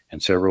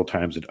 and several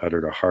times it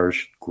uttered a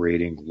harsh,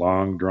 grating,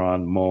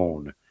 long-drawn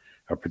moan,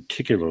 a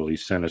particularly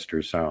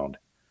sinister sound.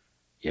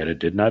 Yet it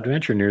did not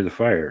venture near the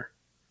fire.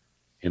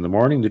 In the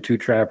morning, the two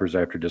trappers,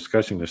 after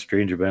discussing the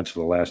strange events of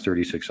the last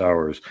 36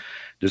 hours,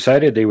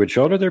 decided they would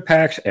shoulder their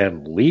packs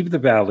and leave the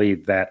valley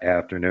that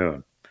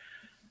afternoon.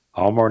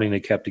 All morning they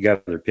kept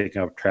together,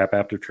 picking up trap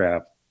after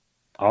trap,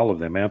 all of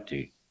them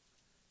empty.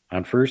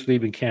 On first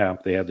leaving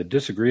camp, they had the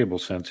disagreeable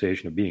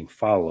sensation of being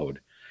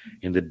followed.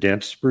 In the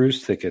dense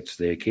spruce thickets,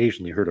 they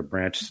occasionally heard a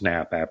branch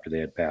snap after they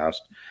had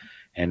passed,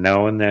 and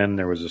now and then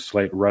there was a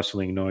slight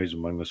rustling noise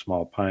among the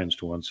small pines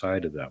to one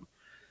side of them.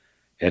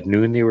 At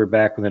noon, they were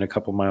back within a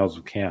couple miles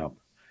of camp.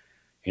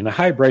 In the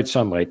high, bright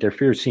sunlight, their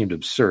fears seemed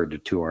absurd to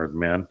two armed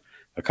men,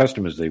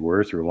 accustomed as they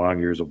were through long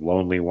years of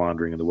lonely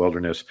wandering in the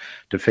wilderness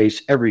to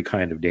face every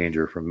kind of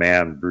danger from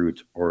man,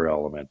 brute, or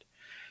element.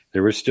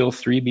 There were still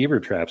 3 beaver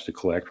traps to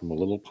collect from a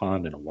little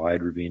pond in a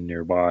wide ravine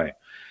nearby.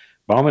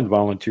 Bauman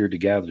volunteered to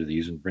gather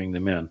these and bring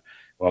them in,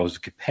 while his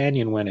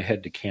companion went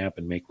ahead to camp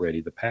and make ready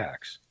the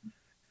packs.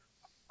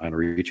 On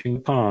reaching the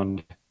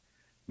pond,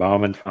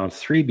 Bauman found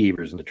 3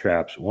 beavers in the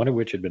traps, one of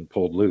which had been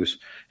pulled loose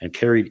and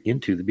carried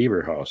into the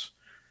beaver house.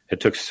 It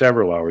took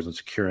several hours in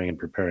securing and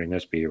preparing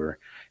this beaver,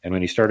 and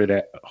when he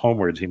started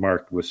homewards, he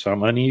marked with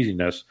some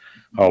uneasiness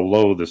how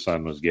low the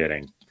sun was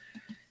getting.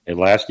 At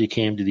last he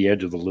came to the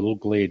edge of the little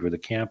glade where the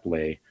camp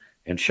lay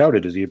and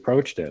shouted as he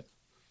approached it,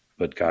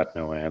 but got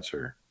no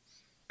answer.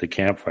 The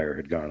campfire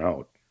had gone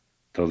out,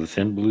 though the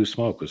thin blue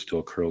smoke was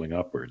still curling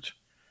upwards.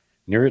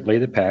 Near it lay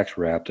the packs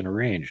wrapped and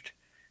arranged.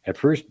 At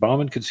first,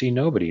 Bauman could see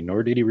nobody,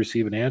 nor did he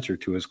receive an answer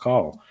to his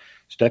call.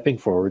 Stepping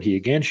forward, he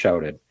again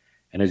shouted,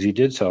 and as he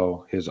did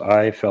so, his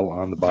eye fell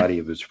on the body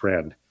of his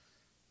friend,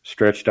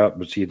 stretched out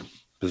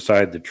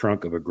beside the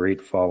trunk of a great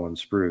fallen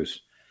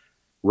spruce.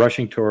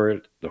 Rushing toward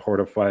it, the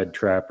horrified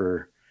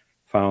trapper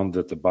found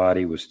that the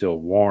body was still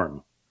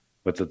warm,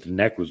 but that the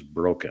neck was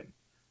broken,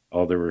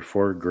 although there were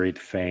 4 great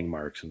fang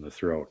marks in the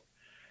throat.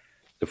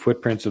 The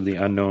footprints of the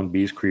unknown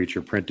beast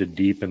creature printed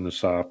deep in the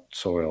soft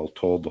soil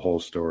told the whole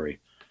story.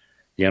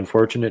 The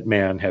unfortunate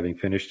man, having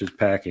finished his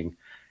packing,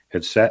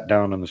 had sat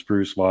down on the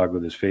spruce log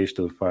with his face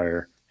to the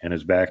fire and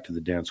his back to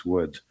the dense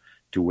woods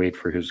to wait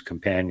for his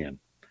companion.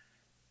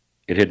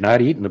 It had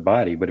not eaten the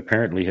body, but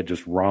apparently had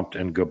just romped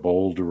and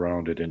gabbled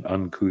around it in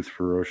uncouth,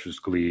 ferocious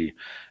glee,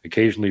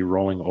 occasionally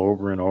rolling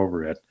over and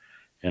over it,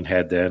 and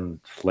had then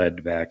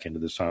fled back into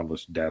the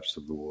soundless depths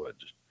of the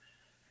woods.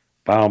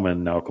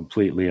 Bauman, now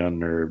completely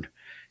unnerved,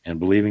 and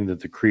believing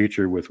that the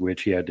creature with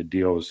which he had to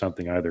deal was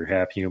something either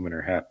half-human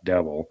or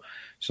half-devil,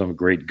 some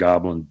great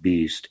goblin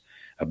beast,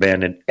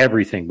 abandoned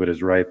everything but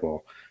his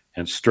rifle,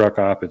 and struck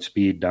off at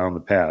speed down the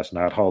pass,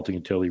 not halting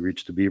until he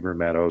reached the beaver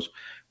meadows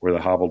where the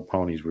hobbled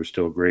ponies were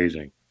still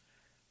grazing.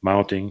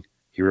 Mounting,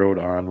 he rode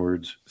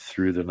onwards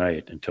through the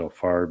night until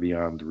far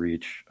beyond the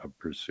reach of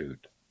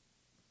pursuit.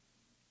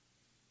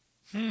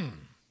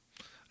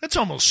 That's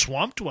almost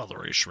Swamp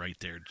Dweller-ish right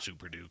there,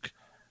 Super Duke.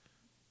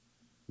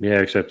 Yeah,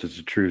 except it's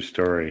a true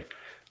story.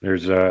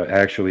 There's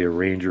actually a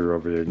ranger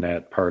over in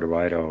that part of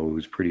Idaho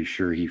who's pretty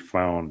sure he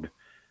found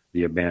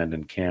the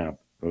abandoned camp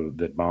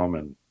that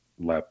Bauman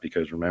left,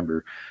 because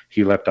remember,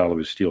 he left all of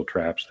his steel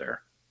traps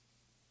there.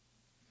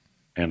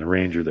 And the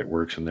ranger that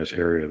works in this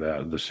area,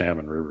 the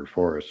Salmon River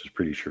Forest, is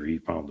pretty sure he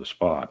found the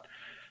spot,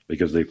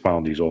 because they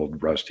found these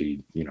old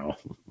rusty,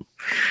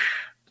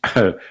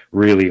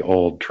 really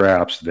old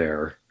traps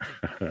there.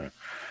 And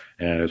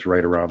it's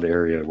right around the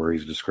area where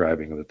he's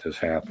describing that this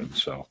happened.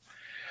 So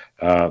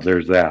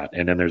there's that.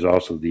 And then there's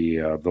also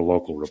the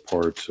local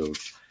reports of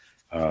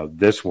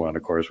this one,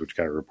 of course, which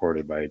got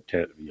reported by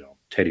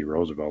Teddy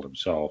Roosevelt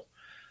himself,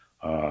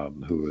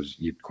 who was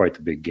quite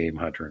the big game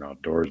hunter and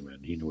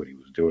outdoorsman. He knew what he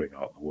was doing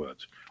out in the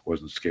woods,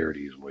 wasn't scared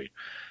easily.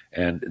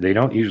 And they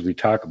don't usually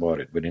talk about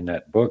it, but in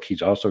that book,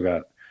 he's also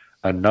got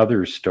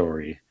another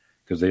story,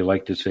 because they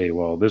like to say,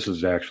 well, this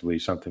is actually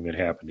something that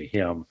happened to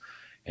him,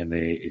 and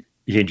he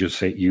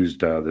just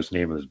used this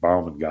name of this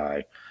Bauman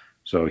guy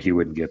so he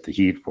wouldn't get the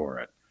heat for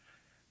it.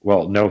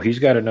 Well, no, he's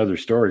got another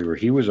story where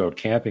he was out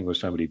camping with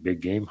somebody, big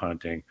game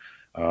hunting,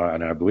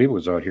 and I believe it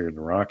was out here in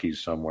the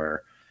Rockies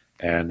somewhere,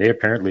 and they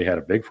apparently had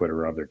a Bigfoot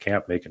around their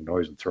camp making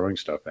noise and throwing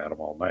stuff at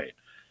him all night.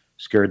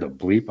 Scared the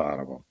bleep out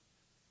of them.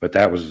 But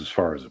that was as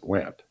far as it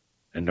went,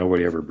 and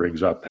nobody ever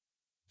brings up that.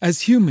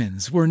 As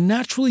humans, we're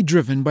naturally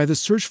driven by the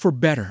search for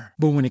better.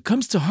 But when it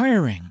comes to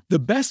hiring, the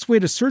best way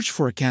to search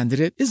for a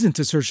candidate isn't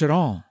to search at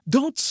all.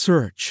 Don't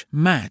search,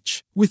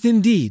 match with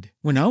Indeed.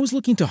 When I was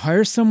looking to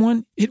hire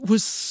someone, it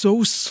was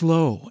so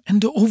slow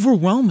and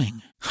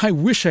overwhelming. I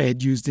wish I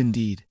had used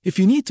Indeed. If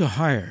you need to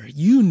hire,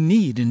 you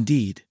need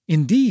Indeed.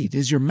 Indeed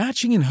is your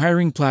matching and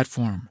hiring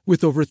platform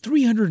with over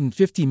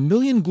 350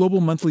 million global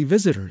monthly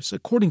visitors,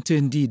 according to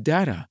Indeed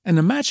data, and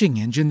a matching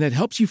engine that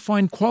helps you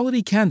find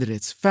quality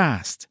candidates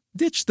fast.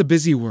 Ditch the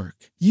busy work.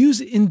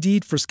 Use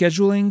Indeed for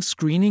scheduling,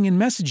 screening,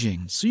 and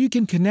messaging so you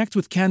can connect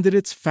with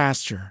candidates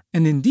faster.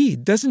 And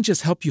Indeed doesn't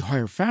just help you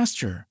hire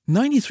faster.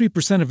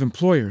 93% of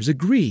employers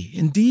agree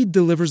Indeed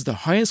delivers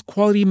the highest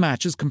quality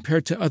matches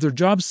compared to other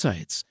job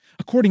sites,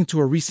 according to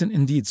a recent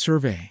Indeed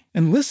survey.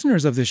 And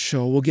listeners of this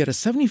show will get a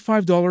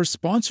 $75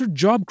 sponsored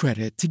job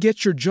credit to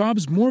get your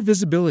jobs more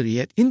visibility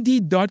at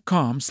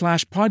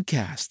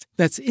Indeed.com/podcast.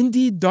 That's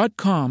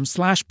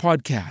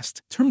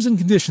Indeed.com/podcast. Terms and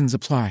conditions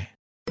apply.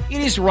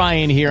 It is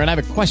Ryan here, and I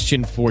have a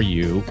question for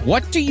you.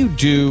 What do you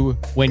do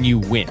when you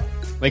win?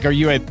 Like, are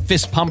you a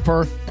fist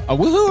pumper, a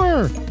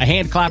woohooer, a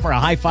hand clapper, a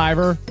high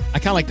fiver? I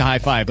kind of like the high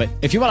five, but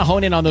if you want to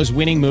hone in on those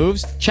winning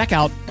moves, check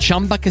out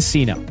Chumba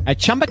Casino. At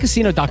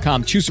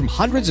ChumbaCasino.com, choose from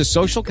hundreds of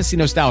social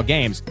casino-style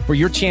games for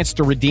your chance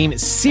to redeem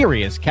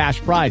serious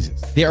cash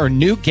prizes. There are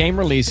new game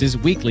releases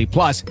weekly,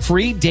 plus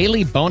free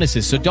daily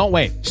bonuses. So don't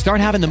wait. Start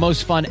having the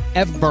most fun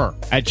ever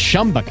at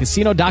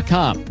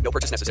ChumbaCasino.com. No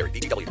purchase necessary.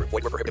 VGW. Void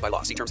where prohibited by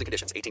law. See terms and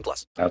conditions.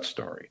 18+. That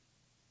story.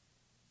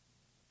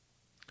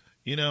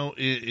 You know,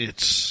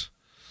 it's...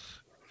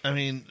 I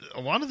mean,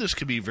 a lot of this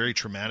could be very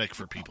traumatic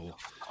for people,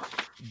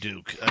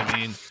 Duke. I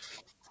mean,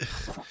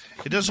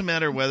 it doesn't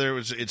matter whether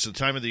it's the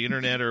time of the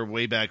internet or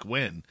way back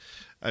when.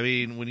 I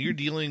mean, when you're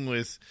dealing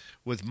with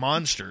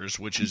monsters,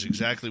 which is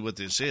exactly what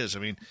this is, I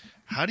mean,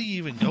 how do you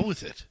even go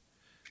with it?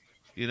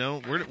 You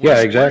know,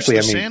 where's exactly.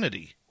 the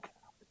sanity?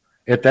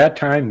 At that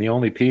time, the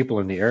only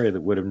people in the area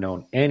that would have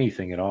known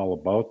anything at all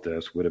about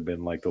this would have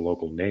been like the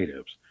local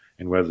natives.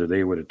 And whether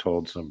they would have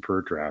told some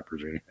fur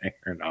trappers or anything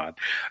or not,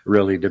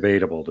 really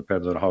debatable.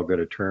 Depends on how good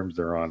of terms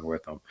they're on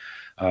with them.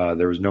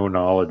 There was no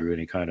knowledge of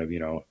any kind of,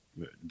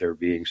 there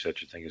being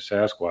such a thing as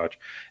Sasquatch.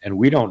 And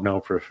we don't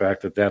know for a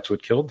fact that that's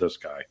what killed this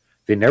guy.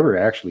 They never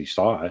actually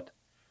saw it.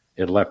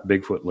 It left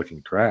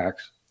Bigfoot-looking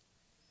tracks.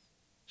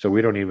 So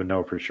we don't even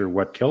know for sure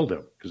what killed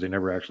him because they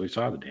never actually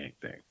saw the dang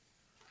thing.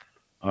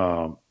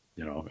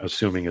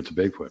 Assuming it's a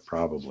Bigfoot,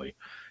 probably.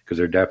 Because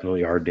there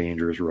definitely are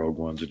dangerous rogue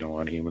ones that don't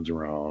want humans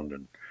around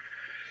and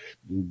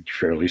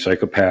fairly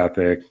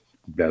psychopathic.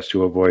 Best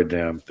to avoid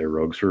them. They're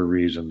rogues for a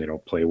reason. They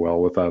don't play well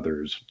with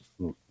others.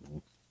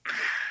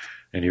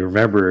 And you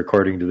remember,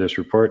 according to this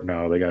report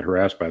now, they got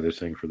harassed by this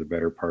thing for the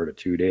better part of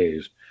 2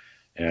 days.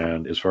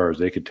 And as far as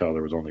they could tell,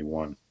 there was only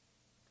one.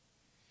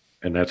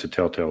 And that's a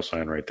telltale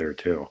sign right there,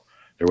 too.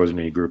 There wasn't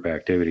any group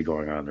activity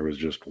going on. There was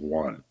just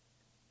one.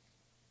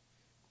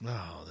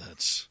 No,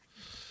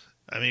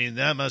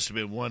 that must have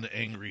been one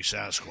angry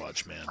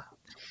Sasquatch, man.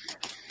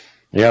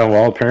 Yeah,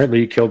 well, apparently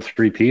he killed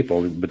 3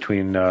 people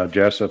between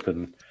Jessup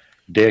and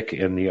Dick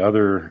and the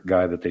other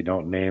guy that they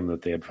don't name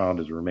that they had found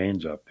his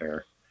remains up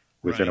there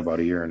within about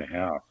a year and a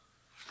half.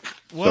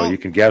 Well, so you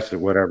can guess that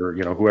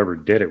whoever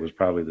did it was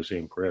probably the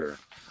same critter.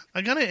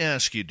 I got to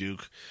ask you,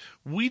 Duke,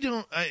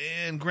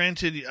 and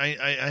granted,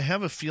 I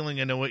have a feeling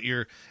I know what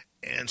your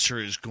answer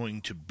is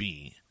going to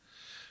be,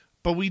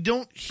 but we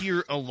don't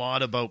hear a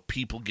lot about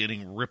people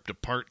getting ripped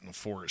apart in the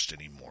forest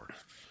anymore.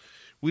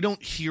 We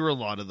don't hear a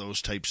lot of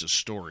those types of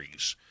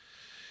stories.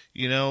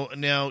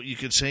 Now you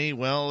could say,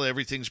 well,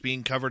 everything's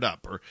being covered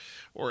up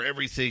or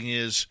everything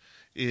is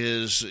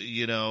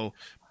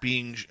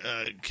being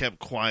kept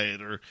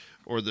quiet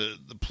or the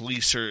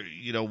police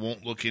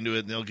won't look into it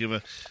and they'll give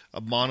a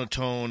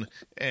monotone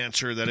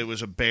answer that it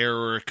was a bear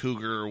or a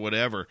cougar or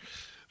whatever.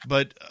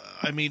 But,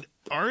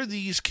 are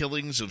these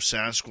killings of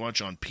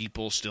Sasquatch on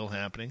people still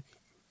happening?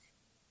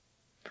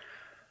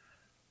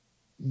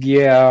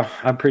 Yeah,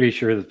 I'm pretty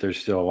sure that there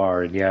still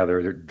are, and yeah,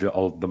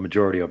 the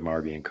majority of them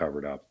are being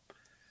covered up.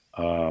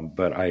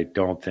 But I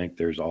don't think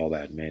there's all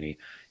that many.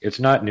 it's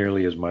not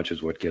nearly as much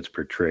as what gets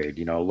portrayed.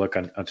 Look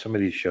on some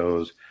of these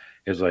shows,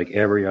 it's like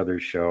every other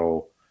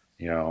show,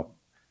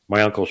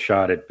 my uncle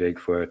shot at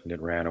Bigfoot and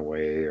it ran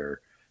away,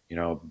 or,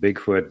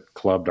 Bigfoot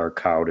clubbed our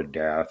cow to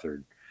death,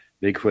 or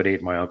Bigfoot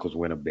ate my uncle's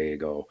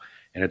Winnebago.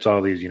 And it's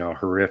all these,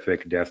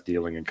 horrific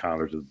death-dealing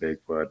encounters with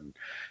Bigfoot. And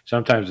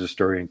sometimes the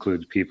story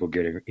includes people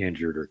getting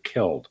injured or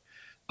killed.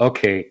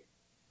 Okay,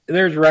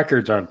 there's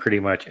records on pretty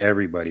much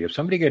everybody. If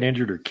somebody got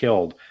injured or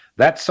killed,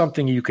 that's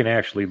something you can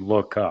actually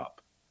look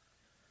up.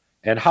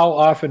 And how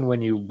often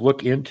when you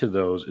look into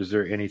those, is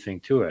there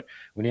anything to it?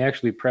 When you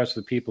actually press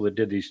the people that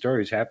did these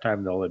stories, half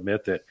time they'll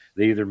admit that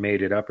they either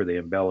made it up or they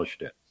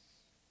embellished it.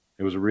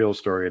 It was a real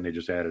story and they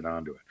just added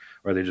on to it,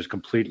 or they just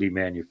completely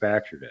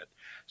manufactured it.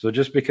 So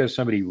just because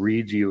somebody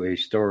reads you a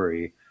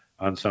story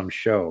on some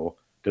show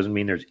doesn't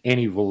mean there's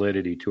any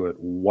validity to it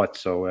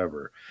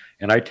whatsoever.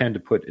 And I tend to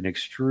put an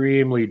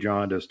extremely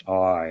jaundiced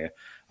eye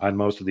on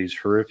most of these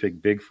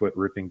horrific Bigfoot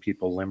ripping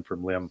people limb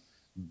from limb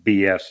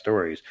BS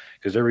stories,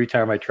 because every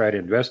time I try to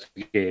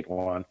investigate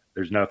one,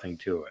 there's nothing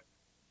to it.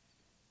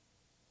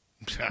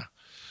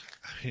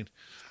 I mean,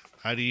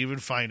 how do you even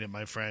find it,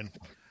 my friend?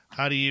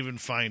 How do you even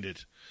find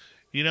it?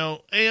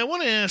 Hey, I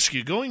want to ask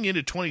you, going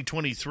into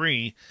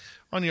 2023,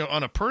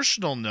 on a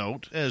personal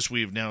note, as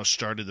we've now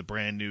started the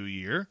brand new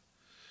year,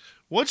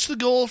 what's the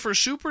goal for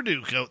Super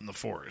Duke out in the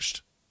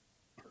forest?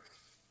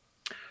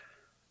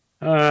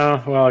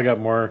 Well, I got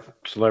more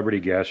celebrity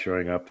guests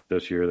showing up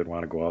this year that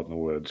want to go out in the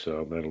woods,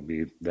 so that'll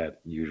be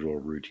that usual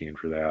routine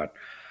for that.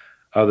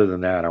 Other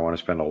than that, I want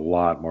to spend a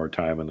lot more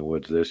time in the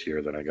woods this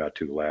year than I got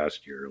to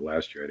last year.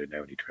 Last year, I didn't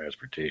have any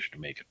transportation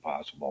to make it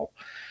possible.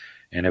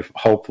 And if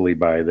hopefully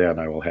by then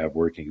I will have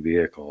working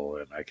vehicle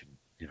and I can,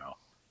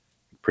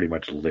 pretty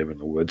much live in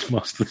the woods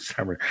most of the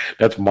summer.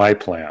 That's my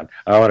plan.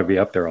 I want to be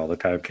up there all the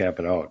time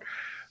camping out.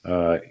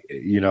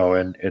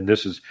 And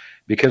this is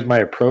because my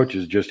approach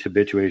is just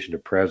habituation to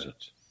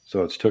presence.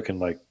 So it's taken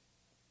like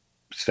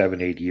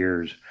 7-8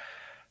 years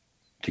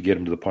to get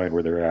them to the point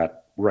where they're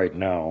at right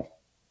now.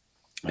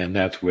 And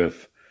that's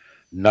with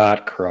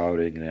not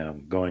crowding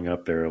them, going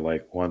up there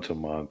like once a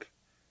month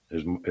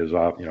is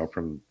off,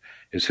 from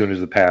as soon as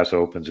the pass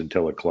opens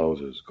until it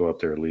closes, go up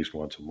there at least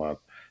once a month.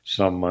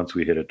 Some months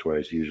we hit it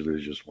twice. Usually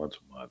it's just once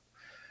a month.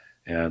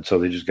 And so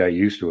they just got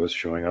used to us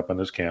showing up on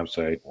this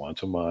campsite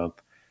once a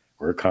month.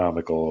 We're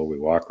comical. We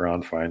walk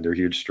around, find their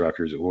huge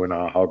structures. We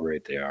know how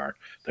great they are.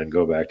 Then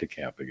go back to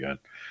camp again.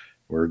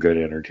 We're good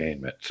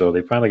entertainment. So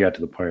they finally got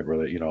to the point where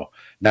they,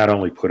 not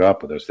only put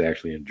up with us, they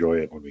actually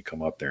enjoy it when we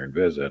come up there and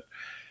visit.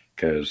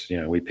 Because,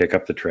 we pick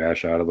up the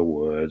trash out of the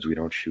woods. We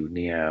don't shoot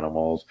any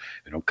animals.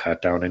 We don't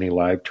cut down any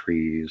live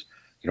trees.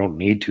 You don't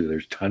need to.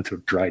 There's tons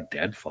of dry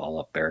deadfall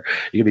up there.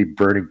 You can be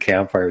burning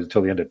campfires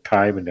until the end of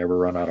time and never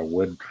run out of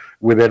wood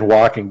within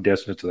walking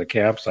distance of the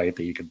campsite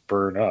that you can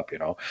burn up,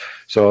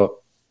 So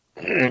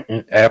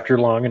after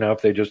long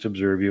enough, they just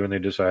observe you and they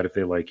decide if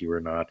they like you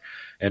or not.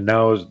 And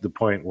now is the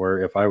point where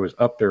if I was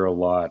up there a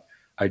lot,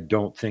 I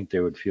don't think they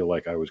would feel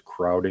like I was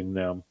crowding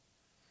them,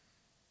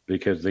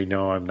 because they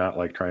know I'm not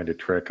like trying to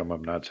trick them.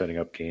 I'm not setting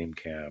up game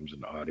cams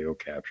and audio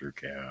capture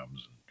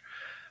cams and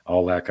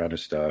all that kind of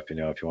stuff.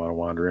 If you want to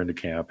wander into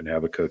camp and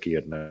have a cookie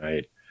at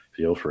night,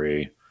 feel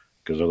free,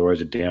 because otherwise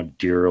a damn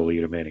deer will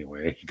eat them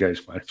anyway. You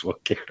guys might as well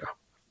get them.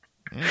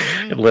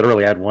 Mm-hmm. And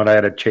literally, I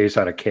had a chase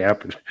out of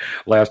camp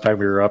last time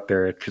we were up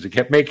there because it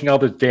kept making all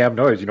this damn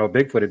noise.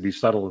 Bigfoot would be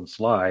subtle and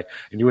sly,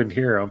 and you wouldn't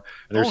hear him.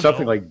 And there's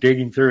something like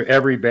digging through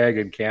every bag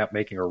in camp,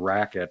 making a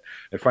racket.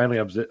 I finally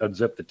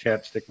unzip the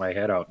tent, stick my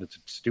head out, and it's a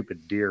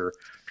stupid deer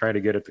trying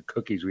to get at the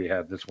cookies we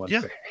had in this one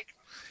bag.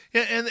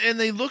 Yeah, and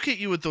they look at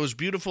you with those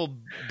beautiful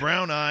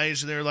brown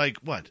eyes, and they're like,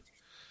 "What?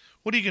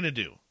 What are you going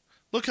to do?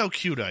 Look how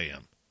cute I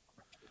am.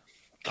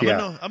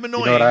 I'm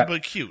annoying,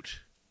 but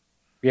cute."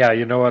 Yeah,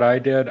 you know what I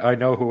did? I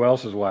know who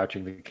else is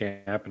watching the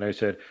camp, and I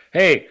said,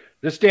 "Hey,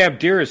 this damn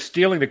deer is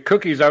stealing the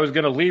cookies I was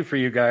going to leave for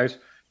you guys.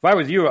 If I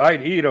was you,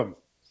 I'd eat them."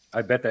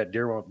 I bet that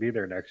deer won't be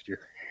there next year.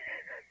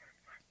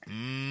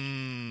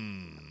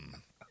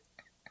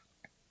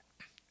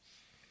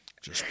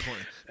 Just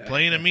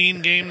playing a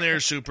mean game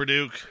there, Super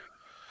Duke.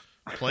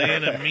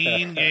 Playing a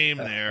mean game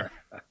there.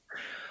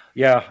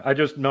 Yeah,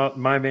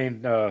 my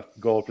main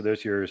goal for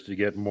this year is to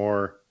get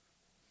more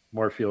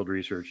field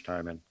research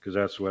time in, because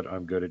that's what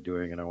I'm good at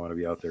doing, and I want to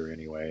be out there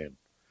anyway. And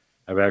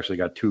I've actually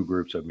got 2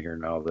 groups of them here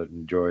now that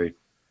enjoy.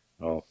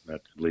 Well,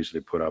 at least they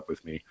put up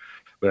with me.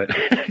 But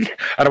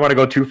I don't want to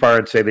go too far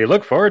and say they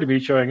look forward to me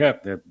showing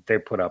up. They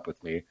put up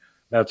with me.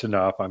 That's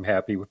enough. I'm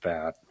happy with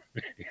that.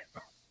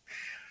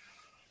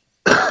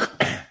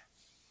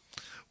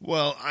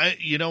 Well,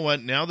 you know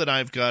what? Now that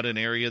I've got an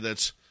area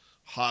that's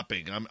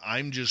hopping,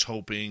 I'm just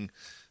hoping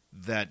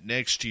that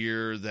next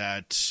year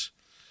that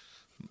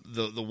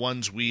the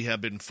ones we have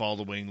been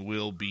following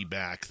will be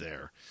back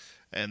there,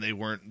 and they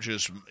weren't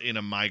just in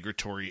a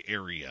migratory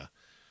area.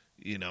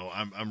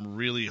 I'm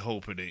really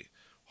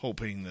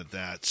hoping that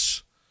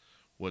that's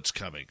what's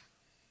coming.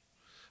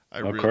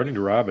 According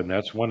to Robin,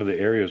 that's one of the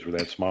areas where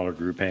that smaller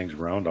group hangs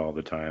around all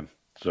the time.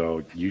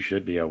 So you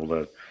should be able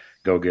to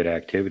go get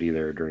activity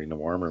there during the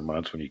warmer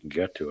months when you can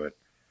get to it.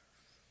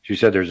 She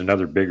said there's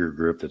another bigger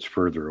group that's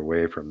further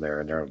away from there,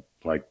 and they're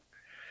like,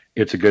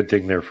 it's a good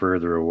thing they're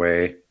further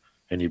away,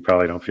 and you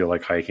probably don't feel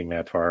like hiking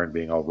that far and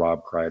being all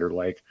Rob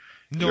Kreider-like.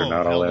 No, they're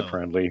not all that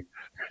friendly.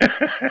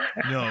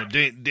 No,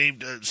 Dave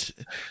does.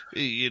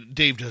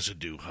 Dave doesn't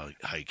do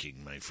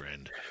hiking, my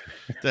friend.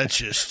 That's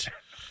just,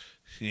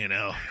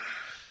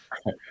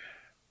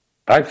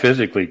 I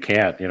physically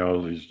can't. It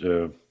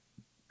was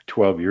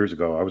 12 years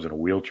ago. I was in a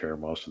wheelchair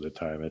most of the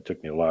time. It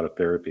took me a lot of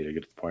therapy to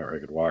get to the point where I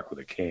could walk with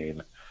a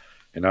cane,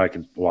 and now I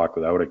can walk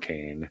without a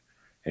cane,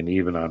 and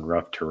even on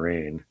rough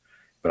terrain.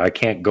 But I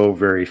can't go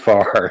very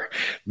far,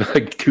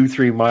 like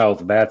 2-3 miles.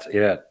 That's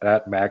it.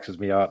 That maxes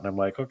me out, and I'm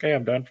like, okay,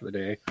 I'm done for the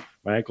day.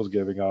 My ankle's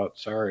giving out.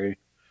 Sorry.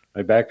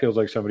 My back feels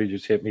like somebody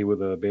just hit me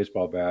with a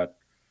baseball bat.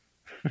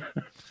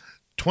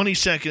 20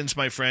 seconds,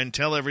 my friend.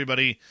 Tell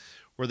everybody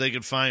where they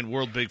can find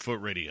World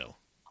Bigfoot Radio.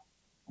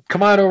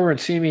 Come on over and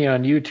see me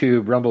on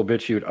YouTube, Rumble,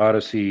 BitChute,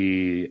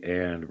 Odyssey,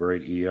 and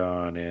Great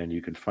Eon. And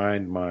you can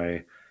find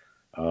my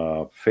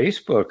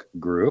Facebook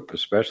group,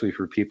 especially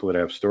for people that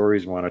have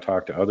stories and want to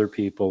talk to other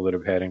people that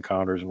have had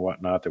encounters and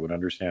whatnot that would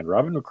understand.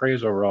 Robin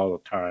McCrae's over all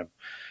the time.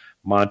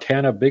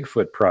 Montana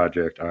Bigfoot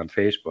Project on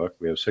Facebook.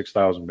 We have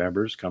 6,000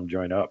 members. Come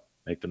join up.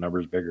 Make the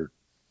numbers bigger.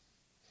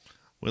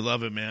 We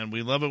love it, man.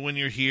 We love it when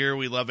you're here.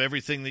 We love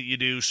everything that you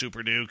do,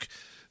 Super Duke.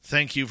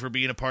 Thank you for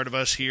being a part of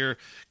us here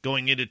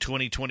going into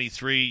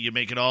 2023. You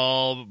make it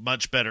all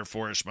much better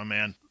for us, my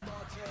man.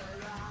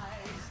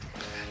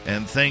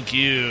 And thank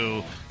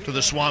you to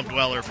the Swamp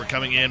Dweller for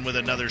coming in with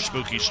another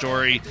spooky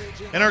story.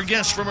 And our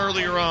guest from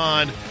earlier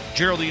on,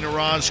 Geraldine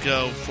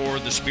Orozco, for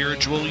the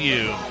Spiritual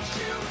You.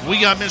 We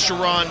got Mr.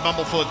 Ron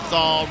Bumblefoot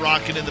Thal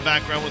rocking in the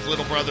background with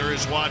Little Brother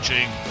is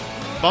Watching.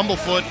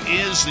 Bumblefoot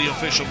is the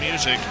official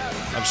music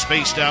of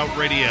Spaced Out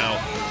Radio,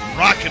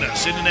 rocking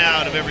us in and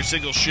out of every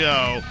single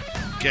show.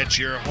 Get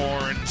your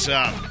horns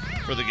up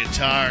for the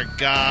guitar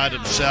god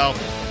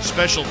himself.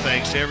 Special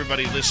thanks to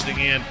everybody listening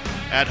in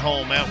at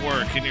home, at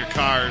work, in your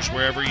cars,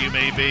 wherever you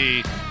may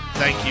be.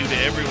 Thank you to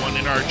everyone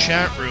in our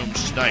chat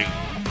rooms tonight.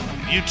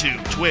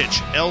 YouTube, Twitch,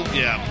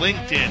 LGAP,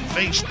 LinkedIn,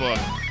 Facebook,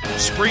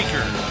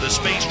 Spreaker, the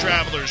Space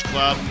Travelers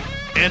Club,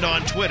 and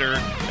on Twitter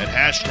at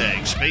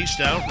hashtag Spaced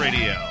Out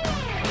Radio.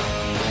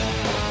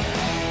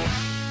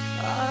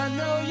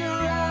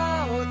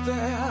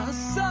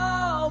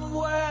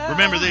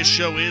 Remember, this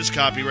show is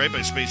copyright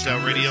by Spaced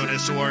Out Radio and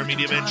SOR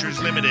Media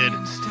Ventures Limited.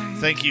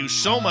 Thank you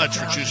so much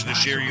for choosing to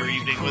share your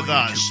evening with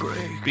us,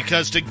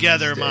 because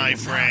together, my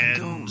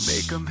friends,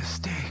 make a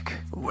mistake.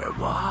 We're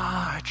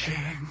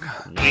watching.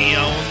 We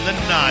own the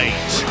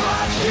night.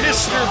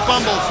 Mr.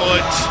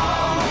 Bumblefoot,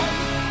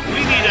 we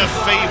need a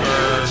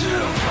favor.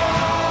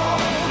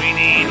 We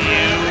need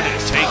you to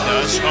take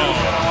us home.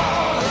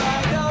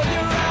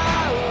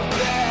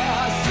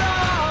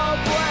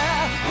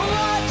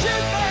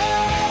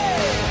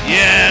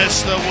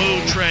 Yes, the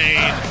Woo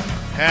Train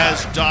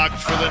has docked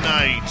for the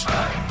night.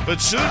 But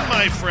soon,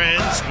 my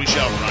friends, we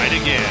shall ride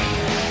again.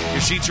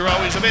 Your seats are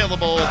always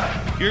available.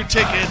 Your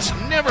tickets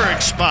never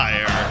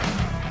expire.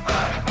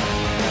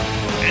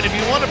 And if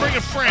you want to bring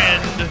a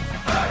friend,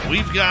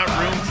 we've got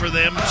room for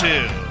them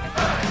too.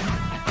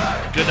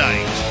 Good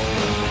night.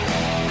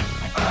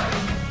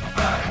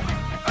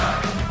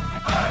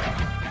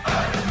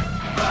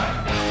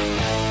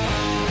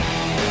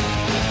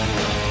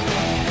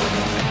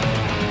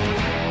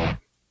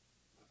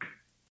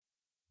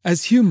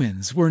 As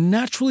humans, we're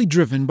naturally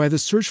driven by the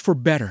search for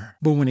better.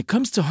 But when it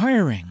comes to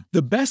hiring,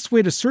 the best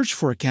way to search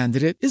for a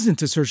candidate isn't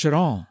to search at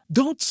all.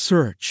 Don't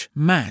search,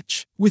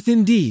 match with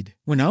Indeed.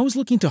 When I was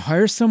looking to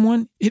hire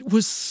someone, it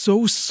was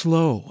so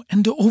slow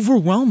and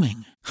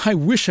overwhelming. I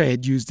wish I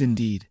had used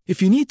Indeed.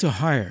 If you need to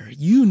hire,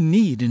 you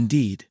need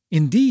Indeed.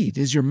 Indeed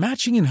is your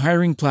matching and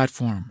hiring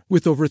platform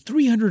with over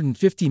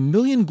 350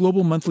 million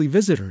global monthly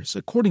visitors,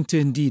 according to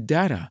Indeed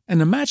data,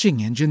 and a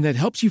matching engine that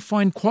helps you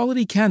find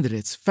quality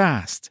candidates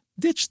fast.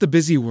 Ditch the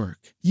busy work.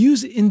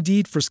 Use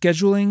Indeed for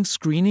scheduling,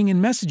 screening,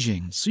 and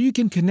messaging so you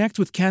can connect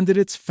with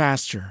candidates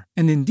faster.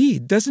 And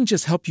Indeed doesn't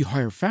just help you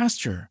hire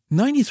faster.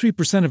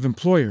 93% of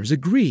employers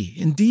agree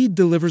Indeed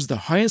delivers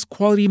the highest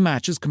quality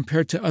matches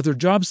compared to other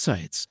job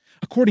sites,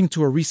 according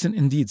to a recent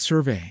Indeed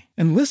survey.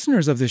 And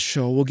listeners of this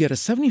show will get a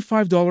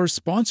 $75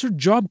 sponsored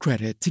job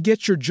credit to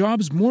get your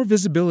jobs more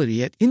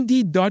visibility at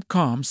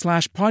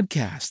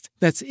Indeed.com/podcast.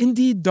 That's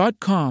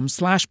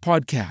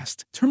Indeed.com/podcast.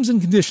 Terms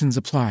and conditions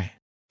apply.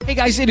 Hey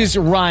guys, it is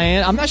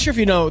Ryan. I'm not sure if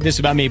you know this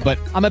about me, but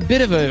I'm a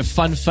bit of a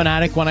fun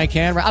fanatic when I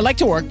can. I like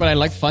to work, but I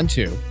like fun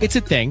too. It's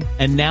a thing.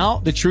 And now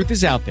the truth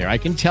is out there. I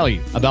can tell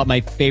you about my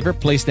favorite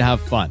place to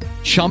have fun.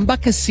 Chumba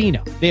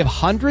Casino. They have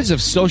hundreds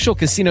of social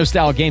casino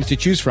style games to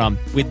choose from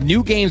with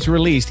new games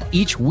released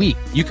each week.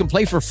 You can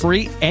play for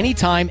free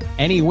anytime,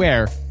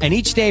 anywhere. And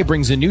each day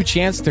brings a new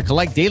chance to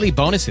collect daily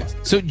bonuses.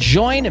 So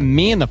join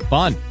me in the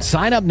fun.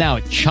 Sign up now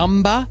at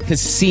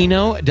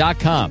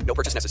ChumbaCasino.com. No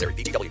purchase necessary.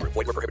 VGW Group.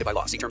 Void where prohibited by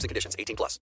law. See terms and conditions. 18+.